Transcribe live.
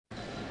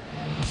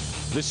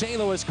The St.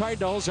 Louis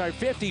Cardinals are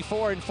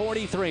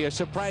 54-43, a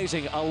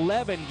surprising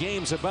 11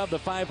 games above the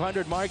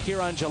 500 mark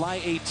here on July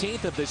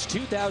 18th of this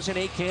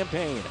 2008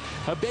 campaign.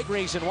 A big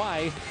reason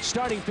why,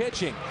 starting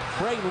pitching.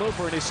 Braden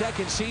Looper in his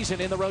second season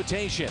in the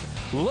rotation,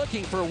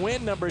 looking for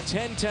win number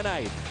 10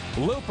 tonight.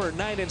 Looper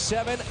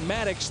 9-7,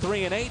 Maddox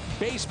 3-8.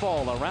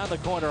 Baseball around the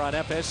corner on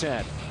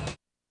FSN.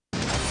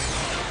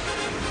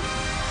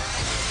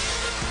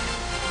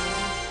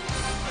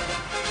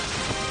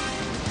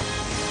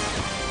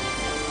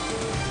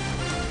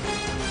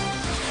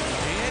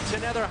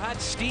 Another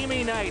hot,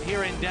 steamy night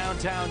here in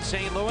downtown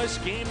St. Louis.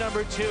 Game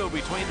number 2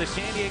 between the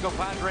San Diego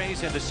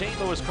Padres and the St.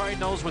 Louis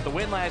Cardinals. With the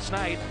win last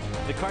night,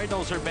 the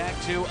Cardinals are back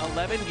to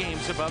 11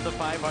 games above the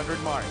 500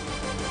 mark.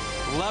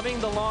 Loving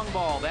the long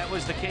ball. That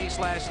was the case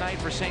last night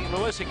for St.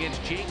 Louis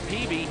against Jake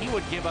Peavy. He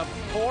would give up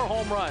 4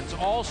 home runs,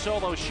 all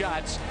solo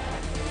shots.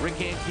 Rick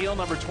Ankiel,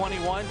 number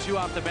 21, 2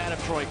 off the bat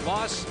of Troy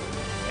Kloss.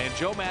 And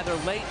Joe Mather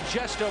late,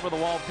 just over the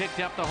wall, picked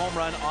up the home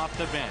run off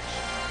the bench.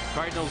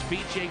 Cardinals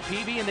beat Jake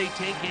Peavy, and they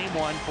take game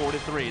 1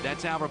 4-3.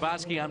 That's Al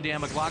Raboski. I'm Dan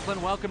McLaughlin.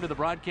 Welcome to the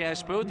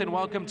broadcast booth, and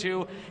welcome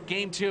to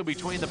game 2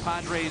 between the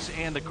Padres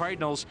and the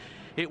Cardinals.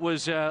 It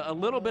was a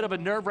little bit of a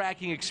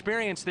nerve-wracking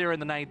experience there in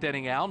the 9th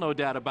inning, Al, no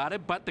doubt about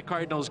it, but the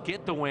Cardinals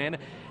get the win.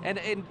 And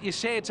you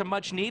say it's a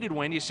much-needed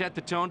win. You set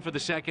the tone for the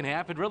second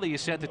half, and really you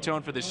set the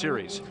tone for the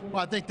series.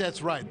 Well, I think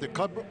that's right. The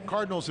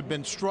Cardinals have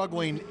been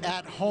struggling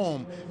at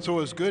home, so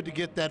it was good to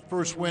get that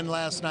first win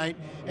last night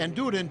and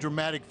do it in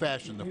dramatic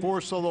fashion. The 4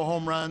 solo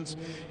home runs,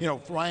 you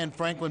know, Ryan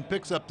Franklin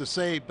picks up the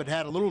save, but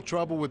had a little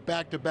trouble with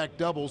back-to-back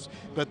doubles,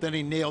 but then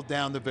he nailed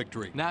down the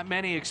victory. Not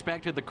many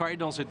expected the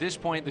Cardinals at this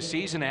point in the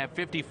season to have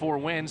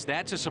 54 wins.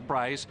 That's a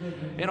surprise.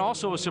 And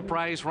also a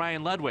surprise,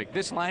 Ryan Ludwig.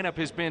 This lineup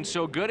has been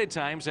so good at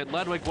times that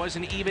Ludwig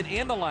wasn't even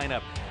in the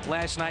lineup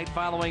last night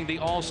following the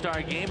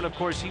All-Star game. And of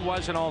course, he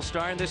was an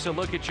All-Star. And this is a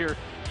look at your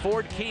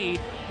Ford Key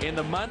in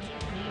the month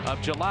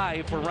of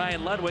July for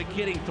Ryan Ludwig,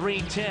 hitting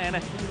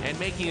 .310 and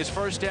making his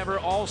first ever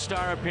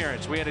All-Star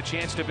appearance. We had a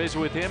chance to visit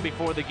with him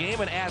before the game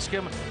and ask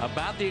him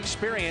about the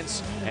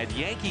experience at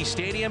Yankee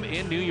Stadium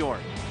in New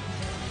York.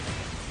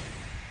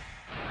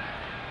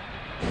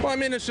 Well, I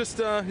mean, it's just,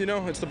 you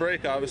know, it's the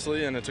break,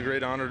 obviously, and it's a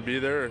great honor to be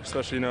there,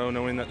 especially, you know,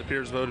 knowing that the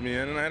peers voted me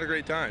in, and I had a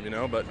great time, you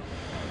know, but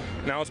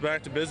now it's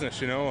back to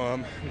business, you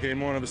know, game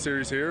 1 of the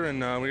series here, and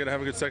we got to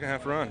have a good second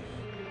half run.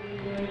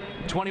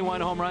 21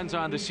 home runs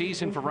on the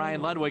season for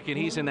Ryan Ludwig, and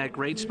he's in that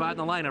great spot in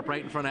the lineup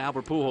right in front of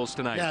Albert Pujols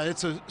tonight. Yeah,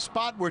 it's a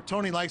spot where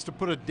Tony likes to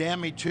put a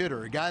damage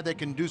hitter, a guy that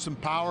can do some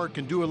power,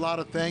 can do a lot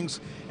of things,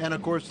 and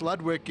of course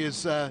Ludwig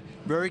is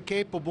very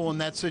capable in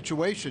that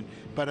situation.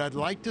 But I'd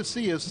like to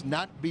see us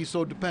not be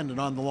so dependent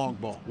on the long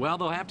ball. Well,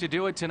 they'll have to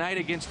do it tonight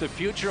against the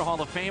future Hall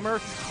of Famer,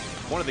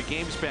 one of the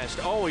game's best.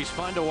 Always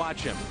fun to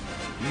watch him.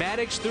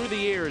 Maddox through the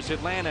years,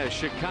 Atlanta,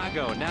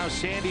 Chicago, now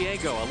San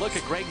Diego. A look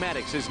at Greg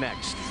Maddox is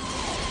next.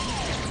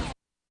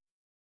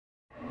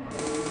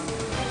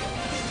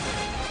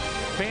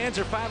 Fans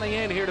are finally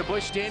in here to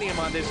Busch Stadium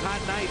on this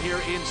hot night here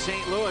in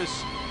St.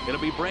 Louis.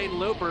 It'll be Braden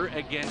Looper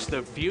against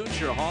the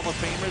future Hall of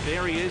Famer.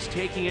 There he is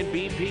taking in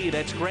BP.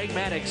 That's Greg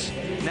Maddox,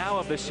 now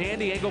of the San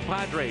Diego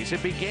Padres.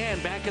 It began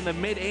back in the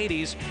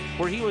mid-'80s,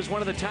 where he was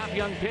one of the top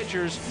young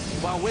pitchers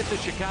while with the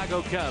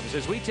Chicago Cubs.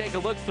 As we take a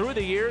look through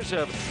the years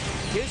of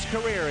his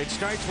career, it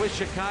starts with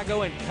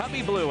Chicago and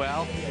Cubby Blue,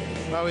 Al.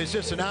 Well, he's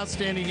just an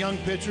outstanding young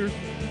pitcher.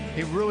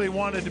 He really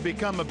wanted to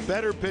become a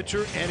better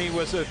pitcher, and he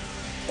was a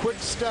quick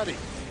study.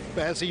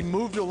 As he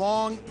moved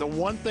along, the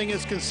one thing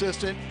is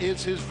consistent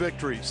is his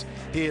victories.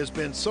 He has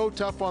been so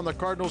tough on the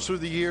Cardinals through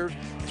the years,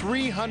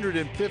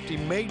 350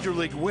 major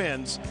league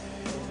wins.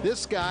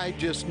 This guy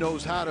just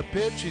knows how to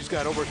pitch. He's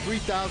got over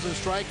 3,000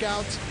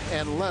 strikeouts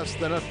and less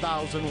than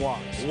 1,000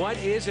 walks. What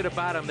is it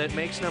about him that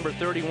makes number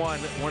 31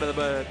 one of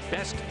the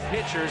best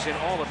pitchers in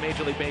all of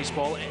Major League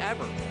Baseball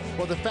ever?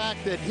 Well, the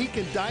fact that he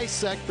can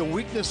dissect the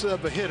weakness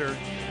of a hitter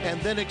and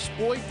then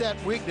exploit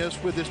that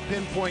weakness with his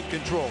pinpoint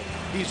control.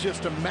 He's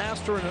just a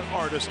master and an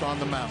artist on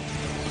the mound.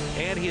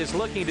 And he is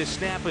looking to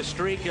snap a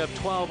streak of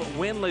 12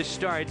 winless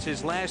starts.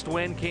 His last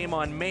win came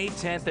on May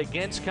 10th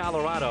against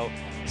Colorado.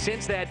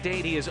 Since that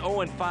date, he is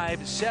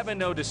 0-5, 7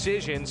 no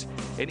decisions,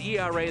 an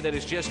ERA that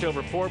is just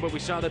over 4. But we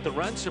saw that the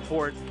run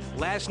support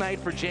last night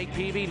for Jake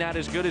Peavy not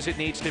as good as it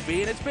needs to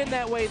be, and it's been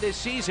that way this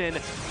season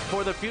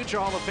for the future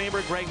Hall of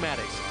Famer Greg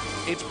Maddox.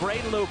 It's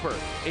Braden Looper,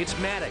 it's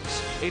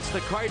Maddox, it's the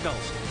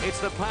Cardinals,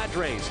 it's the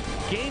Padres.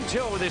 Game 2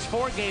 of this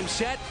 4-game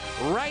set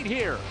right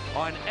here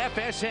on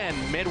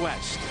FSN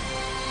Midwest.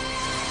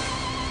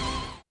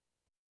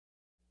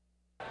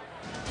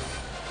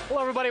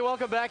 Hello, everybody.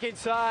 Welcome back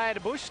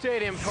inside Busch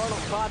Stadium.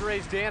 Cardinals,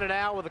 Padres, Dan and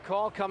Al with a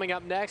call coming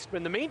up next. But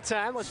in the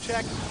meantime, let's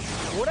check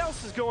what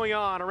else is going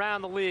on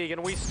around the league.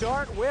 And we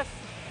start with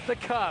the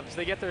Cubs.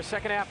 They get their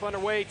second half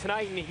underway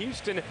tonight in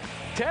Houston.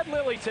 Ted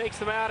Lilly takes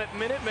them out at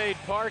Minute Maid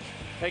Park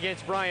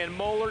against Brian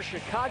Moeller.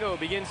 Chicago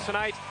begins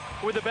tonight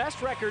with the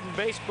best record in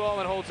baseball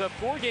and holds a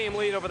 4-game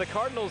lead over the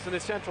Cardinals in the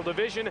Central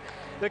Division.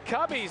 The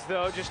Cubbies,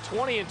 though, just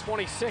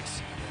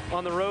 20-26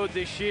 on the road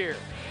this year.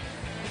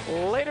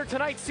 Later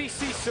tonight,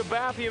 CC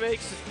Sabathia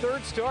makes his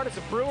third start as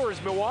a Brewer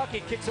as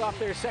Milwaukee kicks off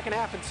their second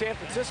half in San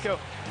Francisco.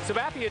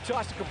 Sabathia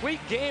tossed a complete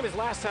game his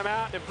last time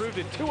out and improved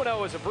to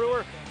 2-0 as a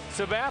Brewer.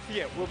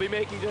 Sabathia will be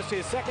making just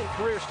his second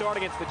career start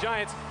against the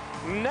Giants.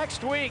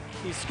 Next week,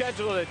 he's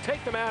scheduled to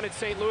take them out in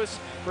St. Louis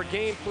for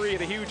Game 3 of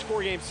the huge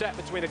 4-game set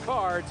between the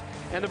Cards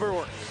and the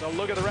Brewers. So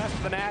look at the rest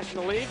of the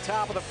National League.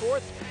 Top of the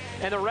fourth,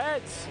 and the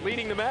Reds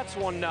leading the Mets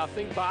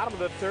 1-0. Bottom of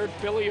the third,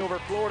 Philly over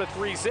Florida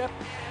 3-zip.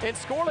 And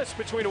scoreless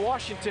between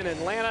Washington and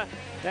Atlanta.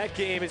 That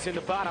game is in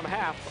the bottom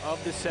half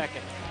of the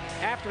second.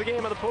 After the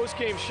game on the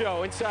post-game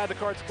show inside the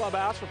Cards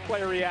clubhouse for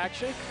player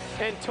reaction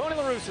and Tony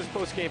La Russa's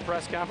post-game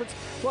press conference.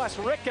 Plus,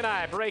 Rick and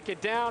I break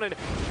it down. And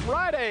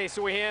Friday,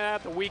 so we hand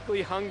out the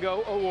weekly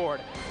Hungo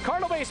Award.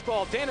 Cardinal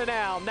Baseball, Dan and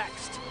Al,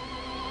 next.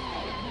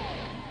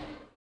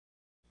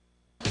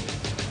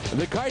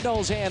 The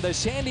Cardinals and the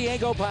San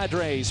Diego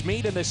Padres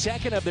meet in the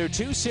second of their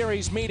two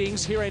series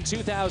meetings here in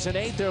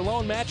 2008. Their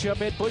lone matchup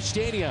at Busch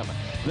Stadium.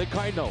 The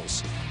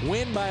Cardinals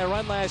win by a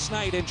run last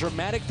night in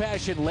dramatic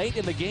fashion late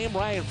in the game.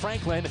 Ryan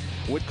Franklin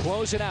would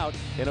close it out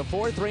in a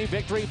 4-3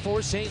 victory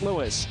for St.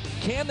 Louis.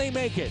 Can they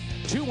make it?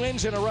 2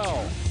 wins in a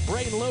row.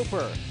 Braden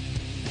Looper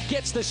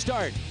gets the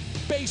start.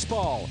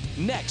 Baseball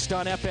next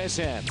on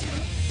FSN.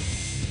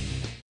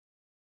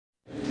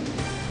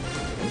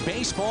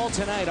 Baseball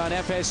tonight on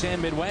FSN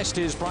Midwest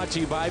is brought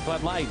to you by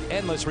Bud Light.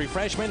 Endless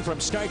refreshment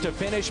from start to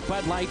finish.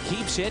 Bud Light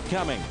keeps it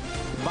coming.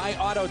 By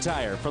Auto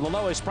Tire. For the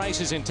lowest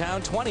prices in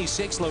town,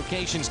 26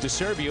 locations to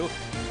serve you.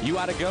 You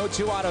ought to go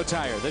to Auto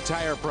Tire, the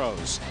tire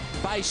pros.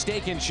 By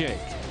Steak and Shake.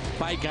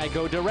 By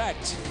Geico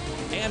Direct.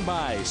 And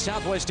by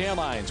Southwest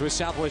Airlines. With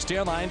Southwest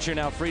Airlines, you're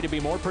now free to be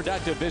more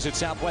productive. Visit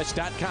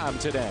southwest.com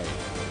today.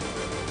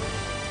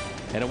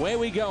 And away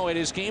we go. It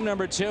is game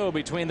number 2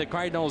 between the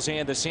Cardinals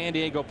and the San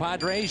Diego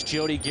Padres.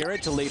 Jody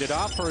Garrett to lead it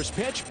off. First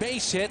pitch,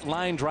 base hit,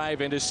 line drive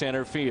into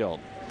center field.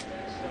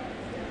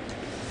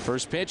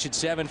 First pitch at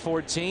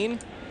 7:14.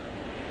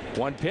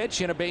 1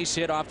 pitch and a base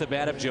hit off the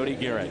bat of Jody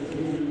Garrett.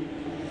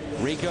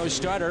 Rico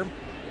starter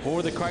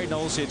for the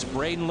Cardinals. It's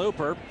Braden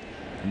Looper.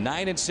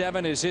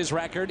 9-7 is his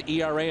record.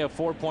 ERA of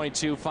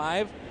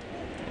 4.25.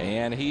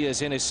 And he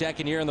is in his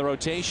second year in the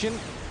rotation.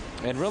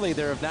 And really,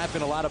 there have not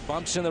been a lot of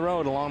bumps in the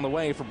road along the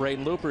way for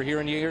Braden Looper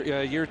here in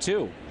year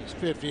 2. His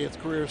 50th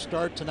career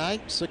start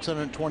tonight,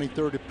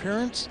 623rd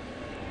appearance.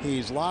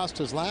 He's lost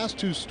his last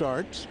 2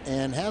 starts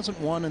and hasn't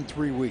won in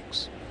 3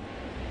 weeks.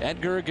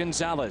 Edgar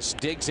Gonzalez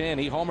digs in.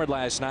 He homered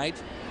last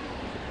night.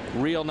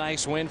 Real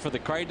nice win for the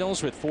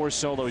Cardinals with 4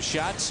 solo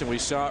shots. And we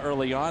saw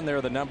early on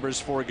there the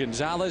numbers for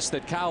Gonzalez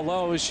that Kyle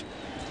Loge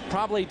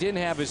probably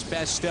didn't have his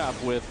best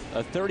stuff with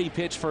a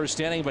 30-pitch first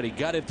inning, but he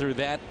gutted through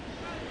that.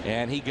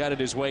 And he gutted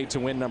his way to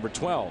win number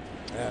 12.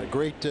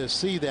 Great to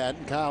see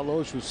that. Kyle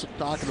Loge was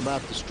talking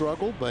about the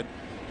struggle, but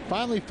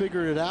finally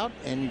figured it out.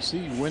 And you see,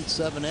 you win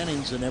 7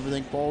 innings and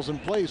everything falls in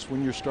place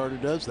when your starter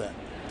does that.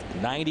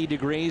 90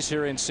 degrees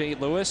here in St.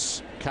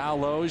 Louis. Kyle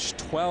Loge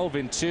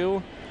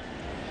 12-2.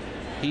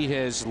 He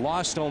has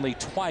lost only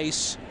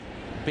twice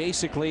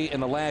basically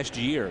in the last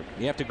year.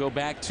 You have to go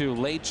back to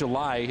late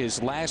July,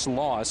 his last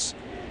loss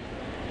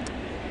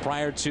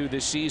prior to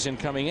this season,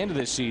 coming into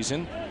this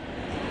season.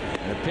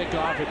 And a pick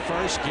off at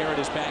first. Garrett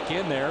is back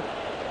in there.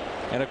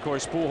 And of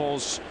course,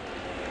 Pujols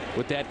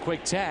with that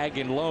quick tag,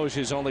 and Loge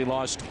has only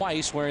lost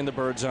twice wearing the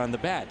birds on the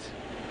bat.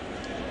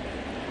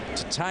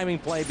 It's a timing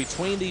play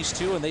between these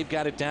two, and they've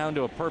got it down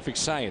to a perfect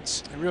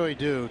science. They really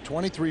do.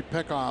 23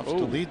 pickoffs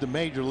to lead the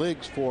major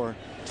leagues for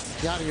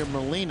Yadier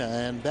Molina,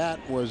 and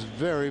that was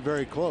very,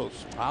 very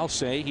close. I'll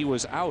say he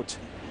was out.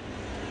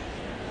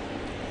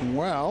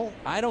 Well,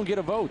 I don't get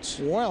a vote.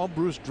 Well,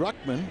 Bruce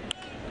Druckmann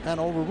and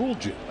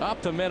overruled you.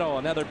 Up the middle,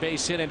 another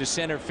base hit into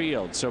center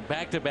field. So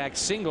back-to-back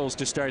singles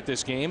to start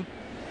this game.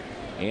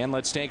 And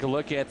let's take a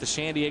look at the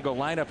San Diego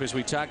lineup. As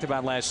we talked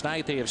about last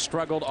night, they have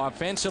struggled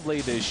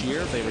offensively this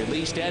year. They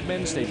released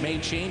Edmonds. They've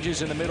made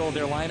changes in the middle of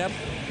their lineup.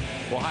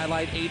 We'll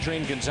highlight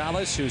Adrian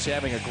Gonzalez, who's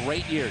having a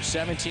great year.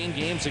 17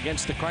 games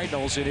against the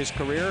Cardinals in his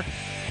career.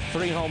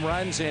 3 home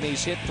runs, and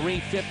he's hit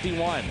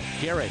 .351.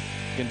 Garrett,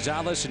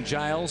 Gonzalez, and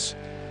Giles.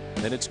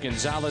 And then it's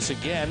Gonzalez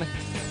again.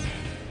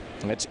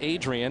 That's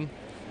Adrian.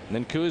 And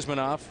then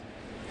Kuzmanov,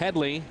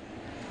 Headley,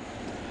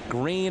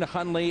 Green,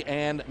 Hundley,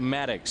 and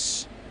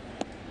Maddox.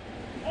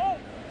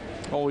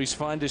 Always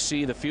fun to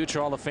see the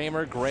future Hall of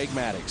Famer Greg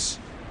Maddux.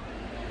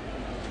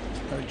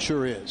 It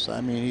sure is.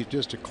 I mean, he's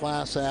just a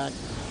class act.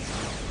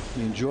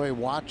 You enjoy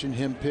watching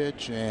him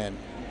pitch, and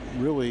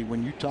really,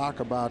 when you talk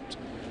about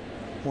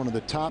one of the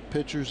top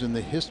pitchers in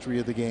the history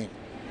of the game.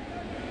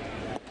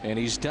 And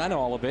he's done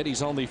all of it.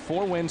 He's only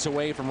 4 wins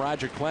away from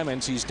Roger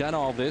Clemens. He's done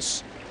all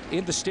this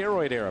in the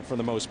steroid era for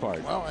the most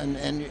part. Well, and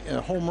a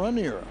home run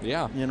era.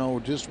 Yeah. You know,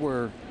 just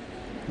where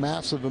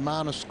massive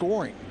amount of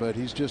scoring, but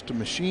he's just a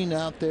machine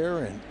out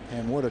there,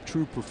 and what a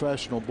true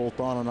professional both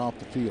on and off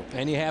the field.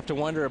 And you have to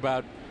wonder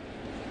about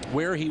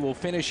where he will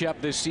finish up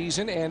this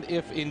season, and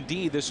if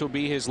indeed this will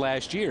be his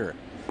last year.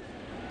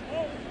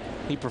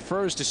 He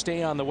prefers to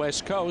stay on the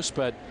West Coast,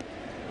 but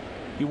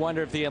You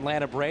wonder if the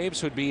Atlanta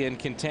Braves would be in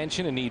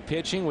contention and need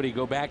pitching. Would he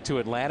go back to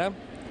Atlanta?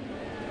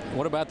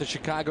 What about the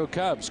Chicago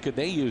Cubs? Could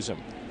they use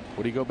him?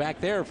 Would he go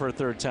back there for a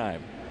third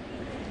time?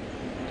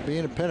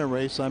 Being a pennant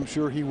race, I'm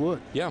sure he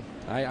would. Yeah,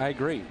 I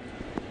agree.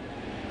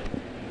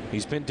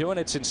 He's been doing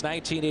it since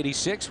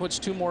 1986. What's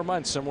 2 more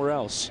months somewhere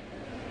else?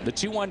 The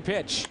 2-1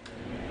 pitch.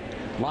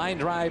 Line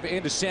drive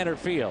into center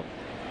field.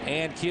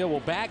 And Keel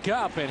will back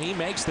up, and he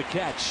makes the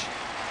catch.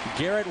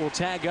 Garrett will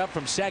tag up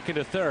from second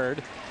to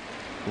third.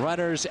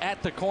 Runners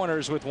at the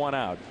corners with 1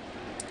 out.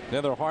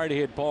 Another hard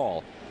hit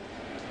ball.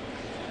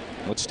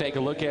 Let's take a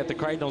look at the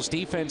Cardinals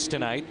defense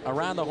tonight.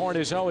 Around the Horn,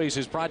 as always,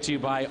 is brought to you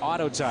by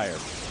Auto Tire.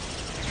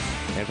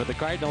 And for the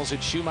Cardinals,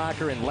 it's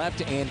Schumacher in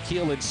left and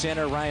Keel in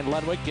center. Ryan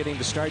Ludwig getting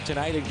the start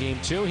tonight in game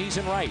 2. He's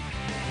in right.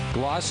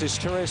 Gloss is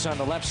Turris on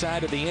the left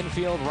side of the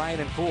infield.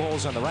 Ryan and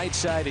Pujols on the right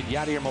side. And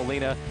Yadier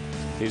Molina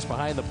is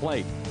behind the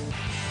plate.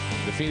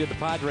 Defeated the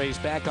Padres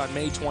back on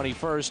May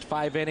 21st.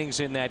 5 innings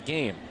in that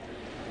game.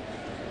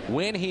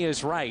 When he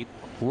is right,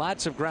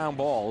 lots of ground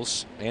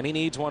balls. And he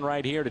needs one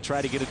right here to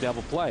try to get a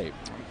double play.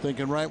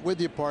 Thinking right with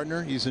you,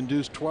 partner. He's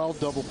induced 12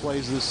 double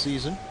plays this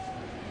season.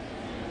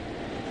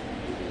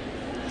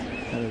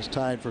 And is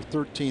tied for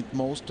 13th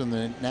most in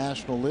the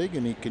National League,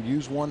 and he could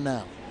use one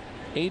now.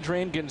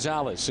 Adrian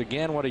Gonzalez,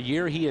 again, what a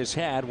year he has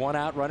had. 1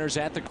 out, runners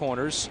at the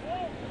corners.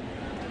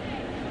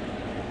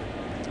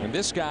 And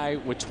this guy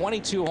with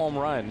 22 home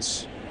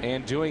runs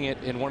and doing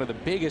it in one of the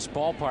biggest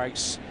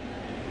ballparks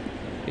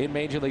in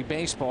Major League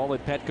Baseball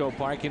at Petco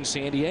Park in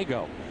San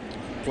Diego.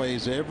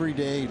 Plays every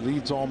day,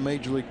 leads all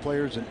Major League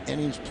players in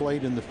innings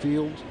played in the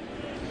field.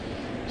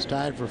 He's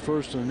tied for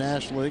first in the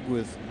National League,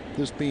 with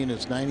this being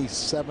his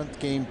 97th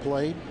game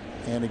played.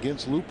 And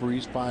against Looper,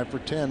 he's 5 for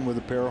 10 with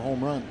a pair of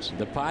home runs.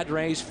 The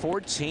Padres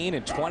 14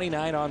 and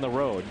 29 on the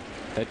road.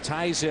 That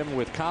ties him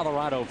with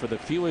Colorado for the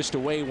fewest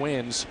away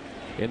wins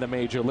in the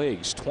major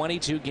leagues.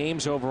 22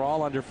 games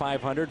overall under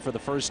 500 for the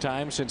first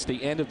time since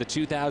the end of the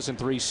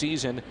 2003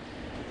 season,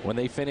 when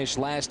they finished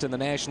last in the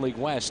National League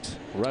West.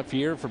 Rough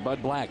year for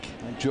Bud Black.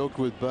 I joked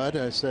with Bud.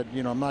 I said,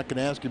 you know, I'm not going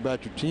to ask you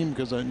about your team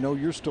because I know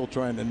you're still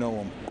trying to know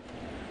them.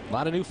 A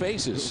lot of new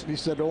faces. He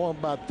said, oh,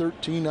 about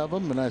 13 of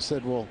them. And I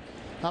said, well,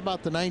 how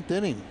about the 9th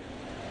inning?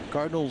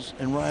 Cardinals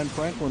and Ryan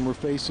Franklin were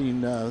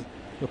facing the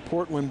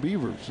Portland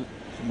Beavers.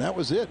 And that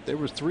was it. There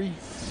was 3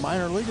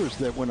 minor leaguers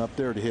that went up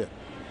there to hit.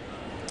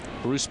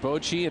 Bruce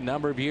Bochy, a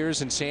number of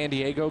years in San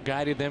Diego,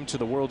 guided them to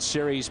the World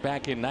Series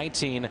back in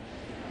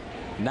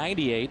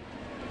 1998.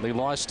 They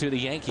lost to the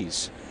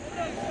Yankees.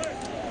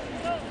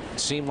 It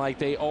seemed like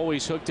they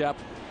always hooked up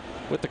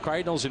with the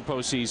Cardinals in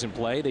postseason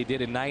play. They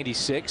did in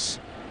 '96,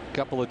 a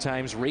couple of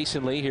times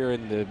recently here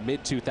in the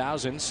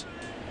mid-2000s.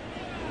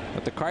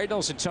 But the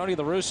Cardinals and Tony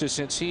La Russa,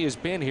 since he has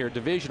been here,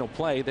 divisional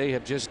play, they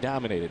have just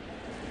dominated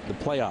the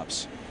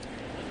playoffs.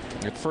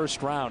 The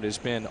first round has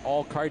been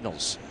all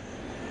Cardinals.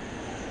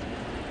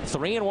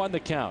 3-1 the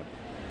count.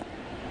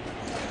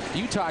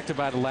 You talked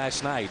about it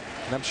last night,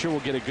 and I'm sure we'll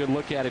get a good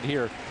look at it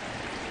here.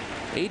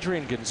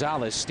 Adrian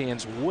Gonzalez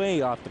stands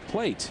way off the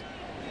plate.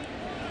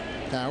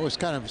 Now, I was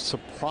kind of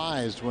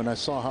surprised when I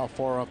saw how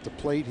far off the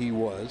plate he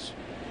was.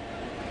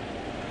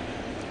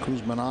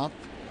 Kuzmanov,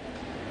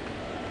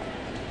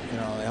 you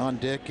know, the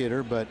on-deck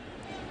hitter, but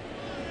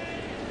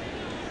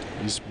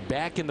he's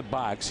back in the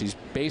box. He's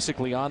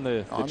basically on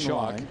the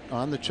chalk.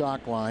 On the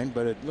chalk line,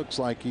 but it looks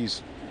like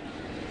he's,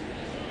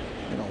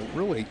 you know,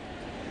 really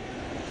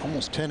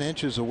almost 10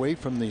 inches away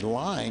from the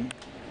line.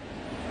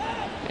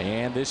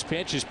 And this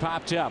pitch is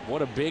popped up.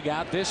 What a big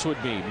out this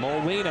would be.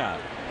 Molina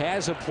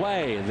has a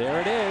play.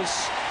 There it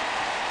is.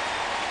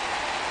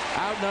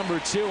 Out number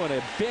 2, and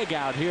a big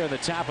out here in the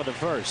top of the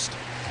first.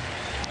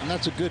 And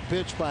that's a good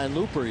pitch by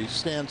Looper. He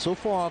stands so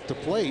far off the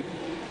plate,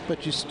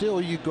 but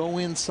you go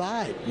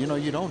inside. You know,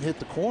 you don't hit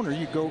the corner.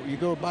 You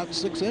go about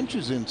 6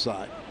 inches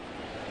inside.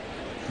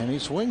 And he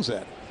swings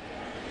at it.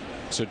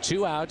 So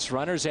 2 outs,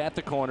 runners at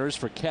the corners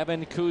for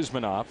Kevin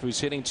Kuzmanov,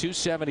 who's hitting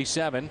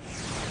 .277.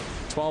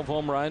 12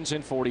 home runs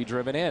and 40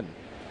 driven in.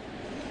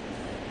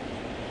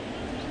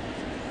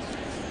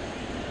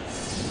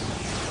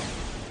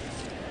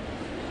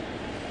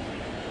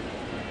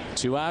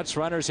 Two outs,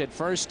 runners at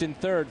first and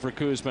third for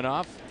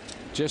Kuzmanov.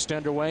 Just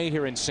underway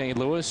here in St.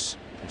 Louis.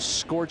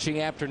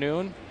 Scorching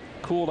afternoon.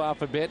 Cooled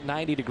off a bit.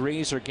 90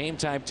 degrees or game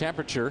time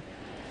temperature.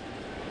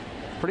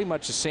 Pretty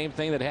much the same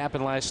thing that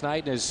happened last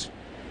night. As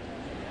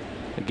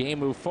the game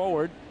moved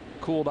forward,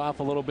 cooled off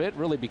a little bit.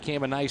 Really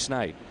became a nice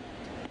night.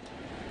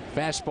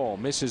 Fastball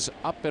misses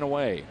up and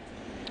away.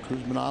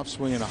 Kuzmanov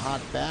swinging a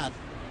hot bat.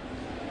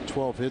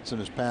 12 hits in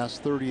his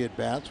past 30 at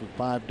bats with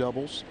 5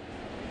 doubles.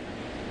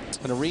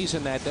 And the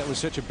reason that was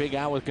such a big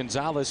out with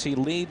Gonzalez, he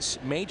leads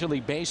Major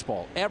League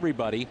Baseball.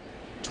 Everybody,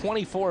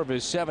 24 of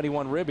his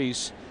 71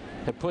 ribbies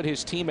have put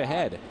his team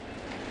ahead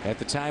at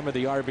the time of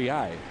the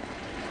RBI.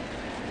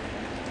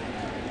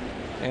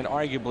 And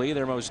arguably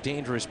their most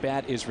dangerous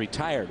bat is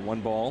retired.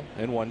 1 ball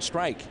and 1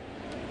 strike.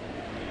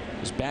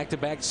 It's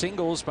back-to-back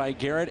singles by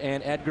Garrett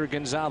and Edgar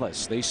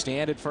Gonzalez. They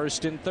stand at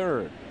first and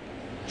third.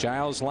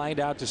 Giles lined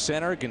out to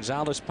center.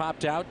 Gonzalez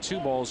popped out. 2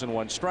 balls and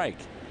 1 strike.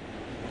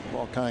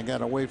 Ball kind of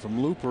got away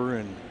from Looper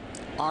and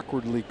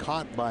awkwardly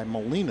caught by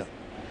Molina.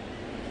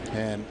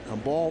 And a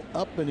ball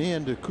up and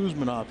in to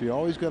Kuzminov. You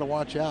always got to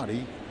watch out.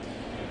 He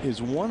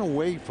is 1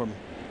 away from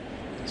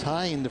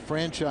tying the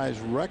franchise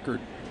record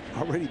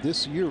already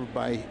this year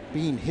by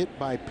being hit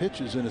by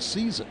pitches in a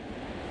season.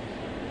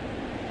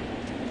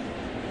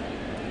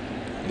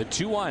 The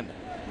 2-1.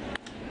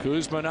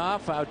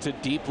 Kuzminov out to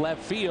deep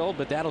left field,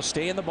 but that'll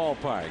stay in the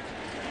ballpark.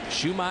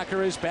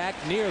 Schumacher is back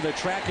near the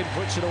track and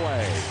puts it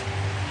away.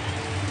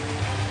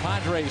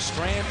 Padres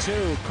strand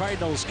 2.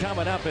 Cardinals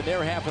coming up in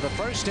their half of the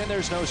first, and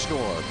there's no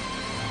score.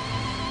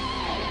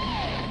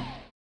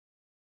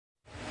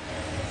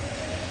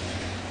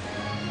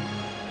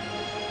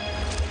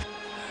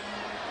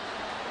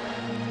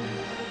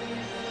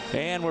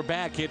 And we're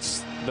back.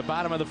 It's the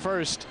bottom of the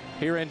first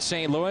here in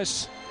St.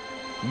 Louis.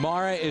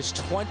 Mara is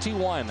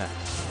 21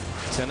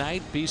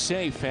 tonight. Be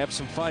safe. Have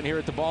some fun here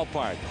at the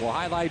ballpark. We'll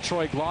highlight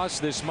Troy Gloss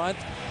this month.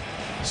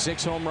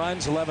 6 home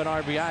runs, 11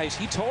 RBIs.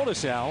 He told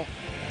us, Al,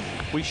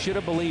 we should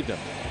have believed him.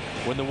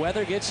 When the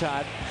weather gets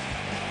hot,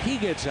 he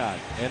gets hot.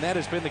 And that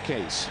has been the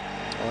case.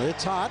 Well,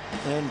 it's hot,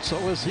 and so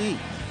is he.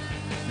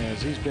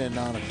 As he's been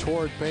on a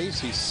torrid pace.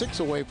 He's 6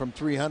 away from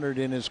 300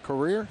 in his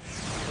career.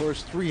 Of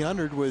course,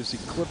 300 was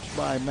eclipsed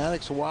by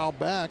Maddox a while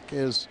back,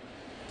 as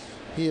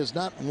he has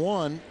not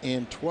won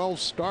in 12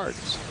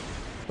 starts,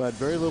 but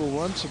very little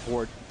run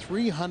support.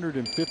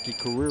 350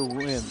 career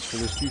wins for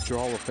this future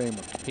Hall of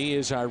Famer. He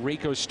is our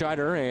Rico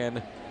starter,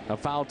 and a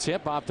foul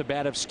tip off the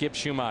bat of Skip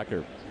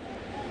Schumacher.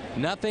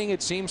 Nothing,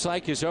 it seems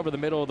like, is over the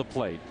middle of the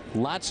plate.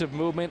 Lots of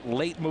movement,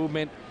 late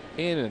movement,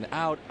 in and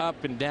out,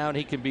 up and down.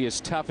 He can be as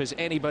tough as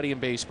anybody in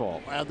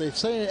baseball. Well, they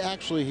say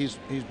actually he's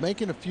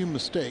making a few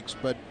mistakes,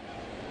 but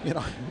you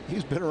know,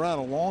 he's been around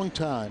a long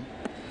time,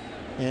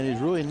 and he's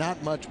really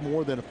not much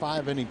more than a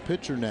 5-inning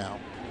pitcher now.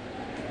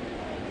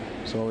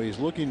 So he's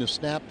looking to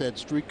snap that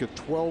streak of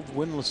 12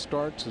 winless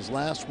starts. His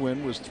last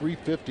win was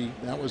 .350.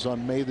 That was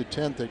on May the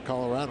 10th at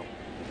Colorado.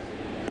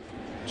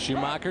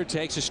 Schumacher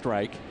takes a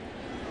strike.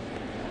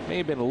 May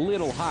have been a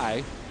little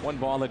high. 1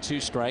 ball and 2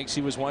 strikes.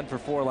 He was 1 for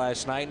 4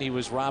 last night, and he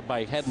was robbed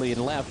by Headley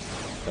in left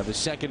of the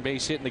second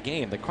base hit in the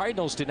game. The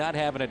Cardinals did not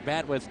have an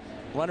at-bat with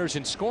runners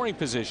in scoring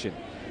position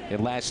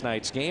in last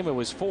night's game. It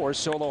was 4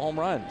 solo home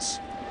runs.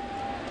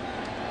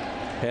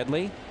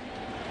 Headley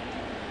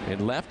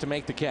in left to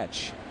make the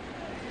catch.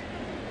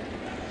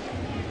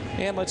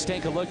 And let's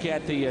take a look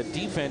at the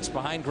defense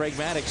behind Greg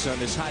Maddux on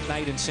this hot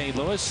night in St.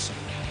 Louis.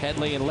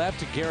 Headley in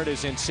left, Garrett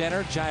is in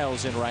center,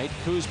 Giles in right,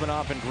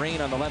 Kuzminov and Green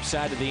on the left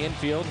side of the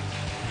infield.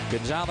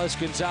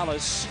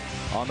 Gonzalez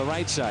on the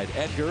right side,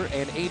 Edgar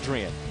and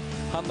Adrian.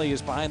 Hundley is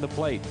behind the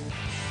plate.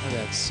 And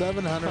that's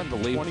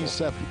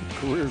 727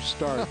 career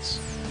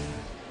starts.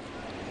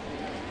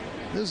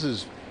 This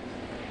is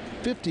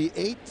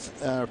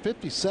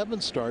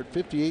 57th start,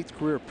 58th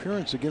career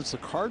appearance against the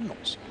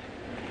Cardinals.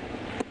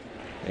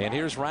 And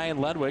here's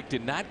Ryan Ludwig.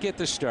 Did not get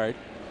the start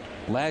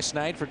last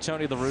night for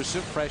Tony La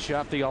Russa, fresh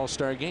off the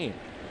All-Star game.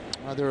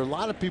 There are a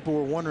lot of people who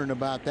were wondering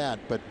about that,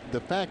 but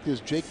the fact is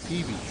Jake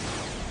Peavy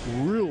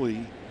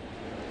really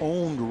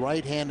owned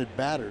right-handed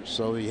batters,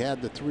 so he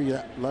had the 3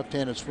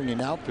 left-handed swinging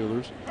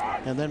outfielders,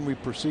 and then we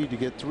proceed to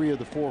get 3 of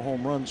the 4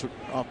 home runs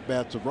off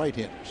bats of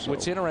right-handers. So.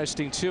 What's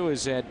interesting too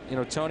is that, you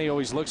know, Tony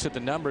always looks at the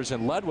numbers,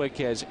 and Ludwig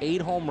has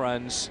 8 home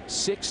runs,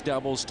 6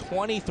 doubles,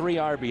 23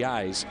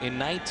 RBIs in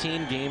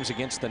 19 games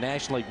against the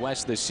National League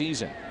West this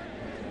season.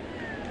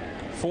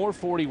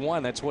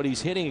 .441, that's what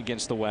he's hitting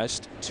against the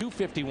West.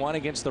 .251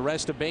 against the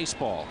rest of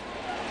baseball,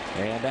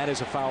 and that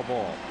is a foul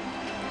ball.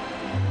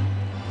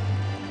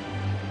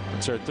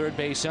 It's our third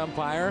base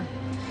umpire,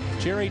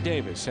 Jerry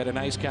Davis. Had a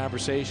nice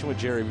conversation with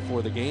Jerry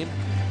before the game.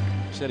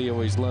 Said he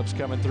always loves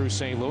coming through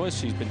St.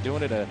 Louis. He's been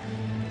doing it a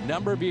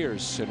number of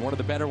years, and one of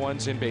the better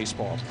ones in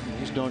baseball.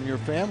 He's known your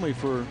family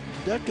for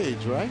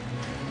decades, right?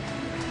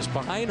 Was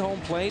behind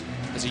home plate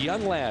as a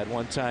young lad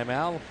one time,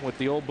 Al, with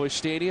the old Busch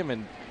Stadium,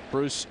 and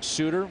Bruce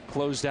Sutter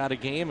closed out a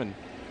game, and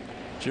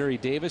Jerry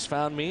Davis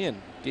found me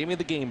and gave me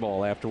the game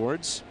ball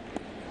afterwards.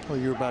 Well,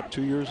 you're about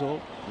 2 years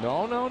old.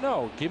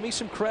 No. Give me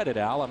some credit,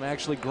 Al. I'm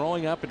actually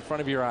growing up in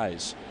front of your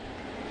eyes.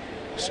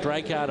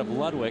 Strikeout of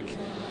Ludwig.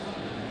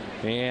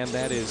 And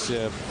that is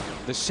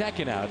the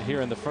second out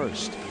here in the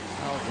first.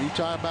 Well, you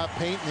talk about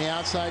painting the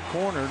outside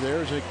corner.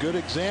 There's a good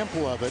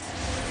example of it.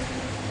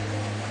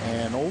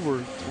 And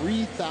over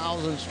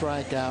 3,000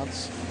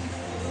 strikeouts,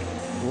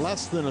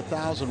 less than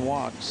 1,000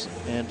 walks.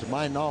 And to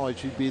my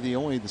knowledge, he'd be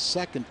only the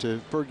second to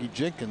Fergie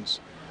Jenkins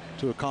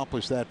to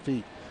accomplish that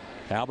feat.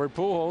 Albert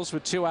Pujols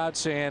with 2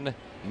 outs and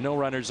no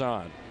runners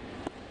on.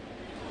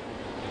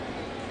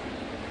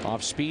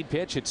 Off speed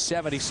pitch at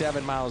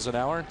 77 miles an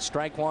hour.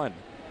 Strike 1.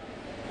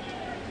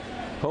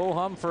 Ho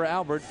hum for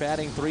Albert,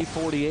 batting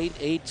 .348,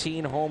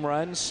 18 home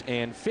runs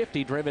and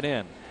 50 driven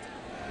in.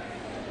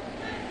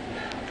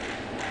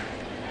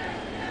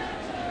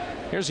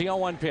 Here's the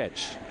 0-1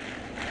 pitch.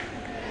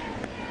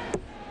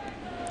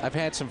 I've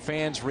had some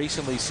fans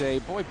recently say,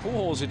 boy,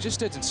 Pujols, it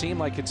just doesn't seem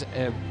like it's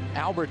an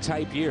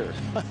Albert-type year.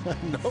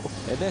 No.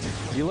 And then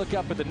you look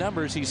up at the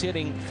numbers, he's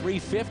hitting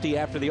 .350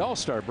 after the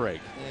All-Star break.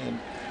 And,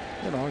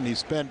 you know, and he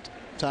spent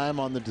time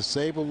on the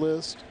disabled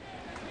list.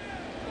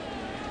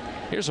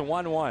 Here's a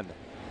 1-1.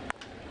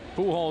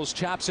 Pujols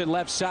chops it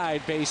left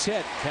side, base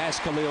hit,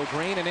 past Khalil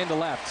Green and into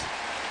left.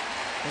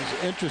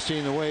 It's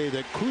interesting the way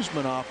that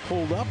Kuzminov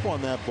pulled up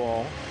on that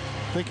ball,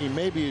 thinking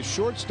maybe his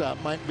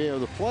shortstop might be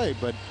able to play,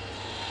 but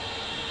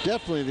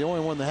definitely the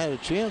only one that had a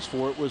chance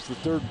for it was the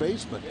third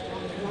baseman.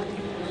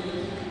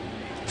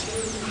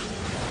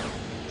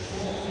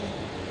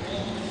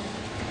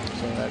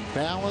 So that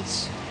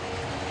balance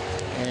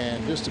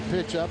and just a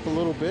pitch up a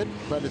little bit,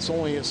 but it's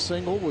only a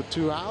single with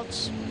 2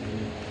 outs.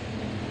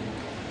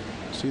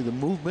 See the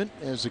movement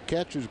as the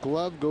catcher's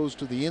glove goes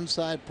to the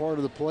inside part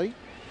of the plate,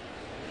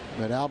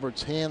 but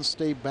Albert's hands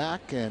stay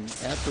back and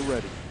at the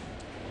ready.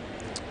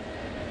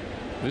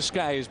 This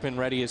guy has been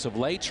ready as of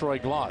late. Troy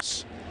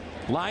Gloss.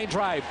 Line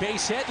drive,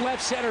 base hit,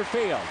 left center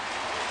field.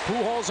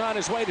 Pujols on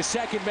his way to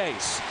second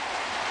base.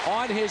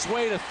 On his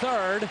way to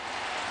third.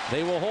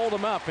 They will hold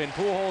him up, and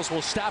Pujols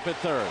will stop at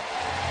third.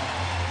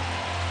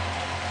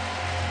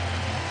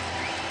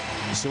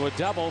 So a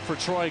double for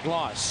Troy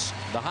Gloss,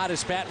 the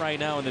hottest bat right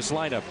now in this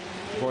lineup.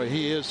 Boy,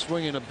 he is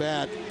swinging a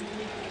bat.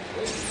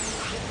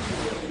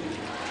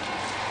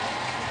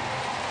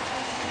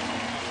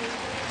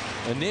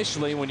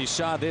 Initially, when you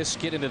saw this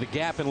get into the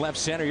gap in left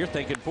center, you're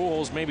thinking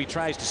Pujols maybe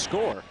tries to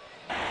score.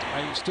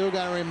 And you still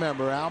got to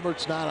remember,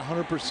 Albert's not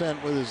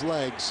 100% with his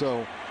legs,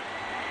 so,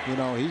 you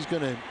know, he's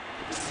going to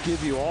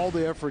give you all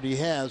the effort he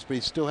has, but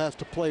he still has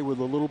to play with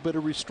a little bit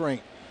of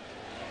restraint.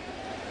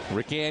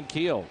 Rick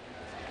Ankiel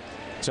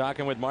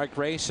talking with Mark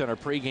Grace on our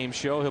pregame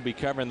show. He'll be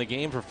covering the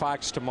game for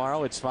Fox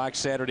tomorrow. It's Fox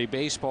Saturday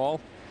Baseball.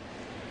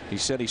 He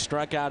said he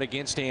struck out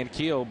against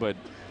Ankiel, but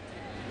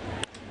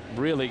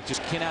really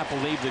just cannot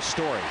believe this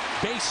story.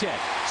 Base hit,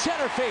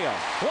 center field.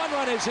 1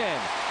 run is in.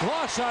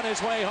 Gloss on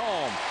his way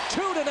home.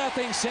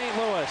 2-0 St.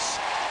 Louis.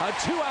 A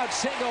 2-out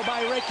single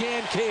by Rick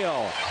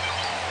Ankiel.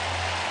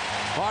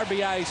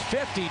 RBIs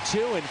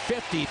 52 and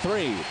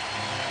 53.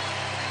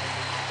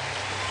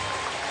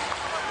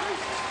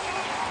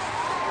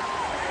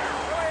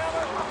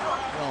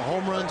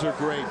 Home runs are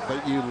great,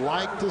 but you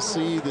like to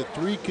see the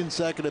 3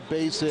 consecutive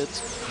base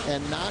hits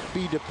and not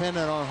be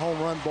dependent on home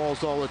run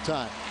balls all the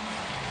time.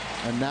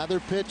 Another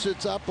pitch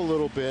that's up a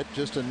little bit.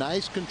 Just a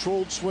nice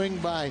controlled swing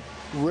by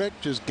Rick,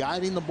 just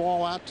guiding the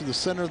ball out to the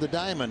center of the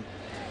diamond.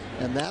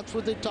 And that's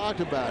what they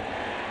talked about.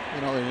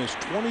 You know, in his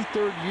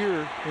 23rd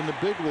year in the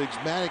big leagues,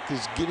 Maddox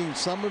is getting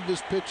some of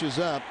his pitches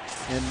up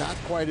and not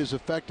quite as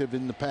effective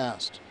in the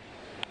past.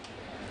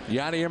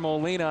 Yadier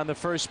Molina on the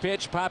first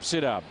pitch, pops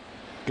it up.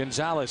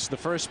 Gonzalez, the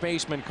first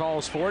baseman,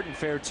 calls for it in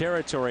fair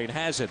territory and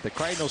has it. The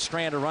Cardinals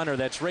strand a runner.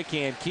 That's Rick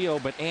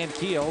Ankiel, but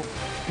Ankiel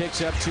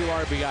picks up 2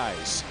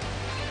 RBIs.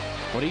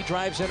 When he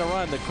drives in a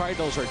run, the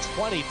Cardinals are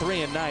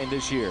 23-9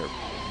 this year.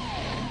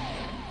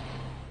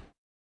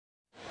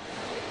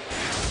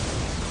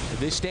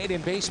 This day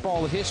in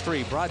baseball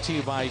history brought to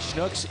you by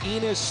Schnucks.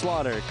 Enos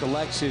Slaughter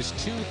collects his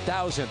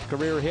 2,000th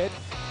career hit,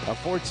 a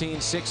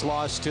 14-6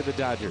 loss to the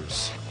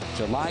Dodgers.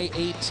 July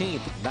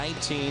 18th,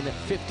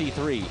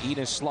 1953.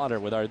 Enos Slaughter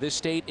with our This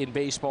Date in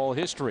Baseball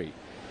history.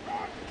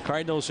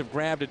 Cardinals have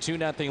grabbed a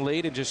 2-0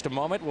 lead. In just a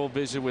moment, we'll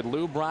visit with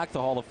Lou Brock, the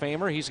Hall of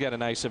Famer. He's got a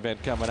nice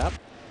event coming up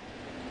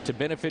to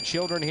benefit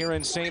children here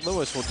in St.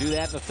 Louis. We'll do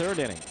that in the 3rd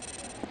inning.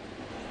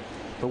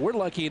 But we're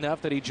lucky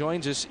enough that he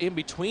joins us in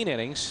between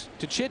innings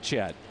to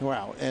chit-chat.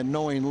 Wow, and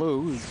knowing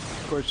Lou,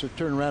 of course, I've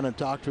turned around and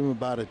talked to him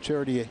about a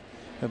charity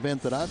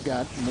event that I've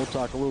got, and we'll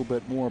talk a little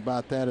bit more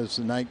about that as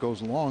the night goes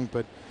along.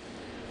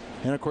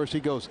 And of course he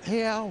goes,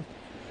 hey Al,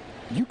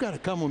 you got to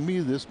come with me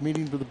to this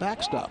meeting for the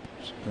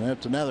Backstoppers. And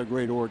that's another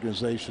great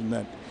organization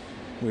that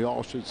we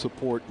all should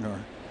support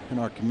in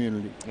our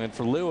community. And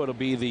for Lou, it'll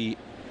be the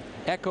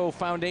Echo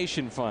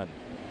Foundation Fund.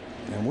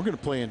 And we're going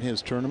to play in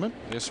his tournament.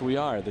 Yes, we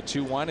are. The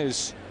 2-1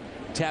 is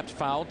tapped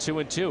foul,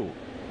 2-2.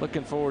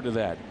 Looking forward to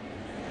that.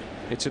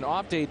 It's an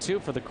off day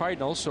too for the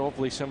Cardinals, so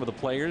hopefully some of the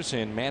players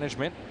and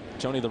management,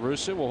 Tony La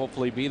Russa, will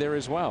hopefully be there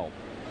as well.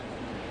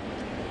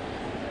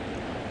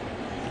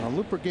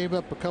 Looper gave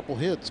up a couple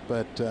hits,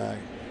 but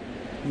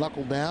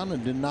knuckled down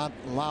and did not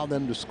allow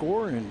them to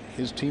score, and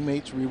his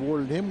teammates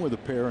rewarded him with a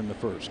pair in the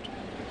first.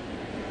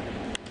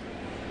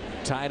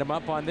 Tied him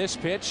up on this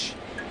pitch,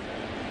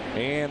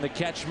 and the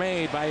catch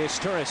made by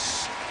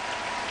Isturis,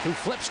 who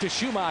flips to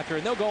Schumacher,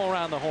 and they'll go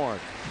around the horn.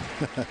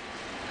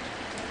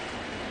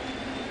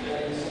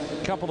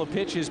 A couple of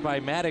pitches by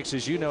Maddox,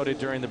 as you noted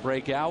during the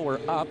breakout, were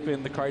up,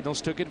 and the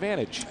Cardinals took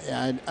advantage.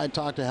 Yeah, I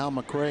talked to Hal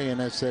McRae,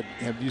 and I said,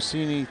 have you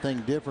seen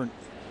anything different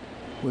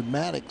with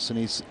Maddox?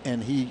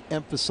 And he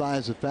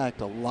emphasized the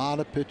fact a lot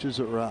of pitches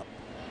are up,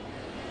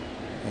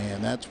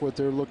 and that's what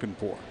they're looking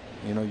for.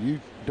 You know, you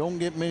don't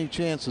get many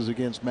chances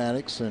against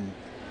Maddox, and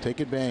take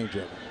advantage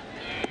of it.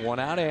 1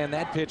 out, and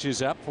that pitch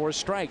is up for a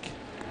strike.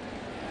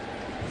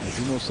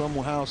 You know,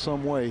 somehow,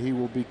 some way, he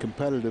will be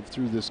competitive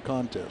through this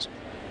contest.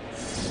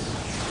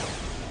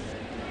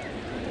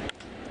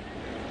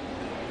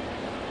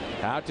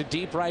 Out to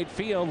deep right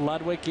field.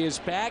 Ludwig is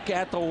back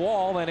at the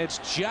wall, and it's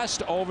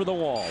just over the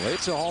wall.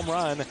 It's a home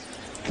run.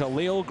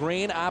 Khalil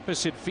Green,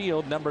 opposite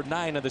field, number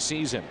 9 of the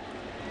season.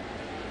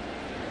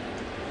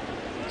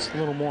 It's a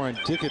little more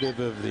indicative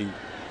of the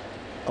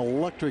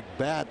electric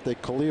bat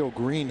that Khalil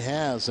Green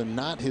has and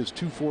not his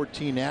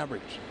 .214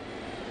 average.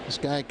 This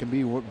guy can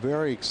be a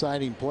very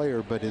exciting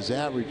player, but his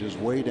average is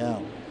way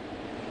down.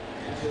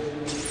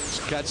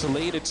 Cuts the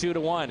lead at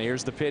 2-1.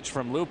 Here's the pitch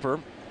from Looper,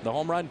 the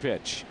home run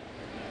pitch.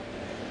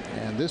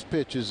 And this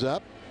pitch is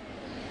up.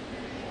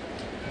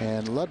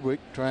 And Ludwig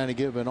trying to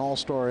give an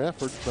all-star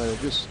effort, but it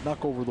just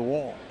snuck over the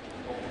wall.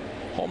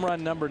 Home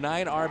run number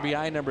 9,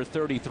 RBI number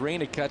 33,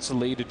 and it cuts the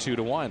lead to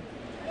 2-1.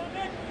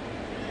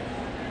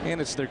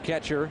 And it's their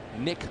catcher,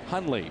 Nick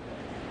Hundley.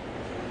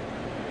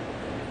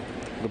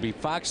 It'll be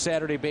Fox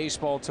Saturday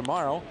Baseball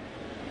tomorrow,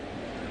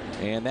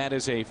 and that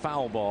is a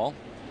foul ball.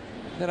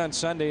 Then on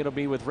Sunday it'll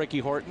be with Ricky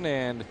Horton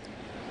and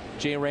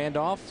Jay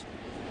Randolph.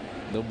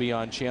 They'll be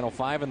on Channel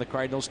 5 and the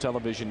Cardinals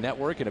television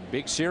network, and a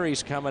big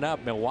series coming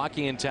up.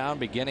 Milwaukee in town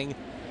beginning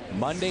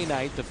Monday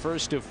night, the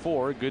first of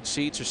 4. Good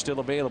seats are still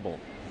available.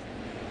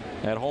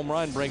 That home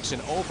run breaks an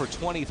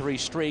 0-for-23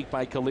 streak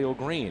by Khalil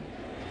Green.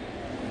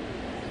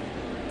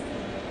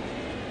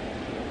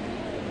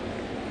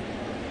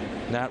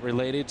 Not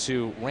related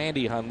to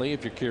Randy Hundley,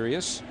 if you're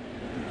curious.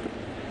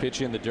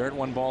 Pitch in the dirt,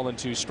 1 ball and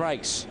 2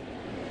 strikes.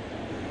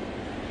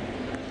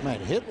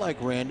 Might hit like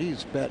Randy.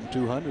 He's batting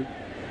 200.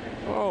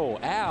 Oh,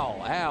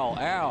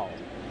 ow.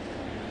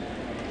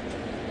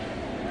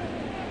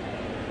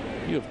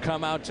 You have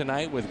come out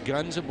tonight with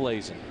guns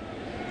a-blazing.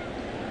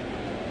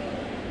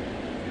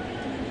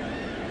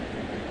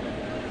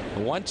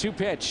 The 1-2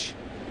 pitch.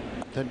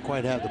 Doesn't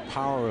quite have the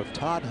power of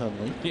Todd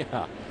Hundley.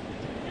 Yeah.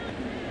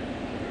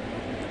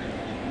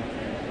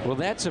 Well,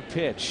 that's a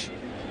pitch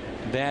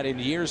that in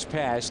years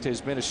past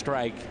has been a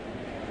strike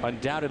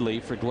undoubtedly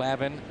for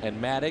Glavine and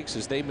Maddox,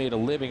 as they made a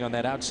living on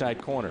that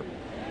outside corner.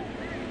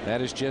 That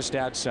is just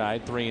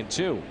outside,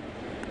 3-2.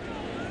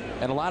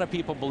 And a lot of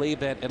people believe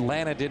that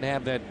Atlanta didn't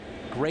have that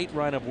great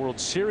run of World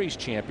Series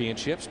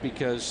championships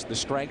because the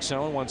strike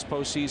zone, once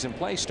postseason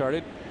play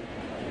started,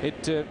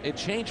 it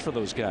changed for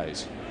those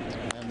guys.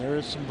 And there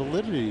is some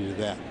validity to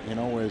that, you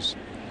know, as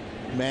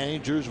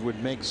managers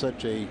would make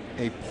such a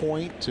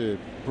point to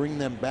bring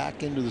them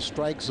back into the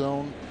strike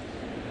zone.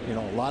 You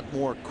know, a lot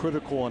more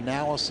critical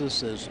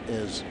analysis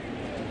as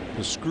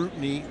the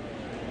scrutiny,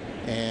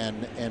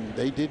 and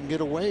they didn't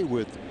get away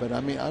with. But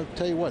I mean, I'll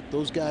tell you what,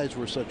 those guys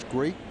were such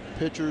great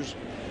pitchers.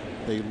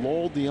 They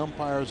lulled the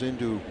umpires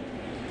into,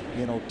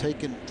 you know,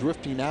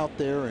 drifting out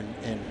there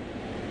and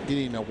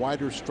getting a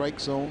wider strike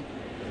zone,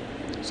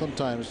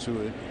 sometimes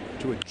to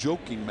a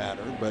joking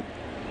matter, but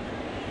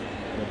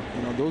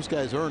you know, those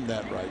guys earned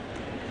that right.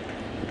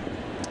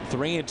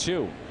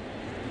 3-2.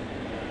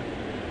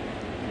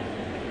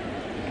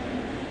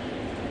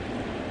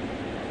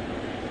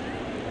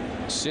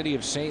 City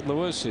of St.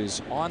 Louis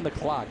is on the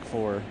clock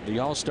for the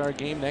All-Star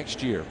game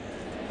next year.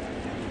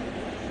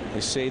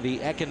 They say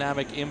the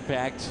economic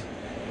impact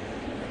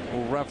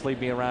will roughly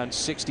be around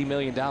 $60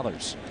 million.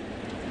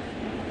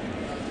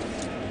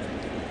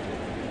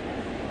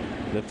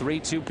 The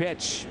 3-2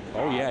 pitch.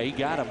 Oh yeah, he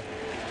got him.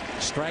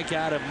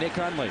 Strikeout of Nick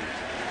Hundley.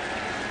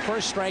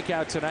 First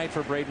strikeout tonight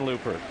for Braden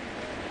Looper.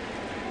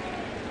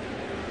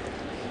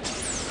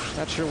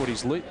 Not sure what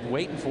he's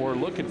waiting for,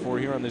 looking for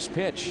here on this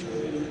pitch.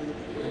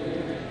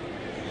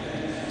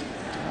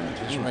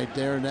 Just right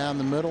there down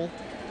the middle.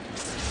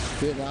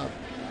 Bit out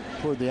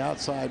toward the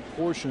outside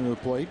portion of the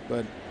plate,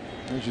 but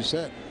as you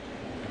said,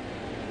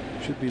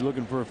 should be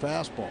looking for a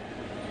fastball.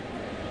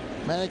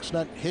 Maddox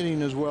not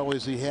hitting as well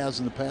as he has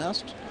in the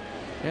past.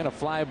 And a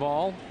fly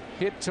ball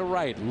hit to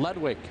right.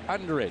 Ludwig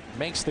under it,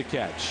 makes the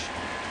catch.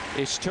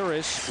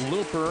 Isturis,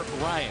 Looper,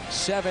 Ryan.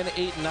 7,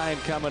 8, 9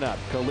 coming up.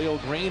 Khalil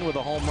Green with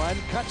a home run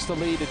cuts the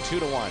lead at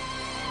 2-1.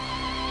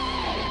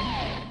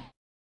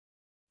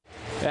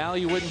 Al,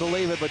 you wouldn't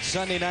believe it, but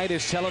Sunday night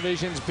is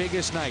television's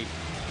biggest night.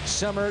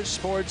 Summer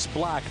sports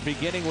block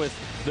beginning with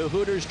the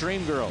Hooters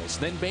Dream Girls,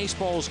 then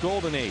baseball's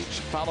golden age,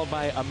 followed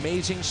by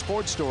amazing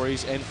sports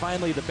stories, and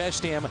finally the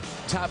Best Damn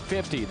Top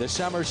 50. The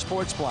summer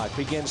sports block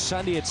begins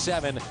Sunday at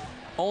 7,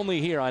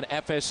 only here on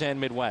FSN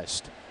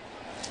Midwest.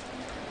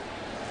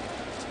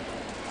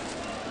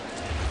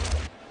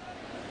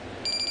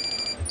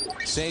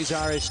 Cesar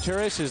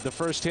Isturis is the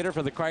first hitter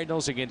for the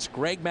Cardinals against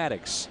Greg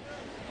Maddox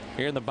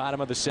here in the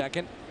bottom of the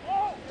second.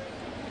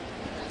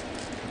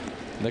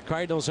 The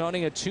Cardinals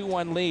owning a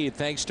 2-1 lead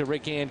thanks to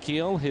Rick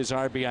Ankiel, his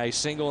RBI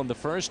single in the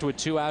first with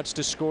 2 outs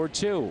to score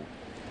 2.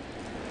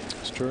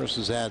 Isturis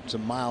has had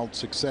some mild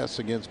success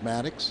against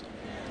Maddox.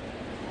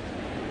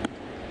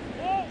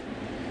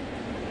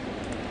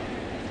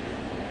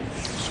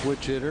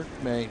 Switch hitter,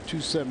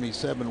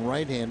 277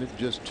 right-handed,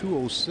 just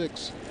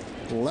 206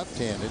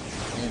 left-handed,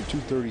 and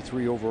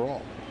 233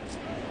 overall.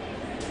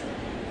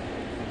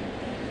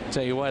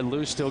 Tell you what,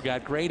 Lou still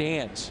got great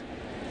hands.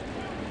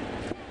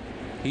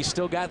 He's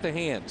still got the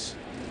hands.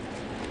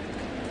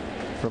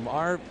 From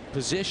our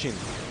position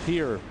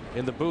here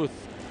in the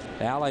booth,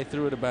 Al, I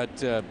threw it about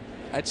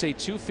I'd say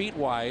 2 feet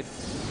wide.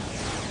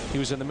 He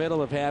was in the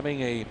middle of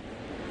having a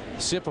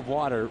sip of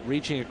water,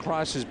 reaching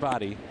across his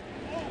body,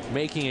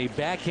 making a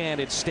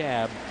backhanded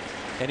stab,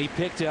 and he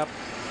picked up.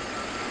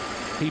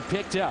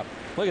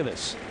 Look at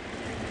this.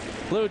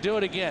 Lou, do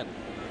it again.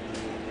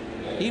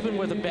 Even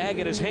with a bag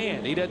in his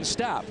hand, he doesn't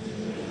stop.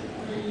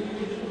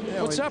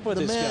 What's up with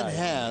this guy? The man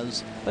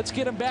has. Let's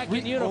get him back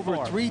in uniform.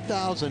 Over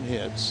 3,000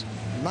 hits,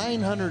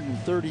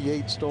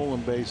 938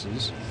 stolen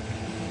bases,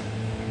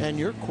 and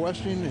you're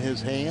questioning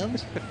his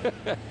hands?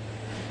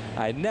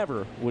 I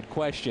never would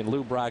question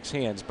Lou Brock's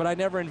hands, but I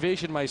never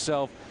envisioned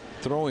myself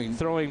throwing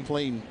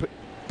plain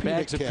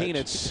bags of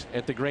peanuts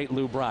at the great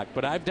Lou Brock.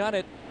 But I've done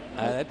it.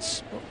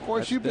 Of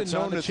course, you've been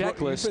known to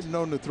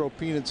throw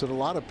peanuts at a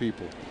lot of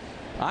people.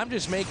 I'm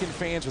just making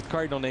fans with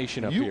Cardinal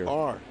Nation up here. You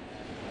are.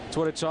 That's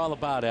what it's all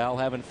about, Al,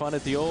 having fun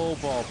at the old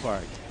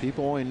ballpark.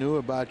 People only knew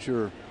about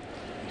your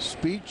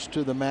speech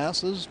to the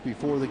masses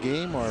before the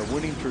game, our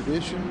winning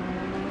tradition.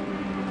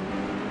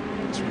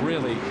 It's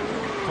really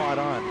caught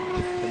on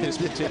in this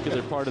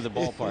particular part of the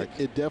ballpark.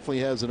 It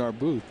definitely has in our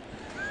booth.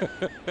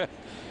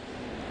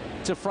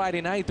 It's a Friday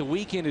night. The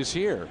weekend is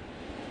here.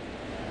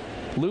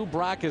 Lou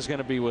Brock is going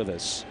to be with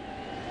us.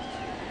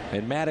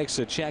 And Maddox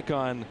a check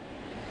on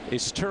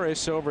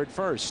Izturis over at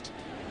first.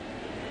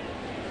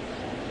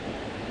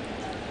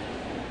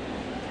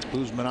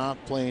 Kuzminoff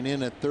playing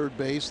in at third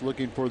base,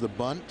 looking for the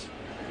bunt.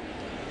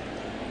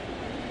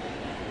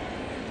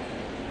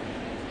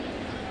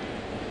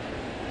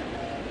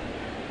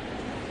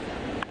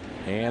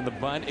 And the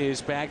bunt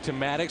is back to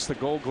Maddox, the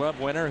Gold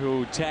Glove winner,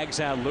 who tags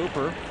out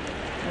Looper.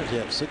 Does he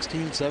have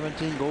 16,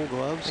 17 Gold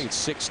Gloves? I think it's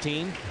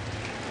 16.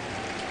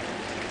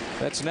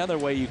 That's another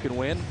way you can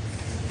win.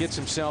 Gets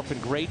himself in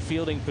great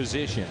fielding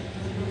position.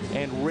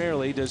 And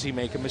rarely does he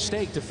make a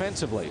mistake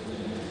defensively.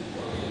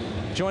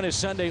 Join us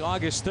Sunday,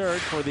 August 3rd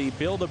for the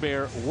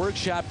Build-A-Bear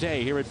Workshop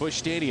Day here at Busch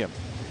Stadium.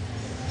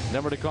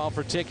 Number to call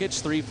for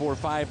tickets,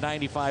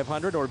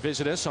 345-9500, or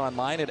visit us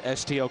online at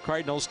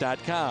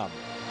stocardinals.com.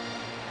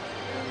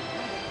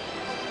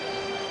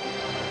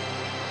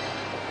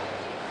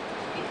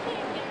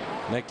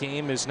 That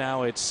game is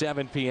now at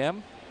 7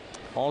 p.m.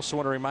 Also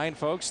want to remind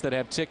folks that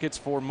have tickets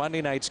for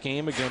Monday night's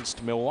game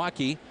against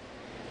Milwaukee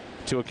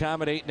to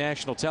accommodate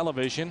national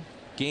television.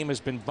 Game has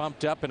been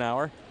bumped up an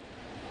hour.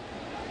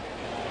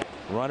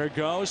 Runner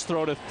goes,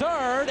 throw to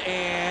third,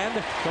 and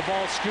the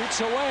ball scoots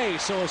away.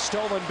 So a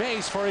stolen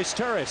base for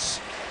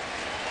Izturis.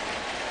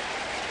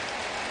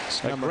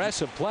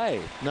 Aggressive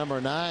play.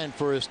 Number 9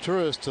 for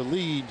Izturis to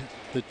lead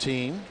the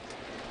team.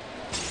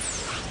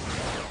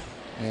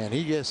 And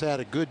he just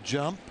had a good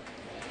jump.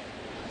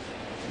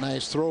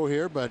 Nice throw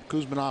here, but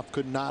Kuzminoff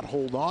could not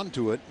hold on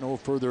to it. No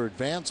further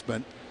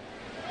advancement.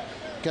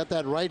 Got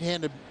that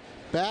right-handed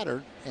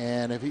batter,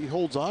 and if he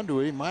holds on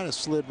to it, he might have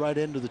slid right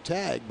into the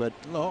tag, but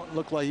no, it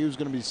looked like he was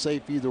going to be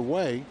safe either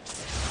way.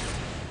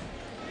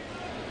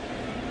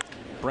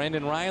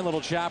 Brendan Ryan,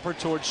 little chopper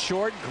towards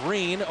short.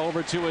 Green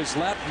over to his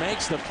left,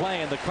 makes the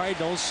play, and the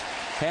Cardinals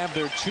have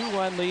their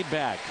 2-run lead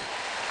back.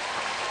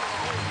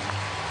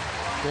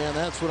 Dan,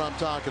 that's what I'm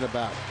talking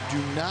about.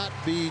 Do not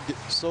be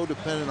so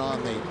dependent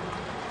on the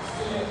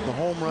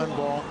home run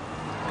ball.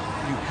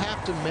 You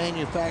have to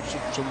manufacture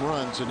some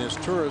runs, and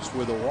Izturis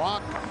with a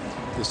walk,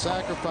 the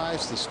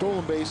sacrifice, the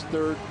stolen base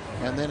third,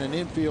 and then an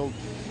infield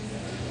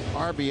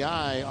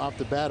RBI off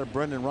the bat of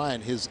Brendan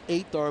Ryan, his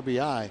 8th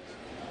RBI.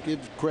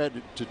 Give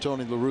credit to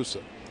Tony La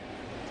Russa.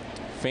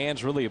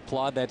 Fans really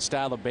applaud that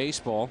style of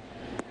baseball.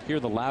 Hear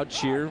the loud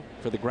cheer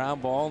for the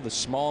ground ball, the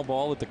small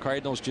ball that the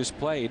Cardinals just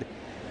played,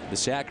 the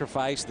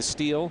sacrifice, the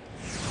steal,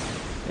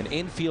 an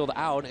infield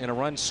out, and a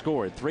run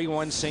scored.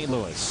 3-1 St.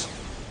 Louis.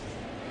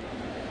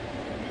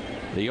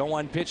 The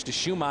 0-1 pitch to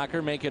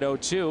Schumacher, make it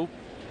 0-2.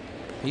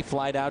 He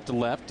flied out to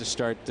left to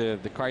start the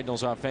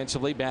Cardinals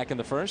offensively back in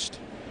the first.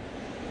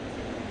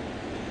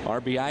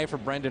 RBI for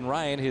Brendan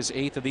Ryan, his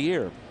 8th of the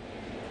year.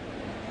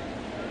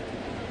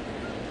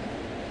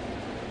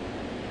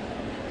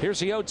 Here's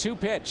the 0-2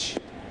 pitch.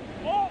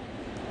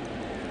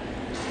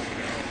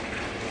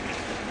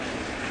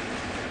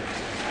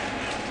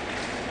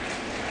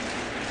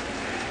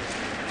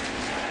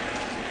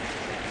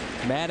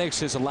 Maddox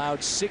has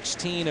allowed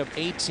 16 of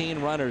 18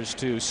 runners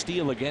to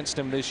steal against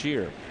him this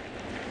year.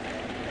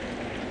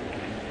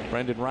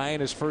 Brendan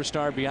Ryan, his first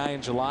RBI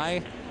in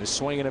July. The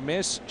swing and a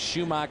miss.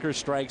 Schumacher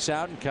strikes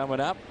out, and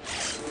coming up,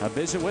 a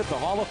visit with the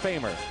Hall of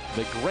Famer,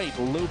 the great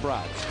Lou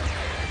Brock.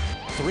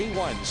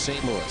 3-1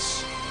 St.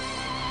 Louis.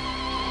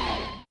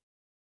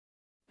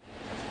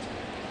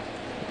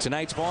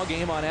 Tonight's ball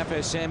game on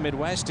FSN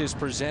Midwest is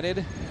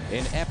presented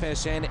in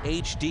FSN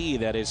HD,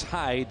 that is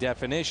high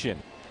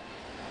definition.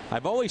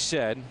 I've always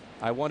said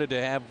I wanted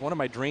to have one of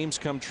my dreams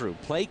come true.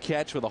 Play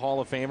catch with a Hall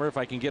of Famer. If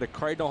I can get a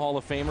Cardinal Hall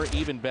of Famer,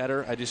 even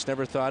better. I just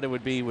never thought it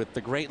would be with the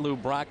great Lou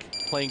Brock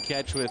playing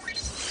catch with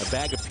a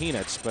bag of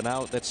peanuts. But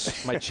now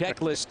that's my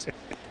checklist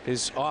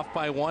is off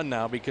by 1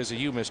 now because of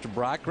you, Mr.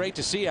 Brock. Great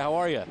to see you. How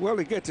are you? Well,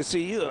 it's good to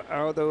see you,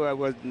 although I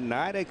was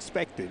not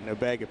expecting a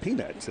bag of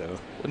peanuts. So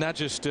not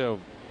just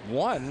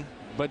 1,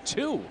 but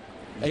 2.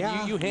 And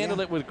Yeah, you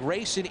handled it with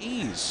grace and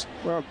ease.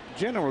 Well,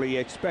 generally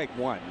expect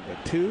one,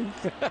 but two.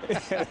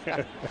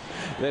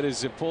 That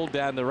is pulled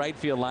down the right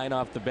field line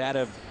off the bat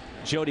of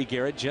Jody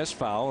Garrett, just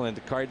foul. And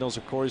the Cardinals,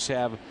 of course,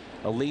 have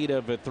a lead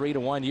of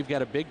 3-1. You've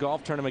got a big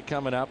golf tournament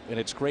coming up, and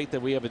it's great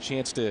that we have a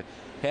chance to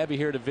have you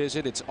here to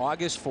visit. It's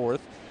August 4th.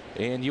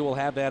 And you will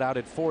have that out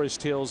at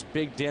Forest Hills.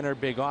 Big dinner,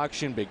 big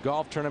auction, big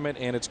golf tournament,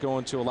 and it's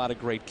going to a lot of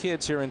great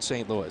kids here in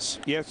St. Louis.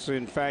 Yes,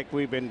 in fact,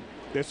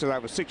 this is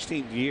our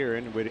 16th year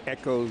and with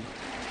Echo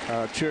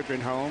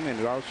Children's Home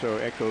and also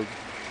Echo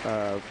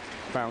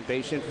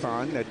Foundation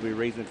Fund that we're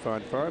raising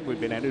funds for. We've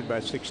been at it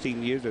about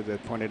 16 years, as I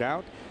pointed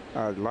out.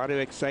 A lot of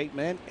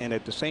excitement, and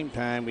at the same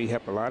time, we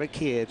help a lot of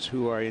kids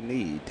who are in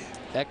need.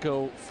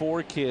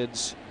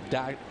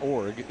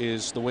 Echo4kids.org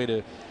is the way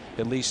to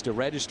at least to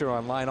register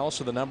online.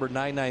 Also the number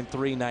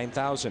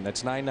 993-9000.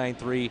 That's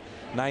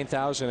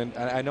 993-9000. And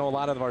I know a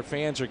lot of our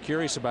fans are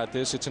curious about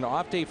this. It's an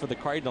off day for the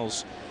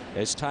Cardinals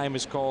as time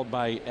is called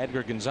by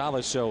Edgar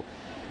Gonzalez. So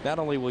not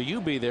only will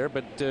you be there,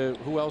 but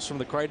who else from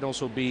the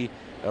Cardinals will be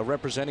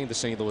representing the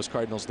St. Louis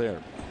Cardinals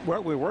there?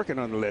 Well, we're working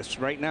on the list.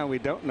 Right now we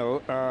don't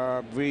know.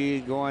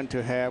 We're going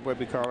to have what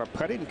we call a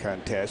putting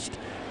contest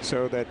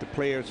so that the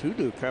players who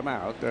do come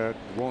out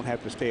won't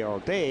have to stay all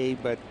day,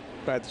 but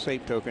by the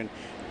same token,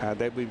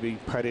 that would be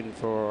putting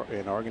for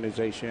an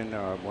organization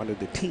or one of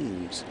the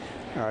teams.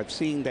 I've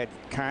seen that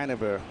kind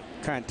of a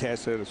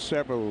contest at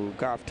several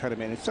golf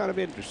tournaments. It's sort of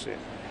interesting.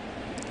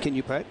 Can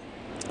you putt?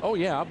 Oh,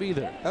 yeah, I'll be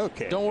there.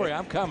 Okay. Don't worry,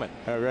 I'm coming.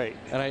 All right.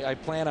 And I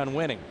plan on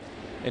winning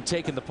and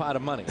taking the pot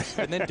of money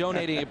and then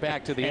donating it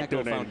back to the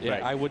Echo Foundation.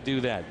 Right. I would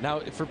do that.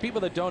 Now, for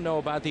people that don't know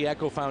about the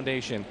Echo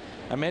Foundation,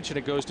 I mentioned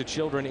it goes to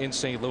children in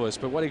St. Louis,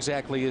 but what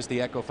exactly is the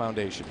Echo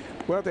Foundation?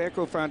 Well, the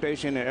Echo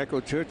Foundation and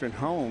Echo Children's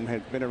Home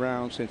has been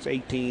around since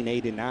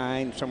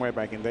 1889, somewhere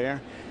back in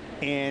there.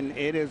 And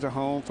it is a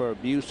home for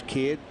abused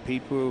kids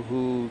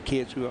who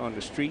are on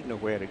the street,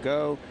 nowhere to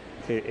go.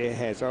 It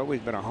has always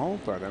been a home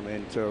for them.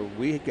 And so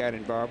we got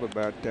involved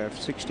about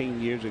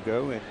 16 years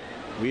ago, and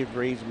we've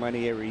raised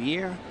money every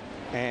year.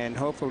 And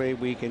hopefully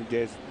we can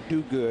just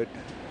do good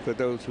for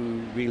those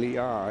who really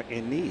are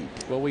in need.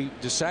 Well, we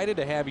decided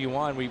to have you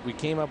on. We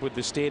came up with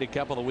this date a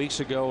couple of weeks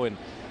ago, and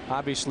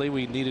obviously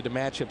we needed to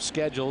match up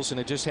schedules, and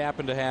it just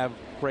happened to have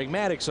Greg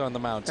Maddux on the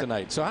mound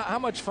tonight. So how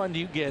much fun do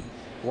you get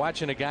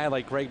watching a guy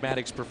like Greg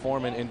Maddux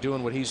perform and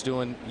doing what he's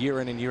doing year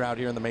in and year out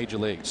here in the major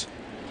leagues?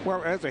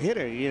 Well, as a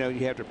hitter, you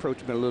have to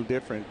approach him a little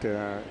different.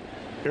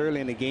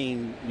 Early in the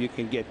game, you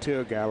can get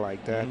to a guy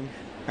like that.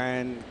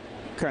 And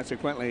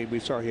consequently, we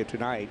saw here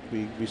tonight,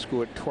 we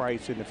scored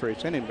twice in the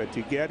first inning, but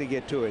you got to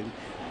get to it.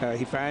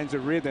 He finds a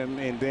rhythm,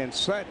 and then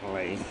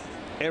suddenly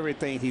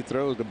everything he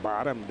throws, the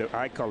bottom,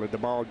 I call it, the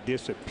ball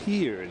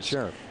disappears.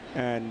 Sure.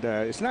 And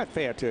it's not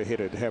fair to a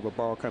hitter to have a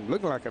ball come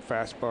looking like a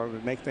fastball,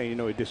 and the next thing you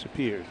know, it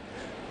disappears.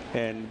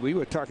 And we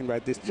were talking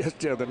about this just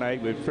the other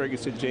night with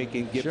Ferguson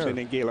Jenkins, Gibson,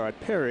 and Gaylord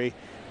Perry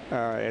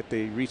at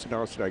the recent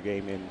All-Star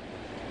game, and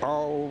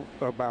all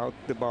about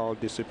the ball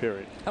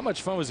disappearing. How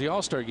much fun was the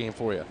All-Star game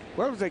for you?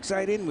 Well, it was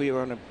exciting. We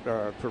were on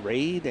a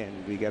parade,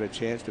 and we got a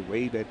chance to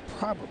wave at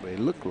probably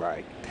looked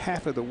like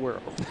half of the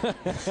world.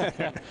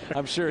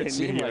 I'm sure it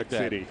seemed like that.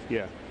 City.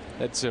 Yeah.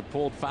 That's a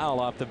pulled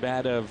foul off the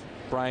bat of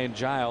Brian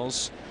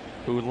Giles,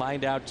 who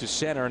lined out to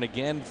center. And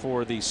again,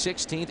 for the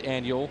 16th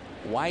annual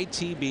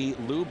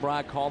YTB Lou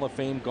Brock Hall of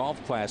Fame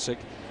Golf Classic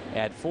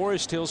at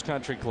Forest Hills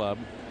Country Club,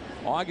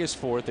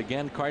 August 4th.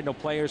 Again, Cardinal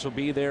players will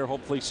be there,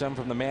 hopefully some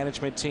from the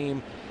management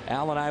team.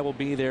 Al and I will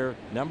be there.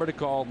 Number to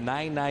call,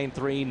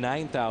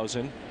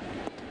 993-9000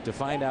 to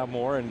find out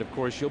more. And of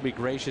course, you'll be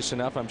gracious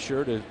enough, I'm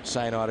sure, to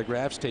sign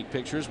autographs, take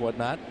pictures,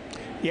 whatnot.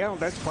 Yeah,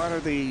 that's part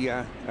of the,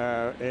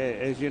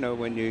 as you know,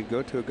 when you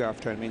go to a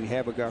golf tournament, you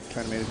have a golf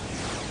tournament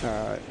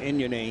in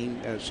your name,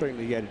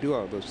 certainly you got to do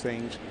all those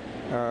things.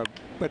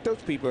 But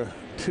those people,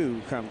 too,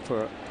 come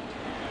for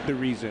the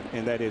reason,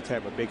 and that is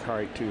have a big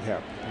heart to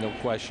help. No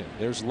question.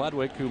 There's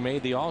Ludwig, who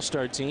made the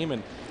All-Star team,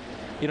 and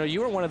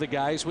you were one of the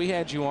guys. We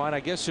had you on, I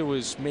guess it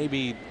was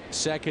maybe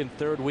second,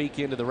 third week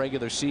into the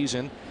regular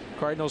season.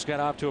 Cardinals got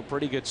off to a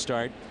pretty good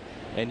start,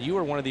 and you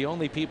were one of the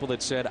only people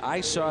that said, I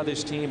saw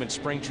this team in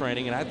spring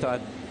training, and I thought,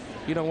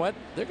 you know what,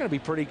 they're going to be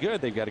pretty good.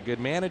 They've got a good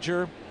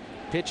manager.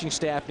 Pitching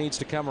staff needs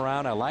to come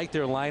around. I like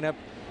their lineup.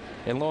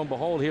 And lo and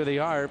behold, here they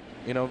are,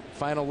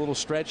 final little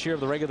stretch here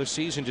of the regular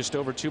season, just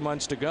over 2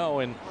 months to go,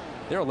 and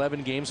they're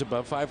 11 games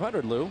above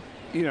 500, Lou.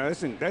 That's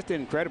the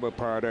incredible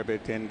part of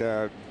it, and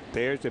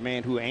there's the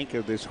man who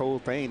anchored this whole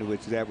thing,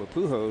 which is Albert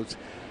Pujols.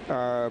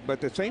 But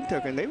the same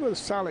token, they were a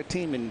solid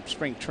team in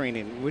spring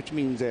training, which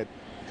means that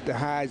the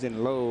highs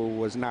and lows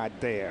was not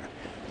there.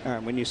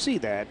 When you see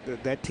that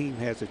team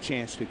has a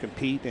chance to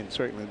compete, and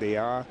certainly they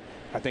are.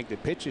 I think the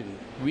pitching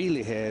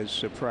really has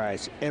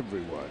surprised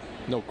everyone.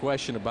 No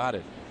question about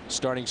it.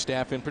 Starting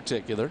staff in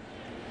particular.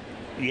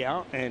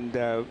 Yeah, and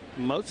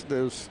most of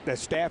those that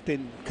staff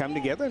didn't come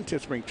together until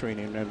spring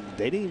training, and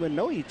they didn't even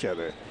know each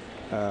other.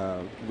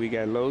 We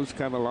got Lowe's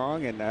come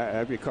along, and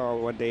I recall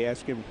one day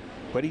asking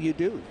what do you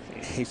do?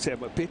 He said,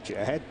 I'm a pitcher.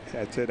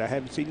 I said, I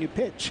haven't seen you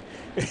pitch.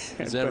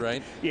 Is that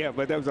right? Yeah,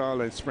 but that was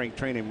all in spring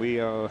training. We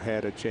all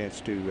had a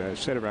chance to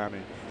sit around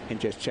and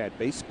just chat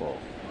baseball.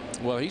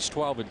 Well, he's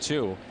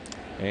 12-2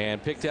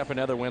 and picked up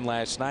another win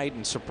last night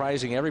and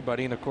surprising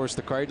everybody. And of course,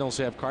 the Cardinals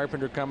have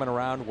Carpenter coming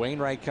around,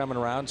 Wainwright coming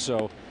around.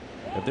 So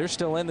if they're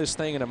still in this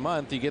thing in a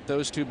month, you get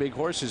those two big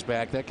horses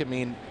back. That could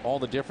mean all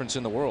the difference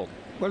in the world.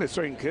 Well, it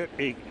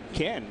certainly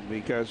can,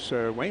 because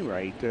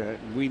Wainwright,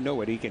 we know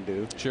what he can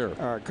do. Sure.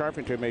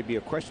 Carpenter may be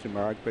a question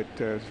mark, but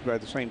by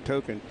the same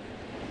token,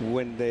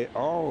 when they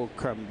all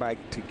come back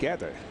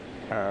together,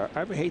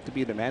 I would hate to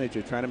be the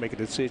manager trying to make a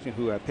decision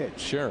who I pitch.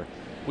 Sure.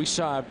 We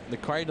saw the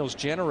Cardinals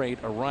generate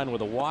a run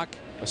with a walk,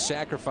 a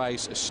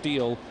sacrifice, a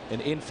steal,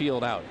 an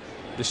infield out.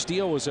 The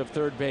steal was of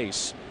third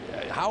base.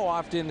 How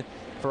often,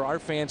 for our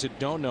fans that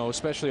don't know,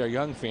 especially our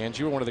young fans,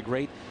 you were one of the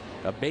great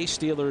base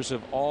stealers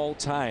of all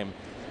time.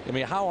 I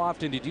mean, how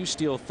often did you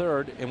steal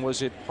third, and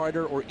was it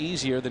harder or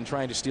easier than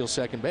trying to steal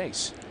second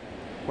base?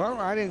 Well,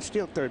 I didn't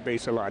steal third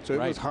base a lot, so it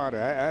Right. was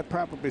harder. I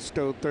probably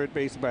stole third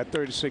base about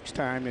 36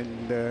 times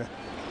in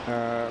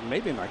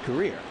maybe my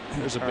career.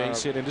 There's a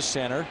base hit into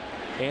center.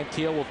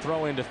 Antiel will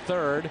throw into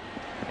third,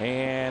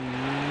 and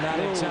not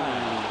in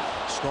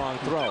time. Strong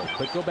throw.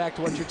 But go back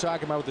to what you're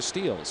talking about with the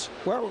steals.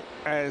 Well,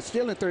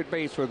 stealing third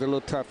base was a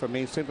little tough for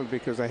me simply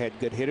because I had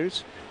good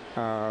hitters.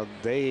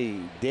 They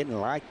didn't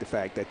like the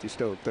fact that you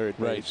stole third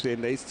base. Right.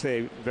 And they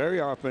say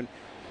very often,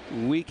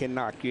 we can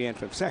knock you in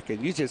from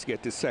second. You just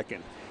get to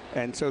second.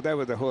 And so that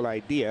was the whole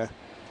idea.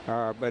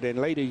 But in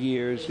later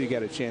years, you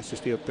got a chance to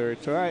steal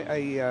third.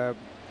 So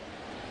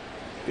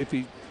if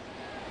you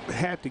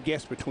had to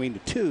guess between the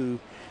two,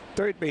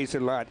 third base is a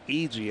lot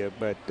easier,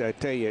 but I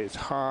tell you, it's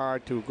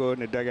hard to go in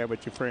the dugout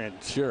with your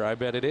friends. Sure, I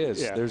bet it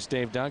is. Yeah. There's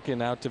Dave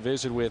Duncan out to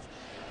visit with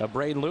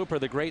Braden Looper.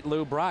 The great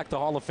Lou Brock, the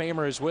Hall of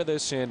Famer, is with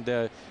us,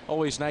 and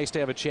always nice to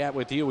have a chat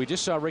with you. We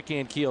just saw Rick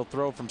Ankiel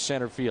throw from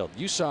center field.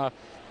 You saw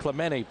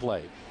Clemente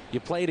play.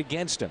 You played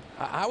against him.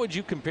 How would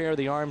you compare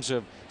the arms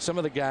of some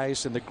of the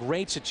guys and the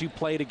greats that you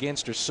played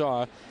against or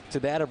saw to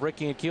that of Rick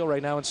Ankiel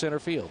right now in center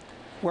field?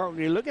 Well,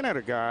 you're looking at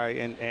a guy,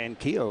 and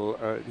Keel,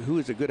 who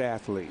is a good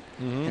athlete.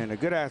 And a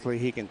good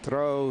athlete, he can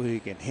throw, he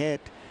can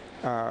hit.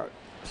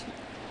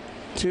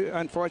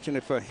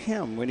 Unfortunate for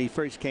him, when he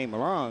first came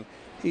along,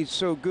 he's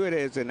so good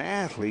as an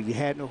athlete, you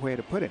had nowhere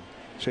to put him.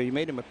 So you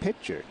made him a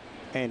pitcher.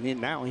 And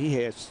now he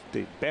has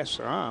the best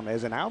arm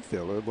as an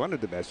outfielder, one of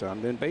the best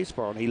arms in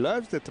baseball. And he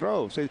loves to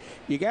throw. So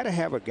you got to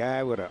have a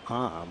guy with an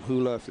arm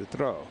who loves to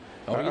throw.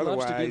 Oh, he otherwise,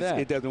 loves to do that.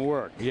 It doesn't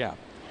work. Yeah.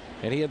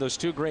 And he had those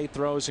two great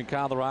throws in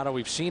Colorado.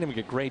 We've seen him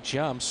get great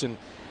jumps. And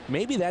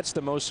maybe that's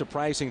the most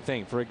surprising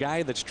thing for a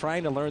guy that's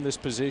trying to learn this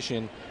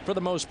position, for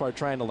the most part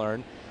trying to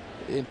learn,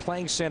 in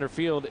playing center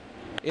field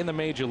in the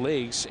major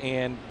leagues,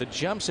 and the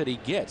jumps that he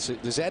gets.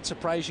 Does that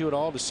surprise you at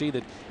all to see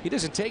that he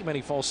doesn't take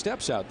many false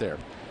steps out there?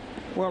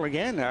 Well,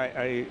 again,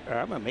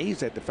 I'm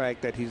amazed at the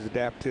fact that he's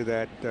adapted to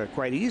that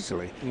quite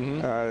easily.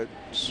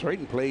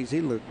 Certain plays, he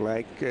looked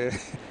like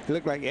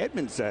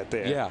Edmonds out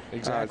there. Yeah,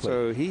 exactly.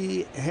 So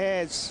he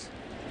has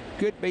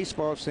good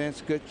baseball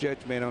sense, good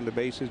judgment on the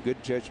bases,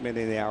 good judgment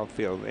in the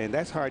outfield, and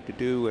that's hard to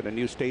do at a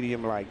new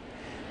stadium like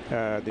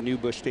the new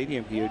Busch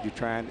Stadium here.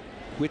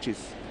 Which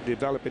is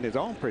developing his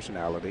own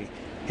personality,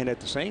 and at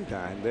the same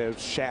time, there's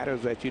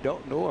shadows that you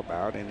don't know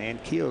about, and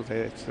Ankiel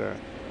has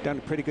done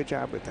a pretty good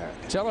job with that.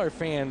 Tell our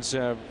fans,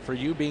 for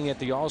you being at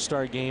the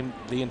All-Star game,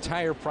 the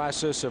entire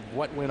process of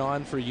what went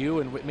on for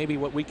you and maybe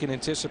what we can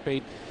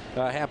anticipate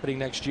happening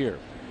next year.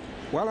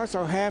 Well, I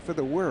saw half of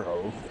the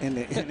world in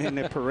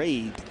the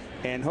parade,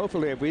 and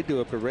hopefully if we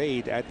do a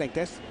parade, I think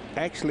that's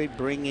actually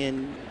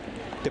bringing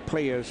the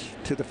players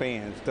to the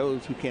fans,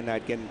 those who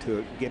cannot get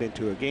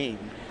into a game.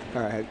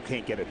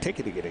 Can't get a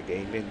ticket to get a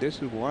game, and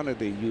this is one of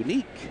the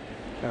unique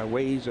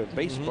ways of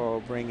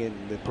baseball bringing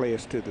the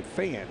players to the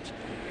fans.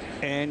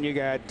 And you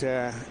got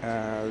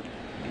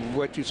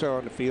what you saw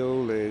on the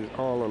field is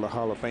all of the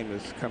Hall of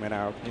Famers coming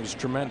out. It was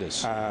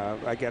tremendous.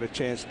 I got a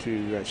chance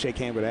to shake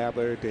hands with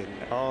Albert and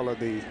all of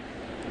the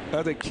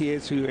other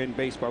kids who are in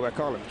baseball. I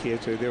call them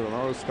kids, so they were an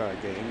all-star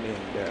game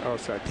and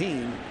all-star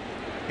team,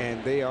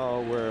 and they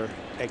all were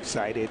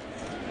excited.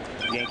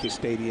 Yankee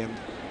Stadium,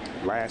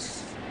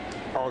 last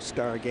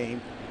All-Star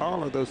game,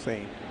 all of those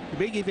things. The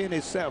big event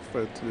itself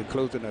for the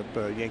closing of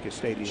Yankee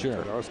Stadium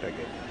for the All-Star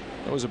game.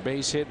 That was a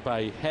base hit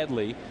by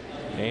Headley,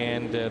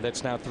 and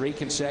that's now 3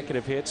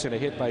 consecutive hits and a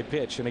hit by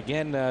pitch. And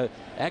again,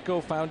 Echo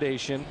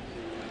Foundation,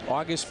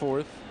 August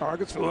 4th.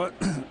 August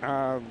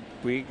 4th,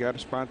 we got a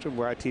sponsor,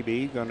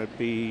 YTV, going to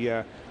be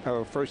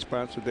our first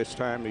sponsor this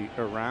time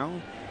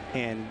around.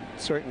 And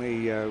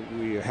certainly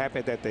we're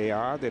happy that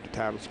they're the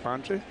title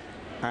sponsor.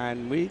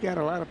 And we got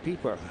a lot of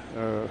people,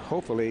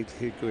 hopefully,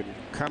 who could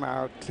come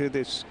out to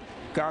this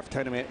golf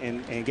tournament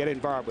and get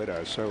involved with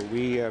us. So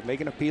we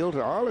make an appeal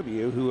to all of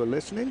you who are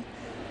listening.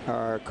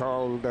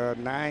 Called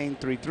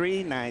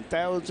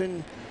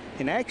 933-9000.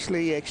 And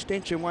actually,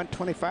 extension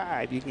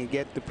 125, you can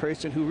get the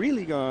person who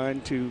really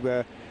going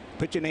to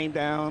put your name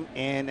down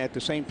and at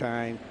the same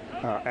time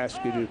ask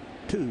you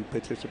to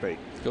participate.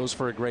 Goes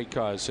for a great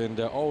cause, and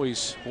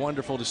always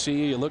wonderful to see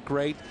you. You look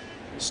great.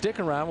 Stick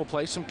around. We'll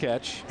play some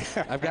catch.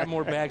 I've got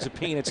more bags of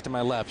peanuts to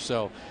my left,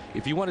 so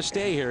if you want to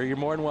stay here, you're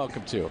more than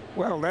welcome to.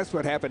 Well, that's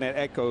what happened at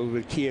Echo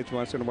with kids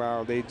once in a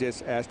while. They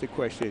just ask the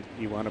question,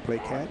 you want to play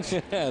catch?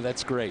 Yeah,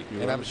 that's great,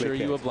 and I'm sure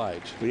you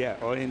oblige. Yeah,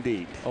 oh,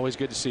 indeed. Always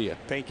good to see you.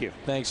 Thank you.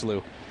 Thanks,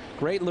 Lou.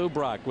 Great Lou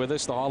Brock with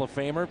us, the Hall of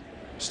Famer.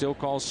 Still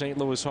calls St.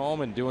 Louis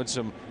home and doing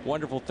some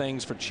wonderful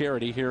things for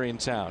charity here in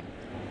town.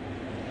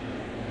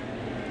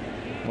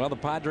 Well, the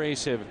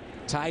Padres have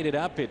tied it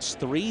up. It's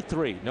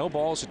 3-3. No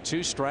balls and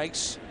 2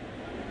 strikes.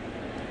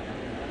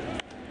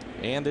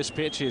 And this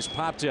pitch is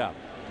popped up.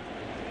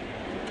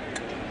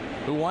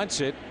 Who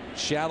wants it?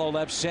 Shallow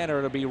left center.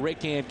 It'll be Rick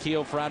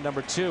Ankiel for out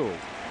number 2.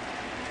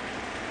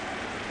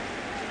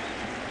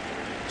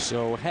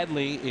 So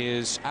Headley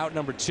is out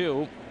number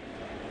 2.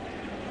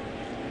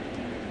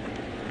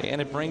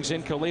 And it brings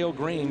in Khalil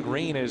Green.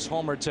 Green is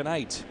homer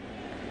tonight.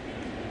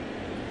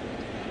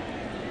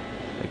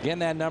 Again,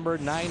 that number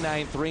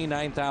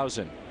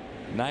 993-9000.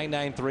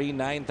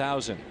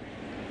 993-9000. If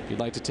you'd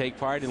like to take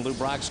part in Lou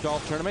Brock's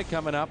golf tournament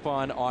coming up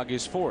on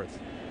August 4th.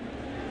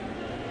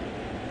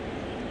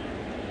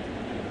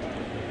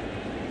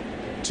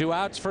 2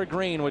 outs for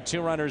Green with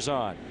 2 runners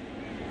on.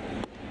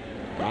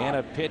 And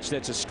a pitch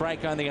that's a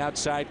strike on the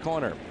outside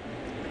corner.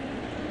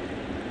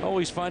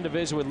 Always fun to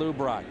visit with Lou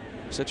Brock.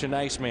 Such a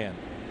nice man.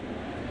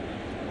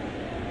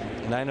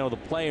 And I know the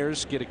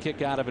players get a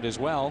kick out of it as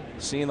well,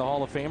 seeing the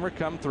Hall of Famer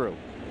come through.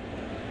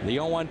 The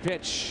 0-1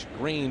 pitch.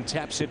 Green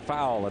taps it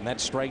foul, and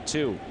that's strike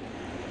 2.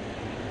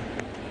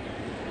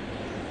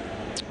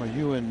 Well,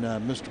 you and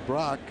Mr.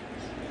 Brock,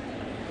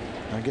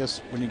 I guess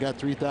when you got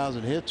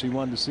 3,000 hits, you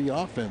wanted to see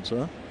offense,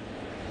 huh?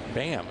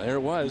 Bam, there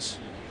it was.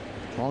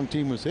 Wrong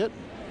team was hitting.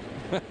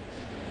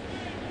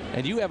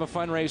 And you have a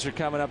fundraiser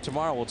coming up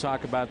tomorrow. We'll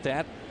talk about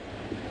that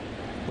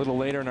a little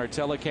later in our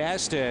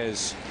telecast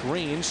as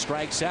Green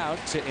strikes out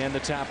to end the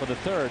top of the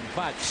 3rd.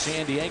 But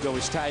San Diego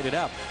has tied it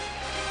up.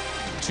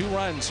 2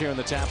 runs here in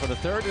the top of the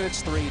 3rd, and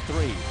it's 3-3.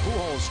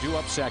 Pujols due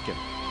up second.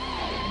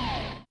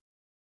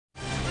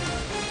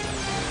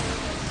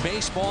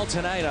 Baseball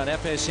tonight on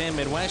FSN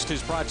Midwest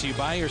is brought to you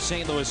by your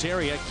St. Louis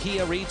area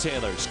Kia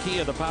retailers.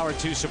 Kia, the power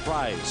to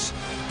surprise.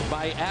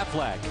 By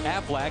Aflac.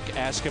 Aflac,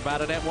 ask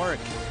about it at work.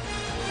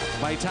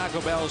 By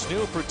Taco Bell's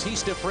new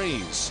Frutista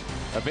Freeze.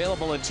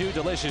 Available in 2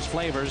 delicious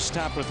flavors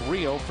topped with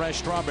Rio fresh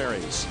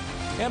strawberries.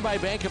 And by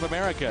Bank of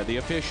America, the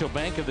official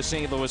bank of the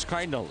St. Louis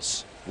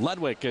Cardinals.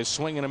 Ludwig is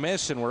swinging a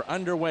miss, and we're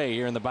underway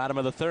here in the bottom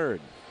of the 3rd.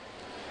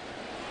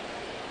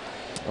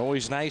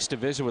 Always nice to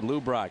visit with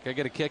Lou Brock. I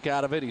get a kick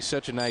out of it. He's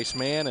such a nice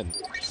man, and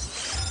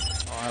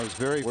I was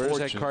very wears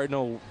fortunate. that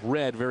Cardinal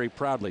red very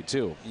proudly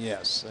too.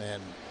 Yes,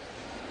 and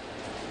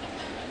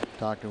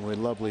talking with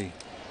lovely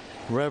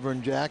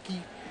Reverend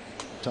Jackie,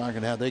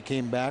 talking how they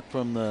came back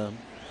from the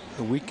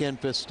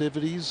weekend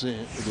festivities,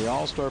 the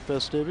All-Star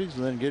festivities,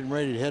 and then getting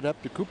ready to head up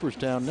to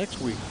Cooperstown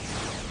next week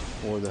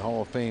for the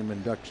Hall of Fame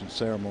induction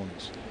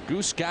ceremonies.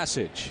 Goose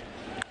Gossage.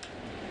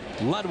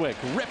 Ludwig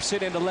rips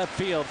it into left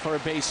field for a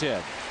base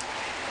hit.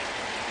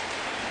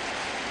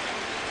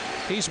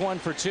 He's 1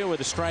 for 2 with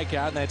a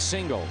strikeout, and that's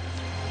single.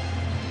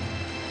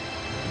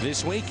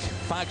 This week,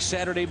 Fox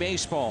Saturday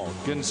Baseball.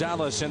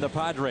 Gonzalez and the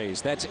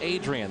Padres. That's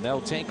Adrian. They'll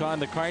take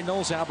on the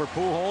Cardinals. Albert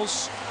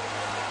Pujols.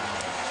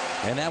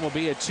 And that will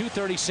be at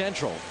 2:30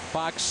 Central.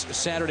 Fox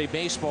Saturday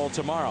Baseball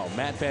tomorrow.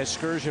 Matt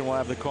Vasgersian will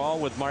have the call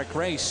with Mark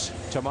Race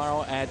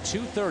tomorrow at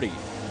 2:30.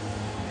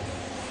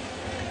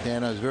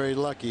 And I was very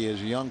lucky as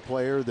a young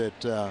player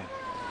that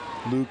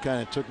Lou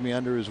kind of took me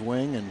under his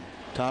wing and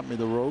taught me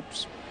the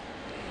ropes.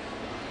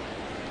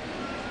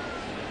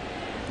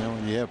 You know,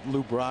 when you have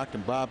Lou Brock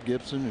and Bob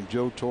Gibson and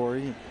Joe Torre,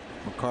 and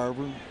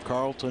McCarver,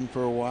 Carlton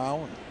for a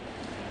while, and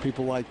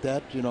people like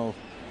that, you know,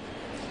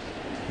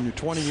 when you're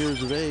 20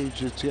 years of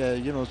age, it's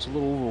you know, it's a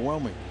little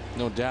overwhelming.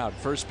 No doubt.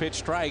 First pitch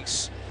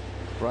strikes.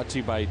 Brought to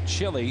you by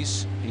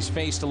Chili's. He's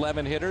faced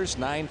 11 hitters,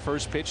 9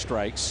 first pitch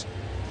strikes.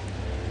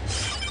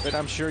 But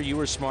I'm sure you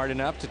were smart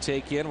enough to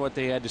take in what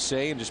they had to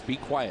say and just be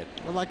quiet.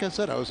 Well, like I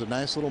said, I was a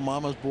nice little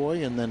mama's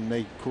boy, and then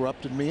they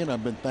corrupted me, and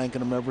I've been thanking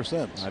them ever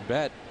since. I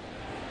bet.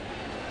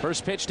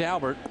 First pitch to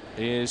Albert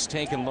is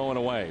taken low and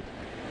away.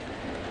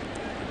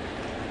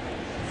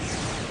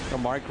 Well,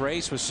 Mark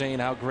Grace was saying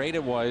how great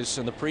it was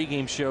in the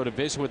pregame show to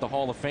visit with the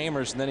Hall of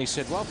Famers, and then he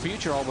said, well,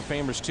 future Hall of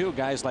Famers too,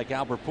 guys like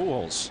Albert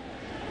Pujols.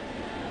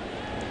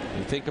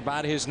 You think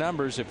about his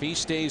numbers, if he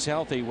stays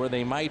healthy where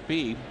they might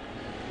be,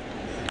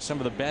 some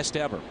of the best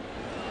ever.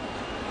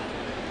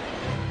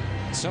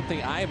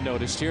 Something I've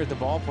noticed here at the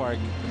ballpark,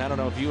 and I don't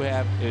know if you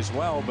have as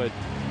well, but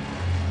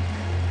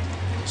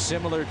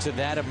similar to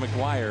that of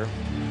McGuire,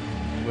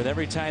 with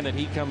every time that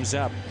he comes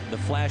up, the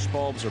flash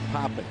bulbs are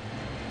popping.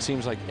 It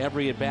seems like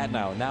every at bat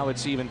now. Now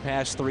it's even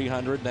past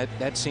 300.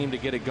 That seemed to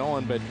get it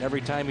going, but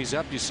every time he's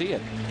up, you see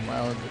it.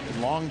 Well,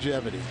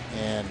 longevity,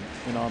 and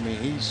you know, I mean,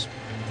 he's.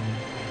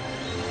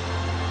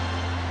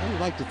 I would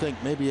like to think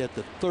maybe at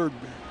the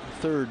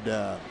third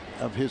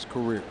of his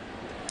career.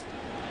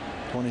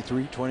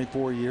 23,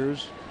 24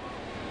 years.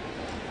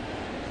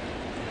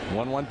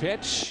 1-1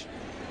 pitch.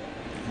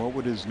 What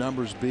would his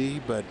numbers be?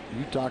 But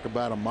you talk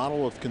about a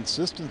model of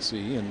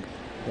consistency, and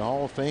the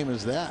Hall of Fame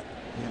is that.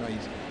 You know,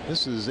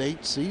 this is his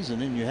 8th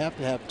season, and you have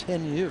to have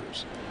 10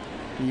 years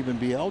to even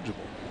be eligible.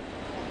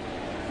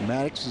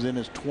 Maddox is in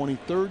his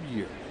 23rd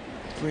year,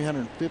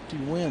 350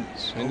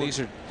 wins. And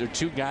they're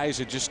two guys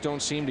that just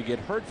don't seem to get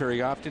hurt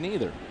very often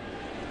either.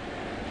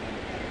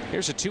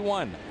 Here's a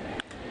 2-1.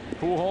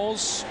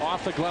 Pujols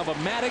off the glove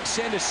of Maddox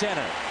into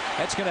center.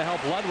 That's going to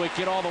help Ludwig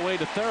get all the way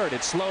to third.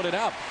 It slowed it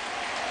up.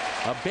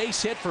 A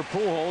base hit for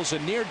Pujols, a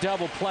near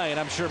double play, and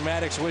I'm sure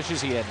Maddox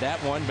wishes he had that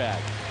one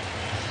back.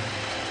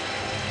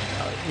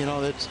 You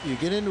know, you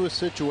get into a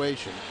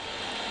situation,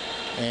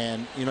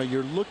 and you know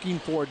you're looking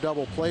for a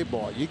double play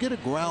ball. You get a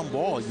ground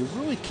ball, you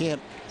really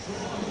can't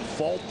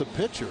fault the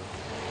pitcher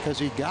because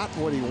he got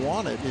what he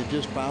wanted. It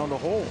just found a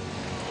hole.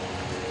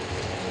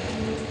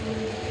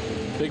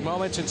 Big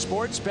moments in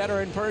sports,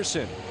 better in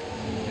person.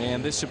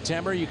 And this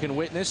September, you can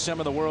witness some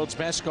of the world's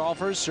best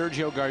golfers: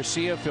 Sergio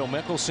Garcia, Phil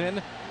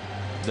Mickelson,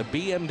 the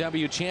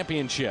BMW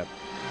Championship.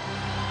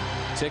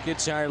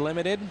 Tickets are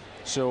limited,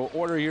 so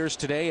order yours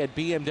today at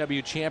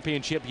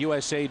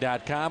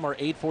bmwchampionshipusa.com or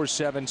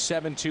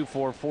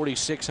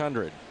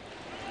 847-724-4600.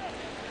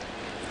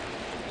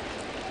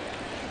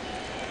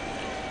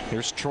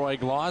 Here's Troy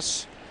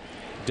Gloss.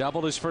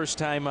 Doubled his first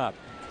time up.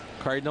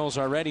 Cardinals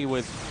are ready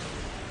with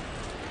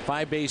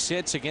 5 base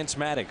hits against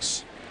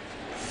Maddox.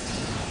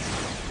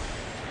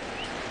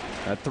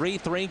 A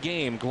 3-3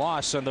 game.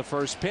 Gloss on the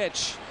first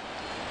pitch.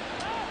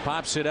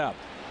 Pops it up.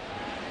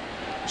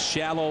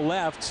 Shallow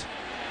left.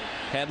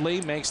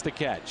 Headley makes the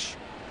catch.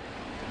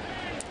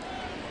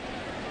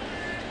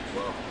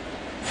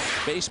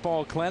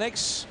 Baseball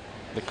clinics.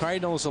 The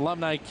Cardinals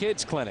Alumni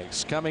Kids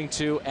Clinics coming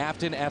to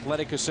Afton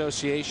Athletic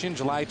Association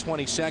July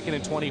 22nd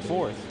and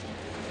 24th.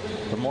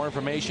 For more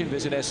information,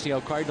 visit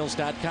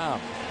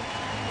stlcardinals.com.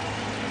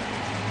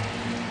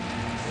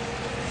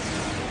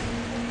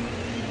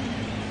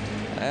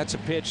 That's a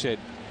pitch that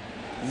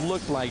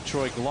looked like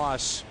Troy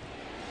Gloss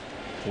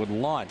would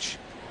launch.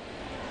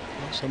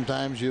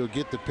 Sometimes you'll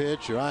get the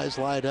pitch, your eyes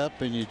light up,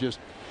 and you just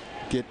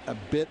get a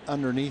bit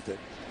underneath it.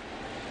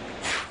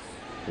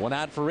 One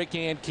out for Rick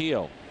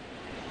Ankiel.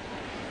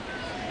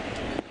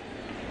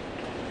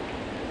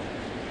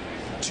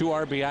 2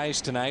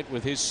 RBIs tonight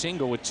with his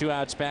single with 2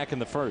 outs back in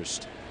the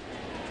first.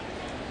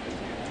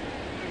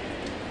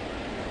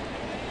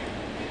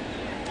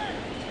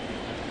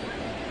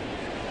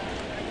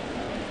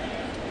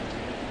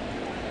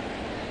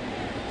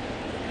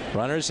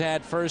 Runners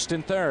at first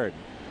and third.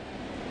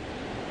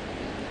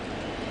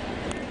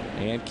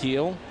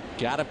 Ankiel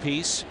got a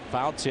piece.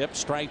 Foul tip,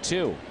 strike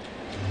 2.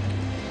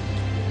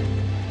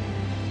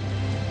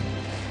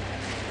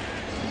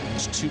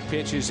 There's 2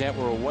 pitches that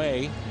were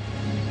away.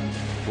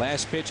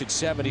 Last pitch at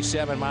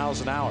 77 miles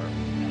an hour.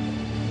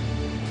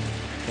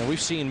 And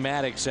we've seen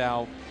Maddox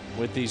out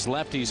with these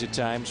lefties at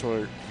times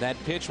where that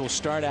pitch will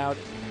start out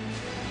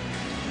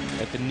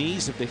at the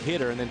knees of the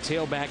hitter and then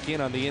tail back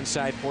in on the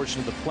inside portion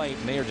of the plate,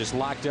 and they are just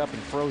locked up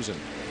and frozen.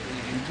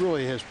 He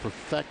really has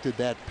perfected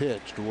that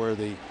pitch to where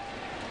the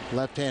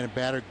left-handed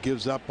batter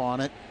gives up on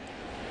it,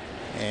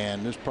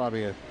 and there's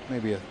probably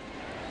maybe a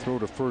throw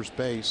to first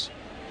base.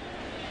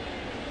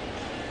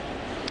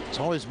 It's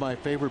always my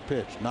favorite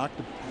pitch. Knock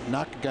the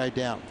guy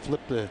down.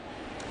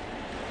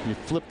 You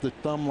flip the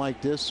thumb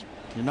like this,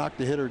 you knock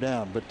the hitter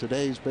down. But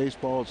today's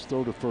baseball, it's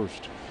throw to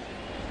first.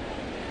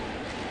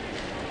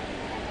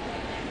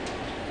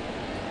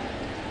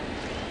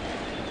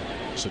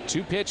 So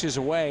 2 pitches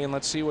away, and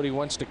let's see what he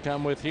wants to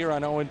come with here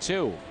on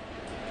 0-2.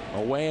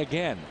 Away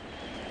again.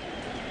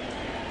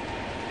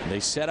 They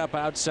set up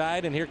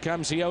outside, and here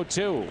comes the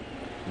 0-2.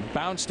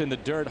 Bounced in the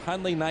dirt.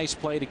 Hundley, nice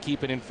play to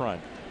keep it in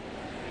front.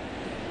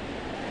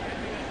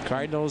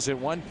 Cardinals at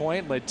one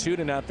point led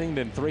 2-0,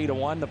 then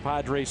 3-1. The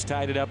Padres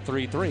tied it up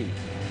 3-3.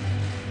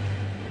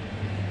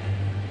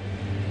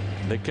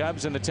 The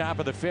Cubs in the top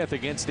of the 5th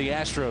against the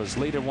Astros,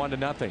 lead at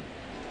 1-0.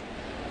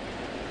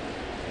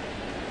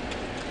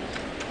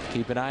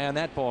 Keep an eye on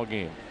that ball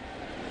game.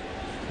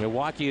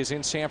 Milwaukee is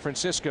in San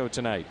Francisco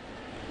tonight.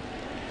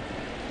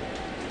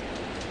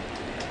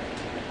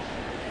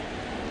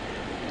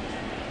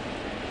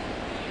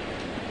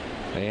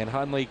 And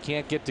Hundley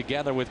can't get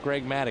together with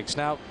Greg Maddux.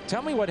 Now,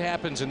 tell me what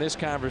happens in this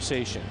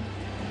conversation.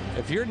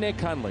 If you're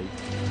Nick Hundley,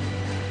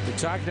 you're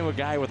talking to a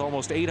guy with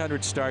almost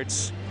 800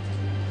 starts,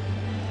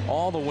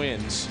 all the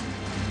wins.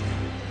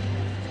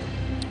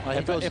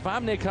 If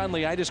I'm Nick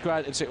Hundley, I just go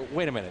out and say,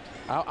 wait a minute,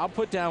 I'll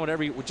put down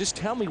whatever you, just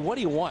tell me, what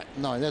do you want?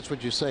 No, that's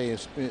what you say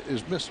is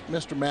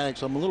Mr.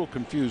 Maddux, I'm a little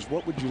confused.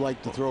 What would you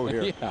like to throw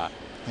here? Yeah.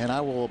 And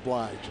I will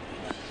oblige.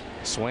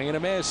 Swing and a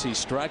miss. He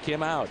struck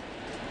him out.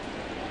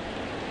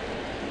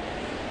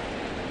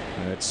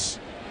 That's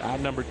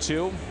out number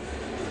 2.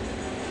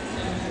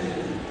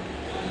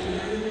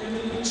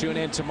 Tune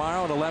in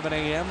tomorrow at 11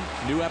 a.m.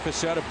 New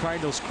episode of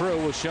Cardinals Crew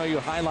will show you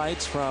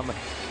highlights from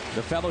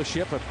the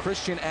Fellowship of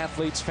Christian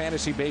Athletes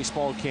Fantasy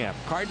Baseball Camp.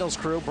 Cardinals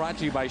Crew brought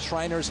to you by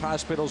Shriners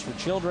Hospitals for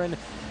Children.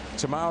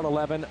 Tomorrow at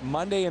 11,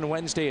 Monday and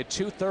Wednesday at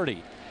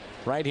 2:30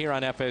 right here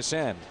on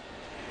FSN.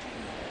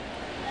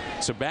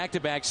 So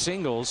back-to-back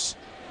singles,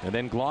 and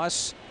then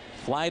Gloss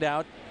flied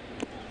out,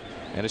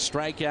 and a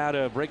strikeout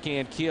of Ricky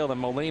and Keel, and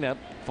Molina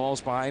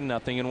falls behind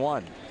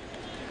 0-1.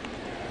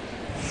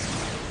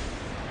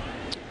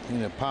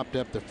 And it popped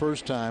up the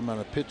first time on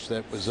a pitch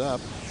that was up,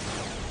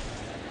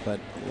 but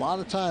a lot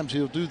of times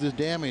he'll do the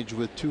damage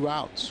with 2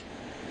 outs.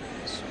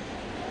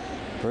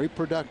 Very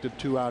productive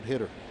 2-out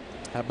hitter.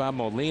 How about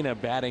Molina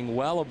batting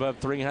well above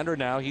 300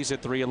 now? He's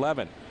at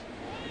 311.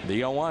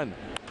 The 0-1.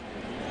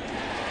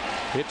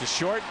 Hit to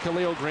short.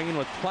 Khalil Green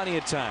with plenty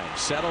of time.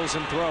 Settles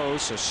and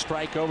throws. A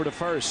strike over to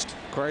first.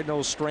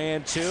 Cardinals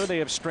strand 2. They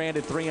have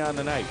stranded 3 on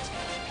the night.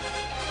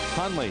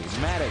 Hundley,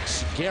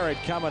 Maddox, Garrett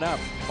coming up.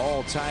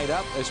 All tied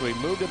up as we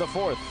move to the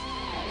 4th.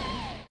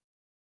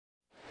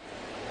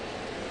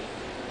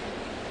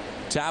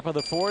 Top of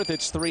the 4th.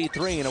 It's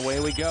 3-3 and away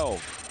we go.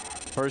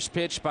 First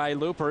pitch by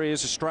Looper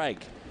is a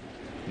strike.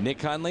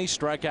 Nick Hundley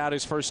struck out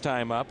his first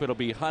time up. It'll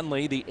be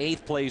Hundley, the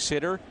 8th place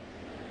hitter.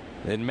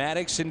 Then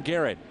Maddox and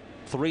Garrett.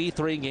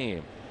 3-3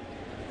 game.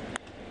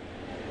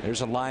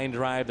 There's a line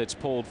drive that's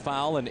pulled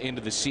foul and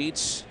into the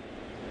seats.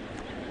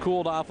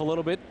 Cooled off a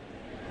little bit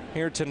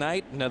here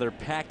tonight. Another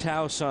packed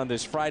house on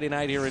this Friday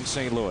night here in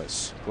St.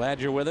 Louis.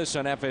 Glad you're with us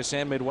on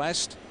FSN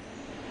Midwest.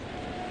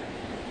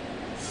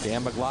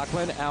 Dan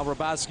McLaughlin, Al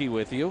Raboski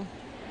with you.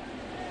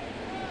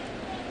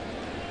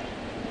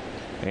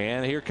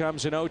 And here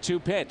comes an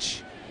 0-2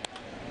 pitch.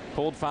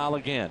 Pulled foul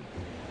again.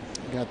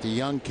 Got the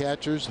young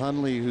catchers,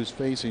 Hundley, who's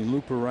facing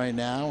Looper right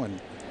now, and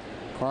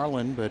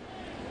Carlin, but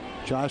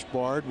Josh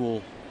Bard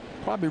will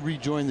probably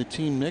rejoin the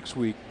team next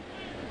week.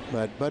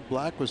 But Bud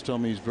Black was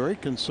telling me he's very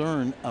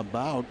concerned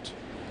about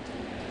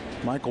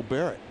Michael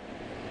Barrett.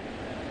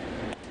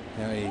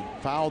 Now, he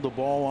fouled the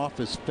ball off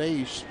his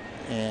face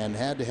and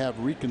had to have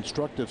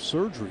reconstructive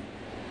surgery.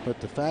 But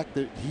the fact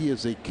that he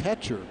is a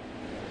catcher,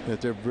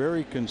 that they're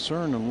very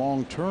concerned in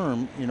long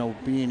term, you know,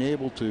 being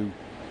able to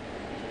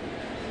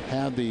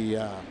have the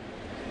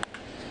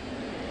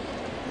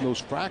those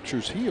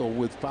fractures heal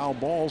with foul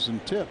balls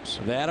and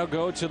tips. That'll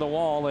go to the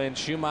wall, and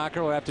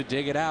Schumacher will have to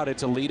dig it out.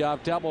 It's a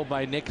leadoff double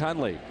by Nick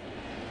Hundley.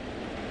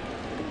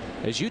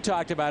 As you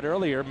talked about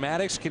earlier,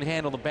 Maddox can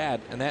handle the bat,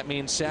 and that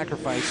means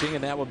sacrificing,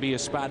 and that would be a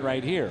spot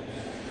right here.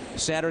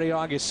 Saturday,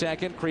 August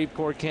 2nd, Creve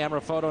Court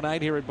camera photo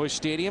night here at Busch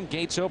Stadium.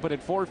 Gates open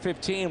at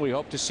 4:15. We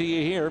hope to see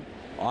you here.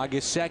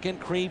 August 2nd,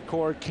 Creve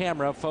Court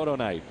camera photo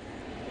night.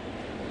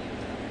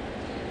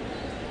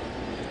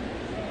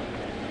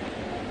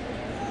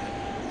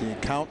 The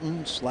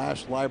accountant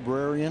slash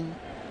librarian,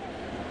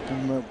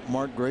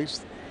 Mark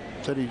Grace,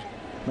 said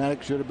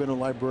Maddox should have been a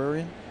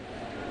librarian.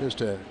 Just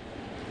a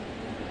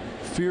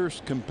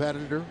fierce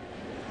competitor,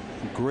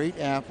 great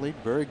athlete,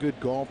 very good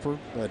golfer,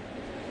 but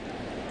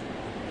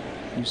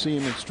you see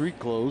him in street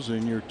clothes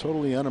and you're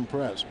totally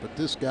unimpressed. But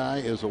this guy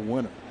is a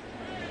winner.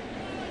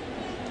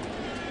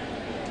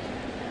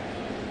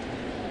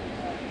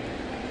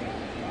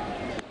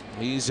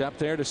 He's up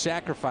there to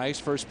sacrifice.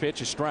 First pitch,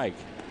 a strike.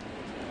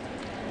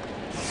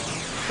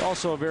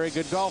 Also a very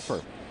good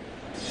golfer.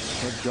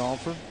 Good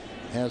golfer.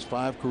 Has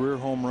 5 career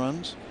home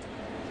runs.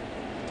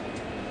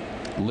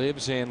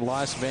 Lives in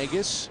Las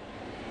Vegas.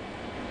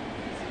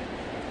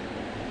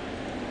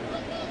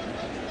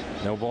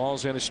 No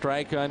balls and a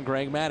strike on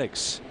Greg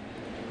Maddox.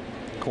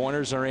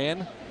 Corners are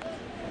in.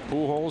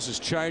 Pujols is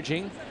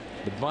charging.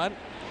 The bunt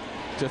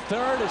to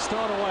third is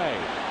thrown away.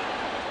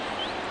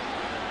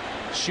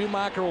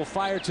 Schumacher will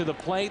fire to the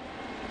plate.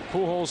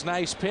 Pujols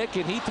nice pick,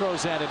 and he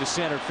throws that into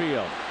center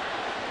field.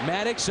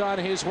 Maddox on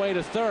his way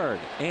to third,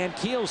 and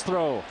Keel's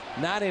throw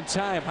not in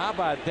time. How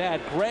about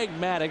that? Greg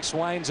Maddox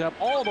winds up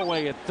all the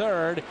way at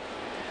third,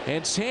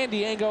 and San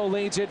Diego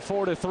leads it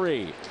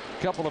 4-3.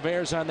 Couple of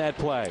errors on that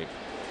play.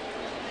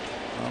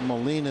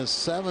 Molina's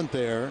 7th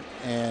error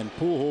and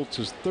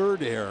Pujols'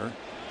 3rd error,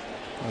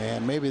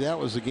 and maybe that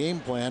was the game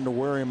plan to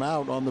wear him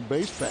out on the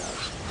base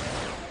pass.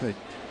 But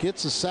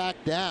gets the sack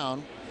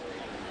down,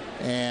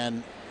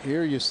 and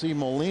here you see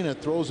Molina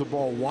throws the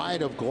ball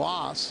wide of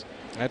Gloss.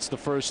 That's the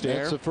first error.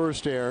 That's the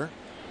first error.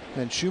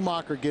 And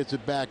Schumacher gets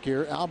it back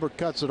here. Albert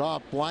cuts it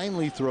off,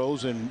 blindly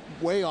throws, and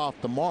way off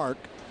the mark.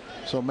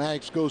 So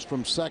Maddox goes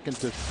from second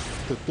to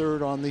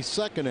third on the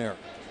second error.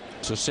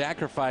 So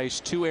sacrifice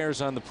 2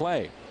 errors on the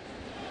play.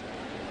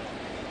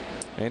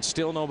 And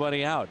still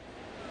nobody out.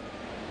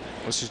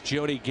 This is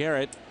Jody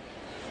Garrett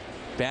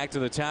back to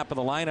the top of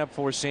the lineup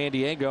for San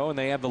Diego, and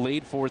they have the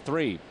lead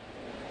 4-3.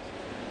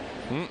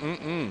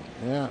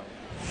 Yeah.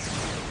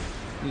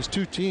 These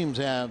two teams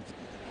have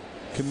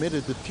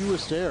committed the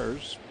fewest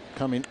errors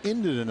coming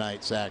into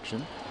tonight's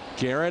action.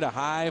 Garrett, a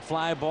high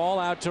fly ball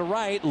out to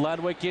right.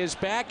 Ludwig is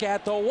back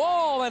at the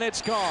wall, and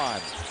it's gone.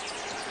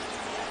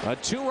 A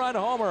 2-run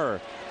homer.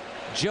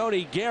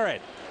 Jody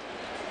Garrett.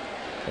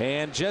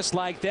 And just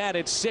like that,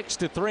 it's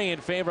 6-3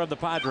 in favor of the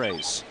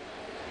Padres.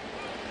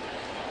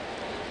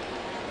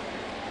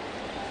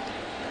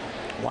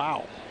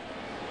 Wow.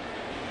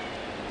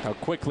 How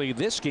quickly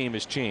this game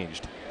has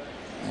changed.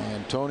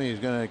 And Tony is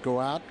going to go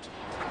out.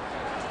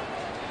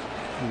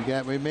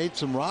 We made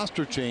some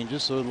roster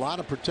changes, so a lot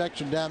of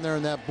protection down there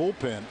in that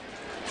bullpen.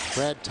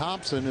 Brad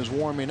Thompson is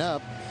warming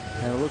up,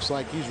 and it looks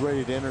like he's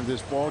ready to enter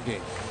this ball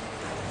game.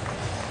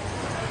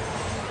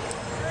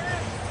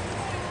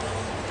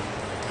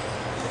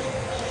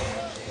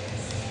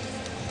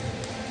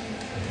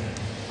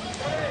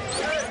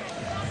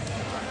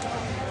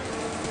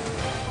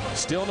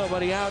 Still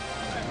nobody out.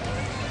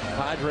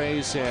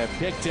 Padres have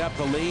picked up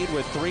the lead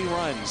with 3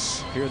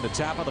 runs here in the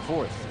top of the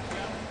 4th.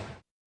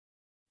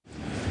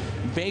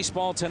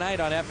 Baseball tonight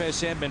on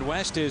FSN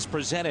Midwest is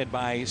presented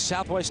by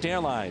Southwest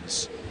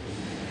Airlines.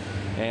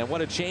 And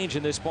what a change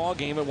in this ball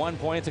game. At one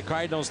point, the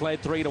Cardinals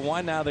led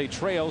 3-1. Now they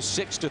trail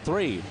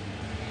 6-3.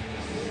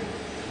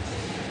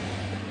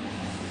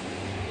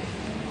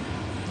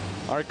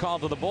 Our call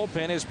to the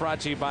bullpen is brought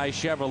to you by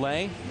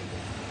Chevrolet.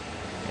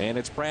 And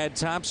it's Brad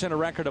Thompson, a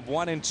record of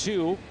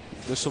 1-2.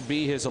 This will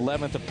be his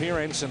 11th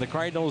appearance, and the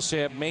Cardinals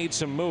have made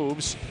some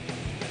moves.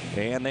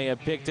 And they have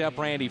picked up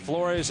Randy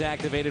Flores,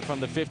 activated from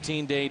the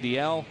 15-day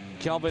DL.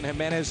 Kelvin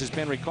Jimenez has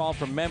been recalled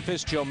from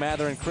Memphis. Joe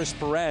Mather and Chris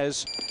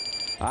Perez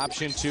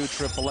option to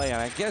AAA.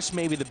 And I guess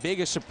maybe the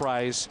biggest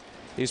surprise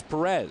is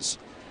Perez.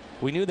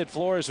 We knew that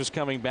Flores was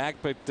coming back,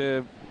 but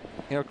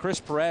Chris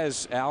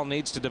Perez, Al,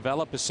 needs to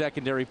develop a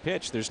secondary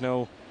pitch. There's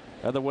no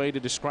other way to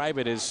describe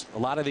it, is a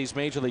lot of these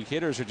major league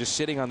hitters are just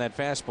sitting on that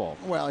fastball.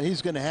 Well,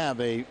 he's going to have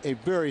a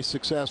very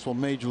successful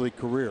major league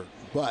career,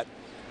 but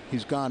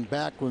he's gone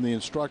back with the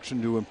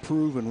instruction to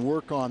improve and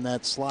work on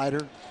that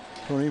slider.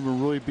 Don't even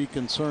really be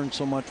concerned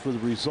so much for the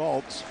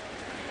results.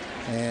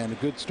 And a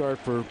good start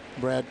for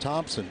Brad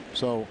Thompson.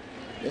 So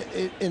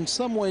in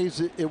some ways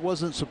it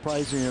wasn't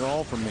surprising at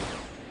all for me.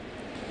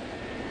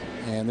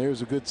 And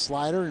there's a good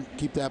slider.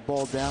 Keep that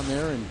ball down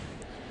there, and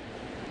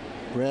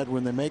Brad,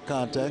 when they make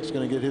contact, is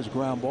going to get his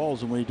ground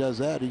balls, and when he does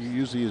that, he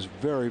usually is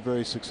very,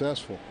 very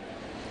successful.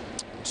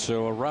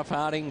 So a rough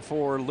outing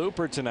for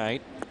Looper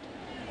tonight,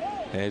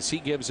 as he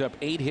gives up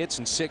 8 hits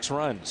and 6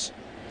 runs.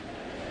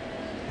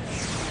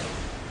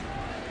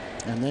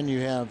 And then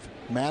you have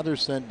Mather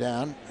sent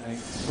down and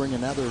bring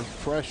another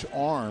fresh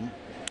arm,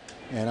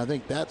 and I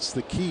think that's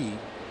the key.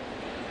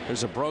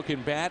 There's a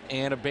broken bat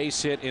and a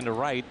base hit into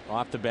right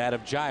off the bat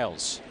of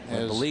Giles. I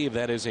believe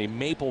that is a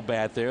maple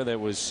bat there that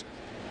was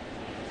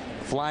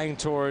flying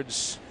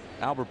towards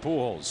Albert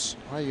Pujols.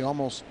 Well, you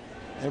almost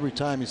every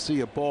time you see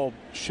a ball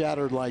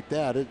shattered like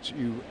that,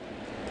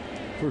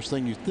 first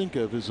thing you think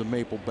of is a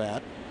maple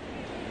bat.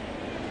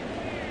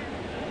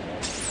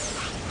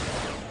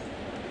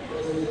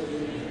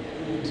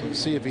 So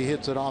see if he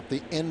hits it off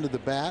the end of the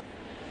bat.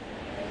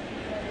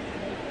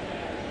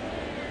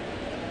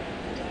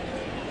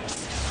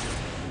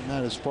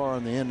 Not as far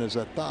on the end as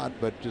I thought,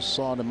 but just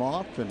sawed him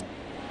off, and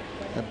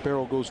that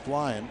barrel goes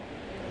flying.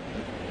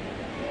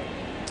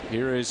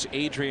 Here is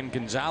Adrian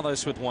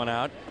Gonzalez with 1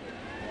 out.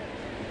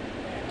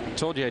 I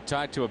told you I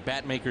talked to a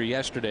bat maker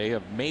yesterday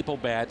of maple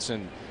bats,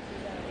 and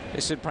they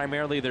said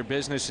primarily their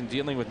business in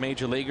dealing with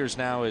major leaguers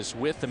now is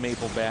with the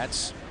maple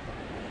bats.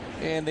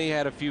 And they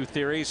had a few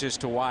theories as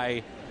to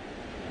why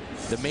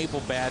the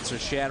maple bats are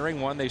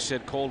shattering. One, they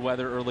said cold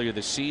weather earlier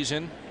this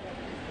season,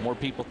 more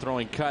people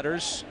throwing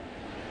cutters,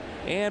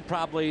 and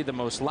probably the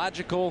most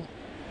logical,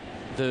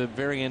 the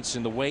variance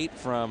in the weight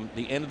from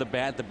the end of the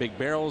bat, the big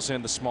barrels,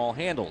 and the small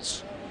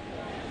handles.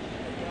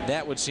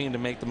 That would seem to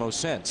make the most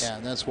sense. Yeah,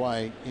 and that's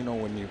why,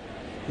 when you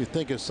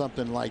think of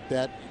something like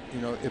that,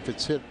 if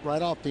it's hit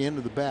right off the end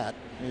of the bat,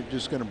 it's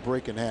just going to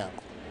break in half.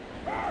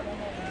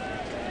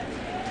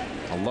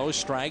 A low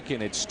strike,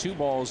 and it's 2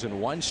 balls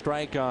and 1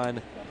 strike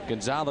on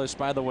Gonzalez.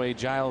 By the way,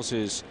 Giles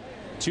is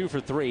 2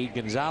 for 3.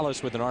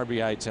 Gonzalez with an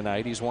RBI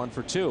tonight. He's 1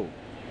 for 2.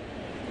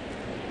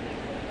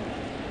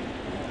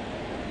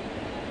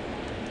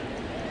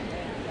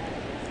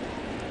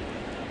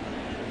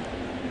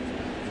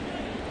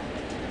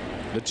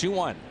 The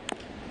 2-1.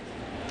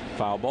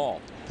 Foul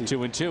ball.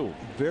 2-2.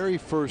 Very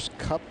first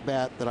cup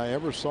bat that I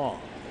ever saw,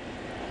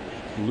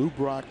 Lou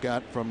Brock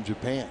got from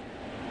Japan,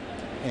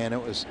 and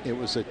it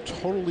was a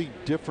totally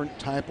different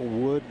type of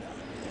wood,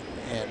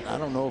 and I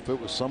don't know if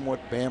it was somewhat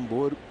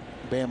bamboo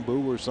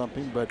or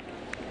something, but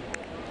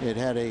it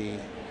had a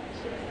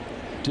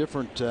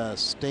different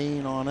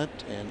stain on it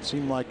and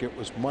seemed like it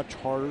was much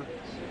harder.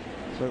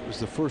 But it was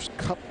the first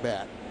cup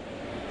bat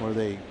where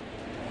they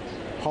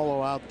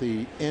hollow out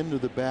the end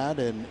of the bat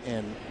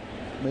and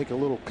make a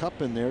little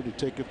cup in there to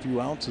take a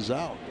few ounces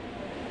out.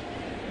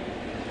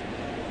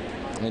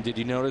 And did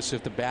you notice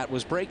if the bat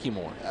was breaking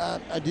more?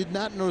 I did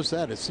not notice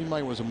that. It seemed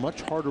like it was a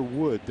much harder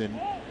wood than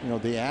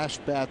the ash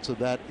bats of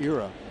that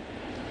era,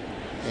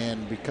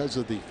 and because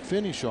of the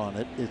finish on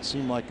it, it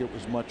seemed like it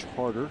was much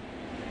harder.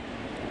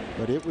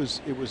 But it was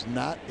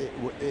not.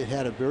 It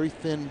had a very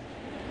thin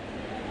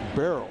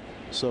barrel,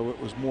 so it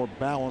was more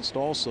balanced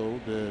also.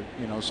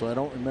 So I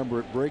don't remember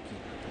it breaking.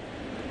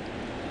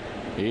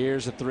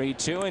 Here's a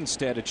 3-2.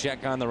 Instead, a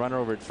check on the runner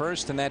over at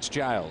first, and that's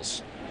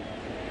Giles.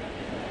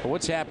 But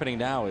what's happening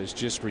now is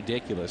just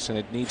ridiculous, and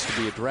it needs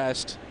to be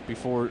addressed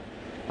before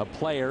a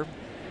player.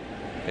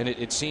 And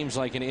it seems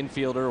like an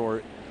infielder,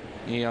 or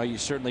you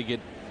certainly get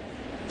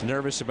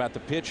nervous about the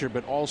pitcher,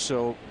 but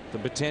also the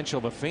potential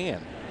of a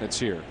fan that's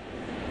here.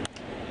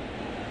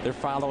 They're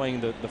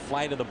following the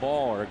flight of the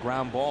ball or a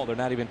ground ball. They're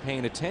not even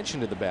paying attention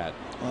to the bat.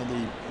 Well,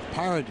 the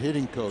Pirate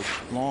hitting coach,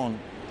 Long,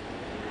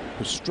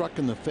 was struck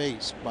in the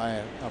face by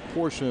a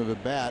portion of a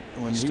bat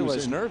when Still he was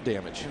has nerve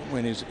damage.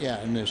 When he's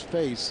in his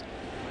face.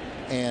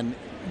 And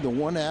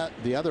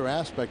the other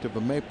aspect of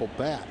a maple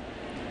bat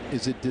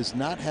is it does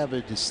not have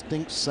a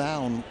distinct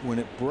sound when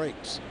it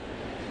breaks.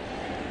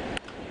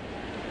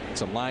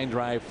 It's a line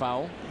drive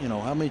foul. You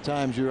know how many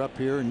times you're up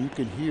here and you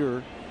can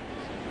hear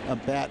a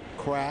bat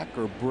crack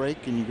or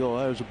break and you go,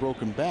 oh, there's a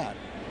broken bat.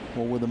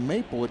 Well, with a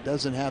maple, it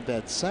doesn't have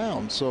that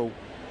sound. So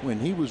when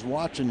he was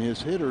watching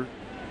his hitter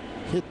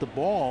hit the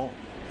ball,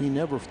 he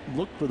never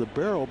looked for the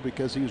barrel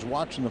because he was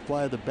watching the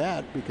fly of the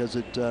bat, because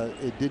it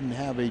didn't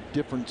have a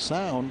different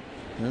sound.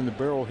 And then the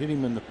barrel hit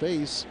him in the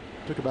face.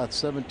 Took about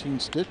 17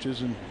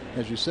 stitches, and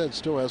as you said,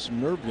 still has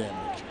some nerve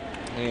damage.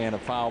 And a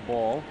foul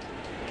ball.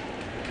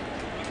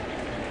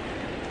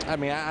 I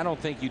mean, I don't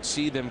think you'd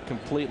see them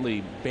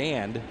completely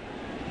banned,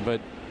 but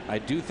I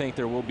do think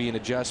there will be an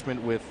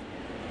adjustment with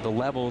the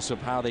levels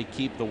of how they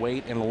keep the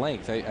weight and the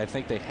length. I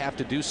think they have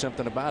to do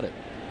something about it.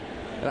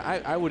 And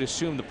I would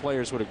assume the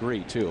players would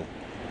agree too.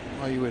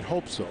 Well, you would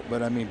hope so,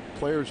 but I mean,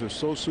 players are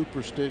so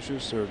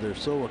superstitious, or they're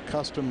so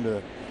accustomed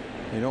to,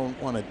 they don't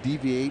want to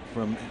deviate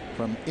from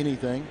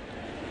anything.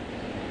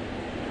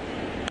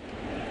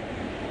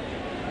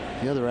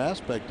 The other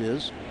aspect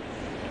is,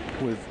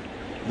 with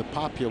the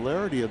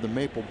popularity of the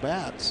maple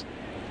bats,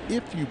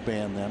 if you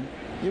ban them,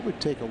 it would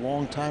take a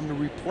long time to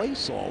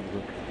replace all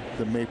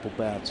the maple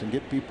bats and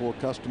get people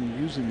accustomed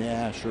to using the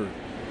ash or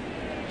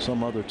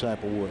some other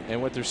type of wood.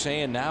 And what they're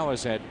saying now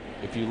is that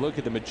if you look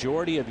at the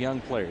majority of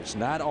young players,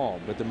 not all,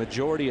 but the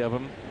majority of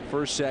them,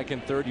 first,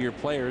 second, third-year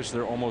players,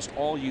 they're almost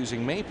all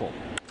using maple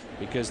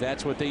because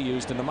that's what they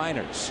used in the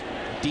minors.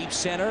 Deep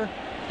center,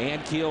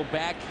 and Keel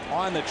back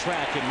on the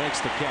track and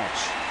makes the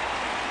catch.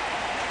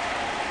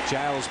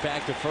 Giles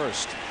back to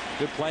first.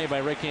 Good play by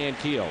Rick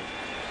Ankiel.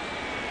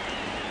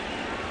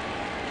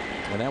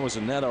 And that was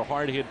another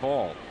hard hit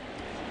ball.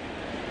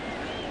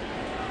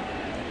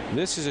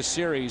 This is a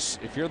series,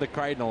 if you're the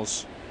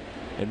Cardinals,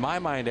 in my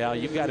mind, Al,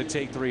 you've got to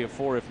take 3 or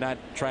 4, if not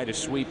try to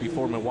sweep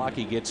before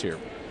Milwaukee gets here.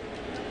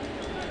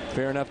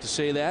 Fair enough to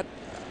say that?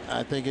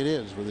 I think it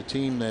is, with a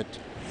team that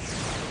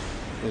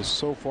is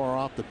so far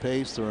off the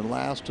pace. They're in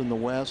last in the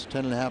West,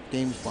 10.5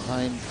 games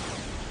behind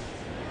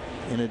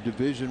in a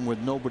division with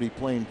nobody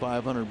playing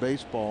 .500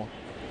 baseball.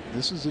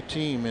 This is a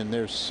team, and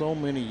there's so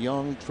many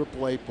young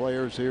AAA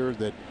players here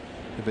that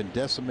have been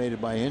decimated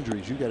by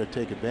injuries. You got to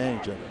take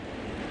advantage of it.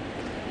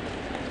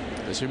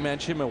 As you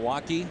mentioned,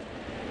 Milwaukee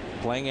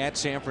playing at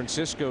San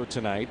Francisco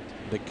tonight.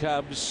 The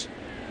Cubs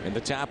in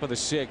the top of the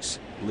 6th,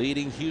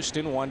 leading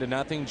Houston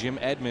 1-0. Jim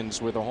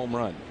Edmonds with a home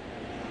run.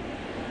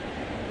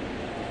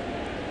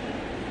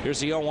 Here's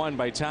the 0-1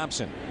 by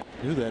Thompson.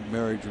 Knew that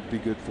marriage would be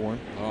good for him.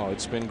 Oh,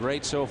 it's been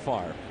great so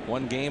far.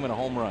 1 game and a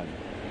home run.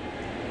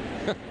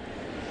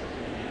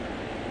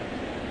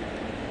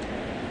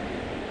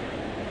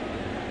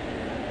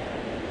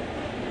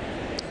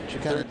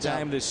 Third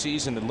time this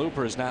season that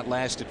Looper has not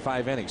lasted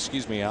 5 innings.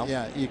 Excuse me, Al.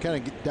 Yeah, you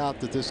kind of doubt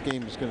that this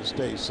game is going to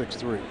stay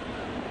 6-3.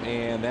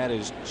 And that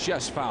is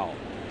just foul.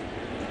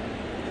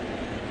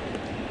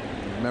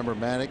 Remember,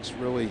 Maddox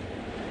really,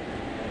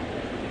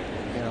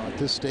 at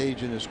this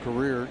stage in his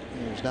career,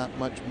 he's not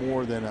much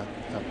more than a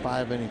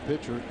 5-inning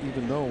pitcher,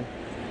 even though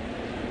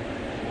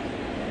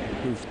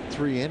through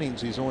 3 innings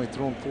he's only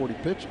thrown 40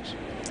 pitches.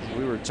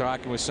 We were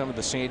talking with some of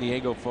the San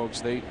Diego folks.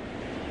 They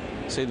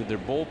say that their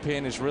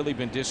bullpen has really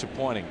been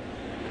disappointing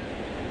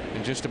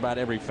in just about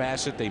every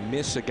facet. They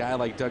miss a guy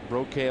like Doug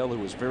Brocail, who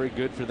was very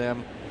good for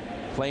them.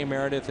 Clay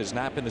Meredith has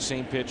not been the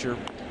same pitcher.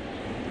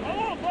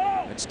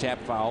 That's tap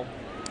foul.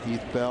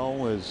 Heath Bell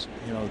was,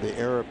 the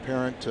heir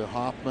apparent to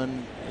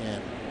Hoffman,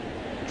 and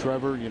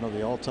Trevor,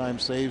 the all-time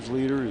saves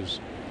leader, is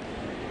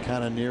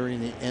kind of nearing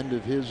the end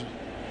of his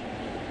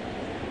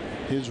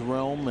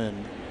realm,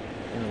 and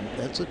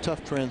that's a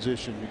tough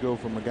transition to go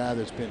from a guy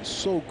that's been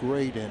so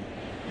great and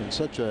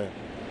such a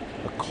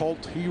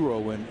cult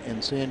hero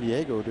in San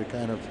Diego to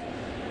kind of,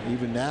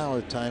 even now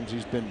at times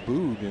he's been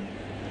booed, and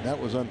that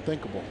was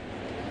unthinkable.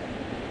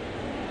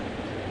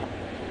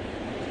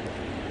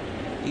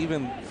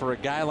 Even for a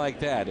guy like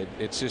that,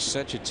 it's just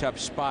such a tough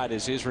spot,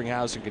 as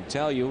Isringhausen can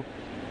tell you.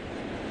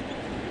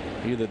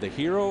 Either the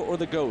hero or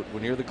the GOAT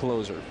when you're the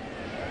closer.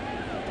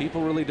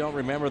 People really don't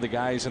remember the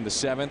guys in the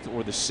 7th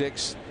or the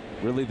 6th,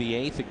 really the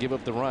 8th, that give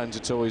up the runs.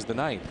 It's always the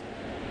 9th,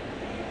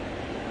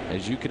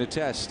 as you can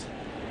attest.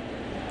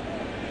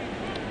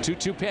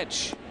 2-2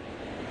 pitch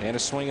and a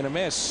swing and a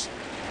miss.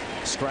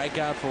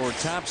 Strikeout for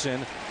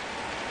Thompson,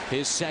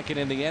 his 2nd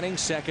in the inning,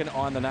 2nd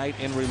on the night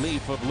in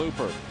relief of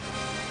Looper.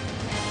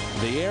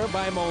 The air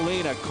by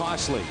Molina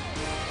costly.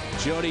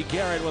 Jody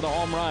Garrett with a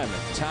home run.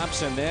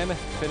 Thompson then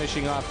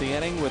finishing off the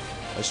inning with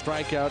a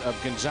strikeout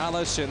of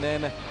Gonzalez and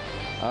then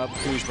of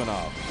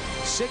Kuzmanov.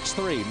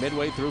 6-3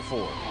 midway through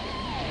 4.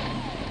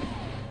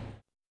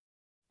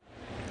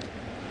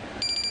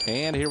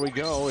 And here we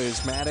go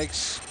as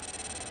Maddox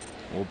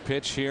will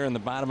pitch here in the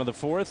bottom of the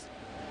 4th.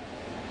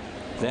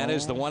 That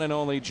is the one and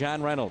only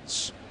John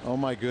Reynolds. Oh,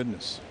 my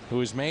goodness. Who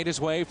has made his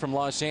way from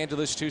Los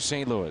Angeles to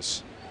St.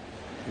 Louis.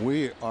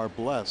 We are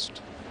blessed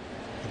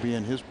to be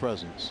in his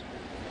presence.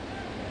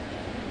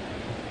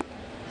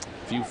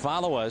 If you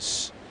follow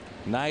us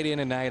night in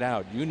and night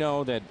out, you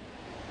know that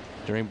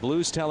during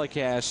Blues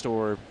telecast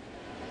or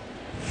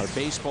our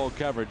baseball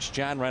coverage,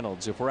 John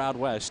Reynolds, if we're out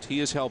west, he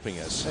is helping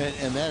us.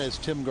 And that is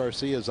Tim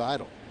Garcia's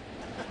idol.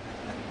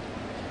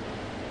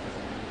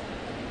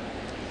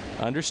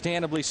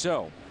 Understandably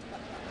so.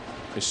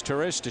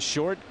 Misturis to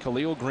short.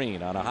 Khalil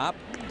Green on a hop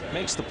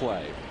makes the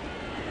play.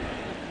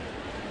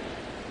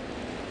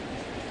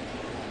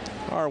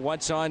 Our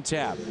What's on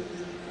Tap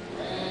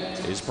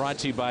is brought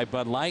to you by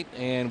Bud Light,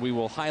 and we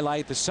will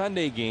highlight the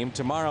Sunday game.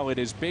 Tomorrow it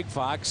is Big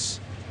Fox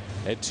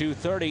at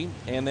 2:30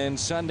 and then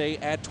Sunday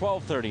at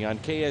 12:30 on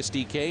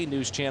KSDK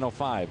News Channel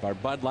 5. Our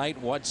Bud Light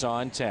What's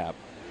on Tap.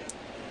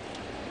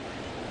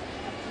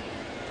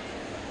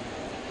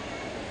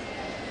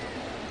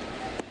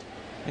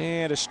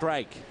 And a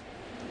strike.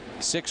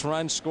 6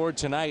 runs scored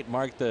tonight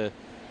marked the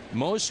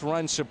most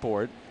run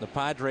support the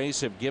Padres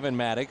have given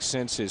Maddox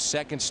since his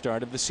second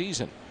start of the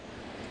season.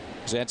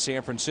 Is at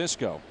San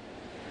Francisco.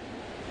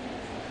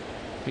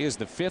 He is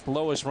the 5th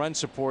lowest run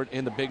support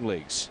in the big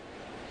leagues.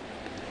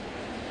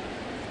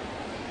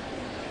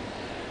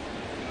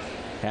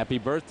 Happy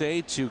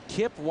birthday to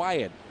Kip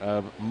Wyatt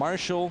of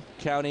Marshall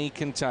County,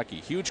 Kentucky.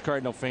 Huge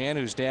Cardinal fan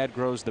whose dad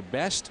grows the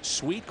best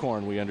sweet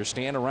corn we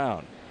understand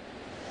around.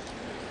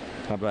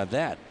 How about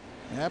that?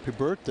 Happy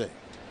birthday.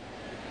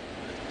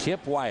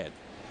 Kip Wyatt.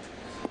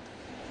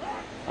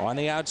 On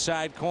the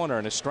outside corner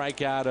and a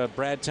strikeout of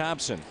Brad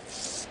Thompson.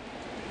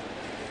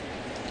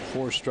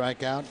 4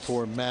 strikeout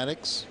for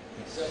Maddox.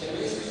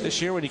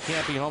 This year when you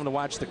can't be home to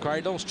watch the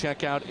Cardinals,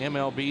 check out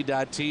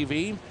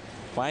MLB.tv.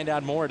 Find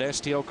out more at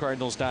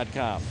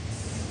STLCardinals.com.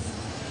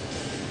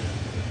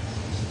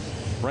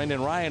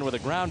 Brendan Ryan with a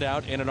ground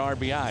out and an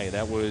RBI.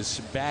 That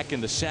was back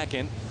in the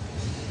 2nd.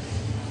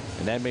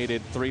 And that made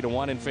it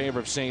 3-1 in favor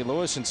of St.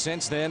 Louis. And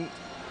since then,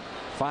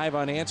 5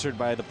 unanswered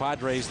by the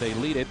Padres. They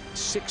lead it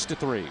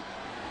 6-3.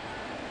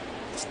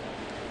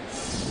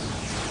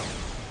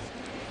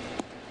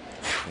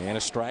 And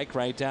a strike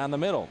right down the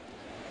middle.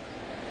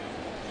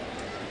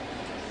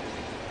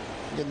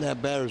 Get in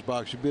that batter's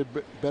box. You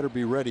better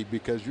be ready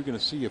because you're going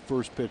to see a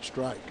first pitch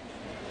strike.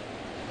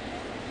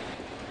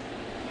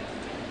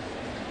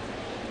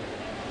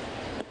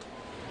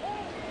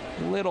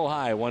 Little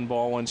high. 1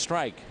 ball, 1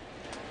 strike.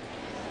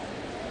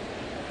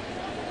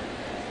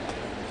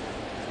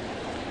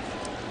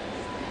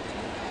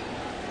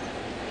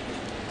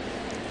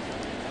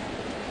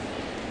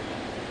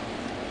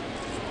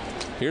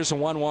 Here's a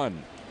 1-1.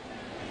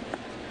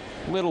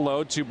 Little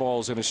low. 2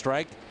 balls and a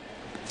strike.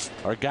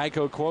 Our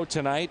Geico quote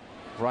tonight,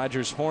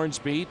 Rogers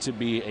Hornsby, to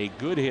be a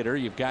good hitter,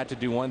 you've got to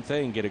do one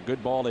thing, get a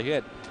good ball to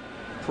hit.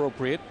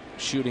 Appropriate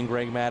shooting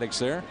Greg Maddux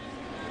there.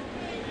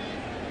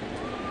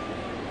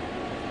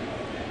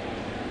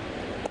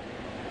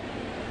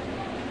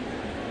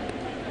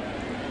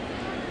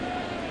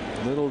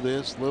 Little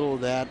this, little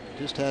that.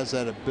 Just has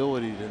that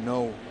ability to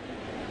know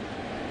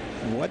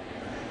what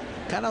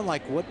kind of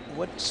like what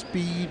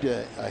speed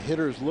a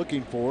hitter is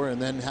looking for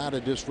and then how to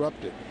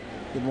disrupt it.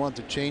 Didn't want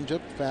the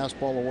changeup,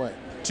 fastball away.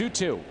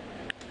 2-2.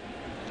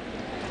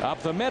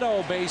 Up the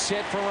middle, base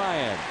hit for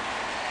Ryan.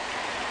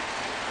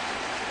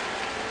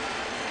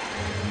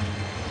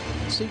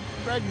 See,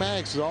 Greg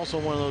Maddux is also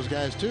one of those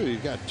guys too. He's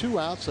got 2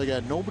 outs. They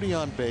got nobody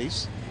on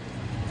base.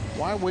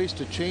 Why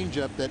waste a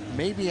changeup that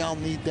maybe I'll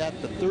need that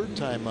the 3rd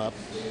time up?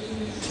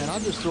 And I'll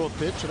just throw a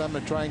pitch and I'm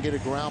going to try and get a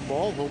ground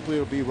ball. Hopefully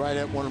it'll be right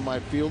at one of my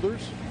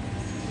fielders.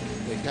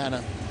 It kind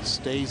of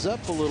stays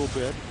up a little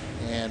bit.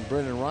 And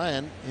Brendan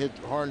Ryan hit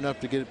hard enough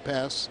to get it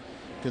past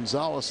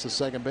Gonzalez, the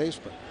second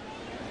baseman.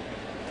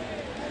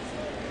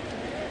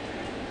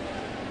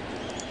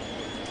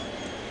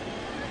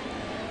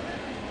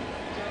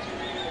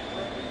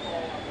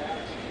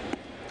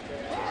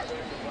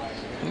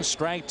 And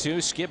strike 2,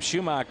 Skip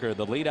Schumacher,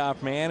 the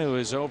leadoff man who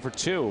is 0 for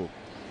 2.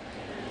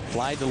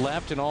 Flied to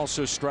left and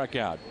also struck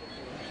out.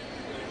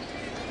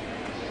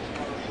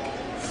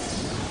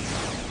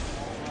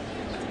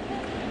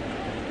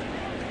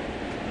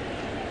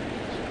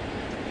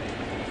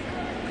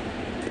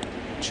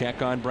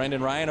 Check on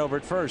Brendan Ryan over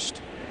at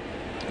first.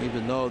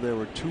 Even though there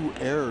were 2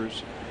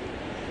 errors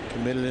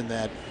committed in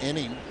that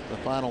inning, the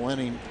final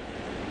inning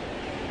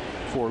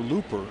for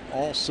Looper,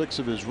 all 6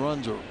 of his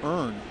runs are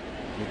earned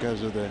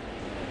because of the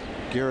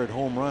Garrett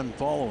home run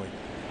following.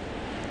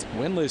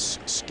 Winless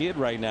skid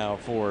right now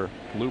for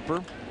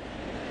Looper.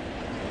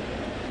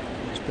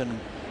 It's been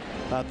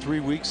about 3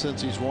 weeks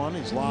since he's won.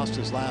 He's lost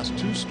his last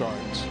 2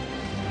 starts.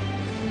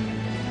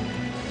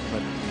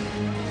 But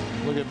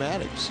look at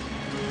Maddux.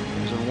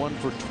 He's in 1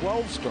 for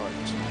 12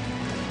 starts.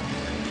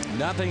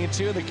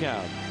 0-2 the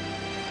count.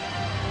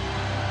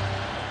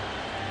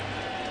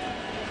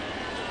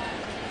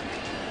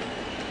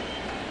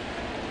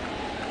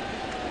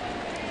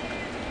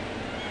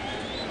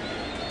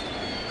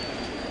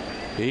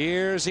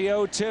 Here's the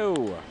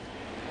 0-2.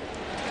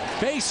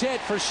 Base hit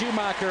for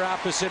Schumacher,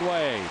 opposite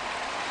way.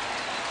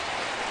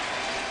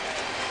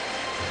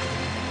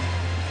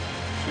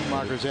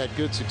 Schumacher's had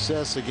good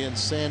success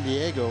against San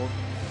Diego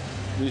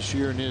this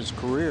year in his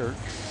career.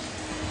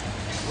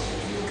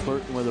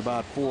 Flirting with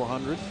about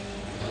 400.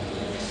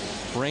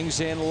 Brings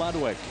in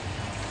Ludwig.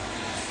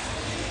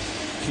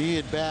 Key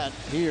at bat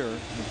here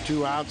with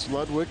 2 outs.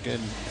 Ludwig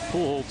and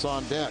Pujols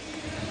on deck.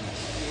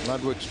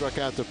 Ludwig struck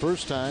out the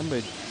first time,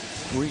 but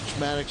reached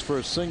Maddox for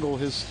a single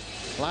his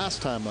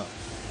last time up.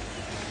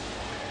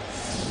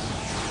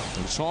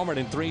 He's homered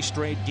in 3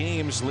 straight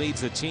games,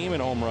 leads the team in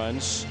home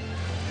runs.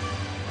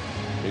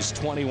 Is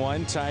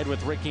 21, tied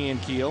with Ricky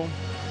and Keel.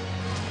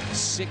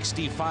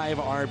 65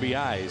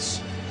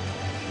 RBIs.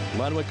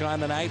 Ludwig on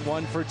the night,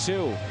 1 for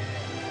 2.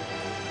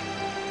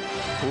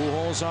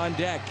 Pujols on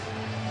deck.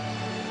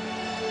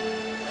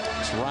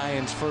 It's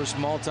Ryan's first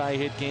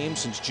multi-hit game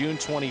since June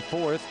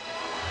 24th.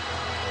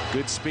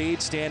 Good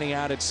speed, standing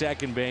out at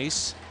second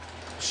base.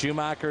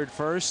 Schumacher at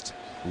first.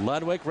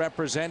 Ludwig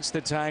represents the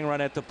tying run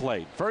at the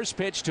plate. First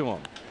pitch to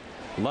him.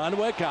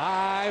 Ludwig, a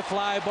high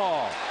fly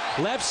ball.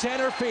 Left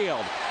center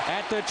field.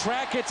 At the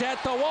track, it's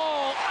at the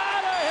wall.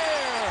 Out of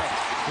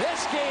here!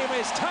 This game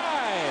is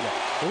tied.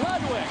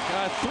 Ludwig,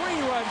 a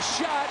 3-run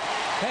shot,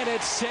 and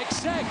it's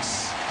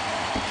 6-6.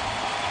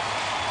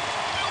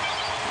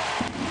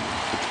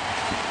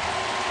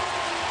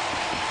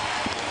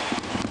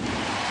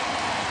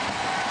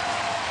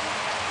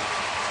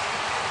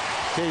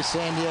 In case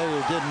San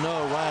Diego didn't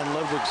know, Ryan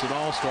Ludwig's an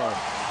all-star.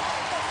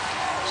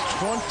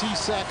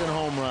 22nd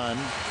home run.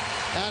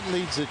 That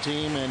leads the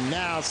team, and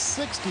now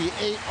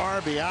 68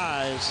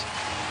 RBIs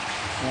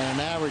and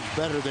an average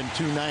better than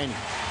 290.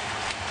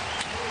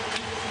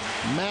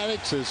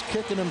 Maddox is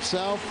kicking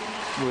himself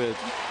with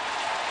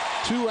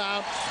 2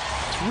 out,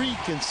 3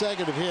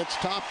 consecutive hits,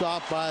 topped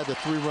off by the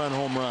 3-run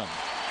home run.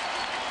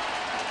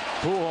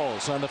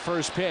 Pujols on the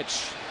first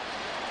pitch.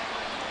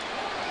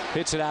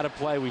 Hits it out of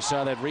play. We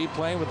saw that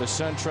replay with the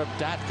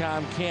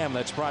Suntrup.com cam.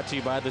 That's brought to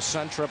you by the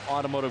Suntrup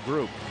Automotive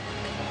Group.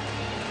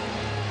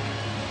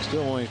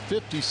 Still only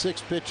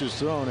 56 pitches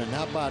thrown, and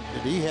how about,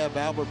 did he have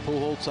Albert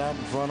Pujols out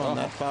in front on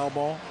that foul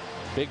ball?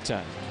 Big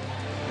time.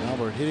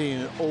 Albert hitting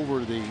it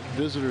over the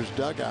visitors'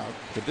 dugout.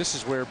 But this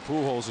is where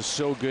Pujols is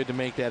so good to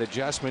make that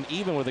adjustment,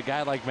 even with a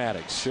guy like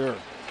Maddox. Sure.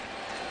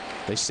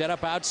 They set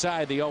up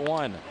outside the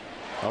 0-1.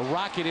 A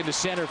rocket into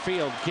center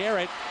field.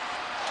 Garrett,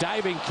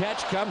 diving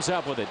catch, comes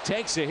up with it.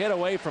 Takes a hit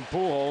away from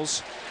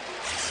Pujols.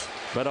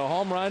 But a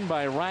home run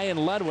by Ryan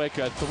Ludwig,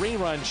 a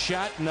 3-run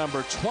shot,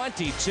 number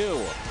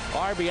 22.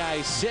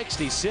 RBI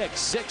 66,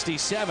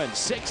 67,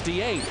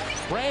 68.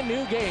 Brand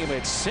new game.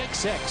 It's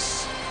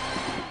 6-6.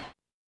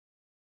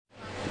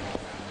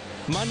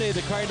 Monday,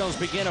 the Cardinals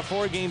begin a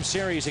 4-game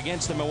series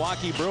against the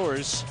Milwaukee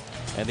Brewers,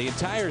 and the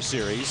entire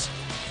series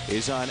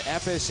is on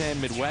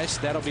FSN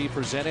Midwest. That'll be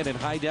presented in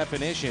high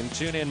definition.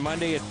 Tune in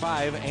Monday at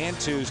 5 and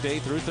Tuesday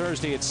through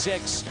Thursday at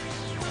 6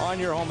 on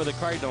your home of the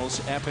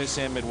Cardinals,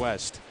 FSN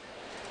Midwest.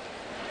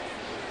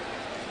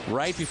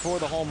 Right before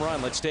the home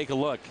run, let's take a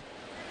look.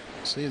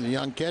 See, the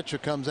young catcher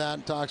comes out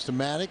and talks to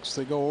Maddox.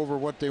 They go over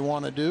what they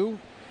want to do.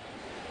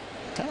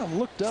 Kind of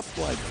looked up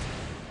like,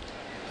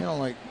 you know,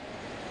 like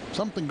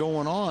something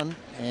going on,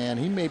 and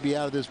he may be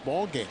out of this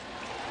ball game.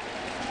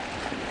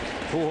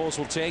 Pujols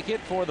will take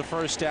it for the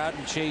first out,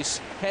 and Chase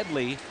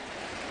Headley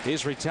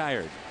is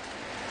retired.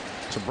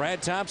 So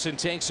Brad Thompson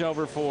takes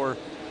over for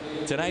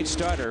tonight's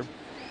starter,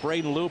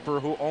 Braden Looper,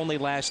 who only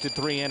lasted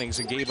 3 innings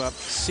and gave up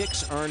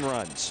 6 earned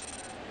runs.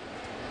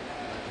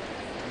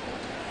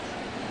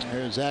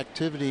 There's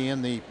activity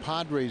in the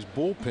Padres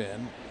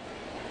bullpen.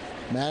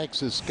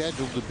 Maddox is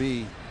scheduled to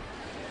be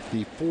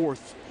the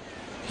 4th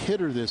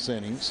hitter this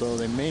inning, so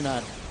they may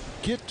not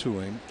get to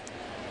him.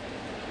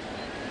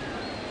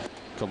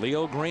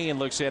 Khalil Green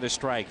looks at a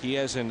strike. He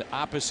has an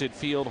opposite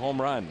field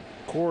home run.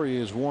 Corey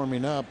is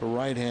warming up, a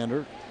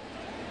right-hander.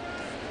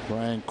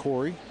 Brian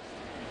Corey.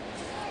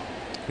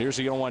 Here's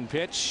the 0-1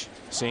 pitch.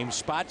 Same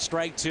spot,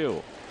 strike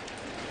 2.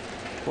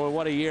 Boy,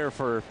 what a year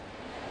for,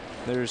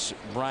 there's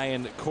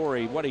Brian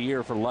Corey. What a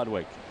year for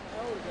Ludwig.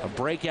 A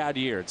breakout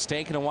year. It's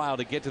taken a while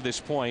to get to this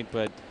point,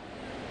 but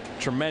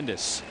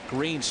tremendous.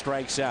 Green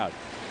strikes out.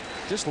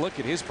 Just look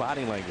at his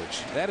body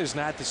language. That is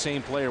not the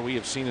same player we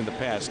have seen in the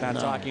past. Not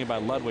talking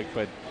about Ludwig,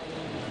 but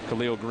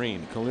Khalil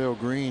Green. Khalil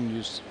Green,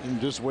 just in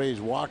this way,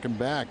 he's walking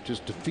back,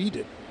 just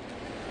defeated.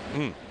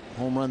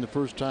 Home run the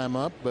first time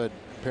up, but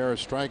a pair of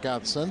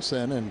strikeouts since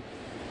then, and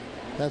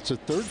that's a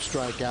 3rd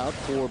strikeout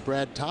for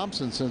Brad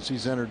Thompson since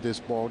he's entered this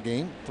ball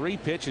game. 3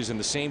 pitches in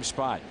the same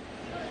spot.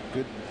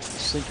 Good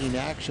sinking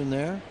action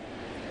there.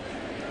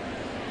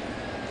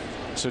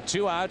 So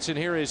 2 outs, and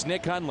here is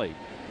Nick Hundley.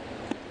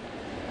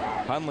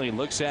 Hundley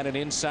looks at an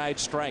inside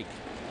strike.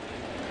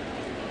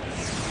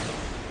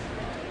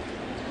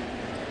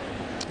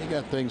 He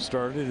got things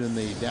started in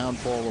the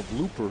downfall of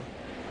Looper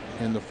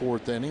in the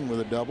 4th inning with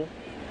a double.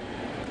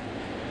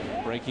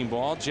 Breaking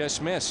ball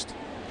just missed.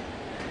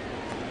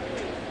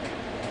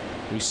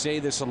 We say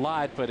this a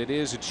lot, but it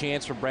is a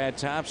chance for Brad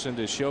Thompson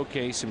to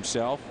showcase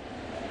himself.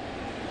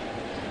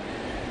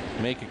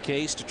 Make a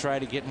case to try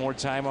to get more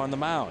time on the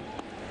mound.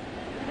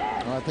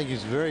 Well, I think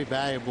he's very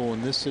valuable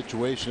in this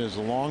situation as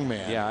a long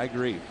man. Yeah, I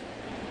agree.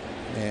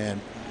 And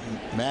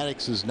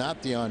Maddox is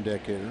not the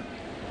on-deck hitter.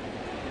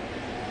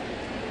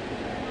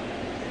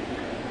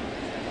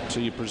 So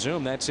you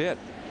presume that's it.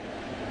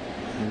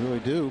 You really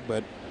do,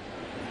 but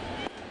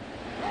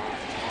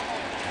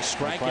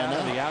strikeout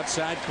on the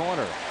outside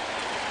corner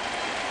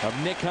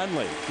of Nick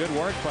Hundley. Good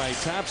work by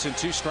Thompson.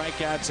 2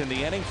 strikeouts in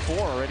the inning, 4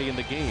 already in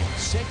the game.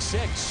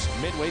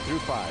 6-6 midway through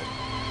 5.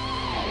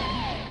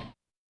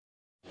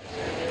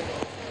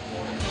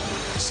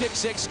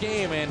 6-6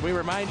 game, and we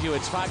remind you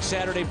it's Fox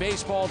Saturday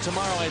Baseball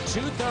tomorrow at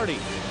 2:30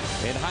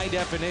 in high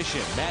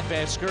definition. Matt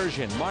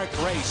Vasgersian, Mark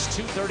Grace,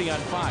 2:30 on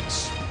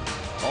Fox.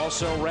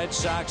 Also Red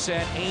Sox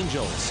at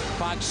Angels.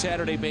 Fox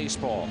Saturday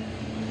Baseball.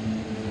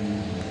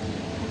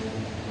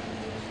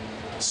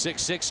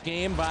 6-6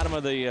 game, bottom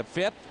of the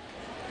 5th.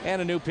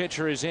 And a new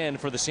pitcher is in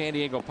for the San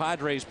Diego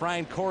Padres.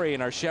 Brian Corey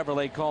in our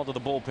Chevrolet call to the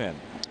bullpen.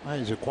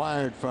 He's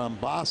acquired from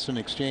Boston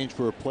in exchange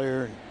for a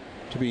player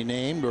to be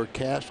named or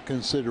cash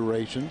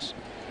considerations.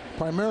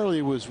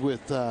 Primarily was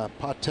with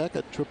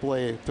Pawtucket,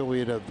 AAA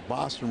affiliate of the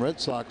Boston Red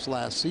Sox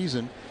last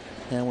season,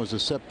 and was a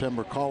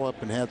September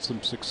call-up and had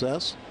some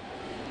success.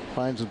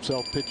 Finds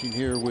himself pitching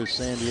here with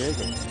San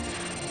Diego.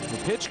 The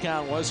pitch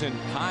count wasn't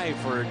high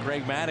for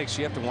Greg Maddux.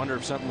 You have to wonder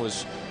if something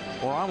was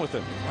wrong with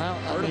him. Well,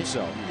 hurt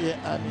himself. Yeah,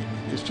 I mean,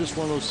 it's just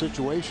one of those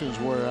situations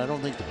where I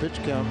don't think the pitch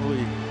count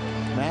really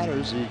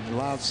matters. He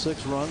allowed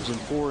 6 runs in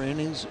 4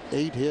 innings,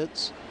 8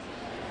 hits,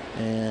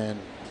 and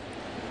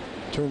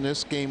turned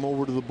this game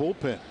over to the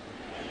bullpen.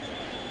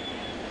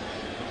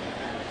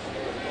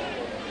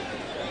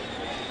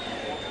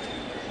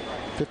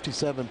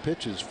 .57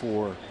 pitches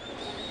for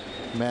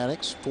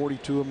Maddox,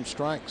 42 of them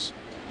strikes.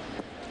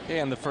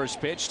 And the first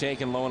pitch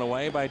taken low and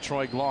away by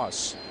Troy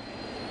Gloss.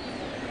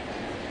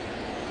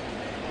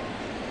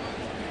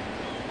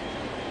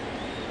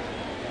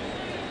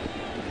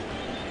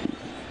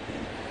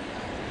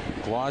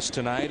 Gloss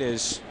tonight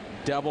has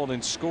doubled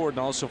and scored and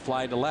also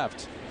fly to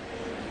left.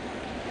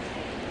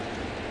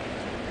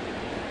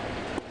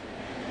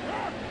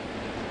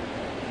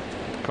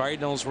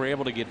 Cardinals were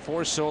able to get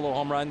 4 solo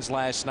home runs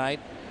last night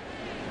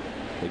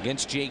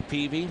against Jake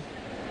Peavy.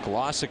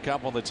 Gloss a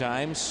couple of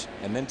times,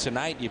 and then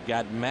tonight you've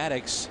got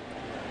Maddox.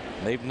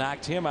 They've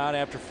knocked him out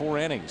after 4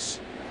 innings.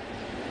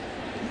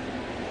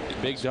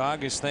 Big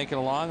Dog is thinking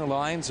along the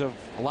lines of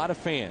a lot of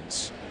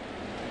fans.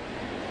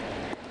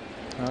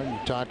 You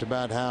talked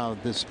about how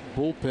this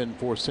bullpen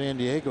for San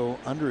Diego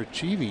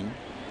underachieving,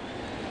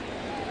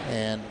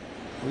 and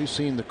we've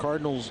seen the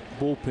Cardinals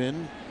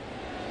bullpen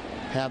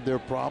have their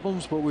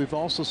problems, but we've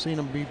also seen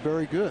them be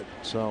very good.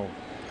 So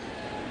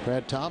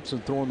Brad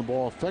Thompson throwing the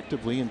ball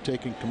effectively and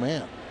taking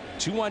command.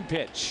 2-1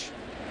 pitch.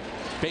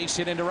 Base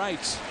hit into right.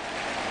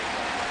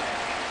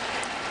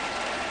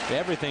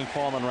 Everything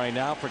falling right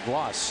now for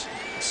Gloss.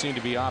 Seemed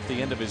to be off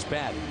the end of his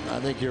bat.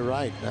 I think you're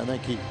right. I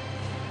think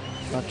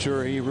not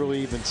sure he really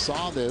even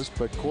saw this,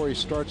 but Corey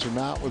starts him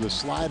out with a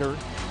slider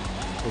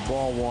for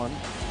ball 1.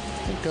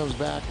 He comes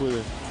back with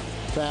a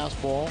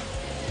fastball,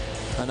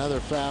 another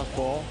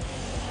fastball,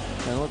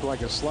 and it looked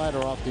like a slider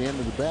off the end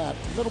of the bat.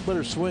 A little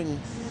better swing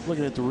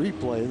looking at the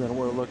replay than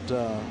where it looked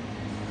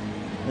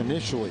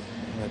initially.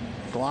 But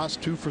Gloss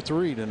 2 for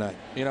 3 tonight.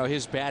 You know,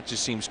 his bat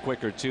just seems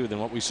quicker too than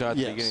what we saw at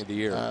the beginning of the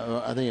year.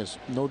 I think it's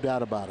no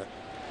doubt about it.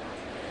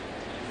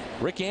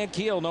 Rick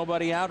Ankiel,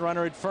 nobody out,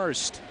 runner at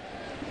first.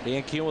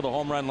 Ankiel with a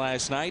home run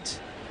last night.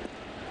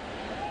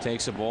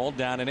 Takes a ball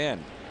down and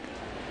in.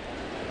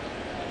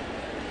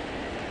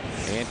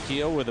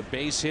 Ankiel with a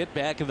base hit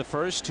back in the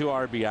first, 2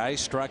 RBI,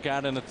 struck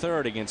out in the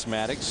 3rd against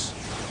Maddox.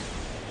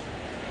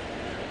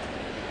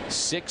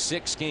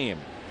 6-6 game.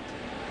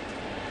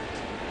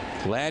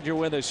 Glad you're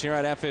with us here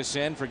at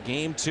FSN for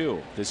game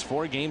 2, this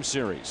 4-game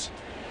series.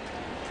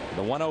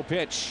 The 1-0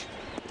 pitch.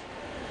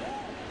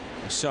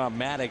 We saw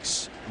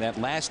Maddox, that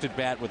last at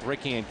bat with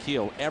Rick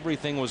Ankiel,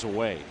 everything was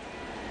away.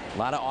 A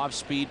lot of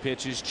off-speed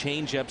pitches,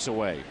 change-ups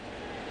away.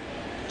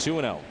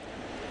 2-0.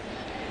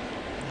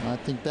 I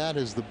think that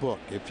is the book.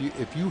 If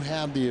you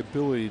have the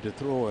ability to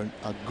throw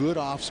a good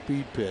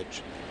off-speed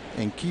pitch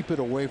and keep it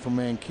away from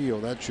Ankiel,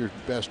 that's your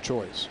best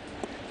choice.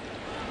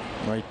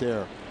 Right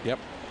there. Yep.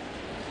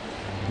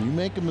 You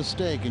make a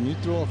mistake and you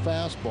throw a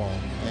fastball,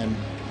 and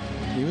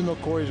even though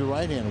Corey's a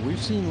right-hander,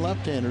 we've seen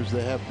left-handers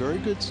that have very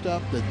good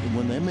stuff that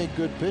when they make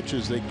good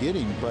pitches, they get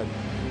him. But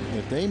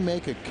if they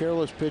make a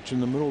careless pitch in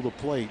the middle of the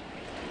plate,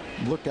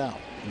 look out,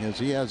 because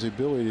he has the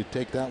ability to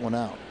take that one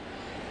out.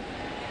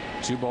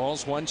 2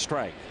 balls, 1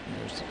 strike.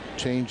 There's the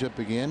change up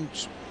again,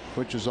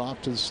 switches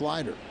off to the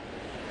slider.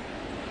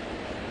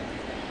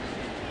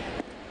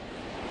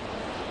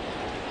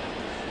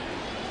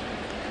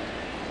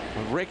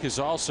 Rick has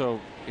also,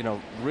 you know,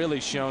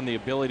 really shown the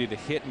ability to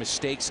hit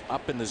mistakes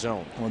up in the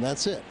zone. Well,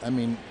 that's it. I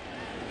mean,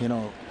 you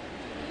know,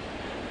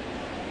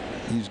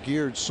 he's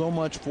geared so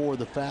much for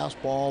the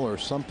fastball or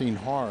something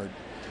hard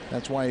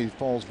That's why he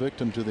falls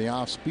victim to the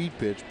off-speed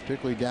pitch,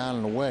 particularly down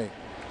and away.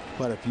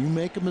 But if you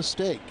make a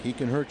mistake, he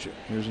can hurt you.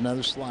 Here's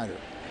another slider.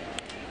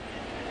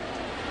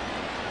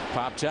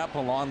 Popped up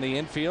along the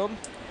infield.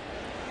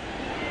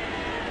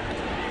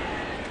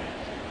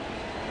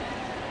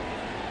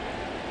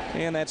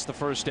 And that's the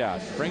first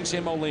out. Brings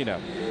in Molina.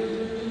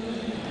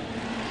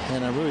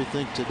 And I really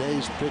think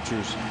today's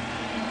pitchers,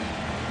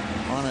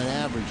 on an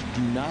average,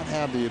 do not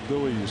have the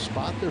ability to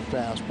spot their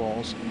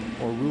fastballs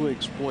or really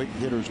exploit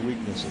hitters'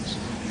 weaknesses.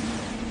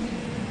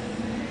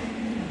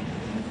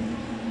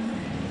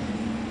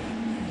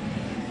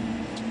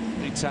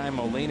 Anytime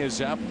Molina's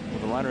up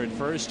with a runner at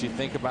first, you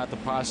think about the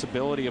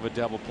possibility of a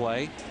double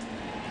play.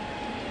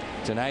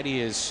 Tonight he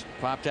has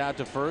popped out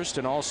to first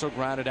and also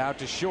grounded out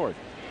to short.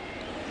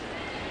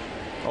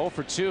 0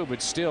 for 2,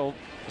 but still,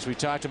 as we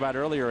talked about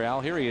earlier,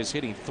 Al, here he is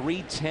hitting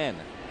 .310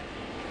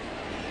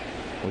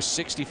 with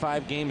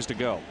 65 games to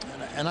go.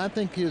 And I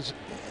think as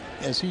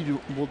he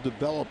will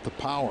develop the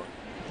power,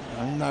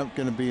 I'm not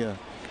going to be a,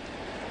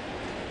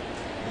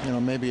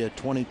 maybe a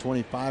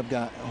 20-25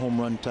 guy,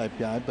 home run type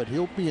guy, but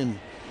he'll be in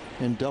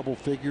double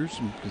figures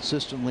and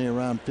consistently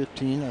around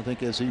 15, I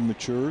think, as he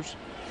matures.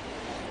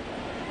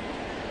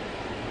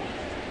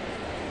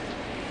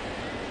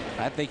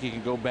 I think you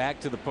can go back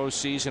to the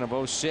postseason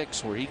of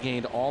 '06 where he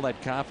gained all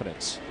that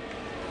confidence.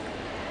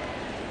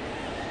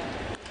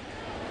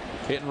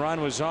 Hit and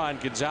run was on.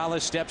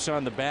 Gonzalez steps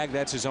on the bag.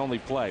 That's his only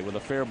play with a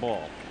fair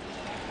ball.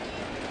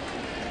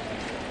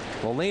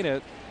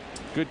 Molina,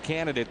 good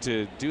candidate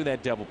to do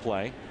that double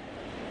play,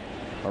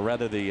 or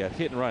rather the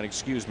hit and run,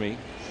 excuse me.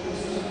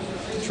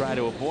 Try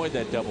to avoid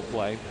that double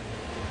play.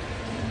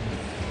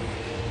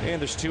 And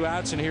there's 2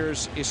 outs, and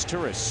here's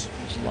Izturis.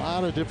 There's a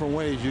lot of different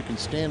ways you can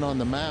stand on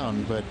the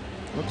mound, but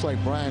looks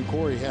like Brian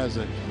Corey has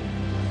an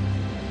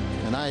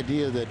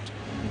idea that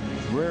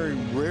very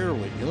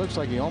rarely, it looks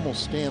like he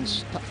almost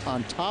stands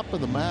on top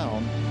of the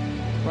mound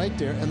right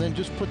there and then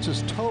just puts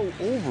his toe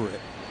over it.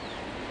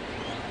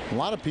 A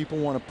lot of people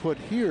want to put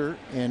here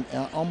and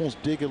almost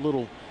dig a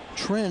little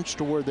trench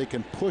to where they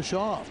can push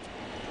off,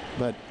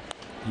 but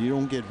you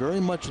don't get very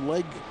much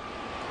leg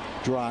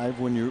drive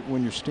when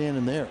you're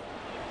standing there.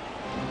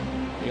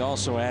 He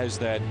also has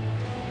that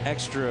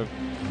extra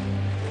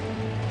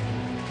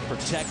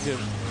protective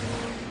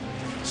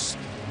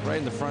right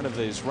in the front of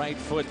his right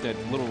foot, that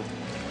little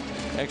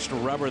extra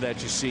rubber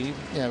that you see.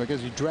 Yeah,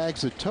 because he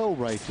drags the toe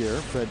right there,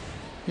 but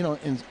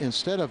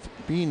instead of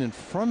being in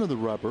front of the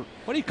rubber.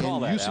 What do you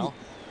call that, Al?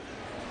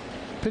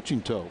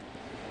 Pitching toe.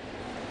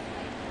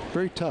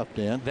 Very tough,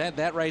 Dan.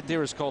 That right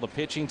there is called a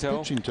pitching toe?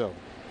 Pitching toe.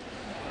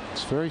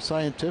 It's very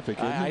scientific,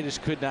 isn't it? I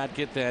just could not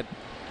get that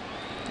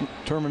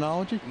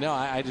terminology. No,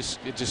 it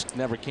just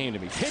never came to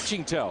me.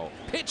 Pitching toe.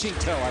 Pitching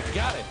toe. I've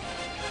got it.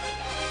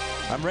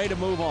 I'm ready to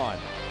move on.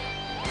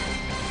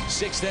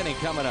 6th inning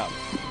coming up.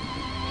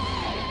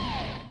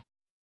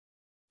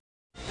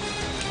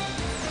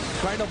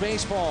 Cardinal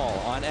Baseball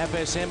on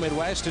FSM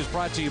Midwest is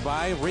brought to you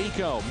by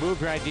Rico.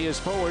 Move your ideas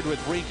forward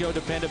with Rico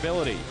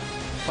dependability.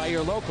 By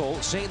your local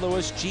St.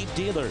 Louis Jeep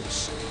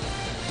dealers.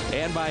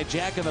 And by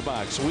Jack in the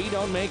Box. We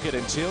don't make it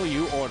until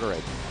you order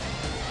it.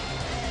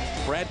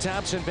 Brad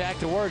Thompson back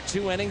to work.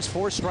 2 innings,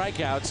 4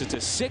 strikeouts. It's a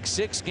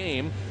 6-6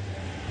 game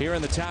here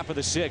in the top of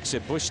the 6th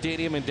at Busch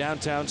Stadium in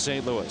downtown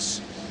St.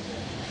 Louis.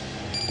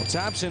 Well,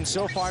 Thompson,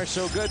 so far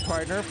so good,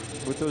 partner,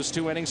 with those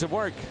 2 innings of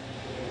work.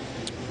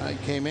 He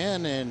came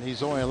in and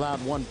he's only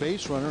allowed 1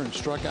 base runner and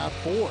struck out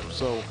 4.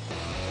 So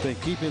been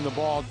keeping the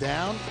ball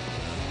down.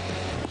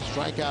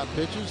 Strikeout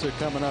pitches, they're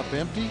coming up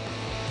empty.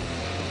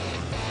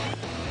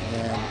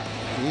 And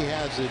he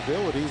has the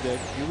ability that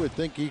you would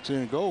think he's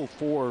going to go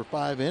 4 or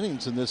 5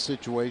 innings in this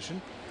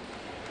situation.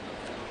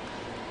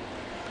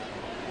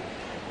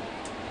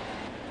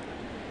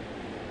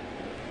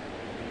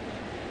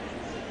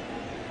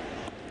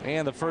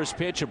 And the first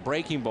pitch, a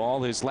breaking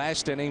ball. His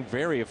last inning,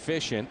 very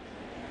efficient.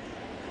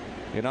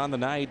 And on the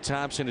night,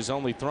 Thompson has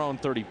only thrown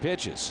 30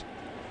 pitches.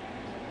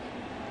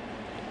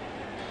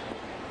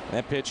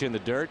 That pitch in the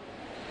dirt.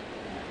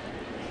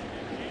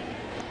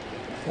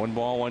 1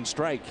 ball, 1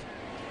 strike.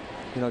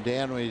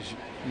 Dan, as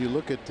you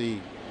look at the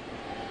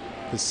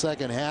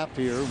second half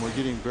here, and we're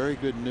getting very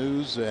good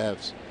news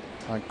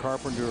on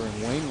Carpenter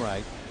and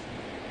Wainwright.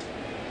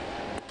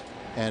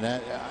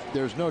 And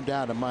there's no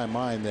doubt in my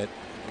mind that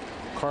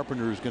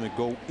Carpenter is going to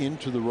go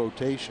into the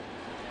rotation.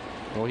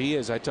 Well, he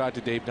is. I talked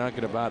to Dave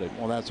Duncan about it.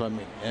 Well, that's what I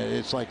mean.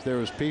 It's like there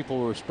was people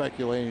who were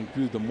speculating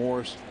through the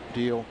Morse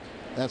deal.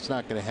 That's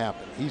not going to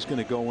happen. He's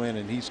going to go in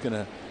and he's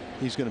going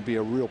to be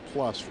a real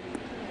plus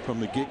from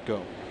the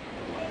get-go.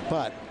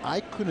 But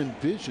I could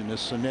envision a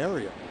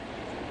scenario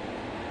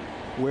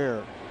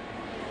where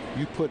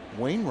you put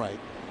Wainwright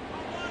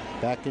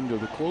back into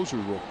the closer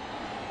role.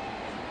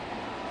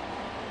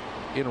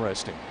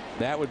 Interesting.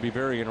 That would be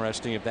very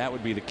interesting if that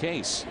would be the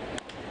case.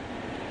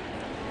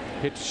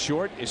 Pitch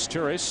short is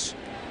Izturis.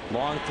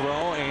 Long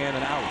throw and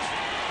an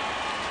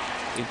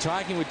out. In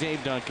talking with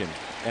Dave Duncan,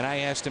 and I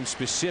asked him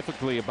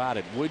specifically about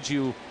it, would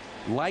you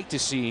like to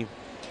see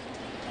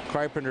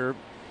Carpenter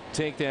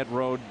take that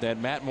road that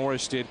Matt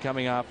Morris did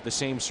coming off the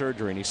same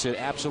surgery? And he said,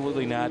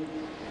 absolutely not.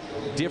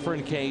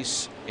 Different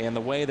case, and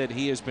the way that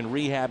he has been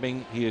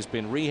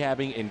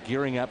rehabbing and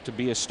gearing up to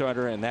be a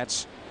starter, and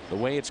that's the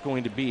way it's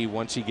going to be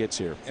once he gets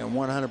here. And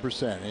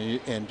 100%.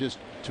 And just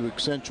to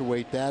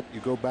accentuate that,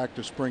 you go back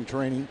to spring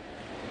training.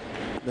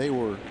 They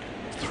were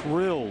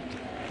thrilled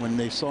when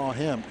they saw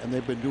him, and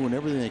they've been doing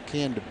everything they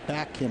can to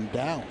back him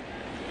down.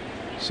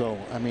 So,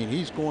 I mean,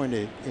 he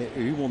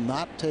will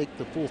not take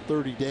the full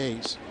 30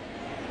 days,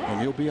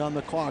 and he'll be on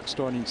the clock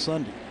starting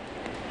Sunday.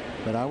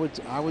 But I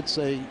would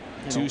say,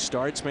 2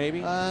 starts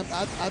maybe? I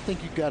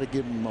think you've got to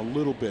give him a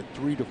little bit,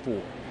 3 to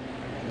 4.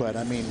 But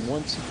I mean,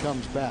 once he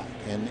comes back,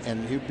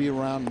 and he'll be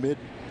around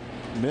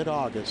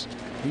mid-August,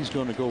 he's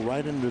going to go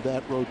right into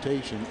that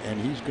rotation,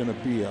 and he's going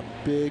to be a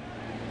big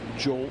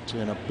jolt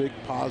and a big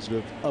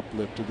positive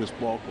uplift to this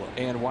ball club.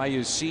 And while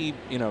you see,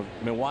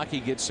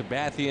 Milwaukee gets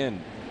Sabathia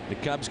and the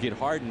Cubs get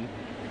Harden,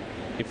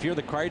 if you're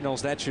the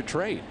Cardinals, that's your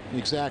trade.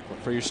 Exactly.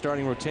 For your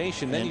starting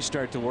rotation, then you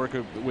start to work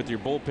with your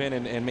bullpen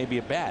and maybe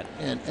a bat.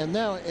 And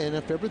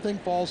if everything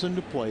falls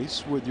into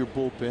place with your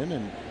bullpen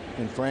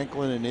and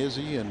Franklin and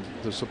Izzy and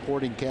the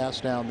supporting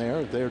cast down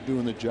there, they're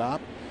doing the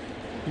job,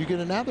 you get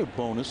another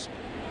bonus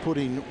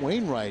putting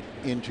Wainwright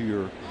into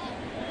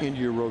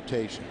your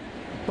rotation.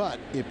 But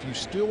if you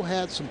still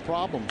had some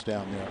problems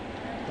down there,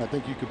 I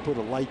think you could put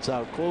a lights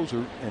out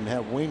closer and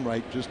have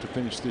Wainwright just to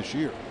finish this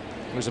year.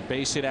 There's a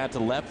base hit out to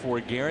left for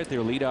Garrett,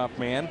 their leadoff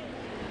man,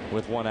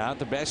 with 1 out.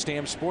 The Best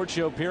Damn Sports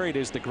Show period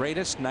is the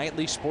greatest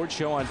nightly sports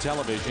show on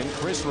television.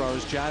 Chris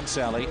Rose, John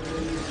Sally,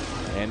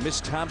 and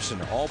Miss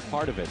Thompson, all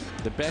part of it.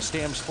 The Best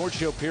Damn Sports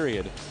Show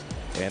period.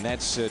 And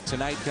that's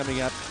tonight,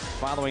 coming up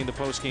following the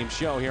postgame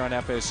show here on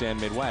FSN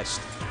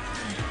Midwest.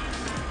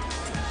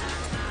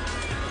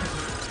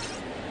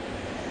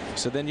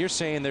 So then you're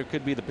saying there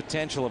could be the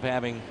potential of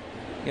having,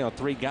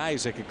 3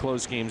 guys that could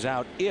close games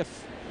out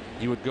if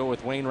you would go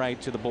with Wainwright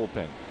to the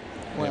bullpen.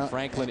 Well,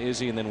 Franklin,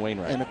 Izzy, and then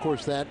Wainwright. And of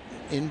course that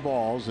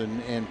involves,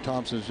 and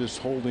Thompson's just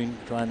holding,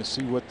 trying to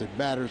see what the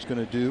batter's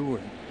going to do,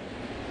 and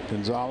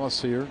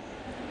Gonzalez here.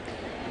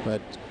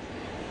 But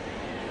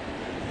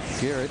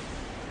Garrett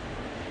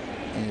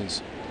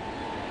is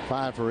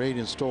 5 for 8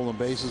 in stolen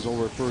bases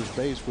over at first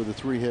base with a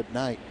 3-hit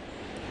night.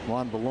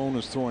 Juan Vallone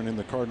is throwing in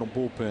the Cardinal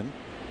bullpen.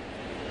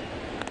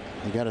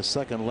 They got a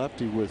second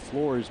lefty with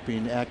Flores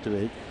being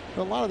activated.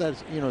 But a lot of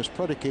that, is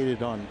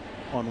predicated on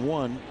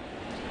one,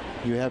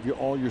 you have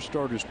all your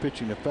starters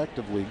pitching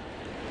effectively,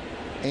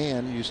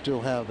 and you still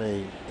have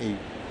a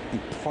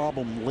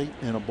problem late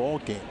in a ball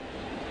game.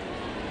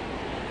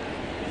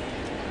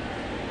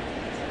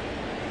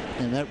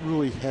 And that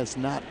really has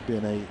not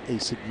been a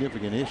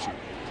significant issue.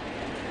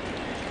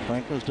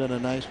 Franklin's done a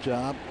nice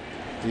job.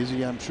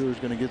 Izzy, I'm sure, is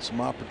going to get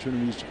some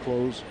opportunities to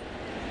close.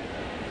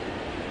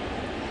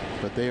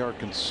 But they are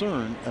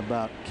concerned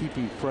about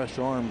keeping fresh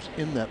arms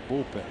in that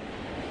bullpen.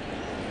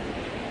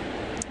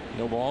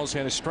 No balls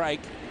and a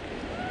strike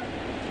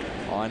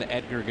on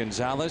Edgar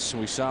Gonzalez.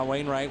 We saw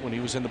Wainwright when he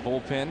was in the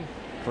bullpen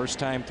first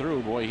time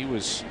through. Boy, he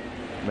was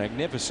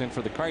magnificent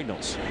for the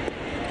Cardinals.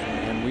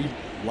 And we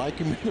like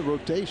him in the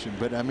rotation,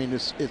 but I mean,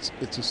 it's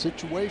a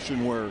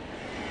situation where,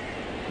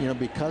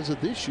 because of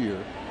this year,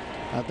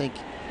 I think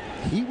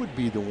he would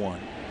be the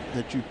one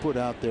that you put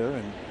out there,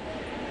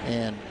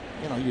 and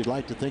you'd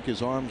like to think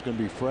his arm's going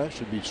to be fresh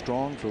and be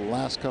strong for the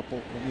last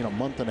couple,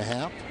 month and a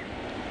half.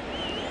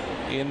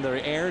 In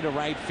the air to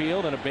right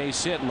field and a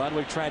base hit.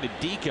 Ludwig tried to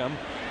deke him.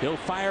 He'll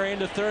fire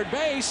into third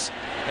base,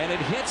 and it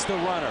hits the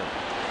runner.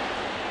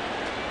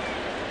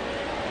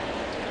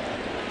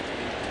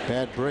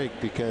 Bad break,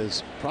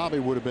 because probably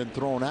would have been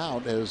thrown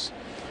out as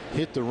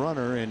hit the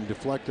runner and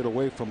deflected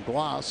away from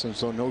Gloss, and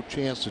so no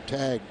chance to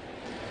tag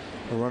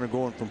a runner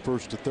going from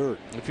first to third.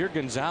 If you're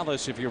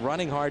Gonzalez, if you're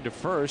running hard to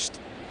first,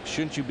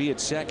 shouldn't you be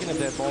at second if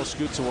that ball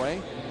scoots away?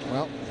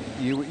 Well,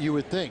 you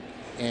would think.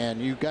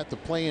 And you've got the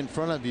play in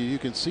front of you. You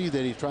can see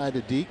that he tried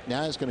to deke.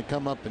 Now he's going to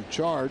come up and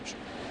charge.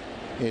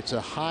 It's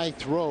a high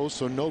throw,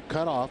 so no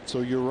cutoff.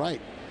 So you're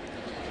right.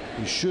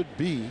 You should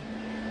be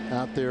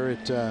out there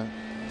at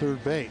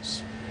third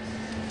base.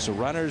 So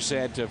runners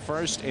at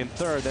first and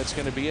third. That's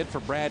going to be it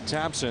for Brad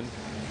Thompson.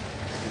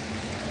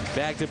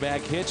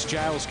 Back-to-back hits.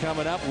 Giles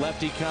coming up.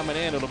 Lefty coming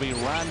in. It'll be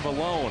Ron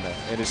Vallone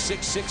in a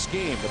 6-6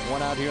 game with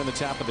 1 out here in the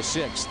top of the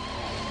 6th.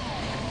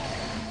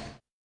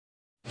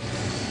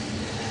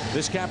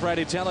 This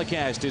copyrighted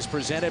telecast is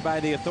presented by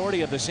the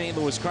authority of the St.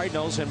 Louis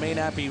Cardinals and may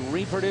not be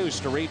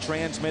reproduced or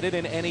retransmitted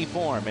in any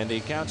form, and the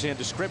accounts and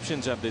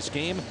descriptions of this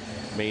game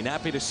may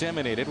not be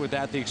disseminated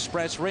without the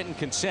express written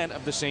consent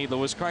of the St.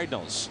 Louis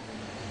Cardinals.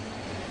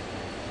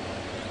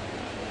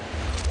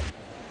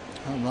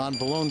 Ron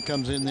Vallone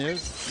comes in there.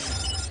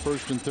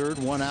 First and third,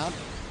 1 out.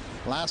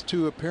 Last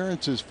 2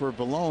 appearances for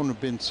Vallone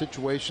have been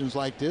situations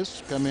like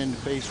this. Come in to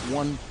face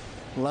one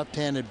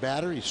left-handed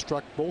batter. He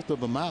struck both of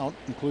them out,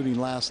 including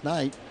last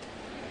night.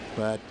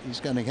 But he's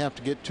going to have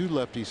to get 2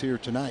 lefties here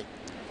tonight.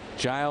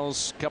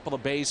 Giles, couple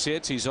of base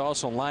hits. He's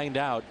also lined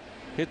out.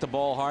 Hit the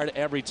ball hard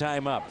every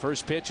time up.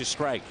 First pitch, a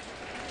strike.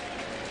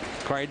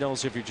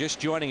 Cardinals, if you're just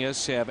joining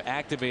us, have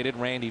activated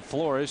Randy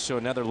Flores, so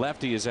another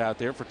lefty is out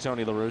there for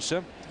Tony La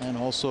Russa. And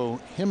also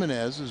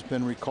Jimenez has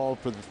been recalled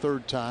for the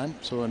 3rd time,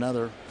 so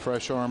another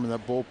fresh arm in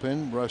that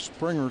bullpen. Russ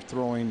Springer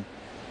throwing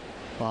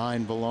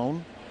behind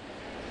Vallone.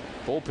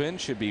 Bullpen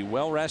should be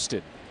well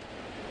rested.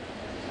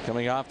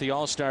 Coming off the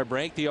All-Star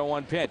break, the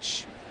 0-1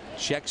 pitch.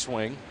 Check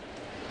swing.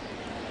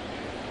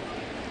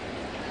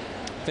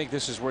 I think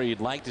this is where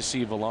you'd like to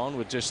see Vallone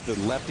with just the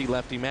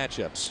lefty-lefty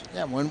matchups.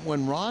 Yeah,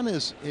 when Ron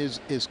is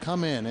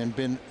come in and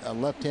been a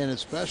left-handed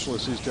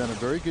specialist, he's done a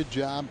very good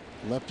job.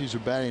 Lefties are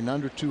batting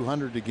under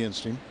 200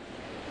 against him.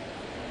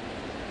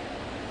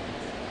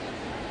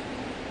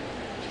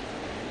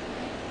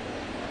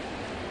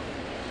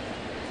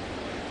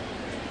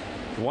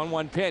 The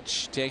 1-1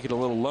 pitch, take it a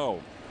little low.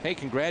 Hey,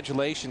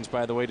 congratulations,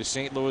 by the way, to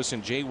St. Louis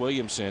and Jay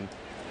Williamson.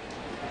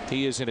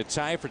 He is in a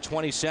tie for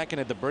 22nd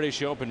at the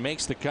British Open,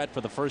 makes the cut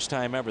for the first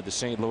time ever, the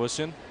St.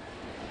 Louisan.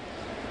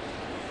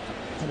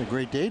 Had a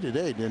great day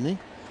today, didn't he?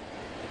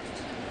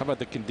 How about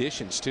the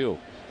conditions, too?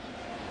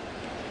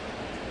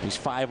 He's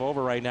 5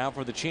 over right now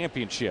for the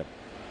championship.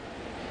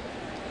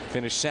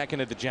 Finished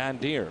 2nd at the John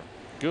Deere.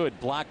 Good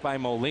block by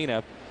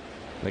Molina.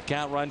 The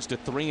count runs to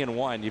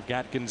 3-1. You've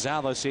got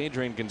Gonzalez,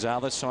 Adrian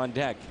Gonzalez on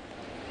deck.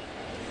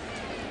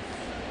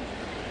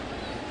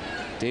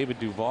 David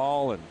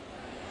Duval and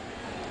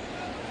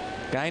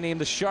guy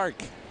named the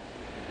Shark.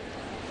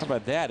 How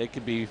about that? It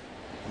could be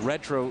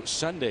Retro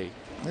Sunday.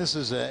 This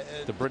is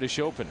the British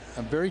Open.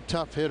 A very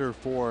tough hitter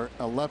for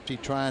a lefty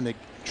trying to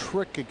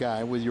trick a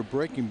guy with your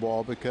breaking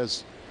ball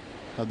because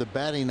of the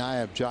batting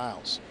eye of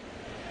Giles.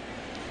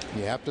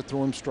 You have to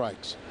throw him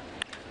strikes.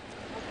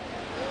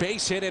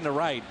 Base hit into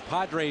right.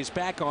 Padres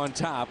back on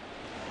top.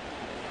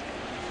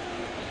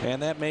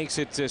 And that makes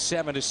it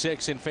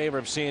 7-6 in favor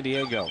of San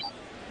Diego.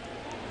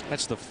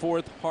 That's the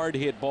 4th hard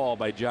hit ball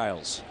by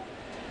Giles.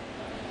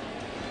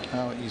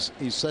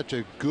 He's such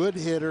a good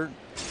hitter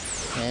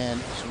and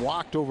he's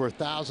walked over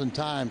 1,000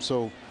 times,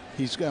 so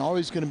he's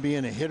always going to be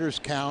in a hitter's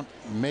count.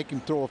 Make him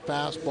throw a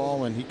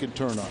fastball and he can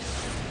turn up.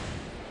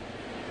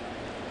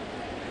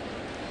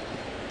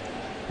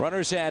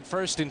 Runners at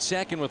first and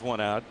second with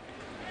 1 out.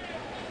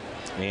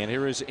 And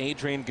here is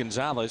Adrian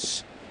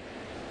Gonzalez.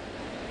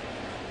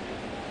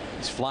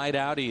 He's flied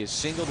out. He is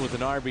singled with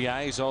an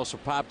RBI. He's also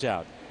popped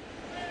out.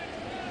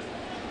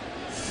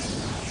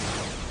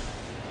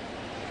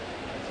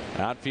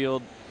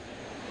 Outfield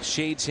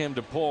shades him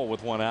to pull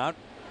with 1 out.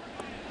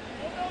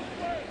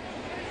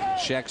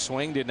 Check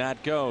swing did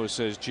not go,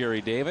 says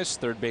Jerry Davis,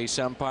 third base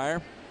umpire.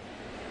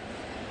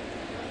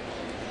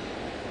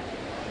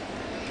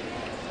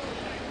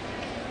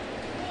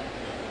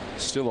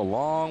 Still a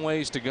long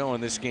ways to go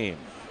in this game.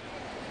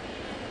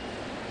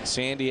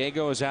 San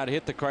Diego has out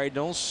hit the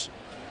Cardinals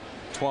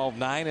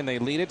 12-9, and they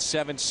lead it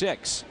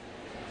 7-6.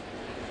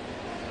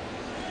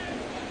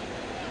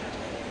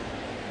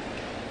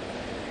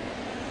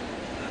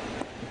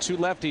 Two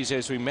lefties,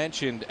 as we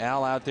mentioned,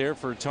 Al, out there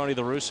for Tony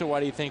La Russa. Why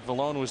do you think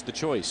Vallone was the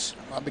choice?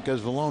 Well,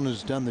 because Vallone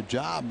has done the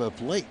job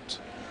of late,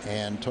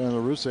 and Tony La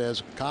Russa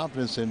has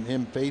confidence in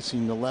him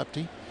facing the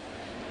lefty.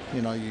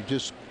 You know, you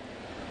just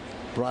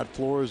brought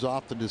Flores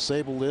off the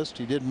disabled list.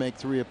 He did make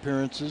 3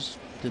 appearances,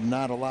 did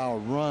not allow a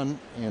run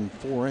in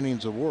 4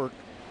 innings of work,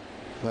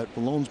 but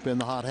Vallone's been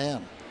the hot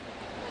hand.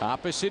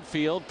 Opposite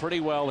field, pretty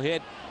well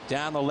hit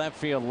down the left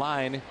field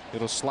line.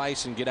 It'll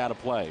slice and get out of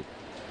play.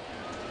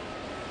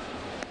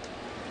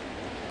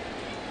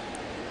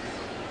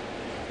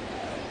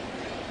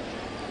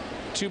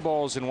 Two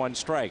balls and 1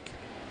 strike.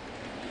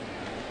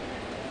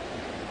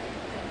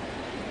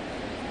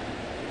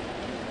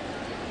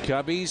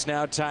 Cubbies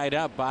now tied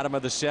up, bottom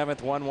of the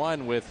 7th,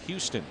 1-1 with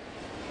Houston.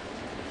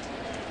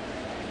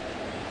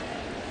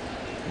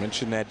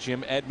 Mentioned that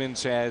Jim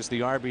Edmonds has the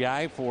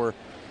RBI for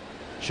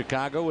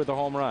Chicago with a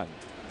home run.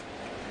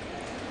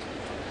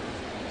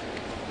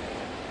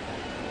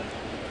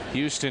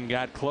 Houston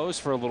got close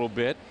for a little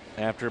bit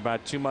after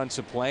about 2 months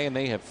of play, and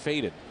they have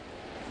faded.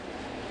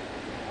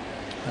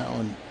 That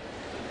one,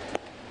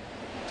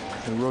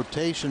 the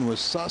rotation was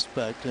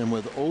suspect, and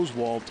with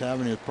Oswalt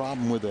having a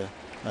problem with a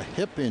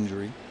hip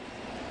injury,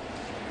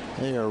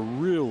 they are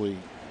really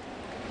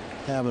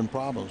having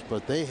problems.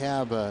 But they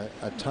have a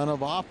ton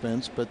of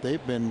offense, but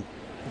they've been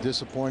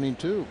disappointing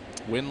too.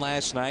 Win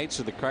last night,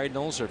 so the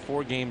Cardinals are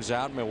 4 games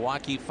out.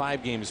 Milwaukee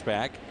 5 games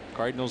back.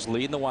 Cardinals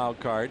lead in the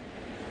wild card.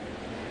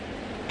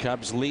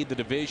 Cubs lead the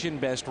division,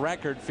 best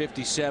record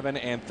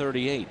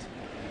 57-38.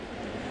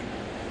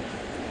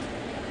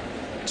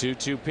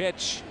 2-2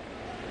 pitch.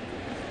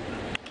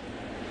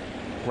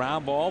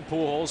 Ground ball,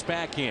 Pujols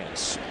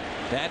backhands.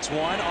 That's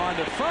one on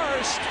to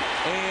first,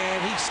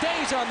 and he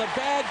stays on the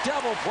bag.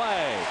 Double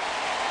play.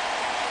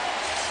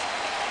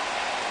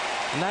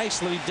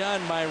 Nicely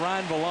done by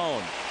Ron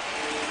Vallone.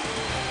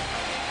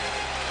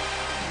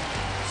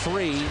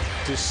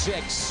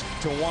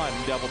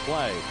 3-6-1 double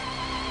play.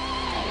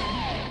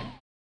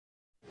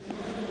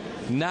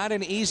 Not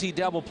an easy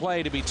double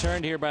play to be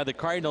turned here by the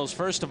Cardinals.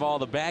 First of all,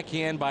 the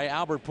backhand by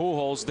Albert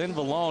Pujols, then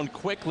Vallone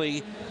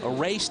quickly a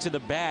race to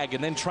the bag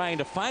and then trying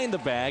to find the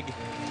bag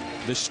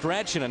The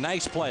stretch and a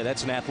nice play.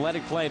 That's an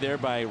athletic play there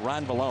by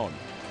Ron Vallone.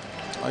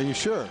 Are you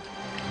sure?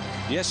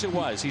 Yes, it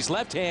was. He's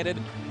left-handed.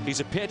 He's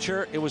a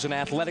pitcher. It was an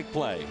athletic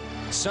play.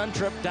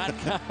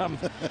 Suntrip.com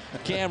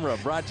camera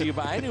brought to you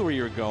by, I knew where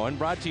you were going,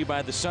 brought to you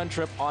by the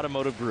Suntrip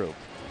Automotive Group.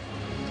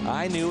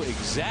 I knew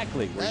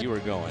exactly where you were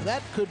going.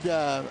 That could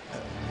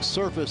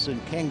surface in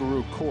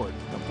kangaroo court,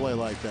 a play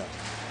like that.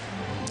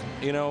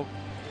 You know,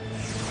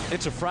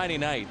 it's a Friday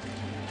night.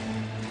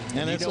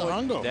 And it's a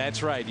hungo.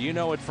 That's right. You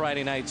know what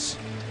Friday nights.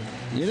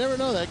 You never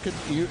know. That could.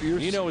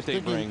 You know what they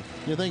bring.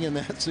 You're thinking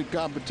that's a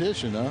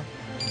competition, huh?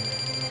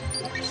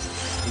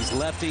 He's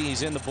lefty.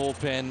 He's in the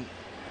bullpen.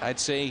 I'd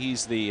say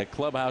he's the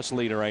clubhouse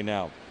leader right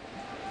now.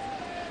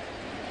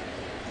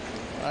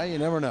 You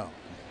never know.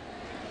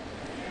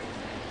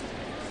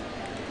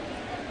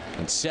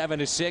 And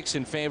 7-6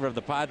 in favor of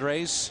the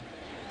Padres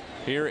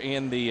here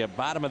in the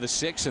bottom of the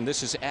 6th, and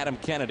this is Adam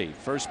Kennedy.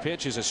 First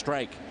pitch is a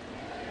strike.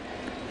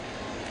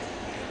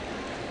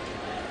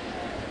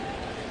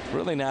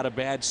 Really not a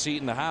bad seat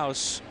in the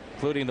house,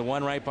 including the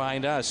one right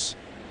behind us.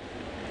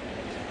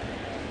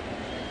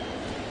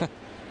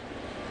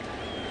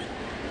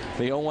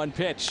 The 0-1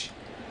 pitch.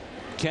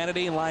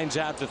 Kennedy lines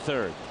out to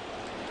third.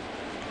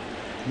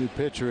 New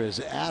pitcher is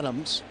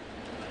Adams.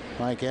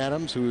 Mike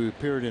Adams, who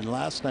appeared in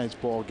last night's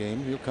ball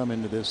game. He'll come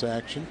into this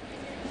action.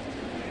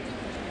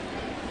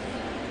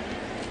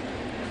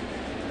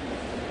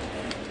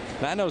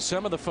 And I know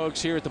some of the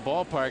folks here at the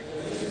ballpark,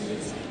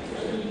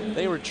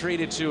 they were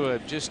treated to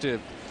just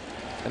an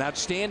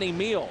outstanding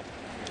meal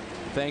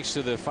thanks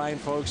to the fine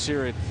folks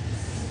here at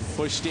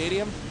Busch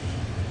Stadium.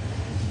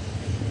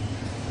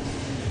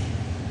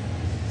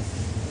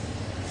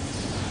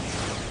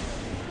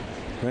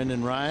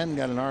 Brendan Ryan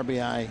got an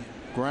RBI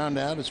ground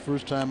out his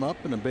first time up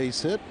and a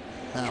base hit.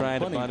 Trying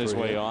to bunt his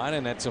way on,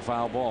 and that's a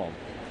foul ball.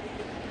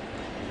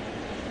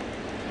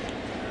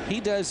 He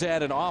does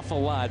that an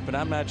awful lot, but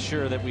I'm not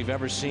sure that we've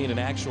ever seen an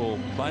actual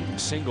bunt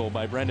single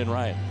by Brendan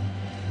Ryan.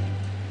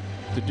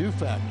 The do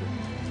factor.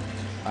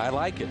 I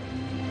like it.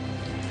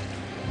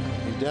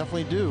 You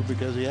definitely do,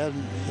 because he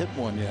hasn't hit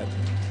one yet.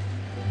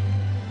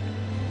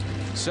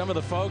 Some of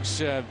the folks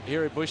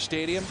here at Busch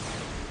Stadium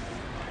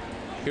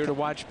here to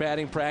watch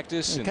batting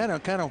practice. And kind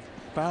of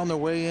found their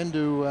way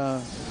into a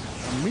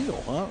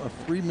meal, huh? A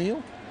free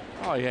meal.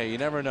 Oh yeah, you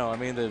never know. I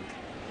mean, the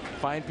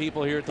fine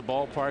people here at the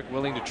ballpark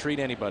willing to treat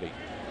anybody.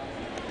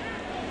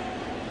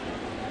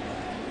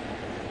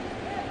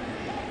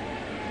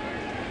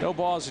 No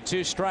balls and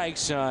 2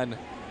 strikes on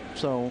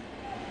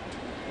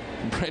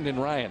Brendan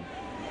Ryan.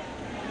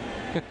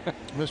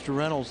 Mr.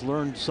 Reynolds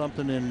learned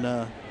something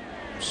in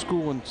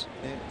school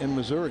in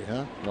Missouri,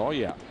 huh? Oh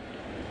yeah.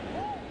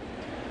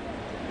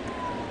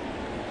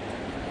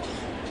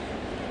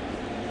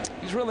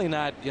 He's really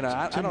not, you know,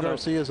 I don't know. Tim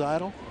Garcia's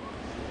idol.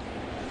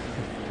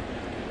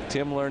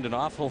 Tim learned an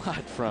awful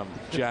lot from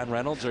John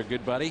Reynolds, our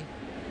good buddy.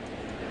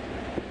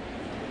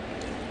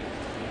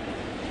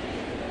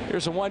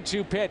 Here's a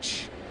 1-2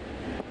 pitch.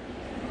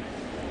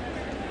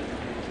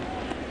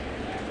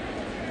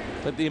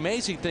 But the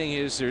amazing thing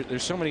is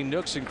there's so many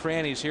nooks and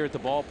crannies here at the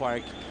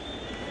ballpark.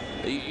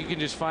 You can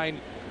just find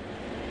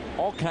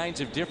all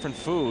kinds of different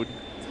food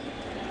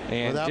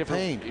and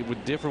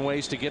with different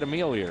ways to get a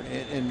meal here.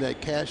 And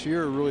that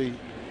cashier really,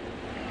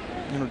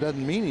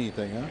 doesn't mean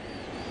anything, huh?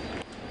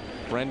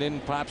 Brendan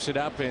pops it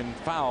up and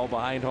foul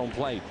behind home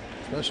plate.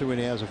 Especially when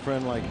he has a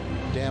friend like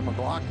Dan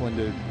McLaughlin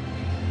to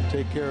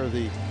take care of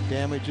the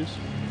damages.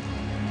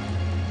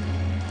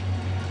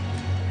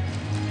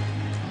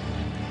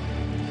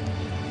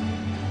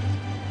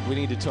 We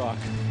need to talk.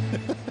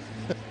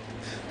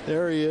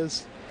 There he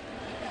is.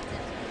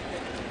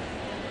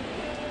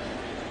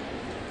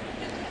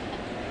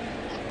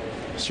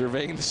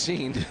 Surveying the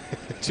scene.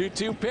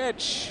 2-2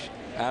 pitch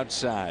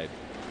outside.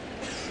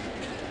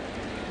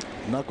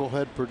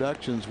 Knucklehead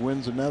Productions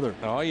wins another.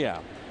 Oh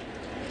yeah.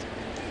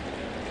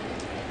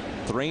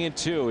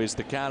 3-2 is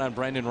the count on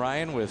Brendan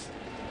Ryan with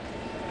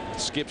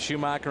Skip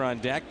Schumacher on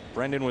deck.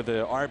 Brendan with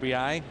the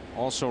RBI,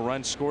 also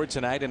runs scored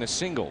tonight and a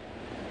single.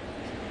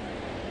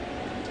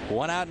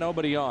 1 out,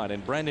 nobody on,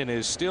 and Brendan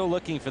is still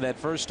looking for that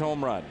first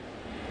home run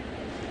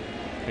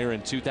here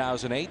in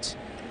 2008.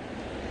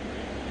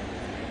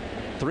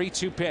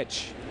 3-2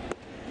 pitch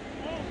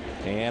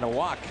and a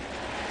walk.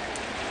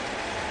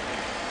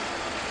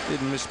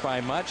 Didn't miss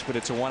by much, but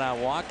it's a 1-out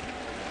walk.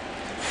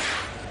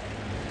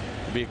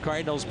 Be a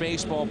Cardinals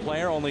baseball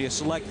player. Only a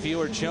select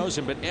few are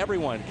chosen, but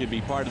everyone can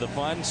be part of the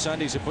fun.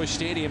 Sundays at Busch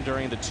Stadium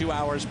during the 2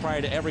 hours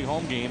prior to every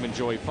home game.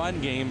 Enjoy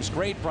fun games,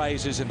 great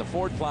prizes in the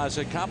Ford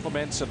Plaza,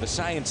 compliments of the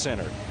Science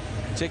Center.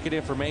 Ticket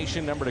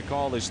information, number to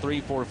call is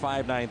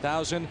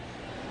 345-9000,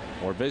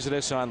 or visit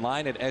us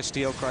online at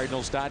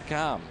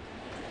stlcardinals.com.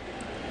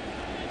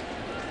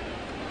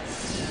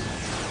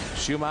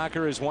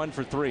 Schumacher is 1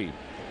 for 3.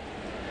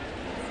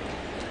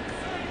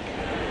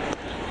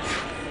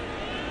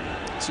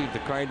 See if the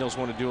Cardinals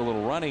want to do a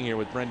little running here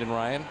with Brendan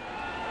Ryan.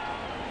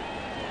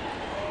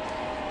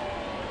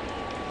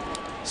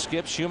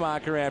 Skip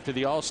Schumacher, after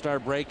the All-Star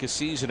break a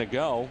season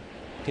ago,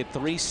 hit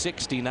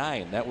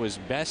 .369. That was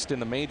best in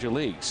the major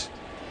leagues.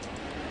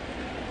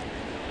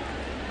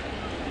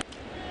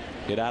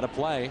 Hit out of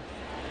play.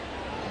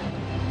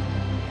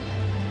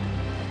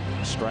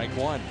 Strike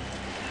one.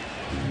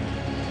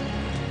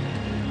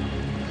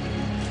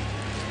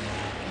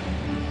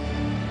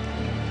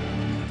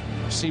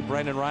 See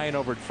Brendan Ryan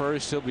over at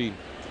first. He'll be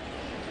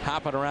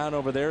hopping around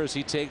over there as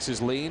he takes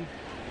his lead.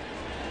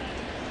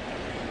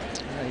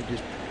 He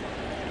just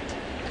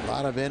a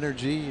lot of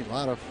energy, a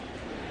lot of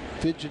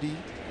fidgety.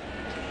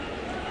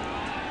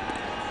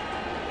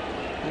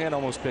 And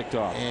almost picked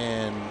off.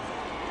 And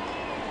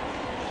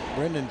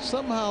Brendan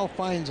somehow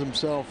finds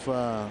himself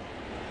the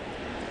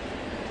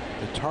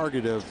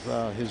target of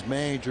his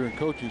manager and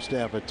coaching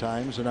staff at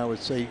times, and I would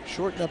say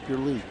shorten up your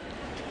lead.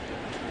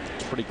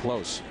 It's pretty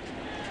close.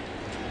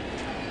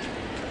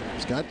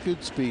 He's got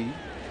good speed.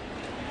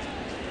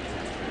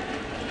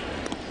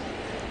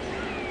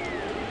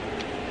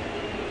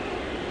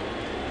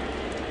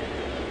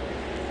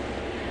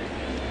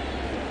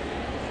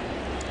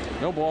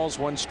 No balls,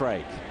 one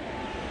strike.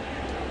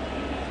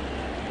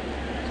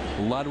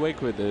 Ludwig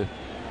with the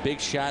big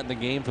shot in the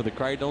game for the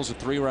Cardinals, a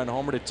 3-run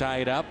homer to tie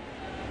it up.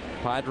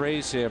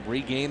 Padres have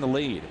regained the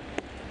lead.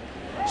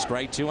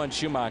 Strike two on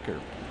Schumacher.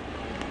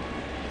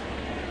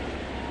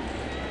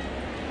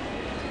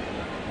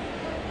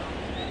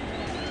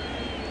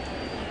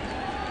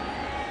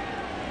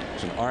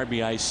 It's an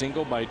RBI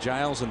single by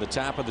Giles in the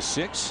top of the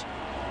 6th.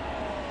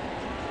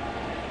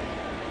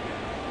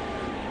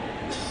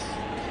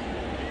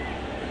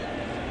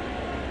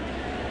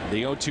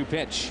 The 0-2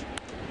 pitch.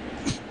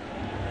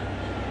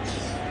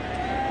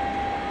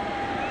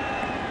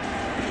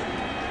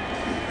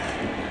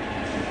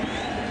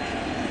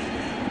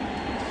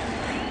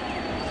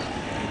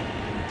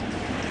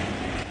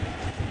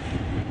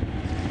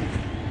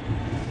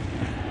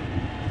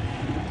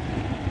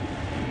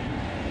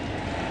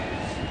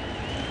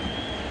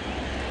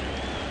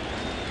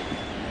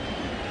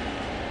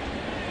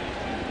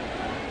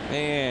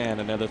 And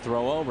another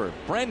throw over.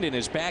 Brendan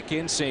is back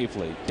in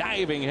safely,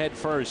 diving head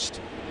first,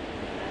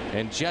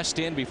 and just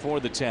in before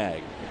the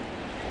tag.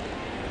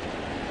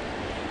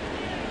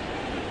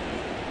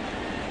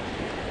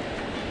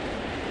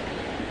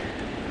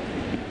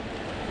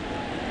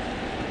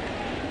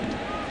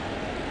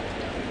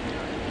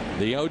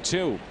 The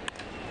 0-2.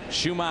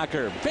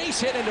 Schumacher,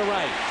 base hit into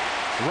right.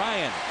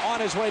 Ryan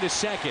on his way to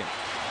second.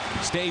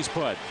 Stays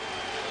put.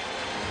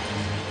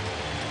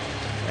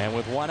 And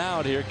with one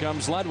out, here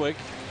comes Ludwig.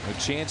 A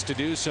chance to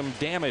do some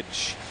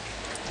damage.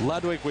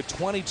 Ludwig with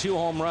 22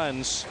 home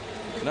runs.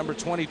 Number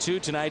 22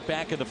 tonight,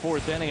 back in the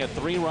 4th inning, a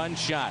 3-run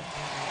shot.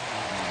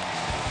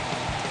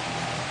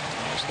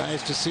 It's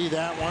nice to see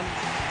that one.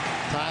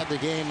 Tied the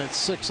game at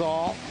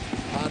 6-all.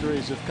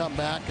 Padres have come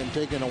back and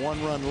taken a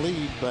 1-run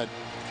lead, but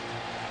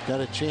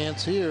got a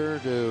chance here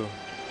to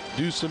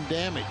do some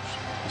damage.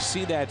 You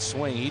see that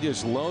swing? He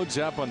just loads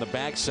up on the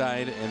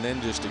backside and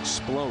then just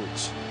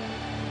explodes.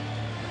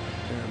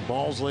 And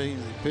Balsley,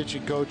 the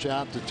pitching coach,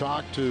 out to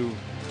talk to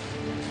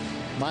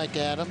Mike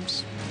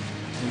Adams.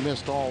 He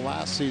missed all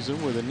last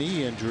season with a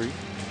knee injury.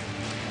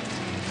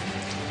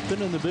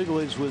 Been in the big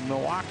leagues with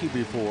Milwaukee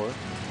before.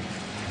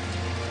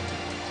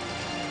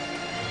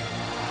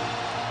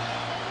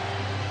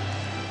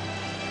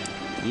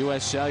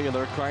 U.S.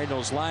 Cellular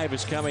Cardinals Live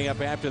is coming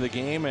up after the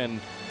game, and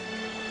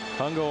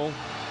Hungo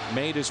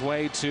made his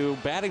way to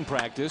batting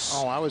practice.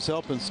 Oh, I was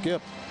helping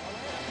Skip,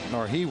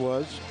 or he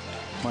was,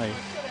 my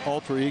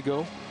alter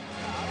ego.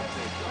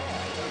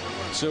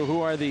 So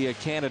who are the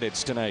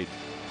candidates tonight?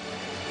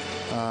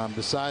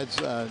 Besides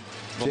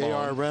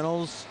J.R.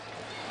 Reynolds,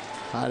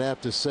 I'd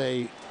have to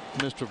say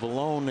Mr.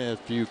 Vallone,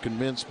 if you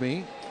convince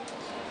me.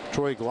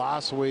 Troy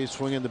Glossaway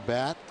swinging the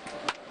bat.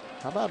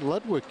 How about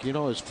Ludwig? You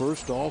know, his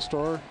first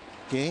All-Star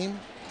game,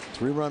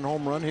 3-run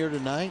home run here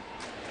tonight.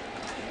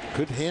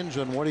 Could hinge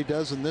on what he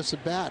does in this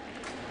at bat.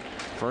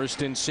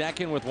 First and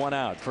second with one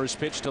out. First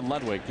pitch to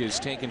Ludwig is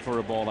taken for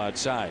a ball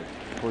outside.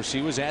 Of course,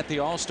 he was at the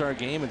All-Star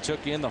game and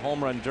took in the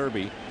home run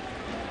derby.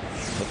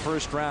 The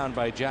first round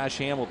by Josh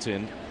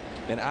Hamilton.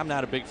 And I'm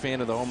not a big fan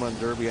of the home run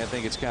derby. I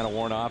think it's kind of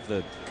worn off,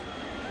 the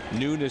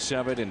newness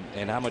of it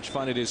and how much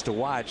fun it is to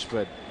watch.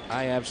 But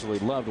I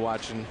absolutely loved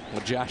watching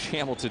what Josh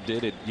Hamilton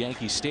did at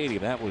Yankee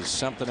Stadium. That was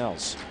something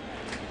else.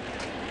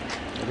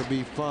 It'll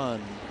be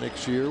fun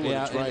next year when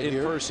it's right in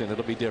here. person,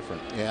 it'll be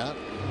different. Yeah.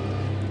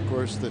 Of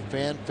course, the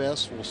Fan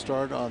Fest will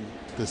start on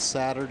the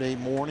Saturday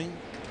morning.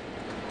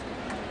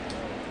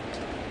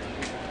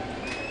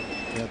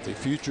 Got the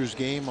Futures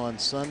game on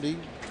Sunday.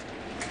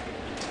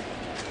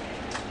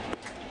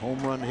 Home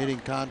run hitting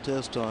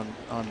contest on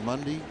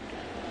Monday.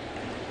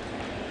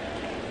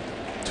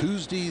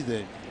 Tuesday,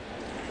 the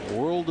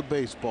world of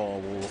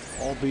baseball will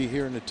all be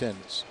here in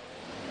attendance.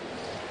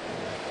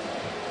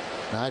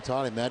 And I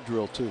taught him that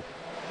drill too.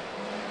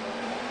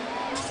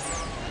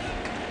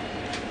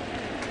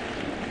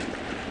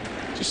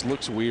 Just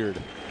looks weird.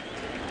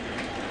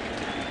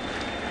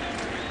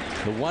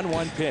 The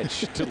 1-1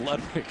 pitch to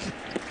Ludwig.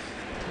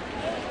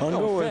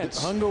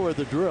 Hungo or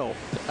the drill.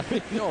 I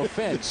mean, no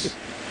offense.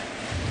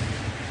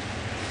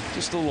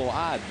 Just a little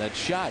odd, that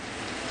shot.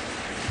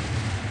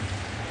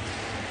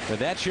 But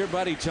that's your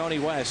buddy Tony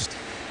West.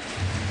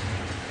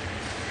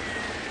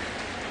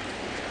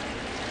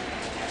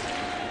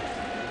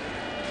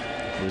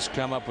 Who's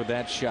come up with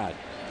that shot.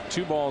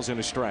 2 balls and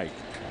a strike.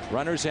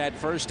 Runners at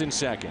first and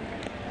second.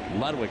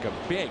 Ludwig, a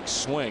big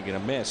swing and a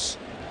miss.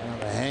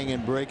 A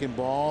hanging breaking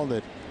ball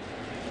that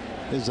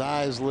his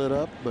eyes lit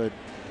up but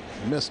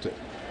missed it.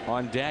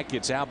 On deck,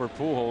 it's Albert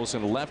Pujols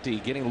and a lefty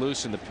getting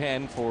loose in the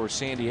pen for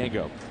San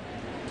Diego.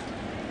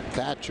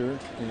 Thatcher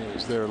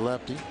is their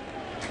lefty.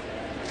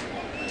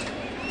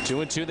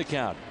 2-2 the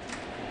count.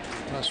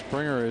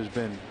 Springer has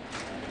been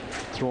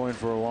throwing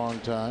for a long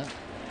time.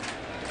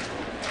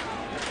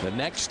 The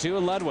next 2,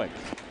 Ludwig.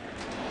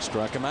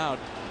 Struck him out.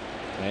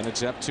 And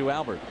it's up to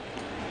Albert.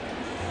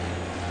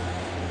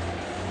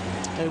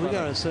 Hey, we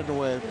got to send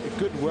away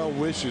good well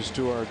wishes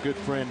to our good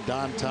friend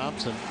Don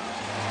Thompson.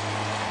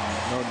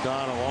 Known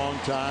Don a long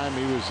time.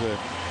 He was the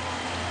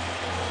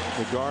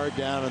guard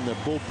down in the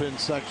bullpen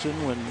section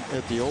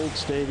at the old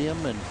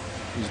stadium, and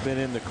he's been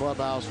in the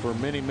clubhouse for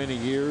many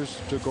years.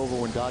 Took over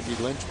when Doggy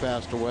Lynch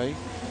passed away.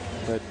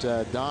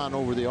 But Don,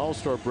 over the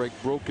All-Star break,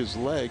 broke his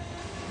leg,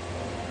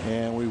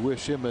 and we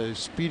wish him a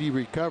speedy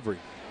recovery.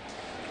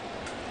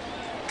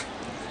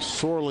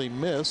 Sorely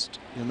missed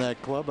in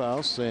that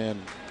clubhouse,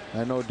 and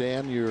I know,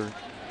 Dan, you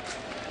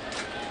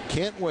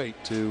can't wait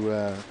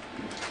to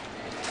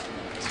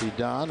see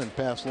Don and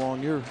pass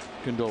along your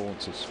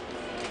condolences.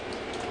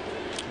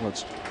 Well,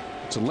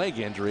 it's a leg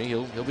injury.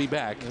 He'll be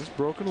back. It's a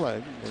broken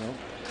leg, you know.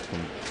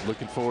 I'm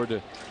looking forward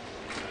to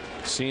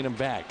seeing him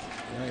back.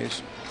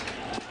 Nice.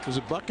 It was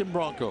a bucking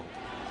Bronco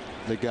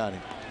that got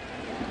him.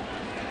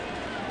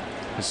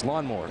 His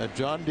lawnmower. A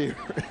John Deere.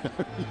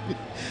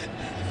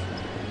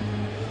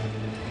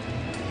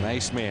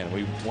 Nice man.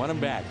 We want him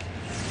back.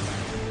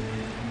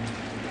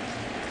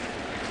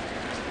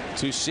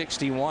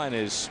 261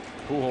 is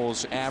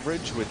Pujols'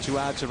 average with 2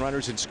 outs and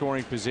runners in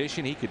scoring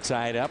position. He could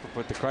tie it up or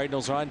put the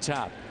Cardinals on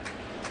top.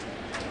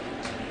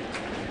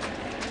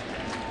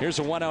 Here's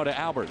a 1-0 to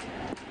Albert.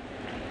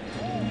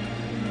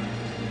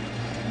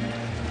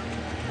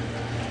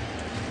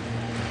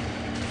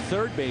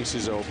 Third base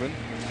is open.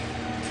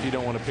 If you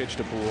don't want to pitch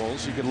to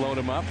Pujols, you can load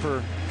him up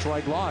for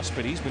Troy Gloss,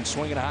 but he's been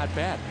swinging a hot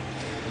bat.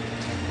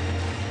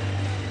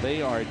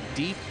 They are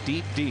deep.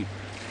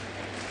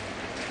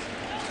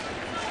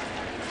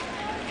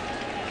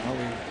 Well,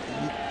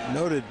 we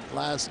noted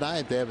last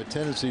night they have a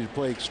tendency to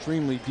play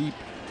extremely deep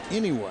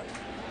anyway.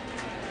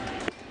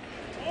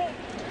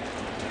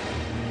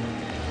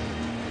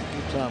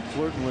 Keeps on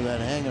flirting with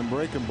that hanging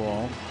breaking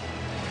ball.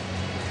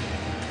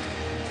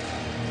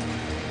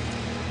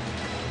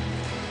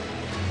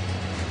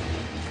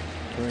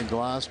 Troy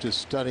Gloss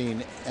just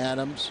studying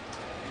Adams.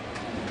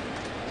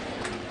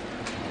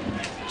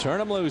 Turn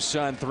him loose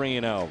on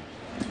 3-0.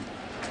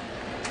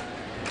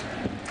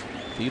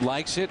 He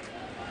likes it.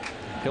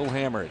 He'll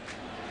hammer it.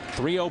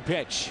 3-0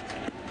 pitch.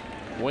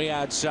 Way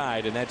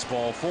outside, and that's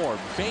ball 4.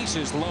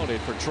 Bases loaded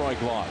for Troy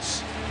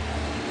Gloss.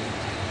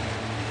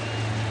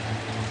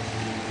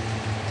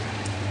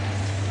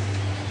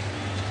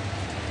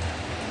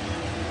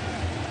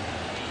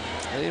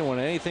 They didn't want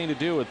anything to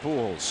do with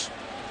Pujols.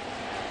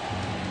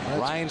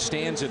 Ryan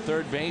stands at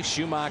third base.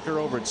 Schumacher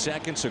over at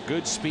second, so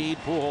good speed.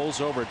 Pujols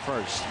over at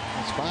first.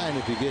 That's fine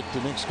if you get the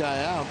next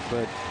guy out,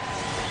 but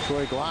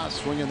Troy Gloss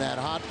swinging that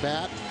hot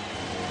bat.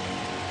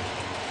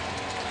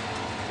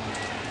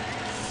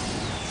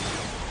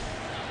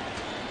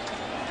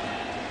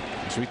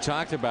 As we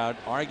talked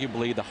about,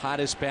 arguably the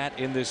hottest bat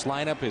in this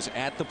lineup is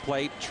at the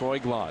plate, Troy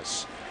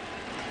Gloss.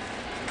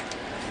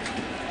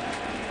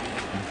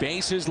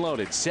 Bases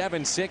loaded.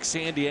 7-6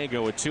 San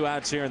Diego with 2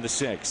 outs here in the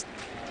 6th.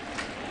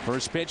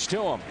 First pitch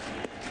to him.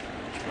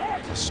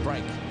 A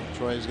strike.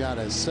 Troy's got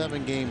a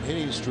 7-game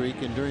hitting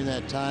streak, and during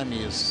that time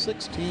he is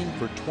 16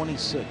 for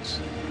 26.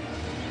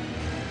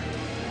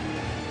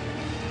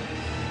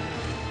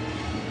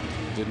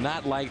 Did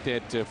not like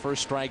that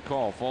first strike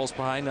call. Falls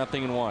behind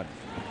 0-1.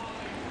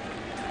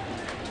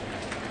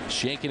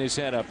 Shaking his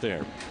head up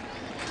there.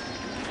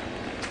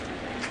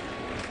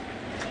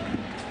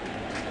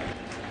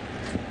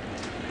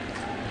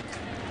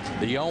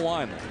 The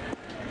 0-1.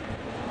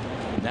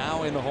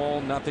 Now in the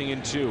hole,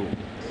 0-2.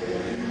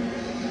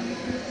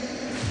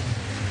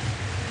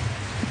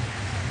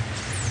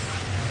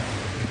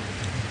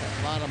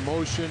 A lot of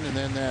motion, and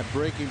then that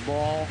breaking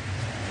ball.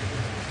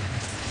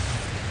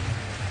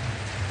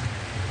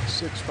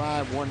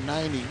 6'5",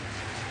 190.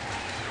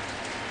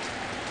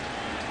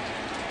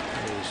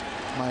 There's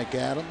Mike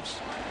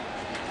Adams.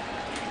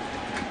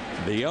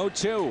 The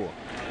 0-2.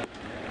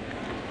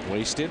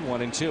 Wasted.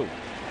 1-2.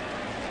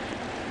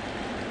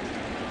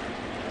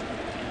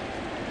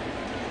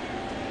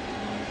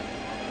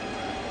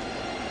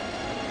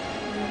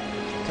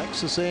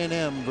 Texas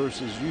A&M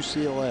versus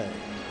UCLA.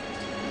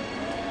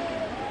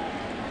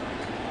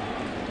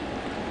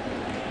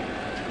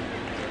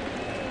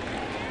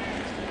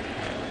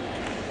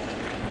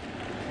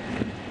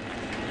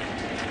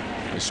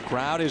 This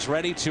crowd is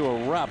ready to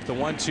erupt. The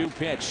 1-2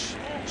 pitch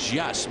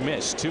just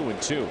missed.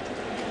 2-2.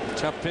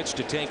 Tough pitch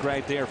to take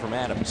right there from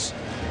Adams.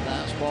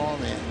 Fastball,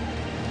 man,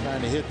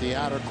 trying to hit the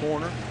outer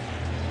corner.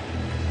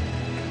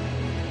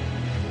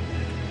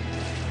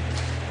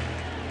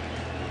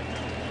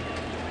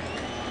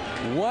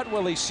 What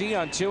will he see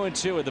on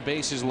 2-2 with the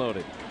bases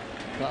loaded?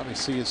 Probably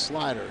see his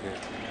slider here.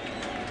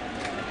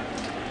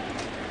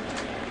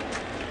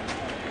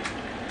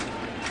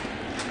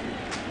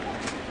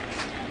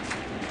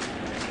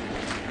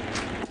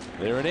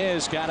 There it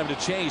is. Got him to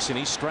chase, and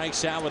he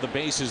strikes out with the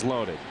bases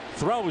loaded.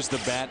 Throws the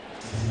bat.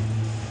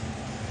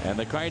 And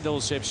the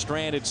Cardinals have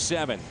stranded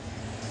 7.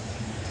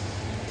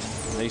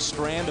 They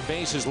strand the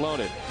bases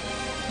loaded.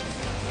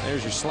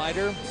 There's your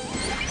slider.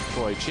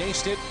 Boy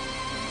chased it.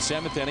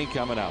 7th inning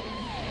coming up.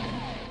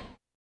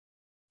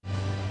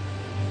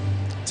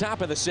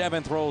 Top of the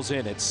 7th rolls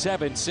in at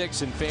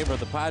 7-6 in favor of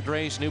the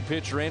Padres. New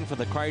pitcher in for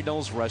the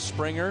Cardinals, Russ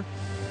Springer.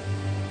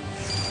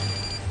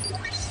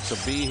 This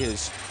will be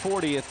his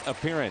 40th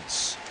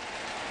appearance.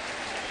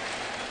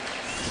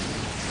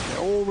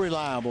 Oh,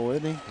 reliable,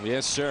 isn't he?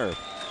 Yes, sir.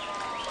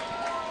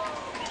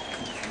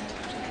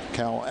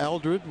 Cal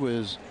Eldred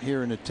was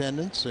here in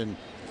attendance, and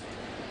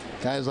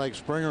guys like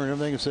Springer and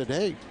everything said,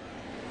 hey,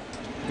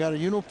 got a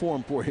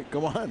uniform for you.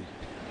 Come on.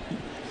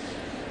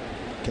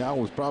 Cal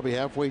was probably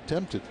halfway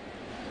tempted.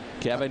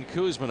 Kevin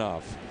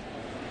Kuzminoff.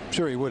 I'm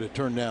sure he would have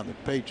turned down the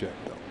paycheck,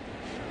 though.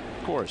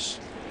 Of course.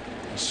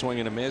 A swing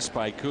and a miss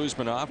by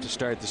Kuzminoff to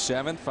start the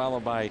 7th,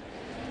 followed by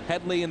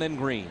Headley and then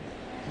Green.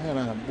 And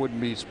I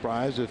wouldn't be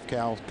surprised if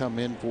Cal's come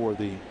in for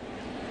the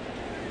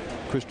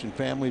Christian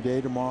Family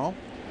Day tomorrow.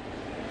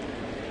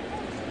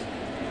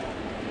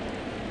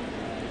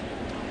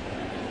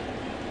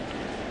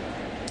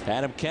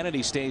 Adam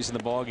Kennedy stays in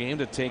the ball game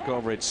to take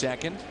over at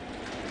second.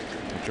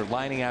 After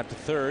lining out to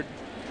third.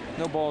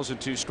 No balls and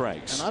 2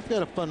 strikes. And I've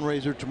got a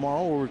fundraiser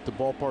tomorrow over at the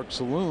Ballpark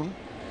Saloon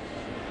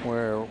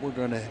where we're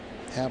going to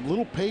have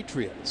Little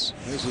Patriots.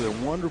 This is a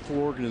wonderful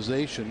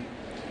organization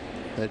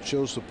that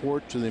shows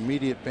support to the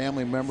immediate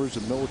family members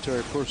of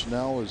military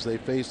personnel as they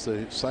face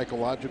the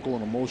psychological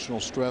and emotional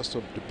stress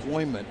of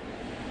deployment.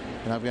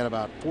 And I've got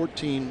about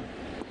 14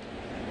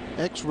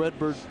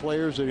 ex-Redbird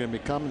players that are going to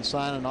be coming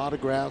signing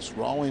autographs.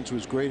 Rawlings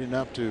was great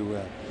enough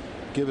to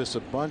give us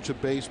a bunch of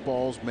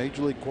baseballs,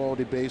 major league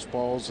quality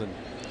baseballs, and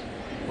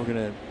we're going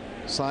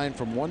to sign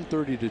from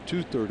 1:30 to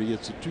 2:30.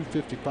 It's a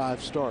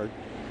 2:55 start,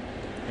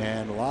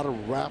 and a lot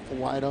of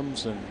raffle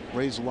items, and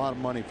raise a lot of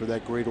money for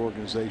that great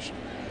organization.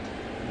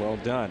 Well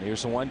done.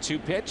 Here's a 1-2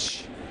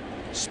 pitch.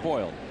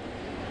 Spoiled.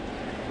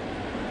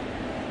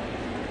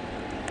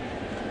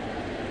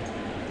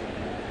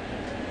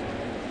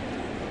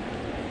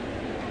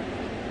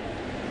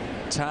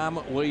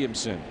 Tom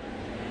Williamson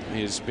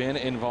has been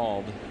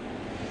involved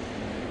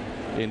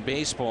in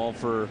baseball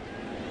for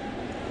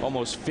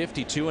almost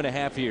 52 and a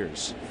half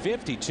years.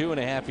 52 and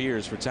a half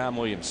years for Tom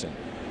Williamson.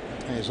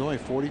 And he's only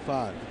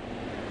 45.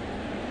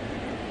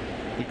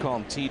 We call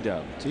him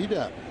T-Dub.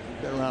 T-Dub.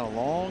 Been around a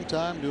long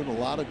time, doing a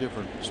lot of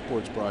different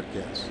sports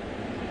broadcasts.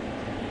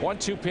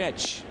 1-2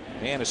 pitch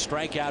and a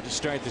strikeout to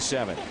start the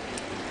 7th.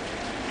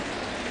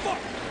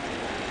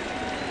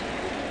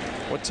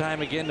 What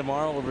time again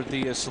tomorrow over at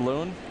the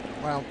saloon?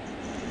 Well,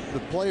 the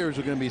players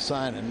are going to be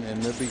signing,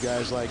 and there'll be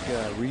guys like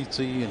Reitze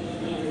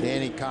and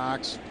Danny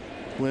Cox,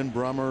 Glenn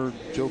Brummer,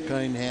 Joe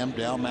Cunningham,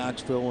 Dal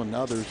Maxfield, and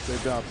others.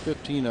 They've got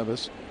 15 of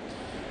us,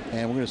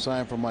 and we're going to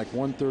sign from like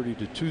 1:30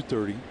 to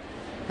 2:30.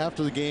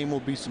 After the game will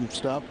be some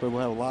stuff, but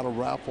we'll have a lot of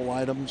raffle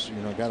items.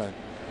 You know, got a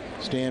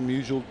Stan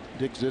Musial.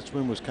 Dick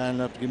Zitzman was kind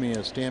enough to give me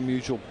a Stan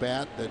Musial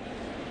bat that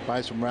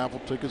buy some raffle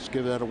tickets,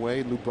 give that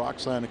away. Lou Brock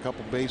signed a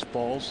couple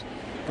baseballs.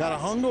 Got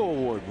a Hungo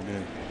Award we're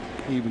going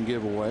to even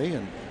give away,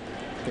 and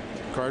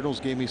Cardinals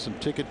gave me some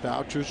ticket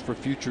vouchers for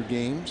future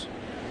games.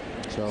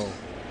 So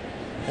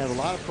have a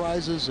lot of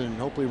prizes and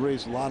hopefully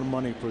raise a lot of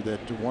money for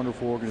that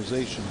wonderful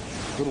organization,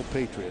 Little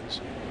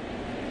Patriots.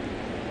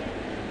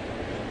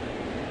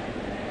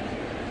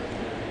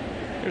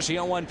 Here's the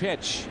 0-1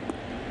 pitch.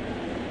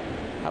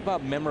 How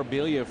about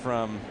memorabilia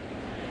from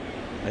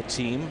a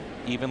team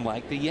even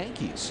like the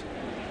Yankees?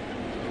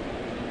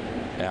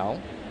 Al?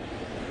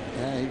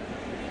 Yeah, you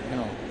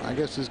know, I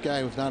guess this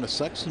guy was not a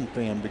Sexton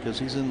fan because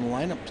he's in the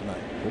lineup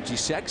tonight. Richie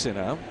Sexton,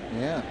 huh?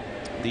 Yeah.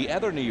 The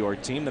other New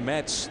York team, the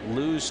Mets,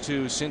 lose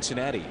to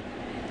Cincinnati.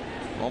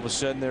 All of a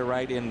sudden, they're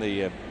right in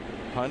the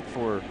hunt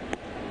for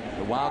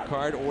the wild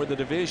card or the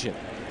division.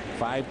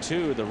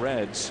 5-2, the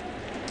Reds.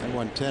 They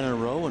won 10 in a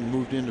row and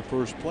moved into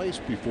first place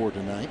before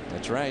tonight.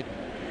 That's right.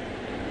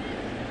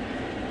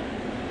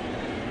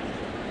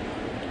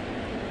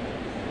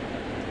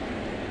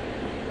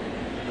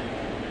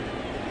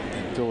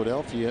 And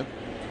Philadelphia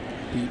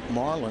beat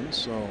Marlins,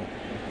 so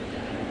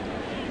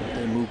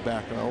they move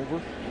back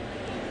over,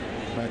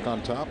 back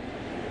on top.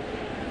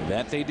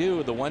 That they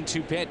do. The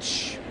 1-2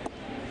 pitch.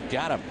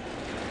 Got him.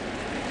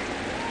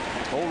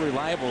 Oh,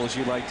 reliable, as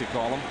you like to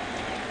call him.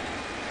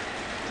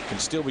 Can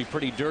still be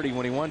pretty dirty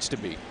when he wants to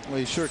be. Well,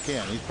 he sure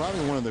can. He's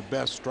probably one of the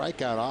best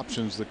strikeout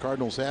options the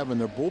Cardinals have in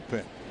their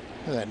bullpen.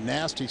 Look at that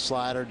nasty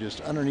slider just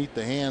underneath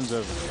the hands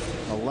of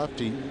a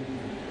lefty.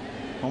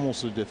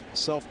 almost a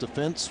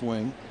self-defense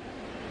swing.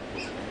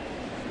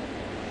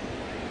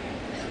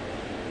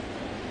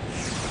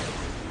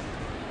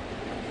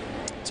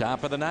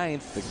 Top of the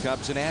ninth, the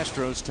Cubs and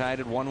Astros tied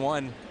at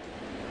 1-1.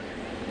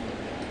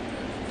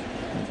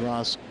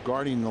 Ross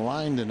guarding the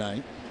line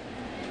tonight.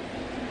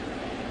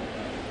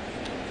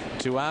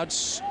 2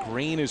 outs.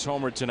 Green is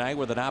homered tonight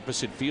with an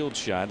opposite field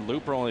shot.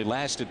 Looper only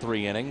lasted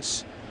 3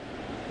 innings.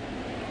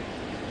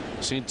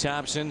 Seen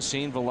Thompson,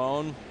 seen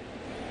Vallone.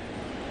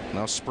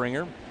 Now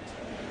Springer.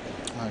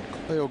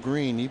 Cleo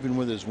Green, even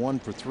with his 1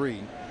 for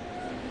 3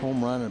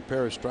 home run and a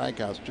pair of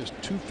strikeouts, just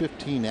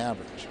 .215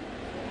 average.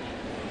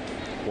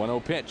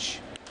 1-0 pitch.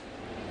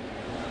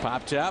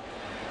 Popped up.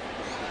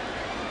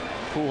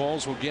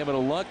 Pujols will give it a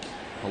look.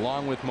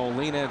 Along with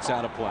Molina, it's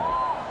out of play.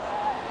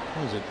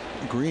 What was it?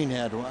 Green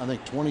had, I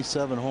think,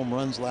 27 home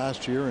runs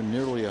last year and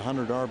nearly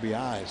 100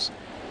 RBIs.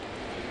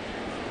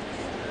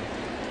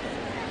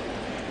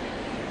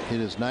 Hit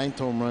his 9th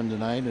home run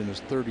tonight and his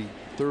 33rd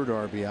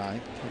RBI.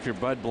 If you're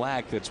Bud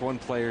Black, that's one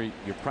player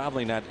you're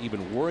probably not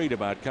even worried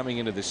about coming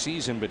into the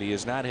season, but he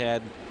has not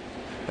had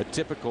a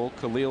typical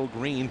Khalil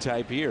Green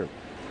type year.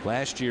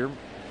 Last year,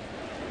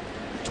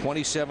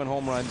 27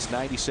 home runs,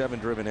 97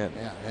 driven in.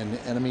 Yeah, and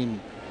I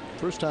mean,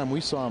 first time we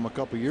saw him a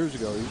couple years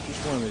ago, he was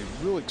just one of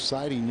the real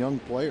exciting young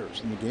players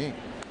in the game.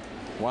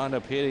 Wound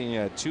up hitting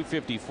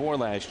 .254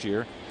 last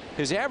year.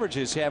 His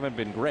averages haven't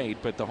been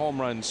great, but the home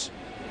runs,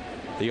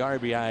 the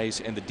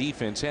RBIs, and the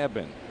defense have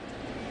been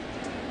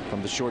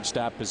from the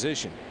shortstop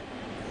position.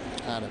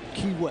 Out of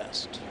Key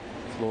West,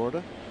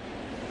 Florida.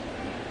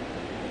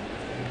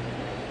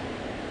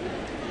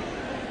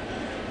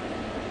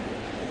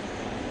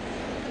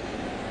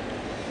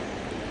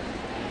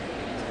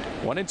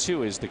 One and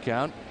 2 is the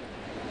count.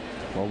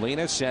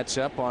 Molina sets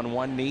up on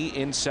one knee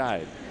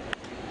inside.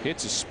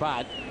 Hits a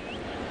spot.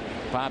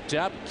 Popped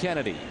up.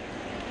 Kennedy.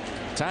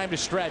 Time to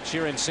stretch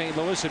here in St.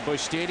 Louis at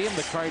Busch Stadium.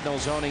 The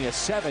Cardinals owning a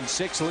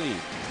 7-6 lead.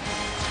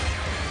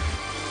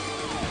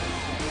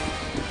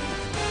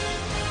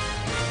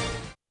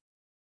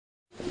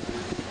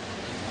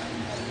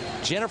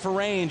 Jennifer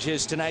Range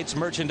is tonight's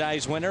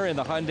merchandise winner in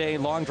the Hyundai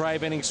long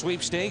drive inning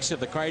sweepstakes. If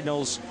the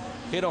Cardinals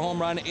hit a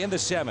home run in the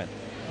 7th,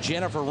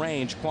 Jennifer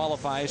Range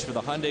qualifies for the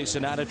Hyundai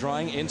Sonata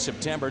drawing in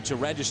September. To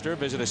register,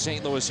 visit a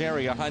St. Louis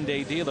area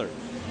Hyundai dealer.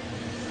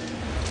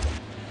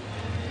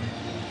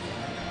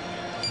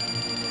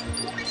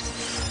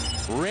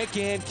 Rick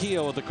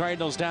Ankiel with the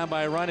Cardinals down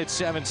by a run at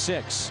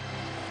 7-6.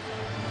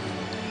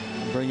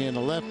 Bring in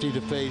a lefty to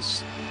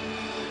face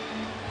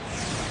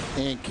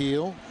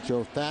Ankiel.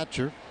 Joe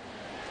Thatcher.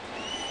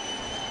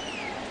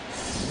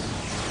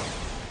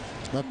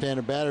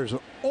 Left-handed batters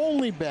are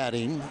only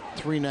batting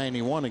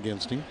 .391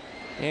 against him.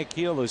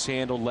 Ankiel has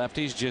handled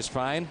lefties just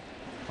fine.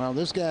 Well,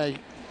 this guy,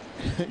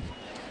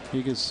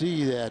 you can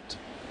see that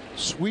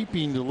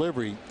sweeping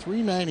delivery.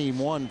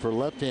 .391 for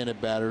left-handed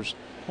batters,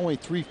 only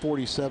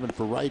 .347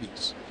 for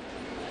righties.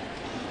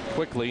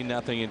 Quickly,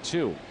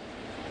 0-2.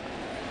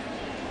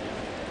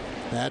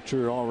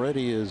 Thatcher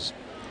already is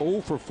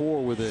 0 for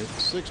 4 with a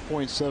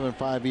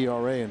 6.75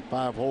 ERA and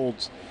 5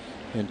 holds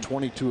in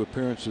 22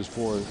 appearances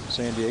for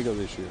San Diego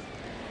this year.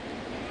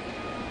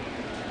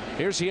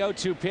 Here's the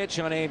 0-2 pitch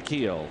on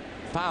Ankiel.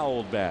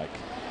 Fouled back.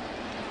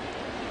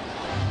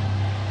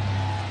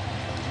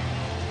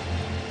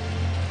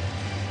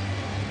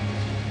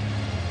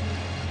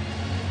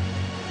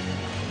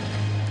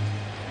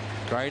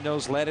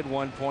 Cardinals led at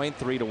one point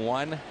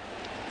 3-1.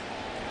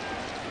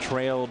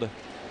 Trailed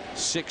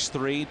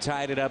 6-3,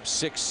 tied it up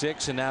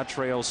 6-6, and now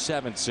trails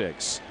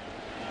 7-6.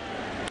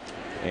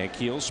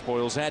 Ankiel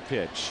spoils that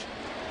pitch.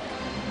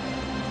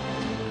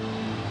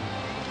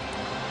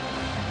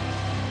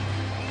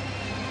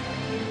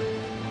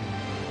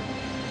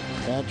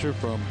 Thatcher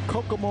from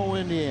Kokomo,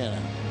 Indiana.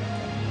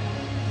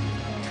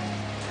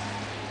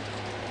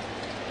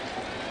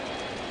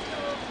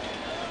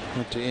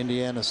 Went to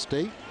Indiana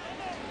State.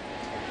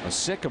 A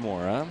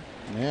Sycamore, huh?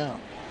 Yeah.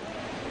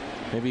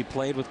 Maybe he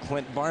played with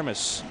Clint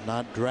Barmas.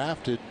 Not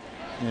drafted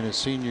in his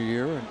senior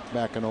year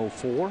back in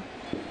 '04.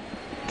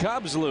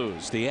 Cubs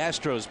lose. The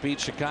Astros beat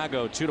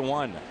Chicago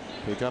 2-1.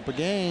 Pick up a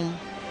game.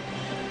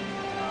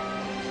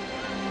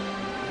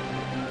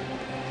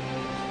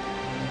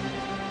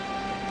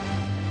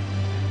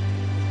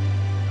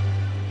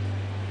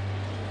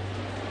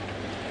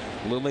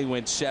 Lilly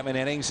went 7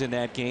 innings in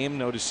that game.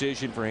 No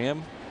decision for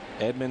him.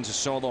 Edmonds a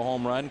solo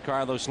home run.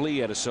 Carlos Lee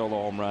had a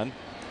solo home run.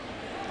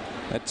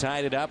 That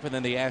tied it up, and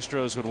then the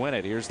Astros would win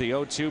it. Here's the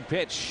 0-2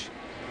 pitch.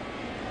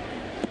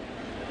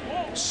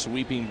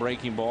 Sweeping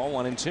breaking ball,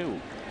 1-2.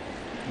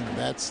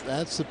 That's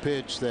the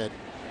pitch that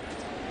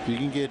if you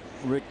can get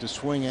Rick to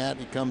swing at,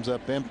 he comes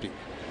up empty.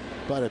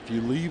 But if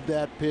you leave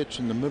that pitch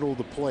in the middle of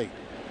the plate,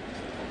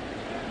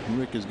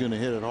 Rick is going to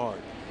hit it hard.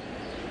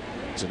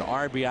 It's an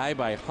RBI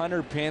by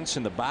Hunter Pence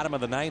in the bottom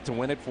of the 9th to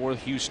win it for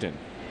Houston.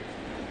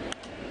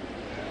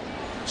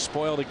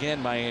 Spoiled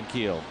again by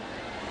Ankiel.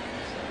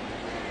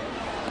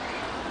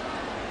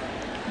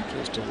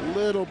 Just a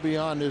little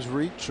beyond his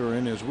reach or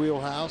in his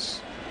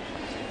wheelhouse.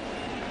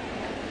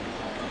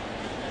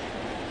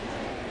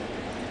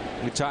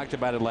 We talked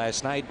about it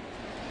last night.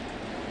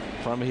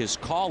 From his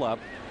call-up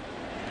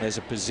as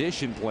a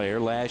position player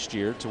last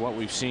year to what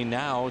we've seen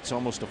now, it's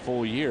almost a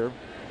full year.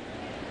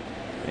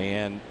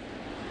 And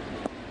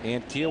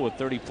Keel with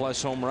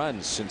 30+ home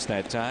runs since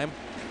that time.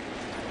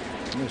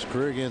 His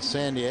career against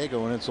San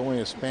Diego, and it's only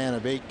a span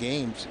of 8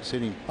 games. He's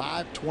hitting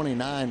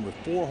 .529 with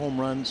 4 home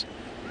runs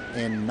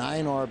and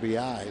 9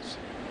 RBIs.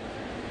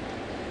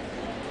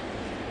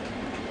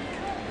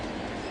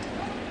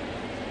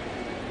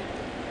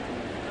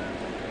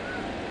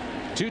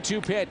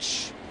 Two-two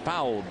pitch,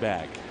 fouled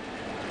back.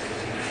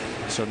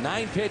 So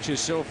 9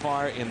 pitches so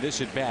far in this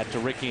at bat to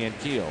Ricky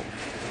Ankiel.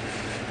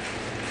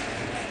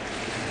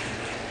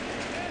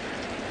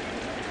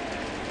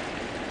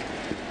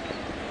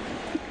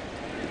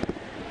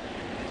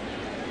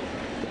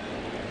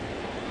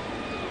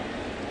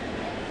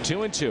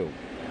 Two and two.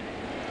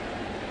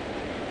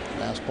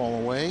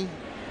 Fastball away.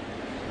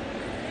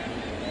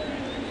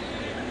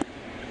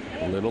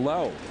 A little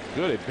low.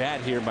 Good at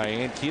bat here by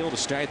Ankiel to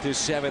start this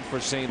 7th for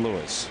St.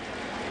 Louis.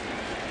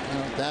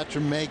 Well,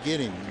 Thatcher may get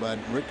him, but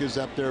Rick is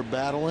up there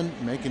battling,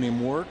 making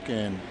him work,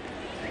 and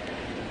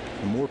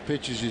the more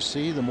pitches you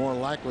see, the more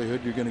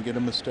likelihood you're going to get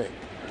a mistake.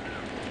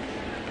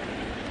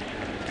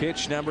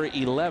 Pitch number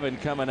 11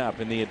 coming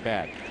up in the at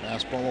bat.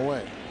 Fastball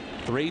away.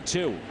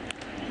 3-2.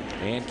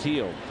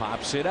 Ankiel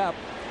pops it up.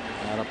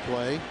 Out of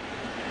play.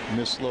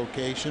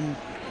 Mislocation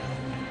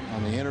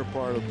on the inner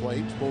part of the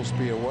plate. Supposed to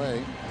be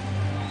away.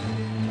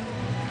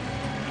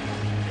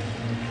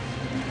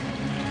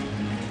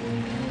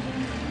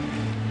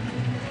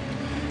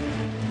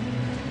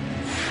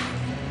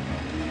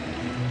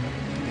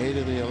 Eight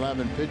of the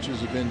 11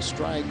 pitches have been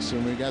strikes,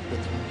 and we got the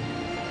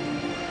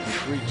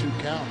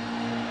 3-2 count.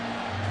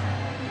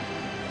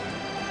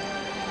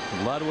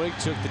 Ludwig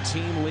took the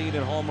team lead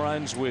in home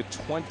runs with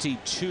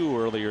 22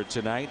 earlier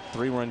tonight.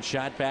 3-run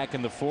shot back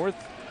in the 4th.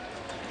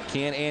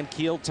 Can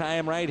Ankiel tie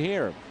him right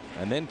here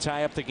and then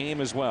tie up the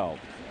game as well?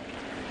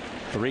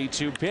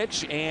 3-2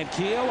 pitch.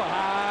 Ankiel, a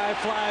high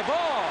fly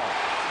ball.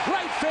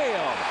 Right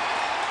field.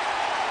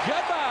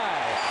 Goodbye.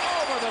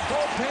 Over the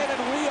bullpen,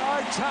 and we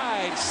are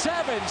tied.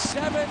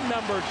 7-7,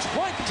 number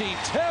 22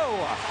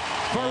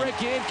 for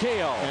Ricky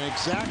Ankiel. And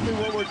exactly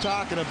what we're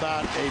talking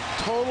about, a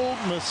total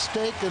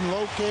mistaken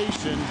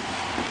location,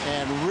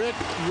 and Rick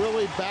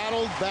really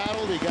battled.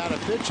 He got a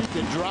pitch he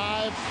could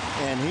drive,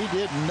 and he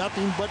did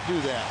nothing but do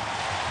that.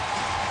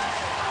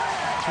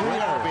 3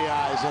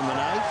 RBIs in the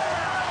night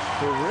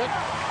for Rick.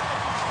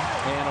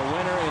 And a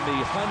winner in the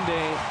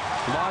Hyundai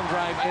Long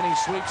Drive Inning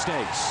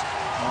Sweepstakes.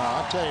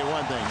 I'll tell you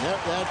one thing,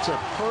 that's a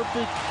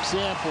perfect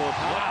example of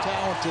how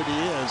talented he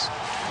is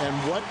and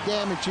what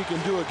damage he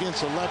can do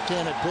against a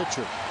left-handed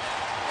pitcher.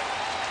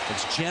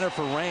 It's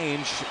Jennifer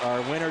Range,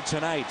 our winner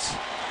tonight.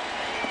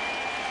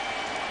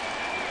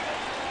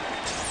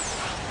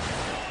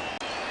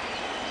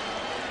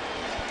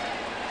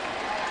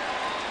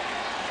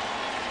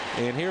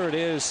 And here it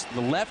is,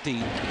 the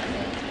lefty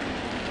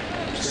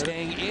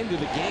staying into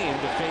the game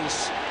to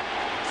face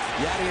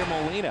Yadier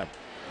Molina.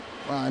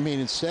 Well, I mean,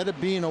 instead of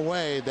being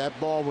away, that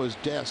ball was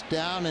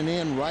down and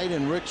in right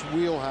in Rick's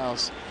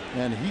wheelhouse,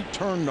 and he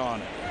turned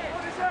on it.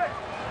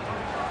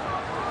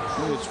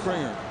 Look at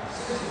Springer.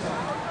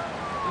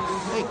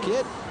 Hey,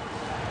 kid.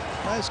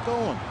 Nice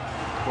going.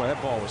 Boy,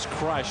 that ball was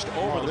crushed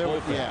over the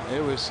bullpen. Yeah,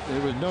 it was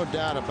no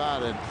doubt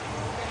about it.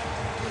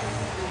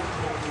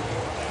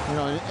 You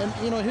know, and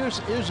you know,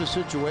 here's a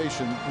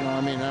situation. You know,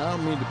 I mean, I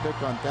don't mean to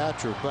pick on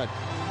Thatcher, but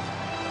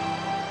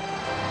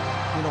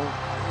you know,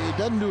 it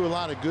doesn't do a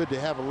lot of good to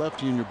have a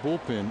lefty in your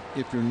bullpen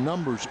if your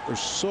numbers are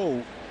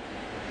so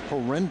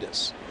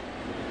horrendous.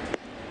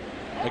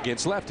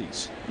 Against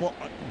lefties. Well,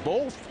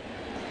 both.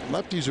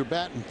 Lefties are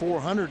batting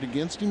 .400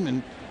 against him,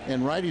 and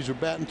righties are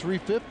batting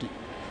 .350.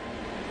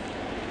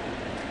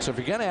 So if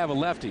you're going to have a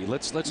lefty,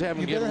 let's have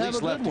him get at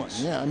least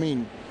lefties. Yeah, I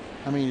mean,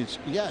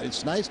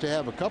 it's nice to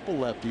have a couple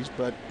lefties,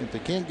 but if they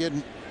can't get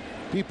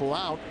people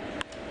out.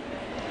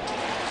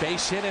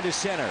 Base hit into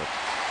center.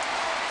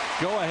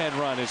 Go-ahead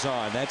run is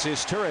on. That's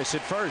Izturis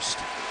at first.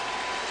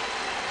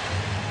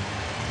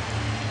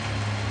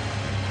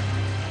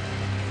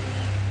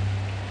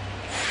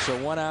 So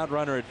 1 out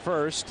runner at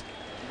first.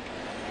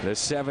 The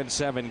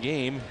 7-7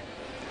 game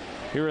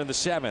here in the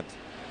 7th.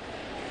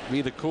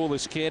 Be the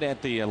coolest kid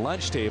at the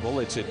lunch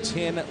table. It's a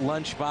tin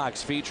lunch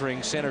box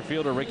featuring center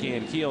fielder Ricky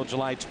Ankiel.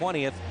 July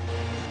 20th.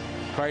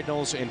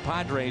 Cardinals and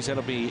Padres.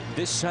 That'll be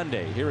this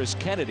Sunday. Here is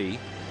Kennedy.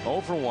 0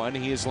 for 1.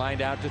 He is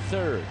lined out to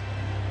third.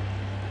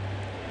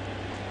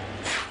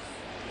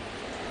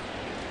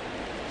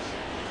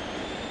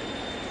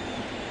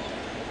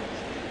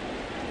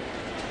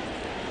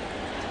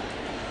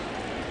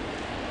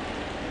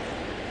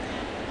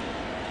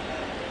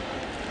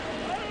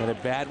 But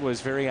at bat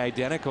was very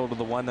identical to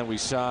the one that we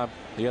saw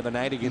the other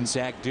night against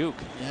Zach Duke.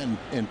 And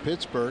in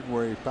Pittsburgh,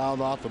 where he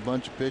fouled off a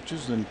bunch of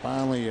pitches, and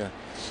finally a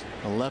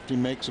lefty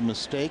makes a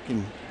mistake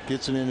and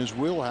gets it in his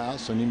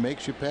wheelhouse, and he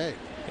makes you pay.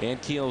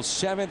 Ankiel's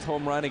 7th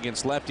home run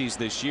against lefties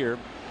this year,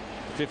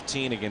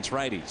 15 against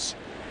righties.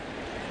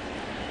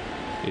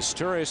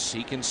 Izturis,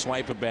 he can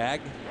swipe a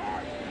bag.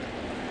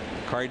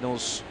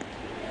 Cardinals,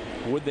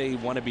 would they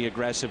want to be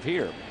aggressive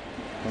here?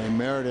 And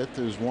Meredith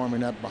is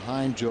warming up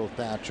behind Joe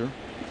Thatcher.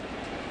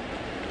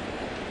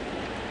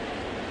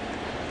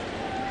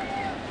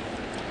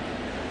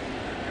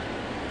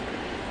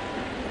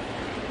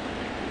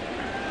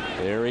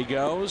 There he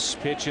goes.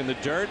 Pitch in the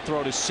dirt.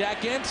 Throw to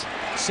second.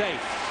 Safe.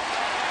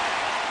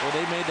 Well,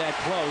 they made that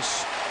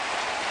close.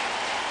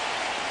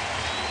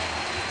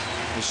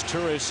 This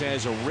tourist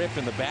has a rip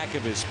in the back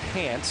of his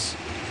pants,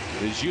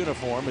 his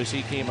uniform, as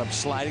he came up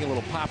sliding, a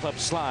little pop-up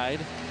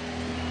slide.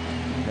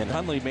 And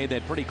Hundley made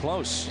that pretty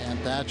close. And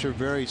Thatcher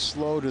very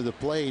slow to the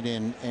plate,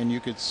 and you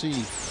could see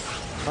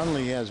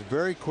Hundley has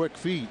very quick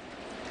feet.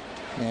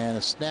 And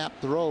a snap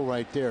throw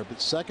right there. But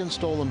second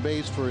stolen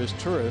base for his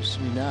tourist.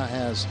 He now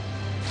has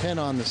 10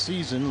 on the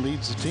season,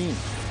 leads the team.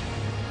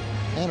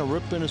 And a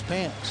rip in his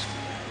pants.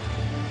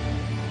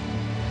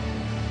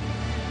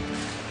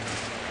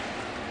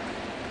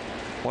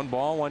 One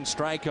ball, one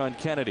strike on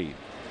Kennedy.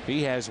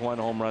 He has one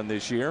home run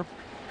this year.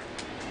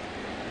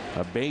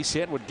 A base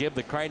hit would give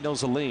the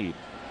Cardinals a lead,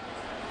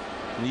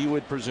 you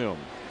would presume.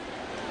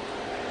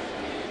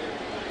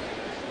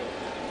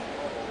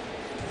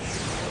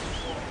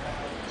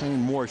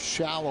 And more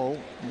shallow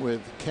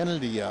with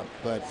Kennedy up,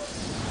 but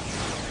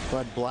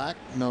Bud Black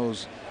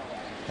knows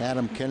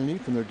Adam Kennedy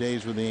from their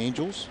days with the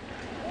Angels.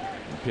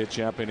 Pitch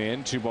up and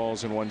in, 2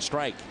 balls and 1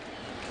 strike.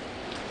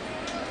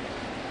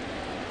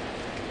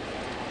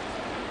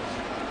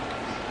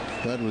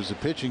 Bud was the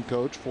pitching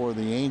coach for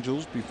the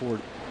Angels before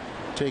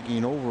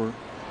taking over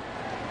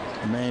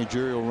the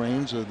managerial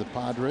reins of the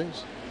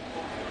Padres.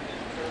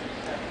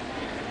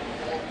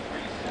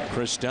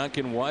 Chris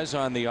Duncan was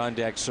on the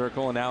on-deck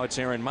circle, and now it's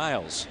Aaron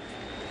Miles.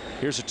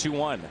 Here's a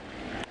 2-1.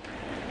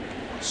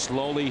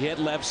 Slowly hit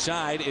left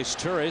side is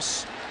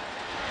Turris.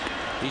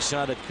 He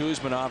saw that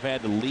Kuzmanov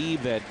had to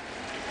leave that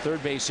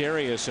third base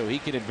area so he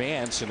could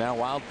advance, and now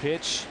wild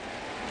pitch,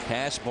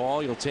 pass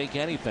ball, you'll take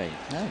anything.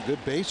 Yeah,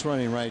 good base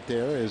running right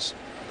there, as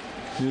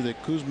knew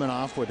that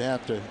Kuzmanov would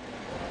have to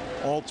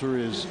alter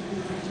his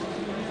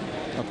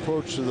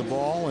approach to the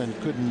ball and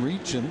couldn't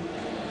reach him,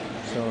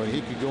 so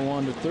he could go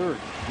on to third.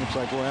 Looks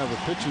like we'll have a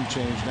pitching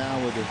change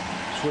now with the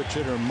switch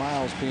hitter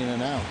Miles being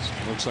announced.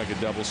 Looks like a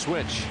double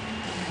switch.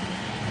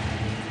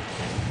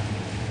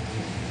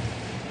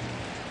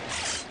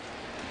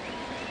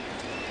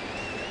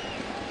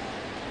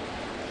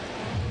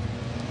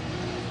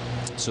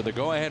 So the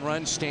go-ahead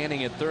run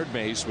standing at third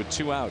base with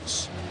 2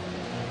 outs.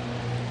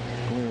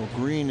 Well,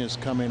 Green is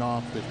coming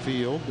off the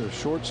field, their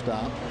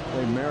shortstop.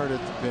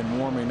 Meredith has been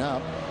warming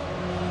up.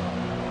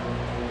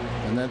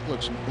 And that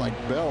looks like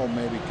Bell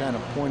maybe kind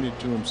of pointed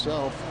to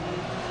himself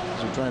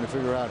as they're trying to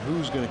figure out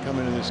who's going to come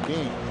into this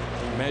game.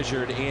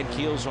 Measured Ann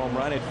Keel's home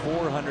run at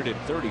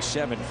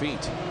 437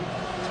 feet.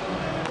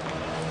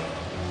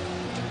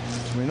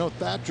 So we know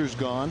Thatcher's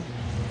gone.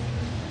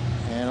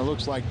 And it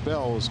looks like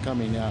Bell is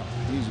coming out.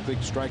 He's a big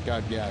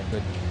strikeout guy,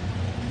 but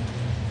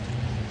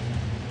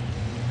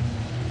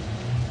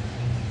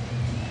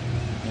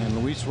and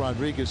Luis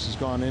Rodriguez has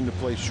gone in to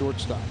play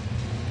shortstop.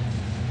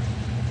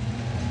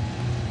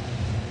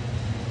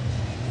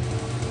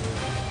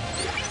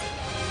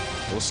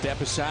 We'll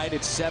step aside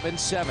at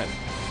 7-7.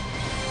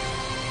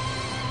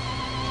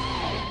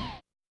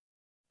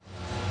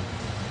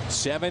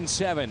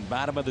 7-7,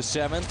 bottom of the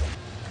 7th.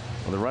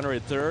 Well, the runner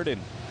at third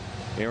and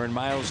Aaron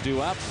Miles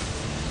due up.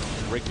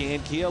 Rick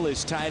Ankiel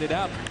has tied it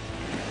up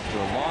to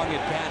a long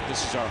at bat.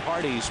 This is our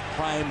Hardy's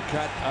prime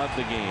cut of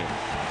the game.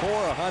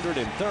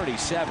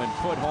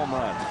 437-foot home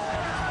run.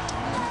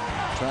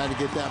 Tried to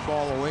get that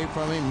ball away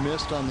from him,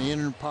 missed on the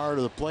inner part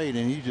of the plate,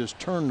 and he just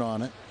turned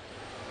on it.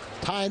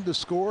 Tied the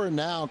score, and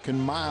now can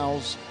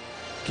Miles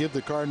give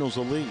the Cardinals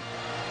a lead.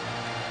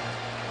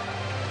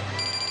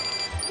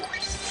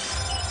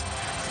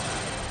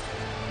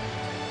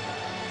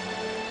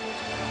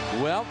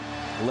 Well,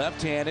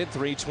 left-handed,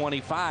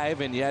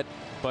 325, and yet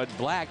Bud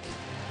Black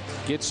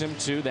gets him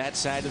to that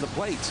side of the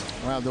plate.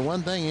 Well, the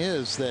one thing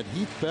is that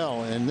Heath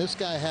Bell, and this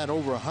guy had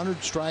over 100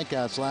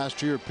 strikeouts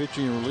last year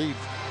pitching relief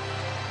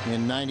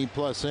in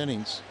 90-plus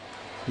innings.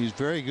 He's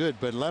very good,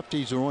 but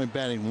lefties are only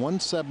batting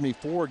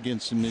 174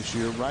 against him this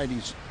year.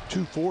 Righties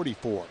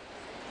 244.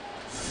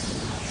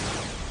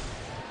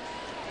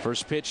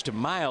 First pitch to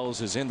Miles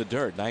is in the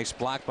dirt. Nice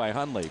block by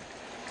Hundley.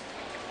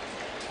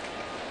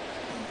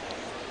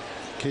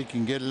 Kid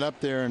can get it up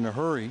there in a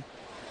hurry.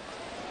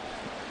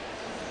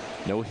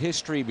 No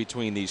history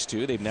between these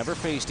two. They've never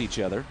faced each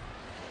other.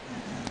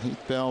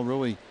 Heath Bell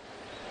really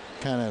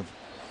kind of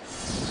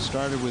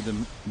started with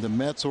the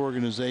Mets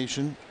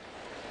organization.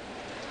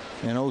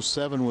 And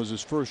 07 was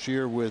his first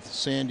year with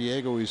San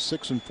Diego. He's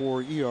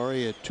 6-4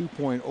 ERA at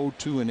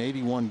 2.02 in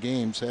 81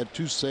 games. Had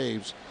 2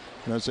 saves.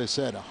 And as I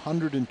said,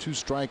 102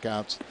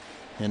 strikeouts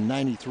in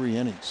 93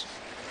 innings.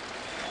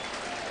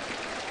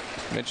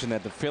 Mentioned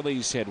that the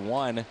Phillies had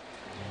won,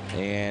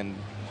 and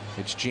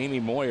it's Jamie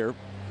Moyer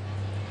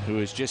who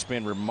has just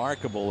been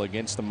remarkable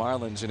against the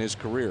Marlins in his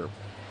career.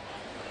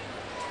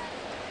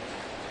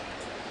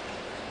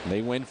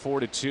 They win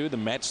 4-2. The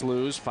Mets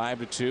lose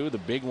 5-2. The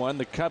big one,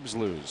 the Cubs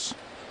lose.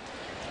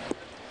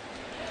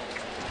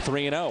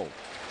 3-0.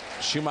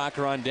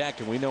 Schumacher on deck,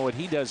 and we know what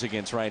he does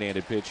against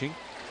right-handed pitching.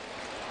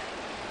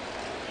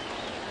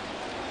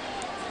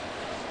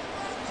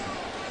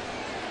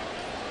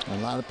 A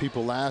lot of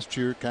people last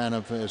year, kind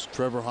of as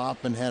Trevor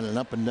Hoffman had an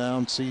up and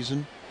down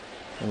season,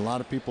 and a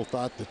lot of people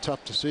thought the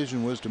tough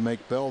decision was to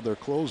make Bell their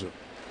closer.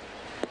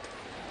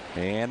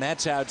 And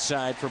that's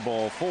outside for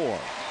ball 4.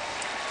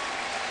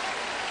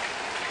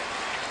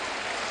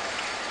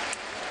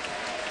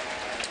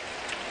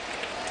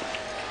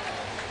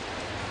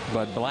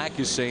 But Black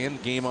is saying,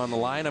 game on the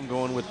line, I'm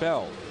going with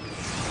Bell.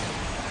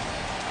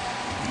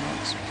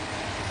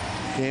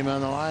 Game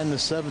on the line in the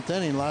 7th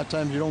inning. A lot of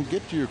times you don't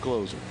get to your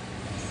closer.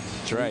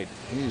 That's right.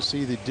 You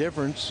see the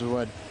difference of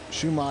what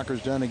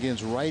Schumacher's done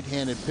against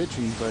right-handed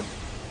pitching, but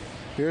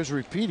here's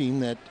repeating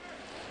that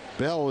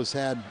Bell has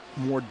had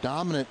more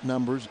dominant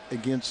numbers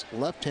against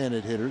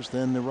left-handed hitters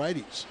than the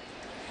righties.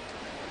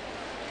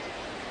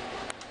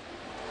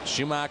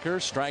 Schumacher,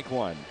 strike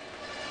 1.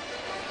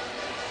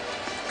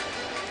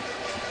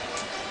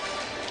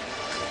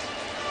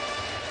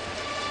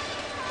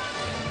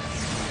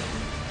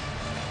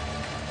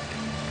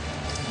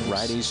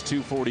 Righties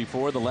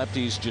 244, the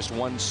lefties just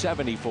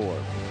 174.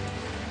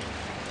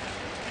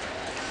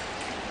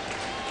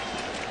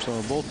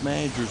 So both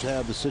managers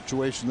have the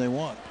situation they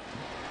want.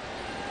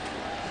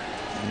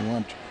 They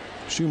want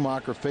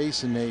Schumacher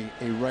facing a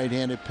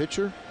right-handed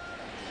pitcher.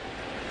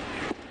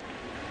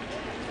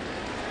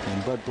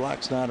 And Bud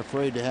Black's not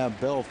afraid to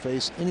have Bell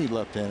face any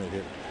left-handed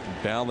hitter.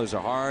 Bell is a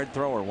hard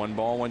thrower. 1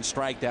 ball, 1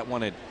 strike. That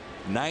one at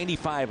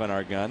 95 on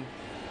our gun.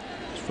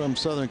 He's from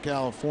Southern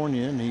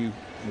California, and he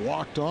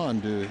walked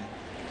on to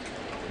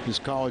his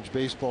college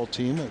baseball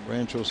team at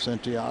Rancho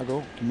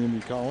Santiago Community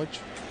College,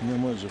 and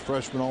then was a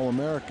freshman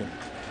All-American.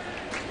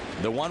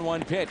 The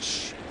 1-1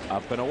 pitch,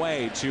 up and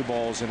away, 2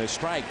 balls and a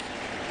strike.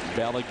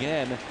 Bell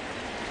again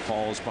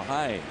falls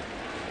behind.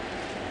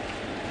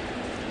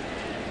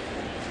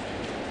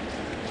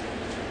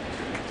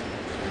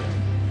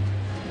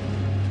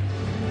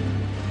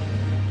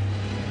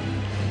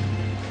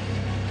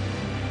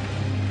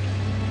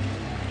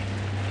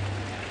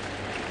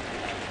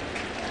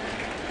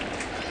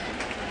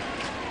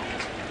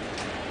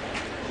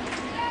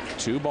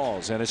 Two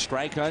balls and a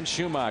strike on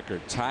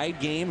Schumacher. Tied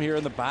game here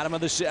in the bottom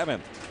of the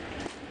 7th.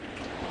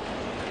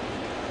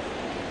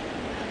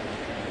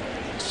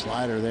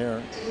 Slider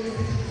there.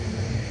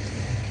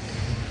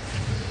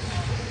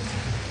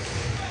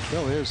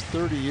 Bill is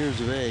 30 years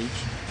of age.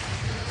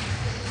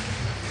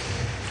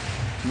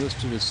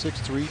 Listed as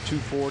 6'3",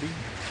 240.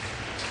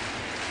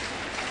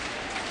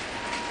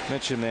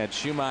 Mentioned that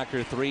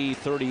Schumacher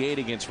 338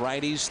 against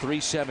righties,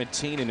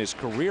 317 in his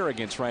career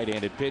against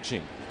right-handed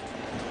pitching.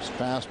 His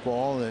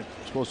fastball that's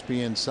supposed to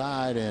be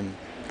inside and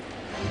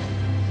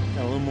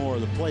got a little more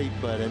of the plate,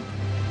 but at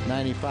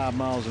 95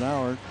 miles an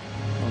hour,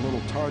 a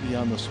little tardy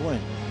on the swing.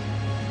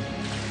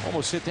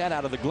 Almost hit that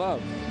out of the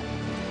glove.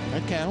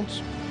 That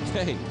counts.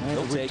 Hey,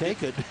 he'll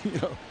take it. You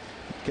know,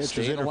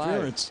 catcher's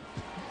interference.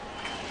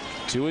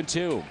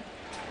 2-2.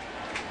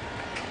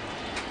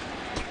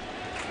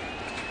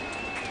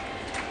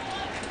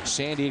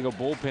 San Diego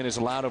bullpen has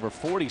allowed over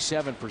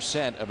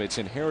 47% of its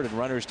inherited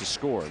runners to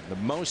score, the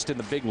most in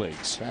the big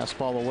leagues.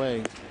 Fastball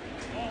away.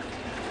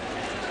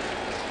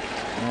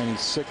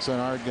 96 on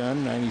our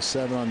gun,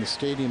 97 on the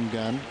stadium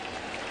gun.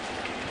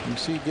 You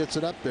see he gets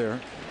it up there.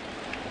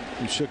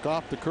 He shook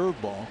off the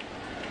curveball.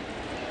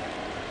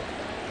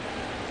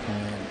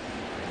 And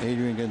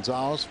Adrian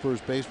Gonzalez,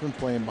 first baseman,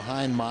 playing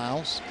behind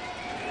Miles.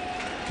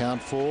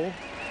 Count full.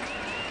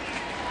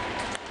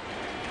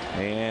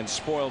 And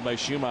spoiled by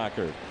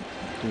Schumacher.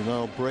 You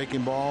know,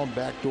 breaking ball,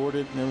 backdoored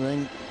it and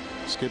everything.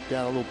 Skipped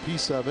out a little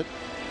piece of it.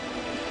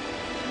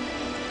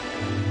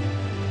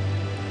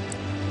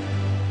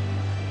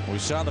 We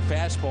saw the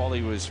fastball.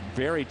 He was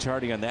very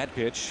tardy on that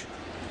pitch.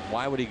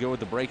 Why would he go with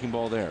the breaking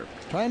ball there?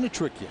 Trying to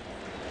trick you.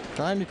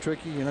 Trying to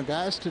trick you. You know,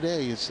 guys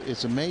today,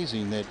 it's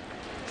amazing that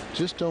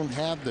just don't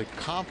have the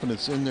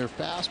confidence in their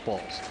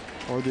fastballs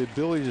or the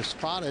ability to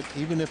spot it.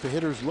 Even if a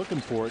hitter's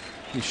looking for it,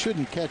 he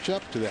shouldn't catch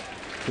up to that.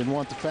 Didn't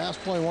want the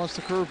fastball, he wants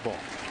the curveball.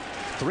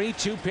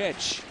 3-2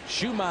 pitch.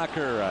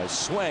 Schumacher, a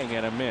swing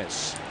and a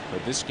miss.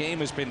 But this game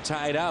has been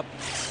tied up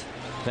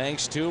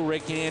thanks to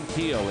Rick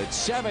Ankiel. It's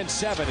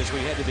 7-7 as we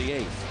head to the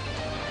 8th.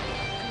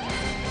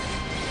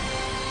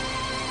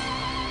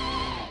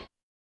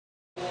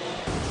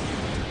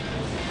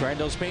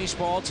 Cardinals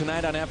baseball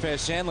tonight on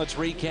FSN. Let's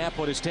recap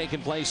what has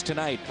taken place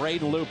tonight.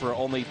 Braden Looper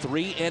only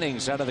 3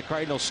 innings out of the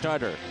Cardinals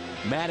starter.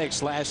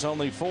 Maddox lasts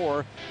only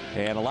 4,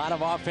 and a lot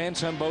of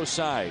offense on both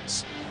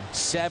sides.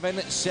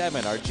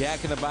 7-7, our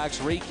Jack in the Box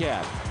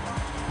recap.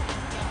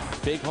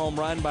 Big home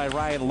run by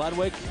Ryan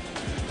Ludwig,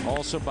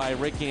 also by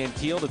Rick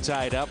Ankiel to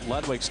tie it up.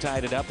 Ludwig's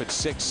tied it up at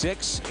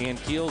 6-6, and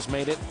Ankiel's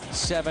made it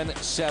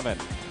 7-7.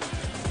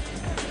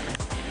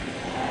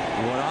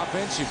 You want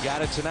offense? You've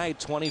got it tonight.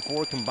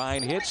 24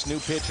 combined hits. New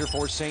pitcher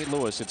for St.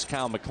 Louis. It's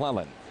Kyle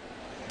McClellan.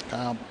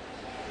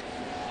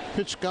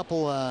 Pitched a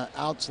couple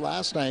outs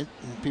last night.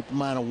 People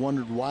might have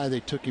wondered why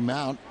they took him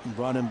out and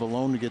brought in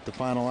Balone to get the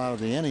final out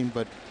of the inning,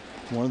 but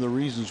One of the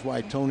reasons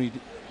why Tony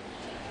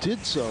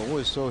did so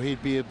was so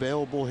he'd be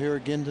available here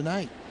again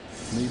tonight.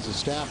 Leads the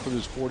staff with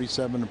his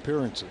 47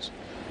 appearances.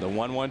 The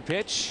 1-1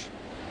 pitch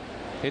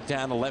hit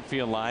down the left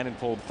field line and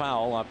pulled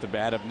foul off the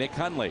bat of Nick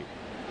Hundley.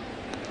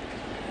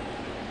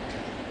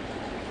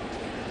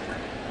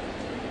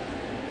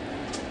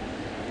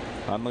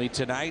 Hundley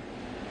tonight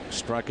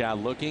struck out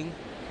looking.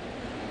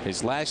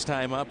 His last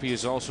time up, he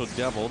has also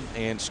doubled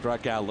and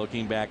struck out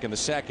looking back in the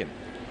second.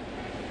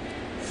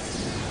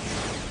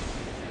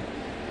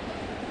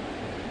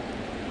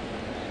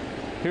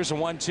 Here's a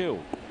 1-2.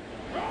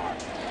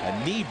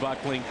 A knee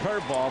buckling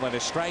curveball and a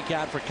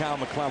strikeout for Cal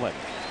McClellan.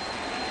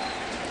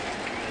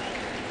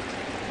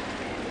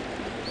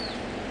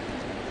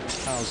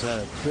 Cal's had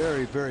a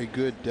very, very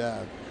good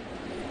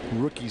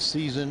rookie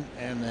season,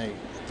 and a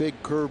big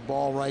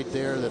curveball right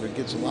there that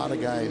gets a lot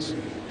of guys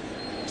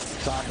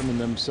talking to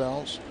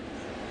themselves.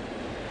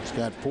 He's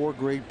got 4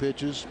 great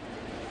pitches.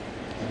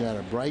 He's got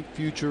a bright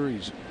future.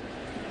 He's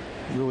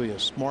really a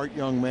smart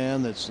young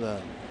man that's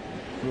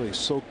really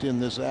soaked in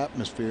this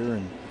atmosphere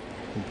and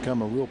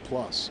become a real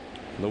plus.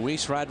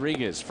 Luis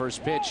Rodriguez,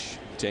 first pitch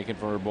taken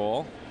for a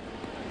ball.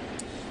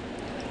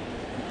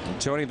 And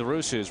Tony La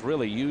Russa has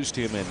really used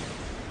him in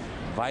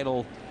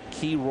vital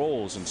key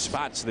roles and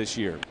spots this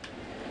year.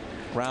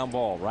 Ground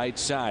ball right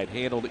side,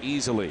 handled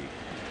easily.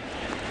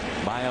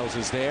 Miles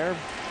is there.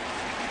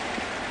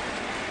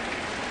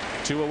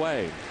 2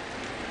 away.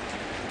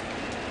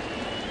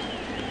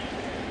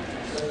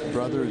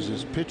 Brother is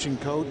his pitching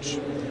coach.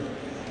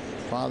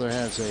 Father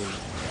has a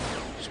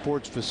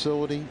sports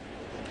facility.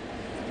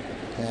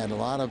 Had a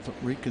lot of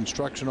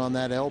reconstruction on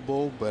that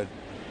elbow, but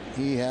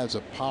he has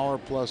a power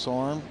plus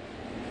arm.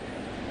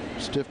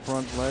 Stiff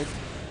front leg.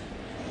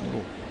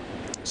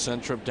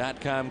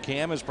 Suntrip.com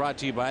Cam is brought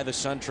to you by the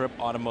Suntrip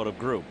Automotive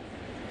Group.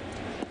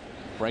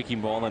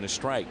 Breaking ball and a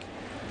strike.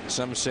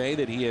 Some say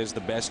that he has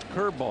the best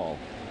curveball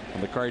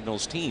on the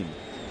Cardinals team.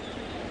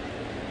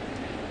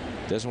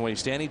 Doesn't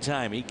waste any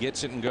time. He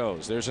gets it and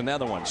goes. There's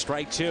another one.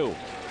 Strike 2.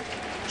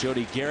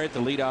 Jody Garrett, the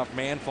leadoff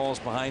man, falls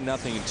behind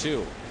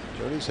 0-2.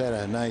 Jody's had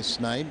a nice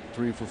night,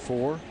 3 for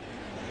 4,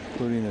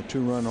 including a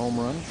 2-run home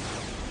run.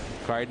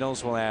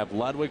 Cardinals will have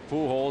Ludwig,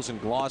 Pujols, and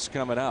Gloss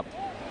coming up.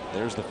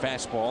 There's the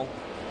fastball.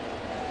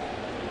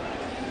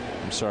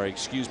 I'm sorry,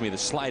 excuse me, the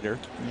slider.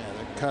 Yeah,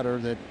 the cutter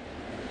that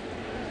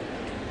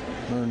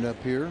earned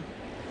up here.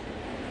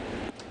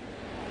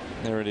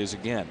 There it is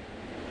again.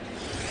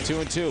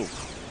 2-2.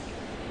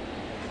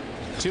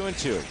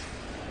 2-2.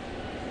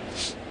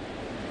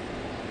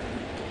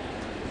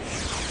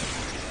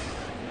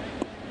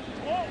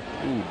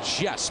 Ooh,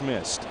 just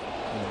missed.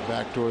 And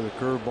backdoor the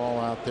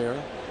curveball out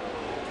there.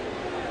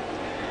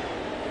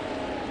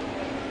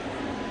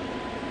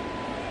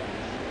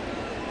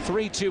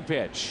 Three-2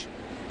 pitch.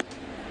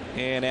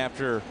 And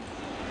after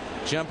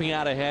jumping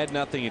out ahead,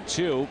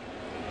 0-2,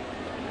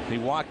 he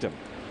walked him.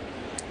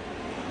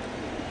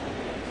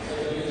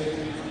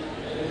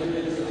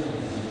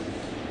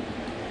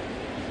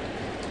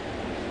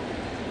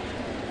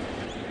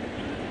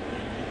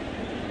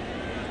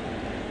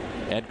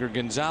 Edgar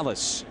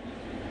Gonzalez.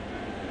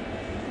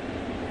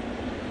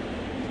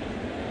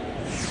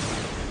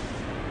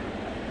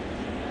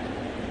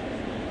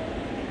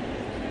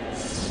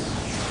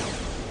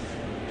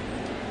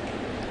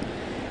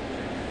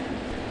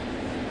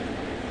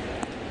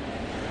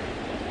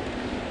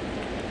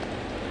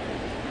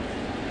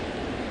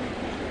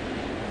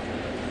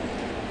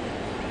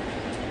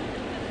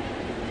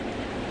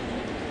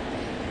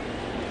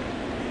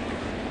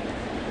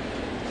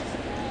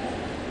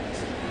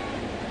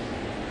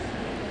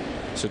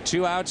 So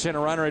 2 outs and a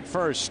runner at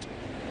first.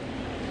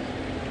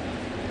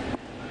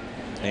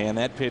 And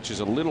that pitch is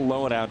a little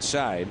low and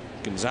outside.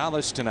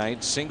 Gonzalez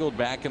tonight singled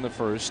back in the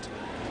first,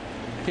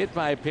 hit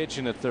by a pitch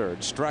in the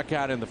third, struck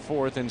out in the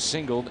fourth, and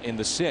singled in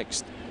the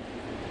sixth.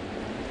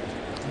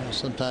 Well,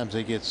 sometimes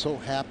they get so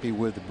happy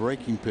with the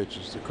breaking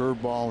pitches, the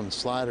curveball and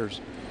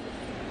sliders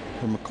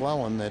from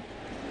McClellan, that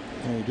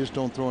you just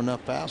don't throw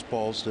enough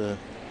fastballs to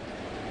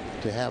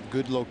have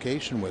good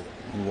location with it.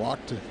 He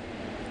walked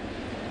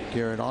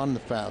Garrett on the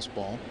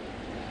fastball.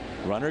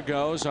 Runner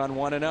goes on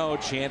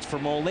 1-0. Chance for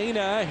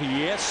Molina.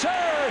 Yes,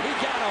 sir. He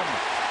got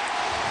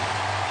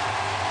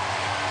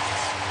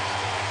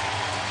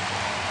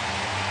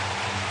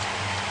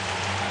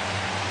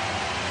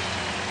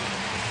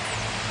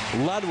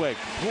him. Ludwig,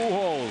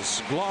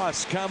 Pujols,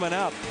 Gloss coming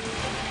up.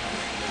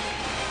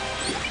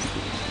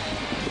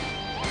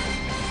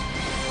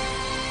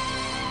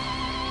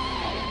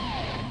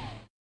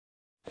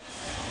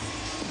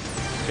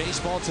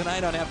 Baseball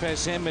tonight on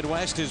FSM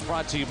Midwest is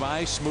brought to you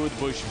by Smooth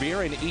Bush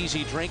Beer and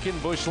easy drinking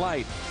Bush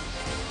Light.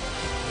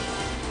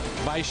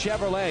 By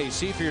Chevrolet.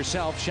 See for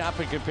yourself. Shop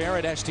and compare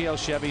at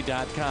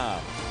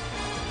STLChevy.com.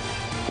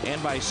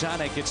 And by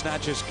Sonic. It's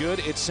not just good,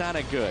 it's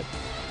Sonic good.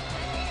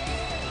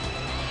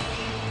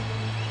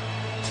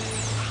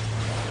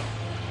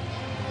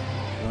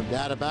 No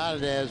doubt about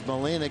it, as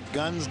Molina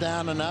guns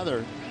down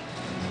another.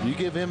 You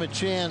give him a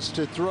chance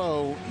to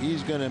throw,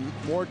 he's going to,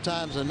 more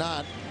times than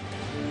not,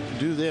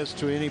 do this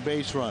to any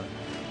base runner.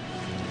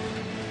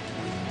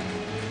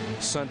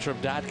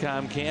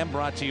 Suntrip.com cam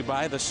brought to you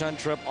by the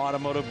Suntrip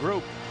Automotive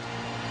Group.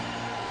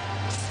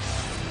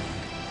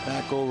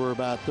 Back over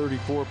about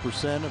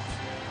 34% of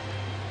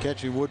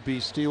catching would-be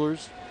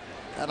Steelers.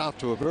 Got off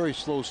to a very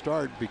slow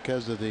start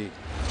because of the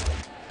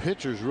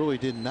pitchers really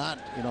did not,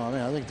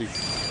 I think they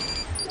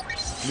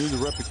knew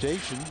the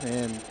reputation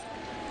and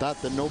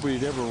thought that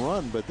nobody'd ever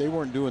run, but they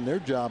weren't doing their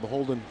job of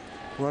holding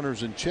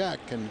runners in check,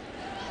 and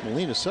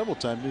Molina several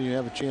times didn't even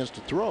have a chance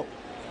to throw.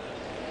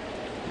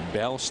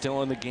 Bell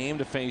still in the game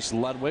to face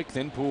Ludwig,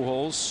 then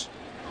Pujols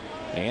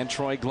and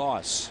Troy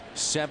Gloss.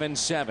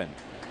 7-7.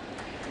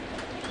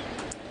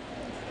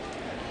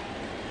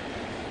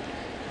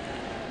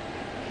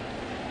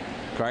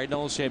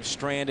 Cardinals have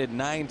stranded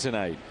 9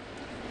 tonight.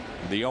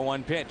 The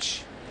 0-1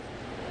 pitch.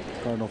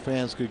 Cardinal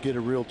fans could get a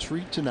real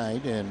treat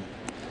tonight, and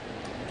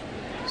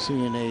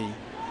seeing a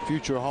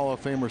future Hall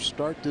of Famer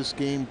start this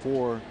game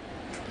for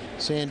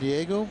San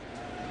Diego,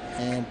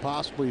 and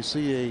possibly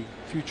see a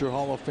future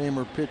Hall of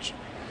Famer pitch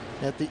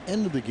at the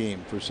end of the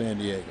game for San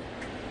Diego.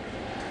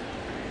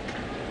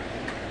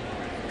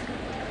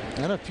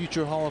 And a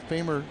future Hall of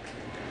Famer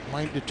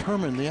might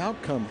determine the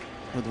outcome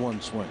with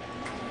one swing.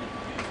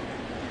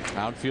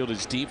 Outfield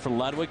is deep for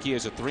Ludwig. He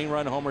has a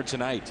 3-run homer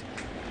tonight.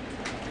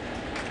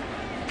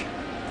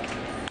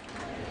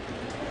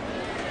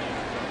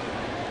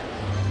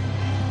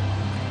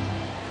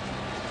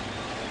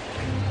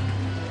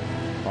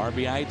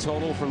 RBI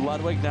total for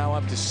Ludwig now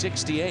up to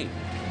 68.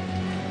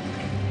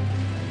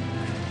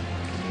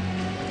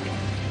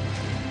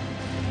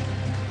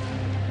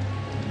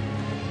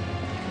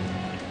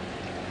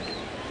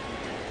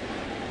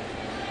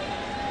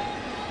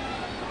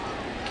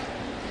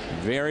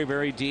 Very,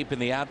 very deep in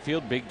the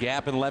outfield. Big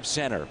gap in left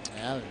center.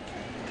 Yeah,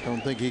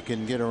 don't think he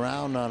can get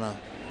around on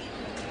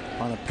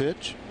a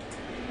pitch.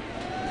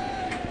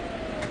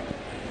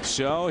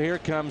 So here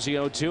comes the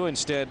 0-2.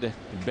 Instead,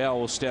 Bell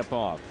will step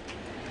off.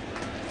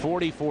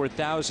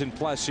 44,000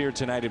 plus here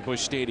tonight at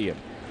Busch Stadium.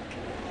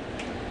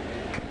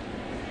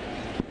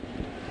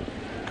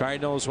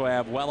 Cardinals will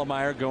have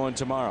Wellemeyer going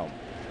tomorrow.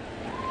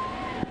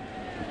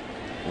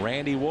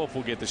 Randy Wolf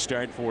will get the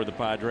start for the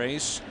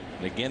Padres.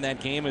 And again, that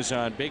game is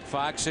on Big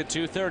Fox at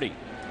 2:30.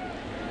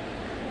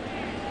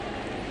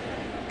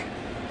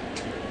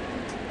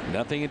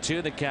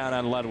 0-2 the count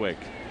on Ludwig.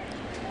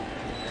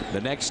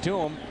 The next to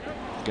him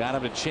got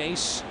him to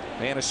chase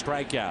and a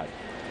strikeout.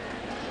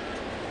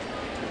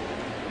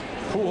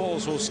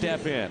 Pujols will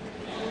step in.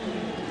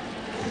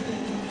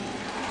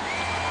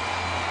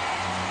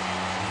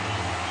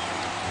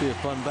 Be a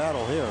fun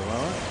battle here,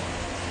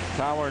 huh?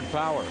 Power and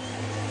power.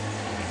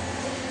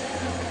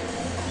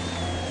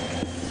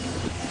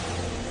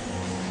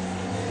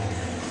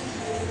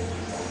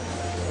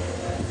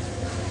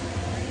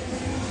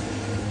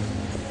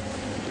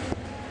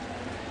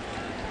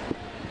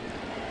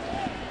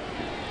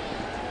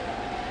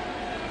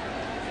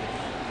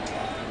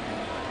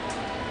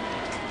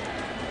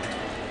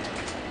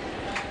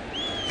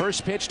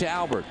 First pitch to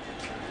Albert.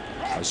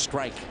 A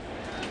strike.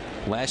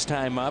 Last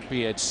time up,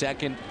 he had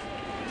second,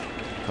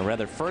 or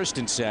rather first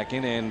and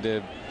second, and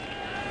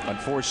on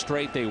 4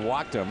 straight they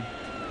walked him.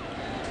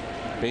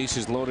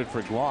 Bases loaded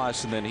for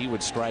Gloss, and then he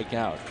would strike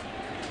out.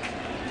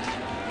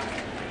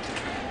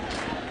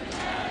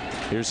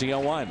 Here's the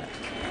 0-1.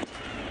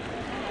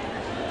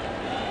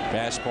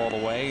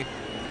 Fastball away.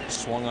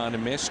 Swung on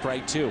and missed.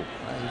 Strike 2.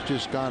 He's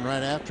just gone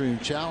right after him,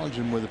 challenged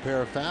him with a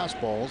pair of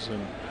fastballs,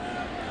 and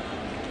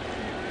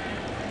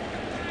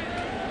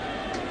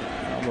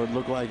it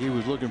looked like he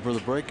was looking for the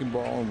breaking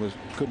ball and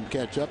couldn't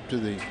catch up to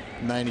the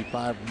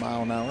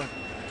 95-mile-an-hour.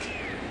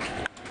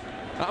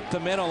 Up the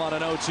middle on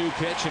an 0-2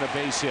 pitch and a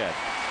base hit.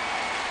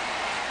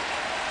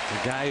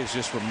 The guy is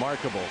just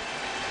remarkable.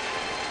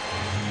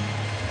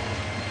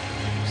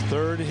 His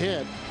third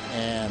hit,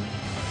 and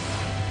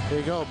there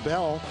you go.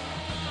 Bell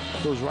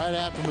goes right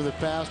after him with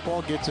a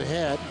fastball, gets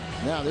ahead.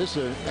 Now this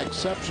is an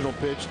exceptional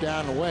pitch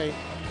down the way.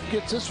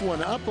 Gets this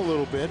one up a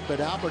little bit,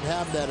 but Albert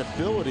had that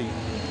ability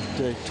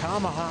to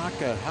tomahawk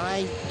a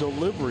high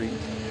delivery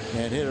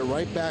and hit it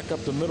right back up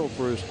the middle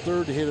for his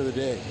 3rd hit of the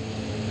day.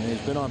 And he's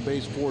been on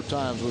base 4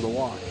 times with a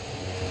walk.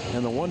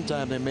 And the one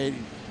time they made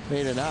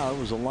it out, it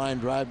was a line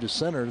drive to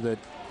center that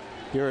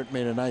Garrett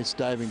made a nice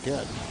diving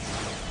catch.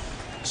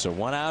 So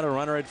 1 out, a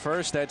runner at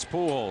first. That's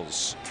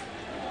Pujols.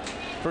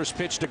 First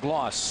pitch to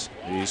Gloss.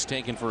 He's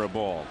taken for a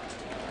ball.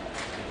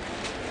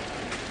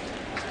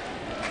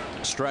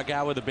 Struck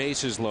out with the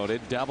bases loaded,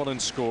 doubled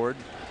and scored.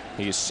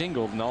 He is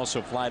singled and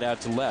also flied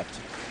out to left.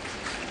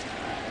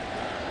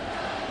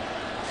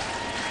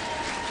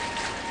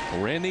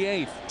 We're in the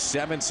 8th,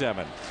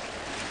 7-7.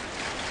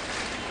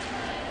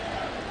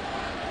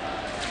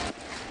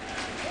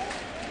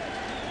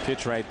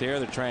 Pitch right there.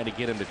 They're trying to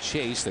get him to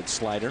chase that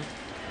slider.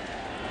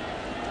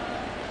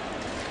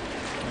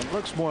 It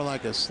looks more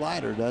like a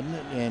slider, doesn't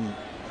it? And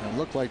it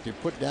looked like they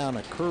put down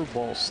a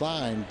curveball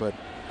sign, but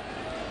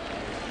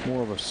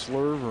more of a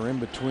slurve or in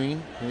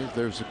between.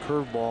 There's a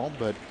curveball,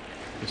 but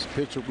this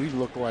pitch that we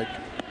look like,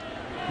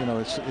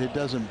 it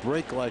doesn't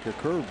break like a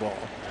curveball.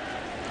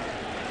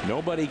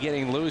 Nobody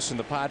getting loose in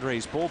the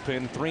Padres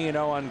bullpen. 3-0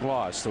 on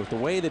Gloss. So with the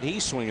way that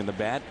he's swinging the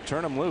bat,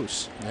 turn him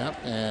loose. Yep,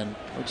 and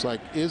looks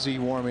like Izzy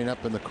warming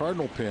up in the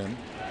Cardinal pen.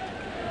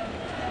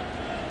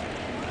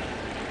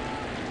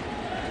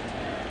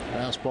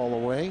 Fastball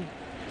away.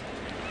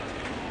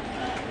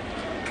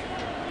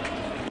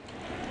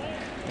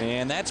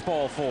 And that's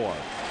ball 4.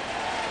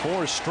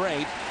 4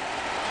 straight.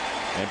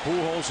 And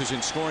Pujols is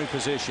in scoring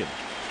position.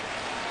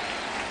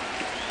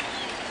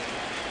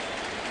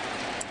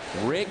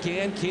 Rick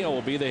Ankiel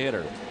will be the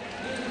hitter.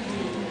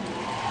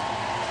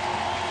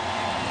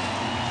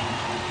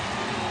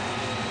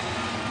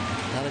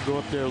 Got to go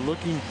up there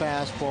looking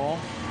fastball.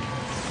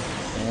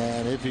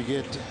 And if you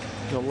get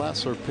the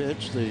lesser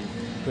pitch, the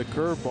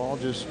curveball,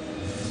 just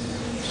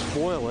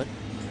spoil it.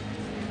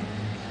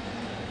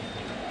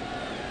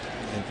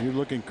 If you're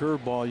looking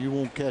curveball, you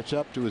won't catch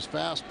up to his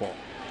fastball.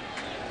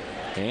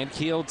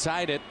 Ankiel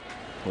tied it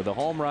with a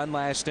home run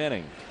last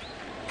inning.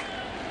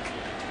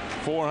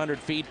 400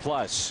 feet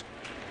plus.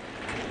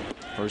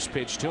 First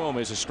pitch to him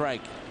is a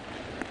strike.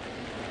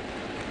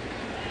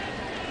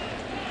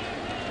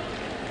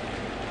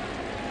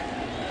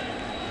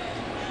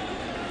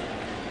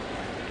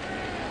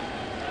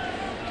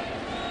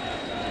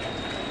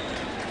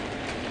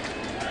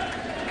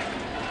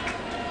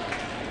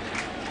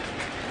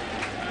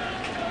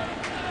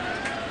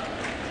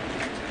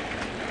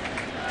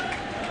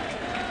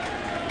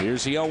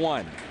 Here's the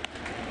 0-1.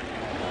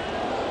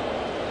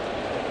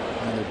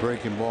 Another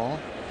breaking ball.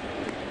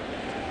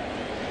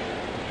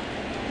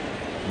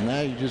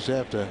 Now you just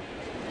have to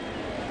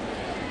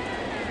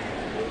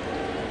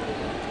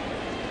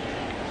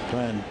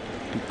try and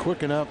be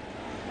quick enough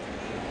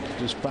to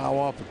just foul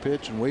off a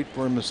pitch and wait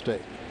for a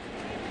mistake.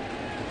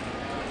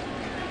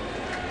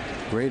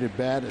 Great at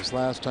bat his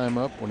last time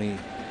up when he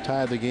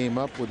tied the game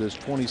up with his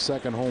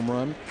 22nd home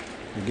run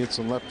against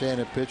a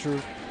left-handed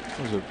pitcher.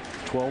 Was it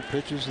 12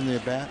 pitches in the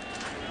at bat?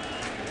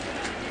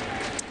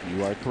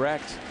 You are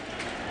correct.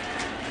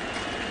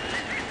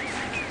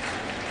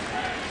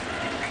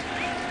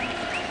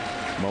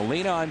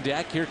 Molina on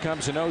deck. Here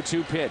comes an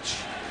 0-2 pitch.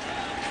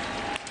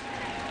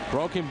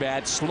 Broken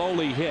bat,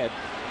 slowly hit.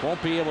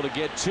 Won't be able to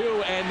get 2,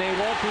 and they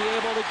won't be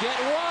able to get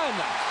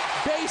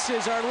 1.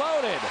 Bases are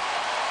loaded.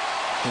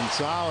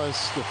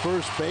 Gonzalez, the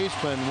first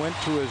baseman, went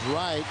to his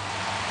right.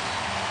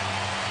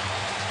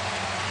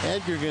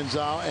 Edgar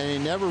Gonzalez, and he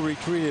never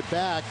retreated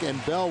back,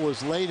 and Bell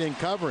was late in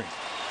covering.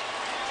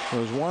 It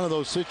was one of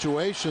those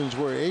situations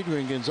where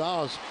Adrian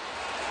Gonzalez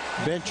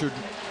ventured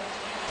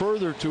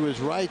further to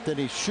his right than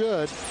he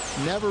should,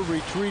 never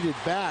retreated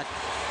back.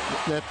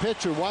 That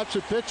pitcher, watch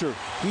the pitcher,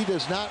 he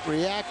does not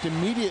react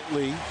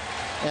immediately,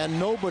 and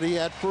nobody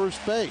at first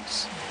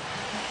base.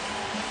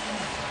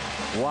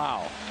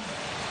 Wow.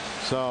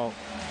 So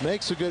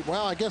makes a good,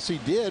 well, I guess he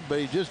did, but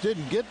he just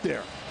didn't get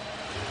there.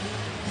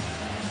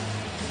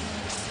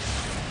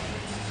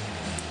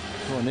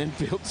 So an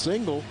infield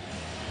single.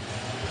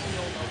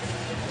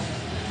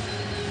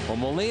 Well,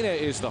 Molina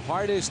is the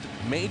hardest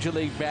major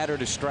league batter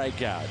to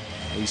strike out.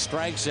 He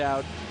strikes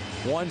out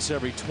once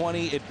every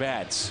 20 at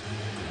bats,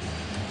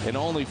 and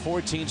only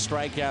 14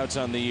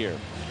 strikeouts on the year.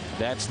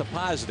 That's the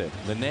positive.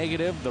 The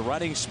negative, the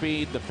running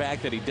speed, the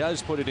fact that he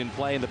does put it in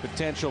play, and the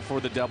potential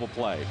for the double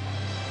play.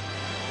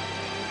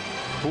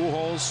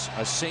 Pujols,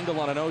 a single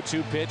on an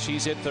 0-2 pitch.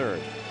 He's at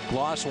third.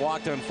 Gloss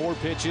walked on 4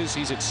 pitches.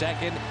 He's at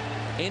second.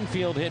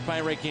 Infield hit by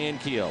Rick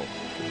Ankiel.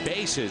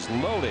 Bases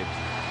loaded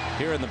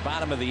here in the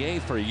bottom of the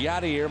 8th for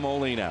Yadier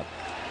Molina.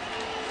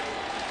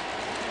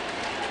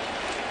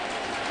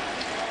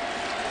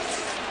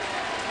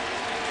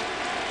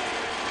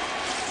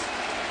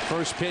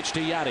 First pitch to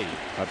Yadi.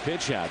 A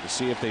pitch out to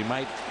see if they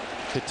might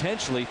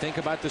potentially think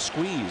about the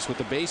squeeze with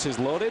the bases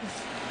loaded.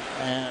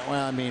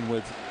 Well, I mean,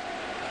 with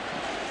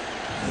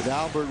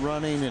Albert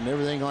running and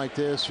everything like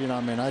this, you know,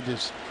 I mean,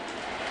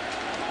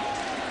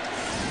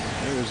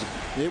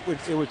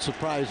 it would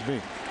surprise me.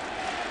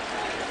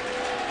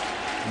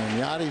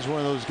 And Yadi's one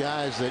of those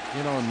guys that,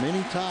 you know,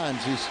 many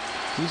times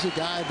he's a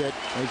guy that,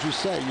 as you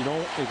say, you know,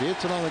 if he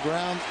hits it on the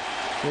ground,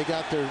 they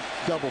got their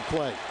double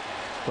play.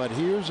 But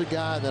here's a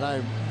guy that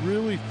I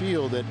really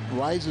feel that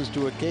rises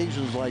to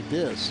occasions like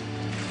this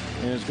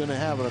and is going to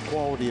have a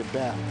quality at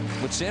bat.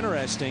 What's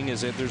interesting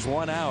is that there's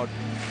 1 out,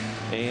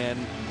 and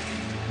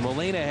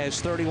Molina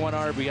has 31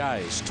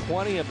 RBIs.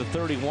 20 of the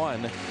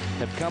 31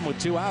 have come with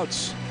 2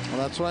 outs.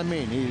 Well, that's what I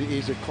mean.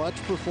 He's a clutch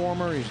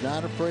performer. He's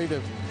not afraid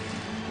of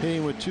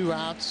hitting with 2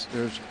 outs.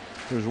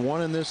 There's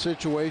 1 in this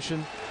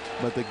situation,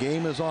 but the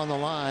game is on the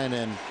line,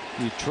 and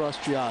you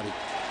trust Yadi.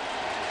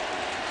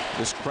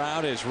 This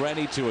crowd is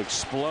ready to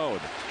explode.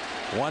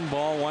 1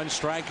 ball, 1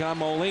 strike on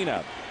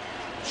Molina.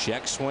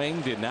 Check swing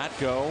did not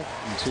go.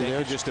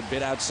 They're just a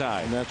bit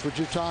outside. And that's what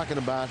you're talking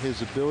about,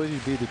 his ability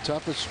to be the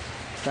toughest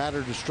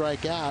batter to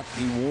strike out.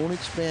 He won't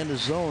expand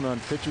his zone on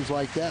pitches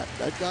like that.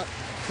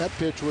 That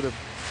pitch would have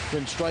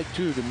been strike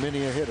 2 to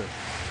many a hitter.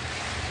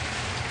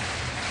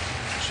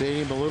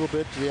 Shade him a little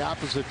bit to the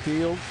opposite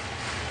field.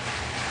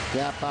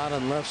 Gap out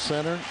in left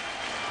center.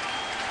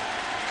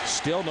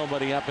 Still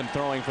nobody up and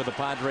throwing for the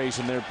Padres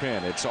in their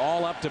pen. It's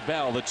all up to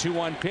Bell. The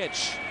 2-1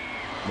 pitch.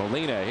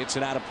 Molina hits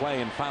it out of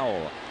play and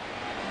foul.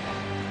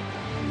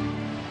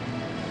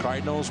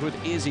 Cardinals with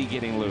Izzy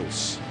getting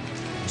loose.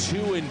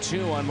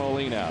 2-2 on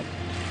Molina.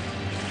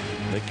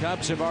 The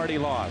Cubs have already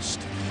lost.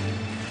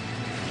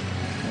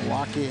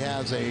 Milwaukee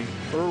has a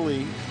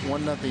early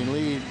 1-0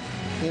 lead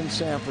in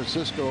San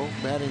Francisco,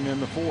 batting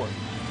in the 4th.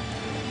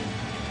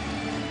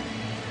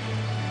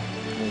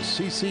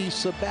 CC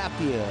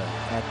Sabathia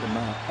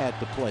at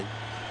the plate.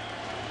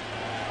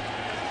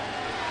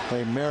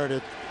 Clay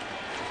Meredith,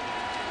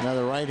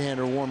 another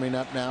right-hander, warming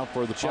up now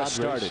for the Padres. Just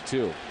started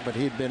too, but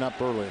he'd been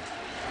up early.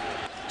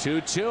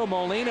 2-2.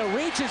 Molina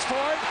reaches for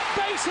it.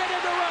 Base hit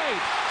into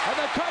right. And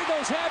the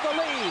Cardinals have the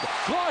lead.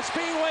 Gloss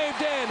being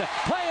waved in.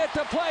 Play at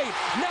the plate.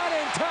 Not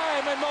in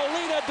time. And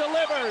Molina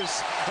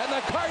delivers. And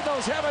the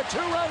Cardinals have a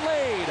 2-run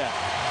lead.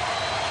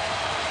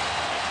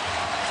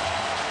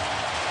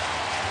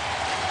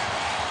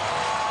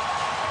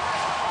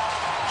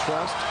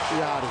 Trust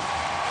Yachty.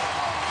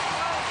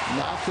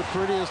 Not the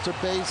prettiest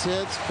of base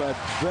hits, but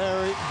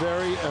very,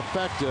 very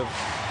effective.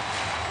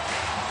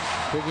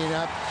 Picking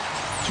up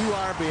 2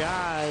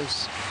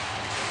 RBIs.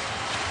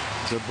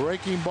 The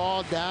breaking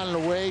ball down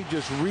and away,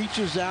 just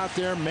reaches out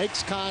there,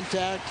 makes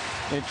contact,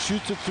 and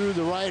shoots it through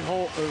the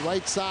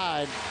right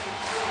side.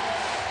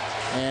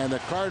 And the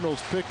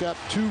Cardinals pick up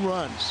 2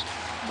 runs.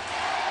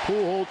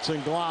 Pujols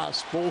and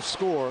Gloss both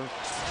score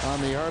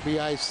on the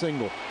RBI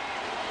single.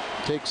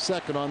 Takes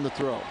second on the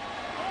throw.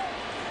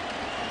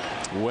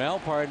 Well,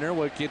 partner,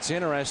 what gets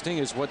interesting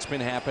is what's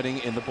been happening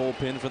in the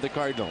bullpen for the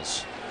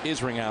Cardinals.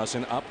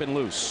 Isringhausen up and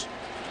loose.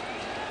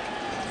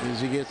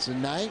 As he gets the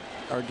night,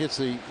 or gets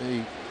the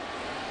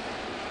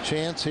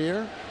chance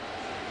here.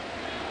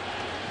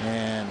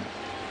 And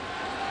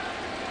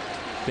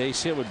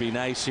base hit would be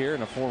nice here,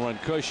 and a 4-run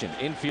cushion.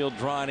 Infield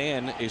drawn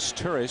in is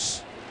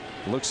Turris.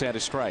 Looks at a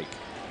strike.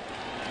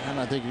 And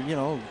I think, you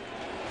know,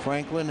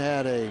 Franklin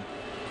had a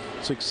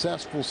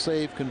successful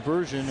save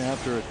conversion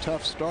after a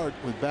tough start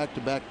with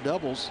back-to-back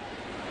doubles.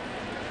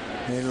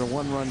 Made it a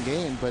 1-run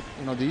game, but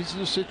you know, these are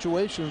the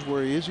situations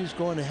where Izzy's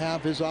going to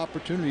have his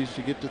opportunities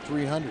to get to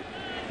 300,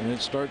 and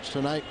it starts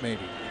tonight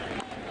maybe.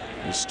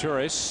 This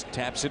Turris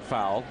taps it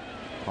foul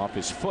off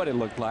his foot, it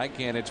looked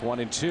like, and it's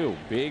 1-2.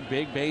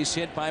 Big base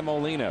hit by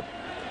Molina.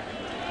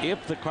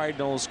 If the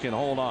Cardinals can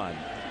hold on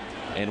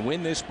and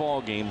win this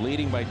ball game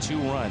leading by 2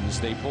 runs,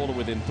 they pull to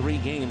within 3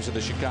 games of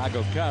the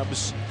Chicago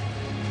Cubs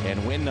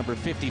and win number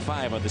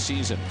 55 of the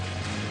season.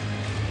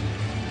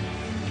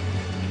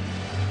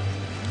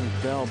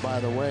 Bell, by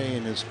the way,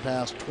 in his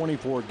past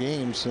 24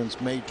 games since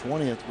May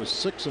 20th was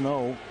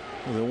 6-0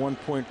 with a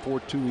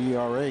 1.42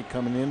 ERA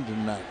coming in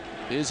tonight.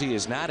 Izzy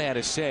has not had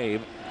a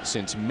save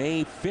since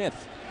May 5th.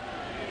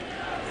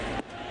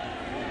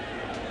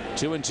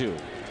 2-2.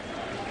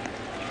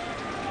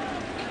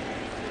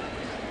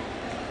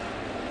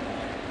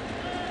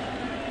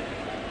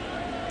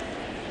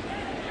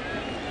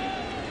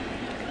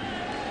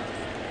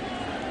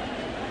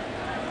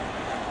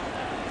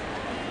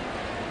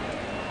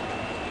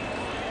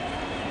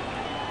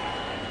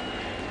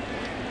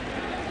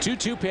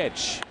 Two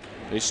pitch.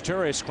 This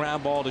Turris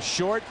ground ball to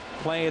short.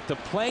 Play at the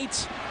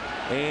plate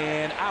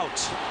and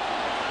out.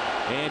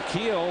 And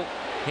Keel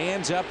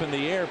hands up in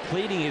the air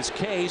pleading his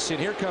case, and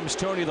here comes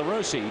Tony La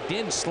Russa.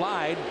 Didn't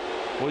slide.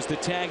 Was the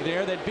tag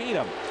there that beat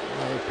him?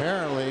 Well,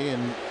 apparently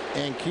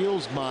in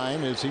Keel's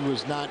mind is he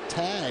was not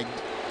tagged,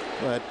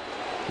 but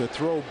the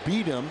throw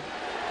beat him,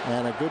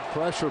 and a good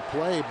pressure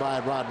play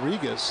by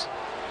Rodriguez.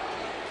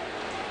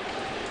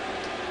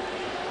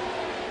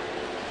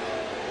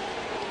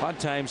 A lot of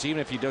times,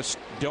 even if you just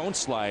don't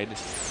slide,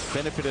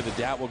 benefit of the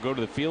doubt will go to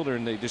the fielder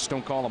and they just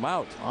don't call him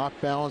out. Off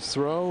balance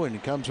throw, and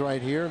he comes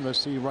right here. Let's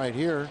see right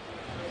here.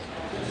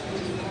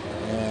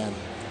 And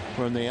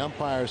from the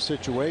umpire's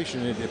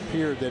situation, it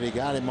appeared that he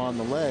got him on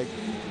the leg.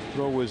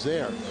 Throw was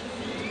there.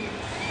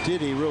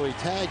 Did he really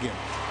tag him?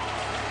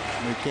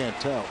 We can't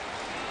tell.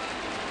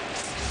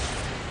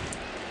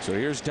 So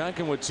here's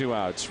Duncan with 2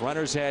 outs.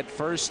 Runners at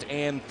first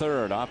and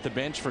third. Off the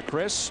bench for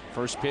Chris.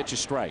 First pitch, a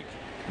strike.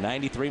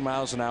 93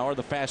 miles an hour,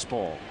 the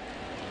fastball.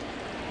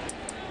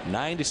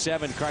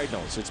 9-7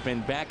 Cardinals. It's been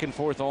back and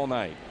forth all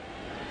night.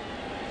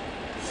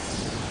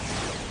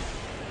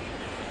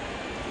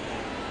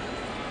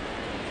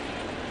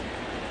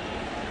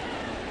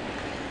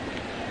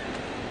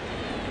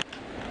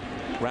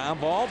 Ground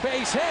ball,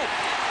 base hit.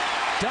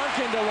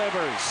 Duncan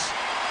delivers.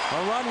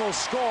 A run will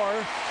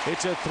score.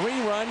 It's a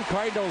 3-run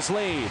Cardinals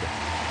lead.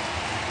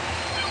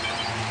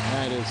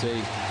 That is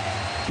a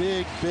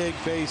big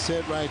base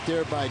hit right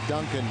there by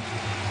Duncan.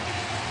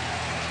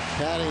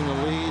 Padding the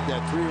lead,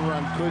 that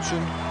 3-run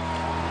cushion.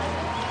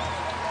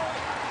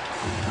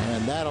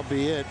 And that'll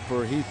be it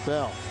for Heath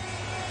Bell.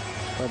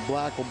 But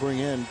Black will bring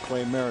in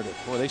Clay Meredith.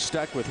 Boy, they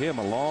stuck with him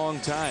a long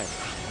time.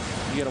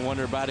 You got to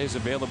wonder about his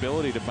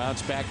availability to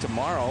bounce back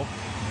tomorrow.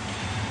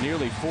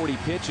 Nearly 40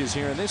 pitches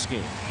here in this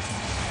game.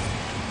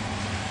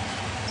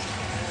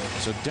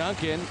 So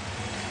Duncan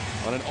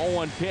on an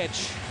 0-1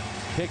 pitch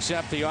picks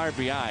up the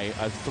RBI.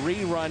 A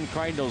 3-run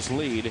Cardinals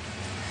lead.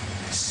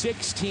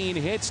 16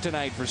 hits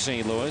tonight for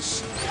St.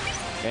 Louis.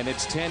 And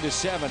it's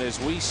 10-7 as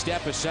we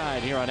step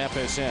aside here on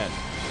FSN.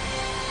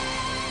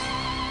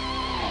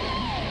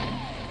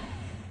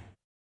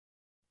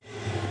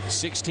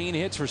 "16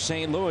 hits for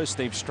St. Louis.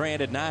 They've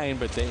stranded 9,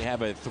 but they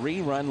have a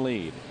 3-run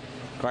lead.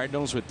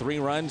 Cardinals with 3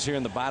 runs here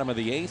in the bottom of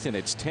the 8th, and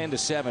it's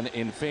 10-7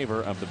 in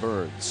favor of the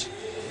Birds.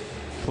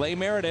 Clay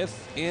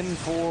Meredith in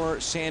for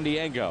San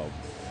Diego.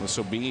 This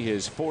will be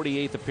his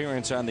 48th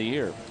appearance on the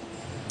year.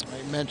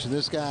 I mentioned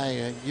this guy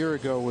a year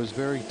ago was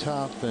very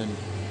tough, and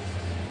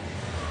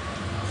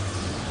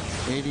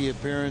 80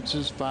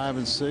 appearances,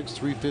 5-6,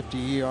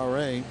 3.50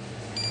 ERA,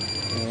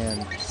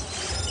 and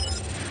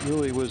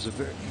really was a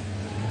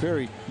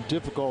very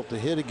difficult to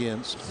hit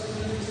against.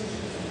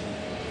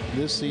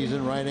 This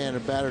season,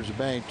 right-handed batters are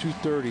batting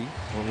 .230,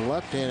 or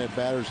left-handed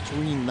batters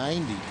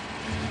 .390.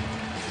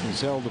 He's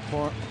held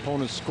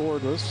opponents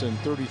scoreless in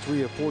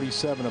 33 of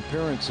 47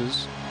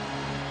 appearances.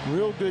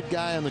 Real good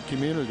guy in the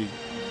community.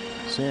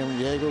 San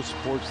Diego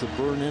supports the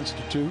Burn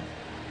Institute.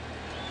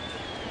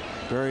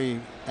 Very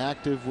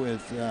active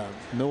with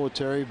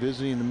military,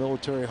 visiting the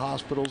military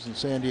hospitals in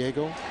San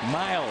Diego.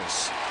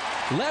 Miles,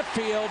 left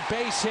field,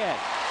 base hit.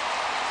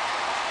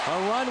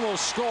 A run will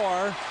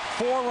score.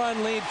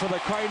 4-run lead for the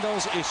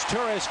Cardinals.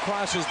 Izturis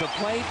crosses the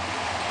plate.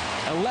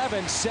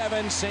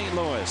 11-7 St.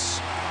 Louis.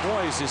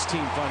 Boy, is this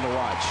team fun to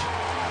watch.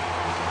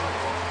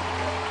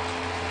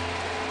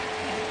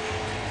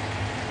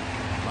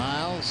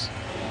 Miles,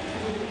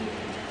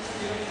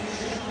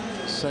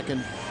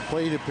 second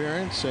plate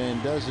appearance,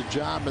 and does a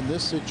job in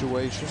this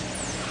situation.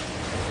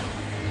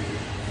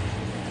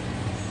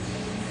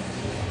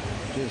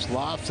 Just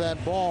lofts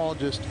that ball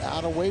just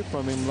out away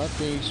from him.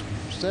 Lefties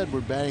said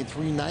we're batting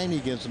 .390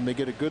 against him. They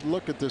get a good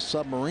look at this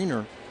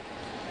submariner.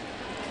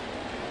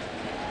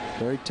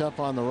 Very tough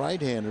on the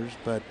right-handers,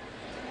 but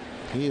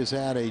he has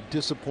had a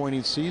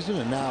disappointing season,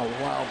 and now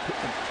wow,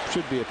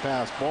 should be a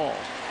pass ball.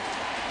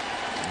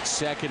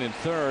 Second and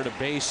third, a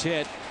base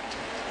hit,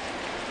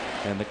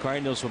 and the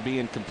Cardinals will be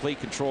in complete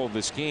control of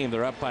this game.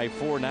 They're up by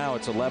 4 now.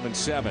 It's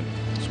 11-7.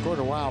 Scored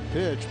a wild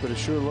pitch, but it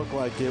sure looked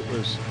like it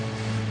was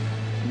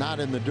not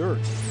in the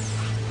dirt.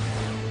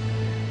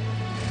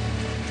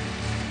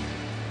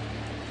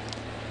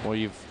 Well,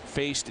 you've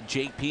faced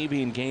Jake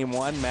Peavy in game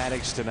 1.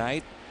 Maddox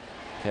tonight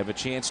have a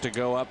chance to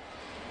go up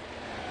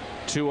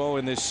 2-0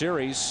 in this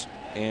series,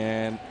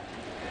 and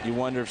you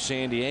wonder if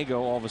San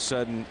Diego all of a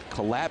sudden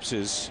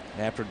collapses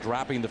after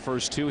dropping the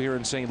first 2 here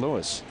in St.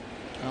 Louis.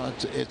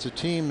 It's a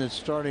team that's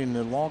starting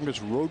the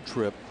longest road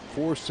trip,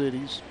 4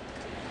 cities,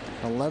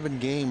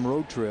 11-game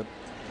road trip.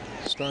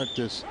 Start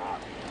this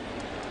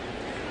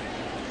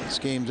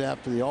game's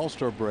after the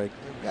All-Star break.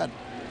 They've got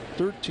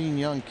 13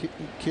 young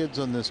kids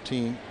on this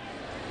team.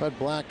 Bud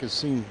Black has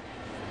seen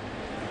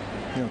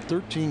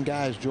 13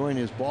 guys join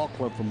his ball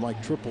club from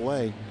like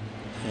AAA,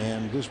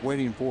 and just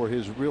waiting for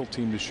his real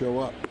team to show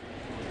up.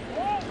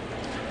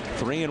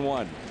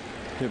 3-1.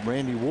 Hit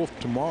Randy Wolf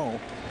tomorrow,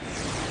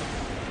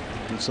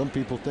 and some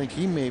people think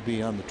he may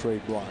be on the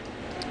trade block.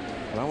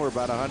 Well, we're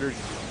about 100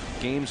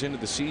 games into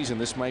the season.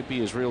 This might be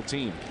his real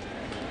team.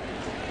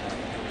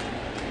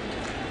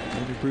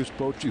 Maybe Bruce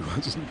Bochy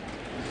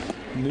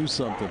knew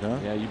something, huh?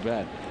 Yeah, you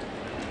bet.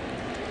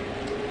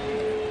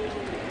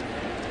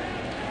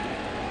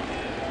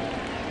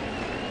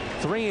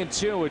 Three and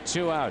 2 with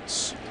 2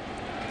 outs.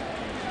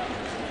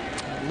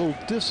 A little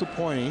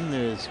disappointing.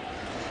 You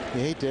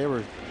hate to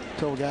ever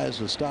tell guys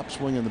to stop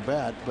swinging the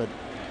bat, but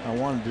I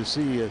wanted to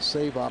see a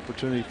save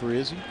opportunity for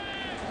Izzy.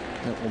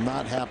 That will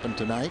not happen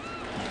tonight.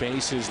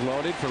 Bases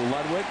loaded for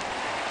Ludwig.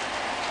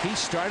 He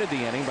started the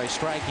inning by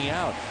striking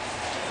out,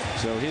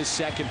 so his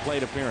second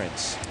plate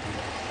appearance.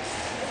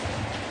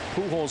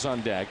 Pujols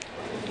on deck.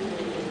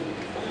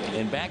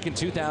 And back in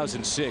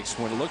 2006,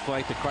 when it looked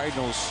like the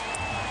Cardinals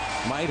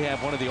might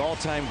have one of the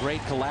all-time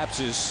great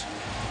collapses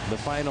the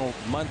final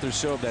month or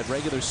so of that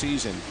regular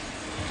season,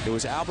 it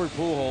was Albert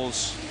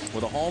Pujols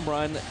with a home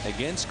run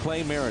against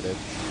Clay Meredith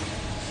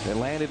that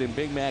landed in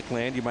Big Mac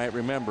land, you might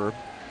remember,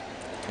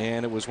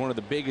 and it was one of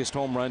the biggest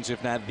home runs,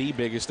 if not the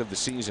biggest, of the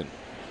season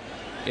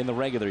in the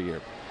regular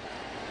year.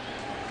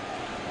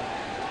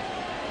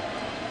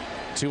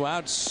 2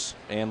 outs,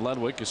 and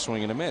Ludwig is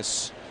swinging a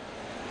miss.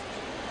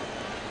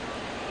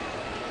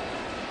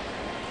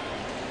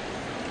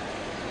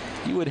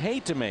 You would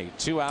hate to make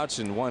 2 outs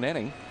in 1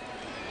 inning.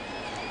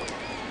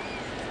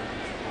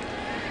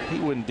 He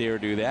wouldn't dare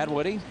do that,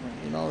 would he?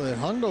 You know, that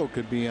Hundo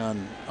could be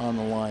on the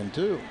line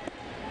too.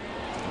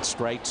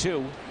 Strike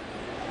 2.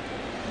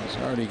 He's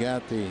already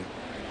got the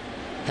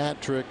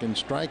hat trick and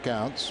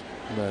strikeouts,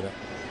 but a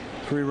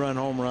 3-run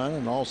home run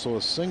and also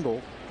a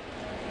single.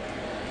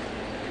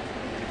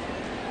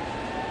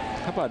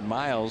 How about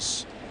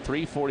Miles?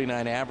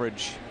 349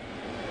 average,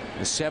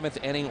 the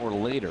 7th inning or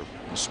later.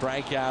 A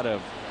strikeout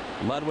of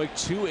Ludwig,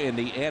 2 in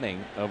the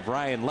inning of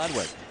Ryan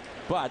Ludwig.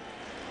 But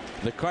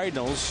the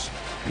Cardinals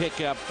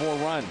pick up 4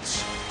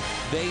 runs.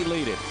 They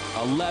lead it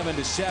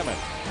 11-7.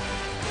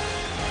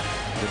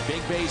 The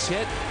big base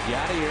hit,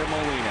 Yadier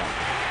Molina.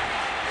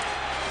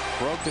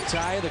 Broke the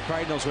tie. The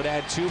Cardinals would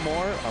add 2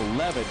 more,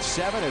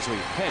 11-7 as we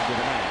head to the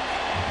ninth.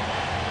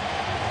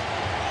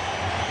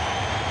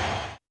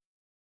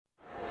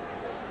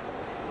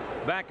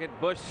 Back at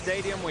Busch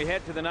Stadium, we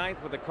head to the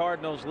ninth with the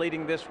Cardinals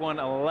leading this one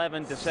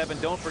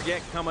 11-7. Don't forget,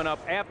 coming up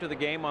after the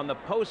game on the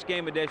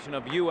post-game edition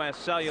of U.S.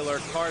 Cellular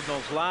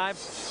Cardinals Live,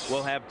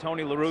 we'll have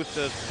Tony La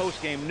Russa's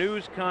post-game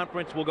news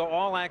conference. We'll go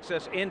all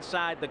access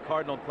inside the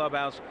Cardinal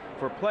clubhouse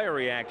for player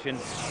reaction.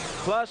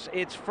 Plus,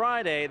 it's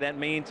Friday. That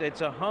means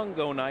it's a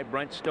hungo night.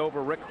 Brent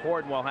Stover, Rick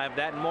Horton will have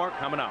that and more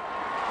coming up.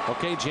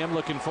 Okay, Jim,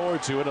 looking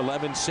forward to it.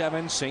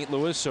 11-7, St.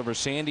 Louis over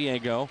San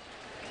Diego.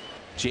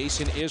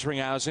 Jason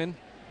Isringhausen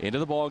into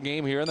the ball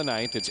game here in the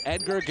ninth. It's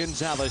Edgar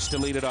Gonzalez to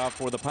lead it off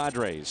for the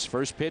Padres.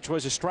 First pitch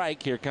was a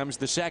strike. Here comes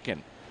the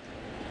second.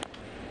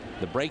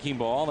 The breaking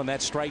ball, and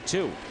that's strike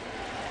 2.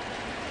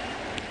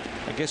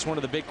 I guess one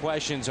of the big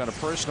questions on a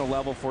personal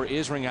level for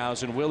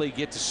Isringhausen, will he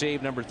get to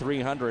save number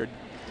 300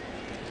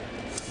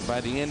 by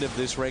the end of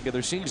this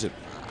regular season?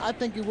 I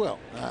think he will.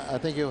 I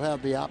think he'll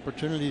have the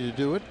opportunity to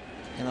do it.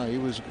 You know, he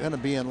was going to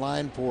be in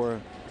line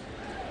for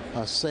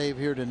a save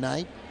here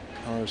tonight,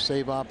 or a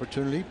save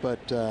opportunity,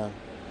 but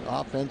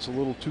offense a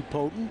little too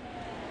potent,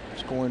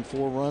 scoring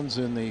 4 runs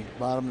in the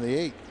bottom of the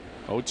 8th.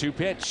 0-2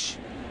 pitch,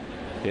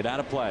 hit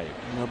out of play.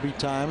 And there'll be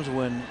times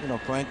when, you know,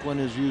 Franklin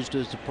is used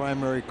as the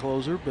primary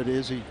closer, but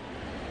Izzy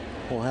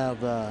will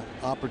have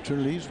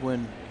opportunities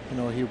when, you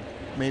know, he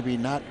maybe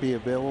not be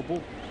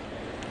available.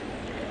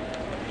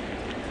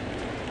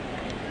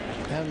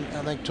 And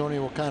I think Tony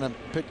will kind of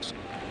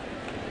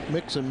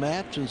mix and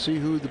match and see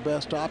who the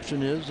best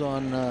option is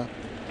on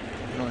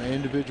you know, an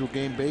individual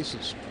game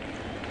basis.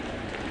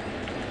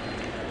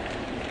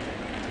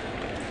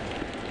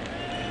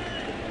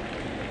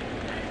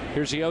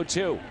 Here's the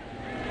 0-2.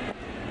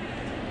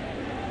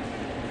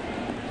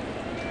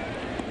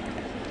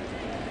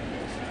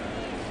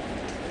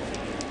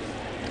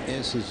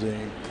 This is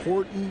an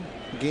important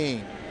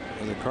game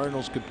where the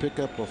Cardinals could pick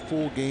up a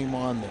full game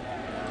on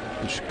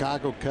the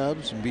Chicago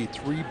Cubs and be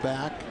 3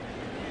 back.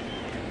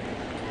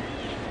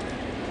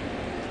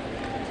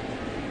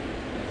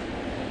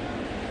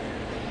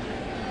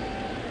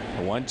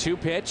 A 1-2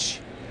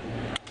 pitch.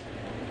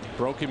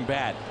 Broken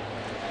bat.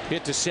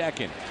 Hit to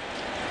second.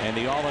 And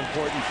the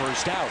all-important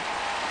first out.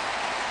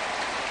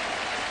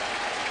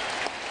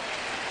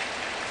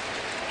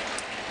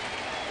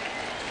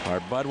 Our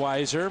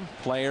Budweiser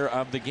player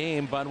of the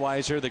game,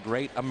 Budweiser, the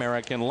great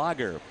American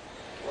lager.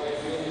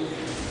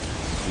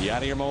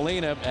 Yadier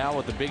Molina, Al,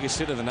 with the biggest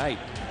hit of the night.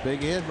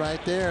 Big hit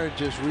right there,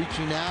 just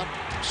reaching out,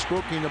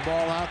 stroking the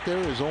ball out there.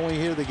 His only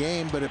hit of the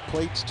game, but it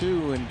plates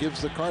 2 and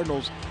gives the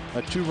Cardinals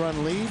a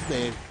 2-run lead.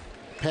 They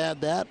pad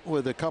that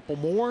with a couple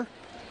more.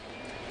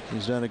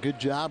 He's done a good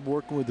job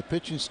working with the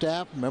pitching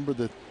staff. Remember,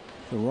 the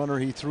runner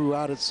he threw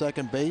out at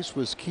second base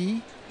was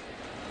key.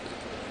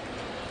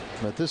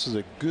 But this is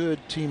a good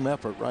team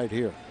effort right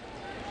here.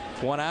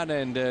 1 out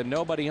and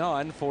nobody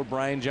on for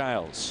Brian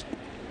Giles.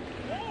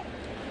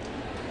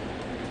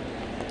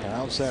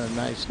 Giles had a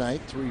nice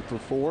night, 3 for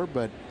 4,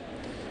 but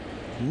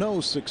no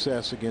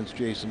success against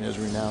Jason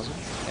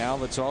Isringhausen.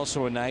 Al, it's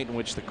also a night in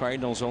which the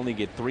Cardinals only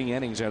get 3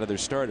 innings out of their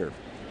starter.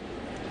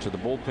 So the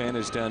bullpen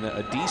has done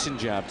a decent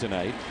job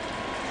tonight.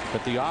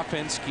 But the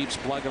offense keeps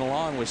plugging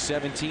along with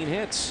 17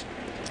 hits.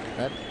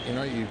 That, you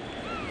know, you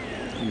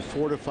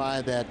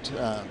fortify that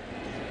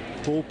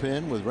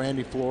bullpen with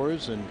Randy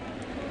Flores and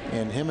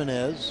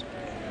Jimenez,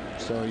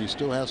 so you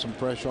still have some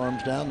fresh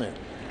arms down there.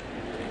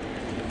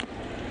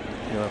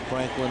 You know,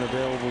 Franklin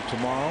available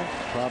tomorrow.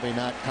 Probably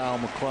not Kyle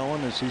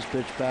McClellan, as he's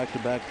pitched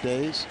back-to-back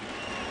days.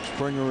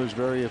 Springer is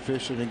very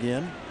efficient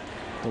again.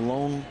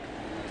 Malone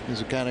is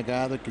the kind of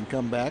guy that can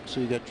come back, so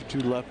you got your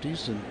 2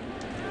 lefties, and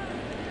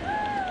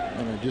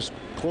just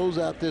close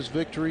out this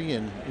victory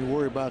and you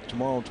worry about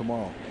tomorrow.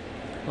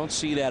 Don't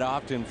see that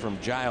often from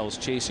Giles,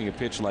 chasing a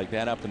pitch like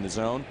that up in the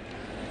zone.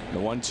 The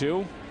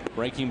 1-2,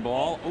 breaking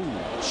ball. Ooh,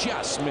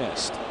 just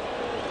missed.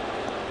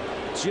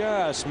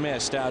 Just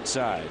missed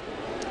outside.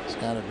 He's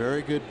got a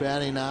very good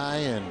batting eye,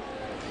 and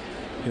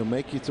he'll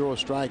make you throw a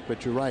strike,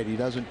 but you're right, he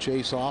doesn't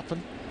chase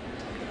often.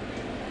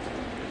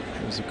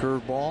 There's the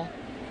curveball.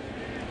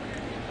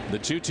 The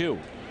 2-2.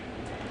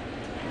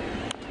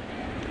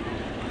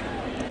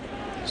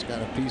 He's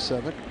got a piece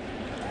of it.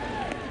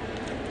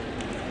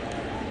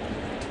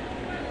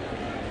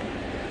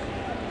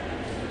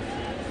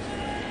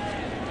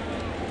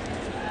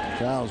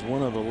 Giles,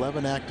 one of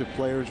 11 active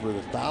players with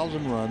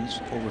 1,000 runs,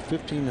 over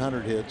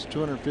 1,500 hits,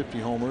 250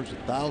 homers,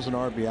 1,000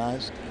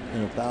 RBIs,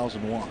 and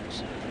 1,000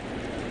 walks.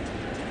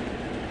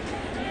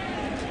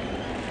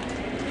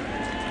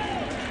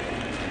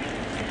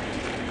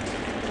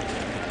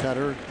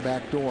 Cutter,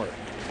 back door.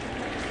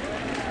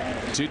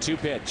 2-2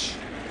 pitch.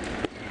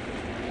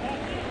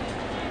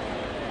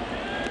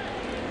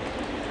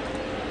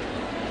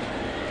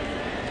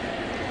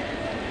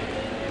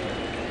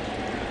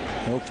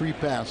 No 3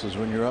 passes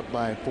when you're up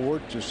by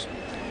 4. Just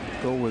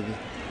go with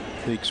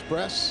the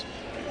express.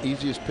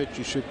 Easiest pitch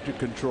you should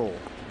control.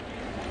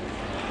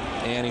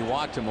 And he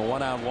walked him, a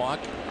 1-out walk.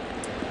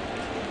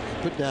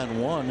 Put down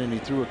 1 and he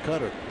threw a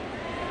cutter.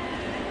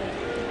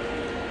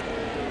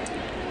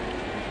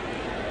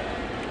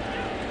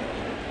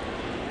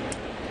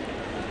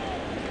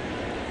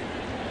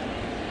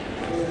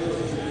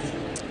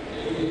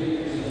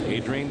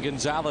 Adrian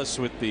Gonzalez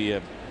with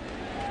the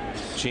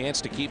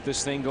chance to keep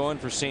this thing going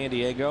for San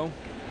Diego.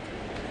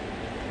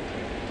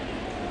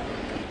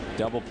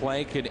 Double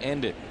play could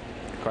end it.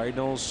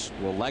 Cardinals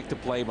will like to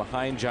play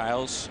behind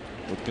Giles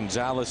with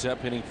Gonzalez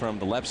up, hitting from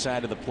the left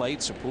side of the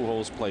plate, so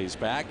Pujols plays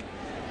back.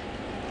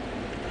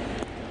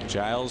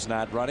 Giles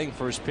not running.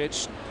 First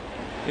pitch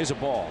is a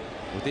ball.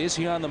 With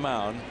Izzy on the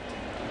mound,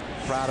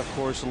 Proud, of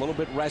course, a little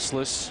bit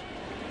restless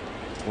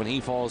when he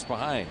falls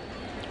behind.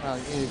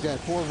 You've got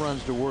 4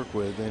 runs to work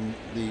with, and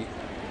the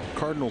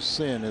Cardinals'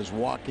 sin is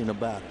walking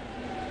about.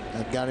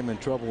 That got him in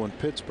trouble in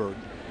Pittsburgh.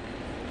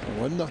 It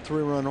wasn't the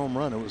 3-run home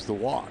run, it was the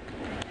walk.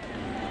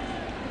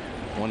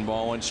 1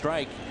 ball, 1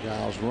 strike.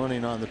 Giles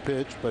running on the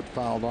pitch, but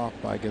fouled off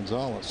by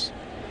Gonzalez.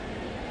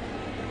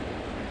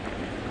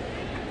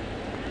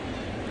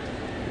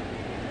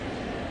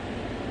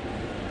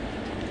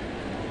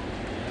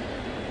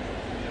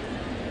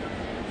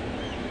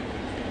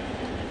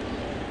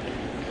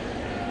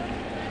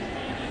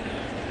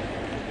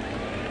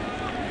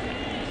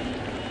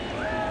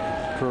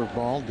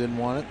 Curveball, didn't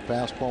want it.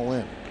 Fastball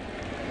in.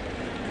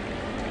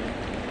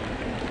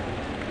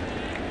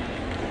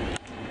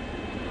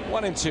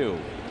 One and two.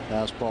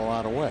 Fastball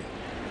out of way.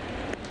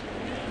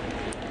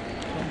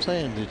 I'm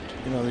saying that,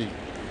 you know,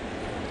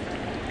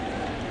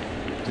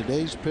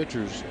 today's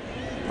pitchers,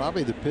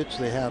 probably the pitch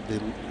they have the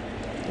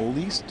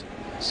least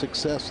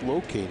success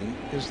locating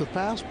is the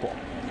fastball,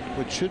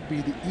 which should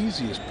be the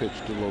easiest pitch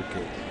to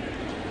locate.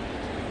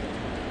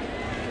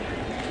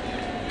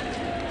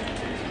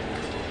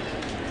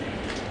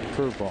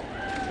 Curveball.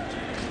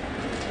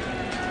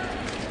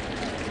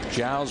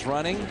 Giles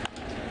running.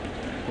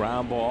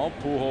 Ground ball.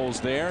 Pujols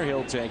there.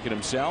 He'll take it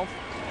himself.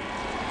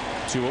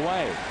 2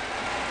 away.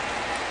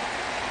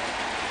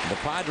 The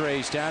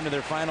Padres down to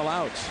their final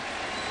outs.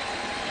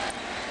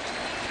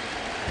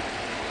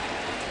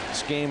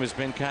 This game has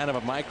been kind of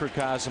a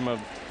microcosm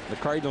of the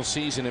Cardinals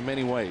season in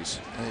many ways.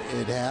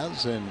 It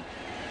has,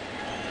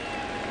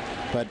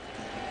 but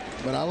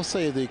I will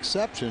say the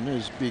exception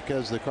is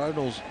because the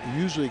Cardinals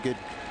usually get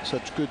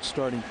such good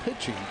starting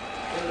pitching.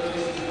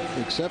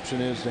 The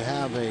exception is to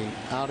have a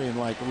outing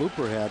like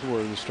Looper had,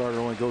 where the starter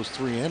only goes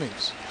 3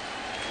 innings.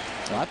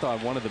 I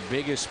thought one of the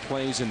biggest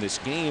plays in this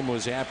game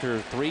was after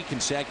 3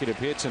 consecutive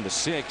hits in the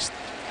 6th.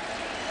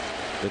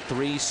 The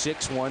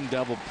 3-6-1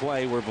 double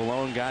play where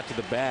Vallone got to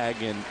the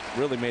bag and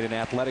really made an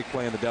athletic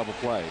play in the double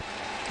play.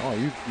 Oh,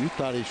 you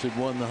thought he should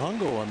have won the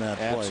Hungo on that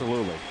play.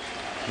 Absolutely.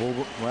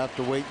 We'll have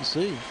to wait and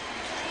see.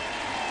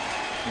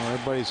 Well,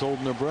 everybody's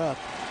holding their breath.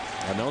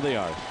 I know they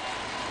are.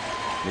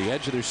 The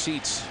edge of their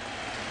seats.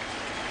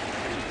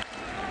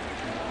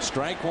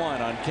 Strike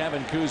 1 on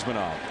Kevin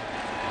Kuzmanov.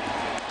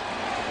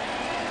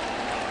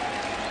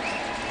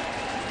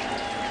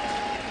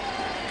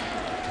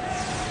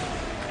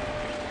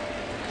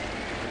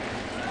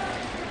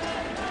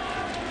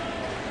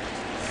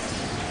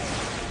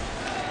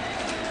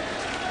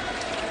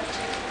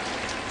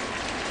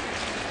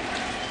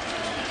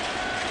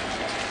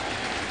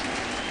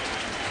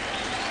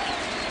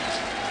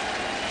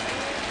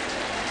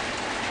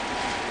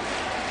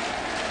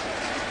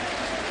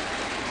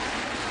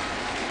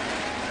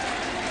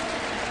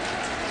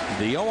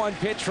 The 0-1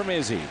 pitch from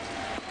Izzy.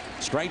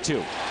 Strike 2.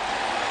 Good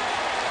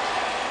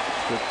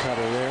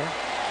cutter there.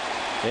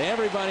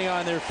 Everybody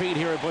on their feet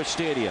here at Busch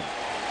Stadium.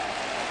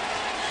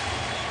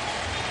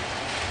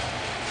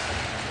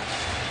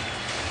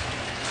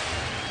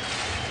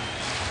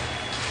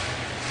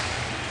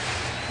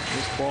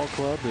 This ball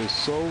club is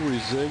so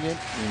resilient,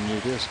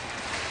 and they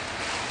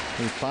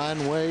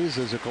find ways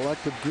as a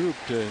collective group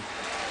to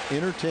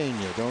entertain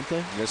you, don't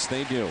they? Yes,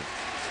 they do.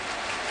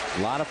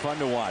 A lot of fun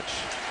to watch.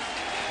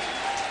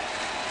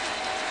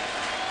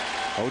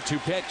 0-2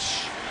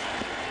 pitch.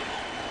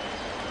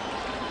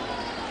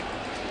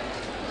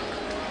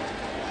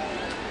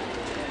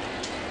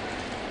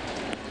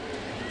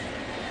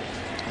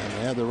 And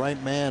they have the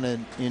right man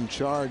in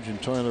charge,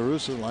 and Tony La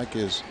Russa, like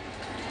his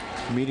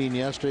meeting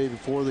yesterday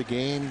before the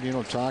game, you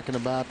know, talking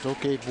about,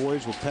 okay,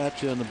 boys, we'll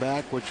pat you on the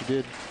back, what you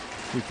did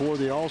before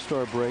the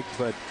All-Star break,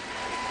 but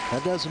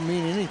that doesn't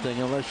mean anything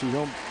unless you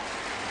don't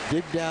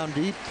dig down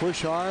deep,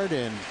 push hard,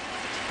 and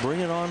bring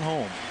it on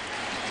home.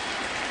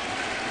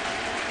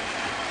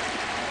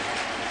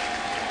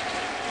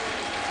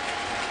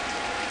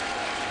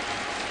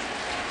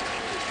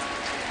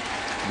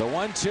 The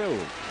 1-2.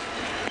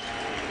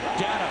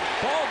 Got him.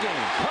 Ball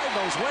game.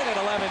 Cardinals win at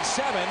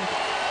 11-7.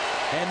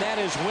 And that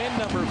is win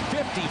number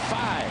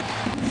 55.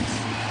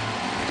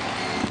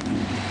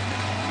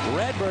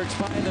 Redbirds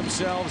find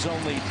themselves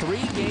only 3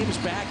 games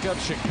back of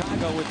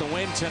Chicago with the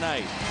win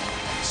tonight.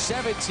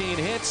 17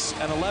 hits,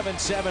 an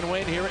 11-7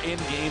 win here in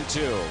Game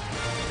 2.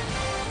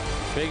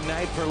 Big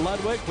night for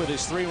Ludwig with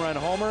his 3-run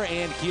homer,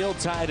 and Keel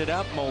tied it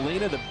up.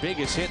 Molina, the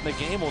biggest hit in the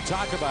game. We'll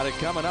talk about it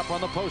coming up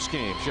on the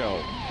postgame show.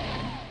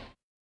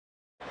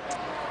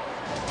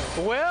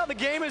 Well, the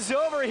game is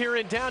over here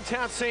in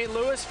downtown St.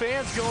 Louis.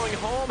 Fans going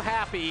home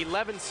happy.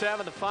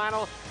 11-7 the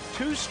final.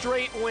 2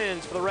 straight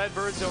wins for the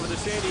Redbirds over the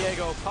San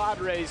Diego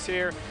Padres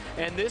here.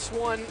 And this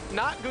one,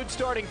 not good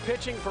starting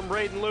pitching from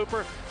Braden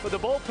Looper, but the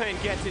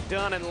bullpen gets it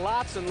done, and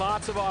lots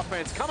of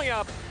offense. Coming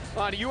up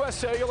on U.S.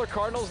 Cellular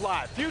Cardinals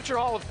Live. Future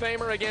Hall of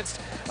Famer against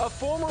a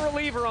former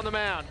reliever on the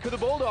mound. Could the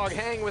Bulldog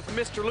hang with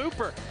Mr.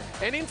 Looper?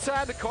 And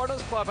inside the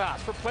Cardinals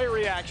clubhouse for player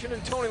reaction,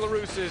 and Tony La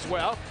Russa as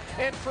well.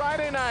 And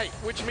Friday night,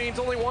 which means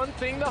only one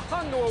thing, the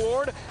Hungo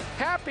Award.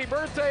 Happy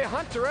birthday,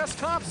 Hunter S.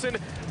 Thompson.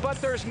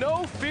 But there's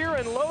no fear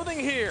and loathing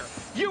here.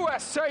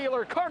 U.S.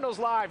 Cellular Cardinals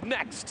Live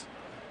next.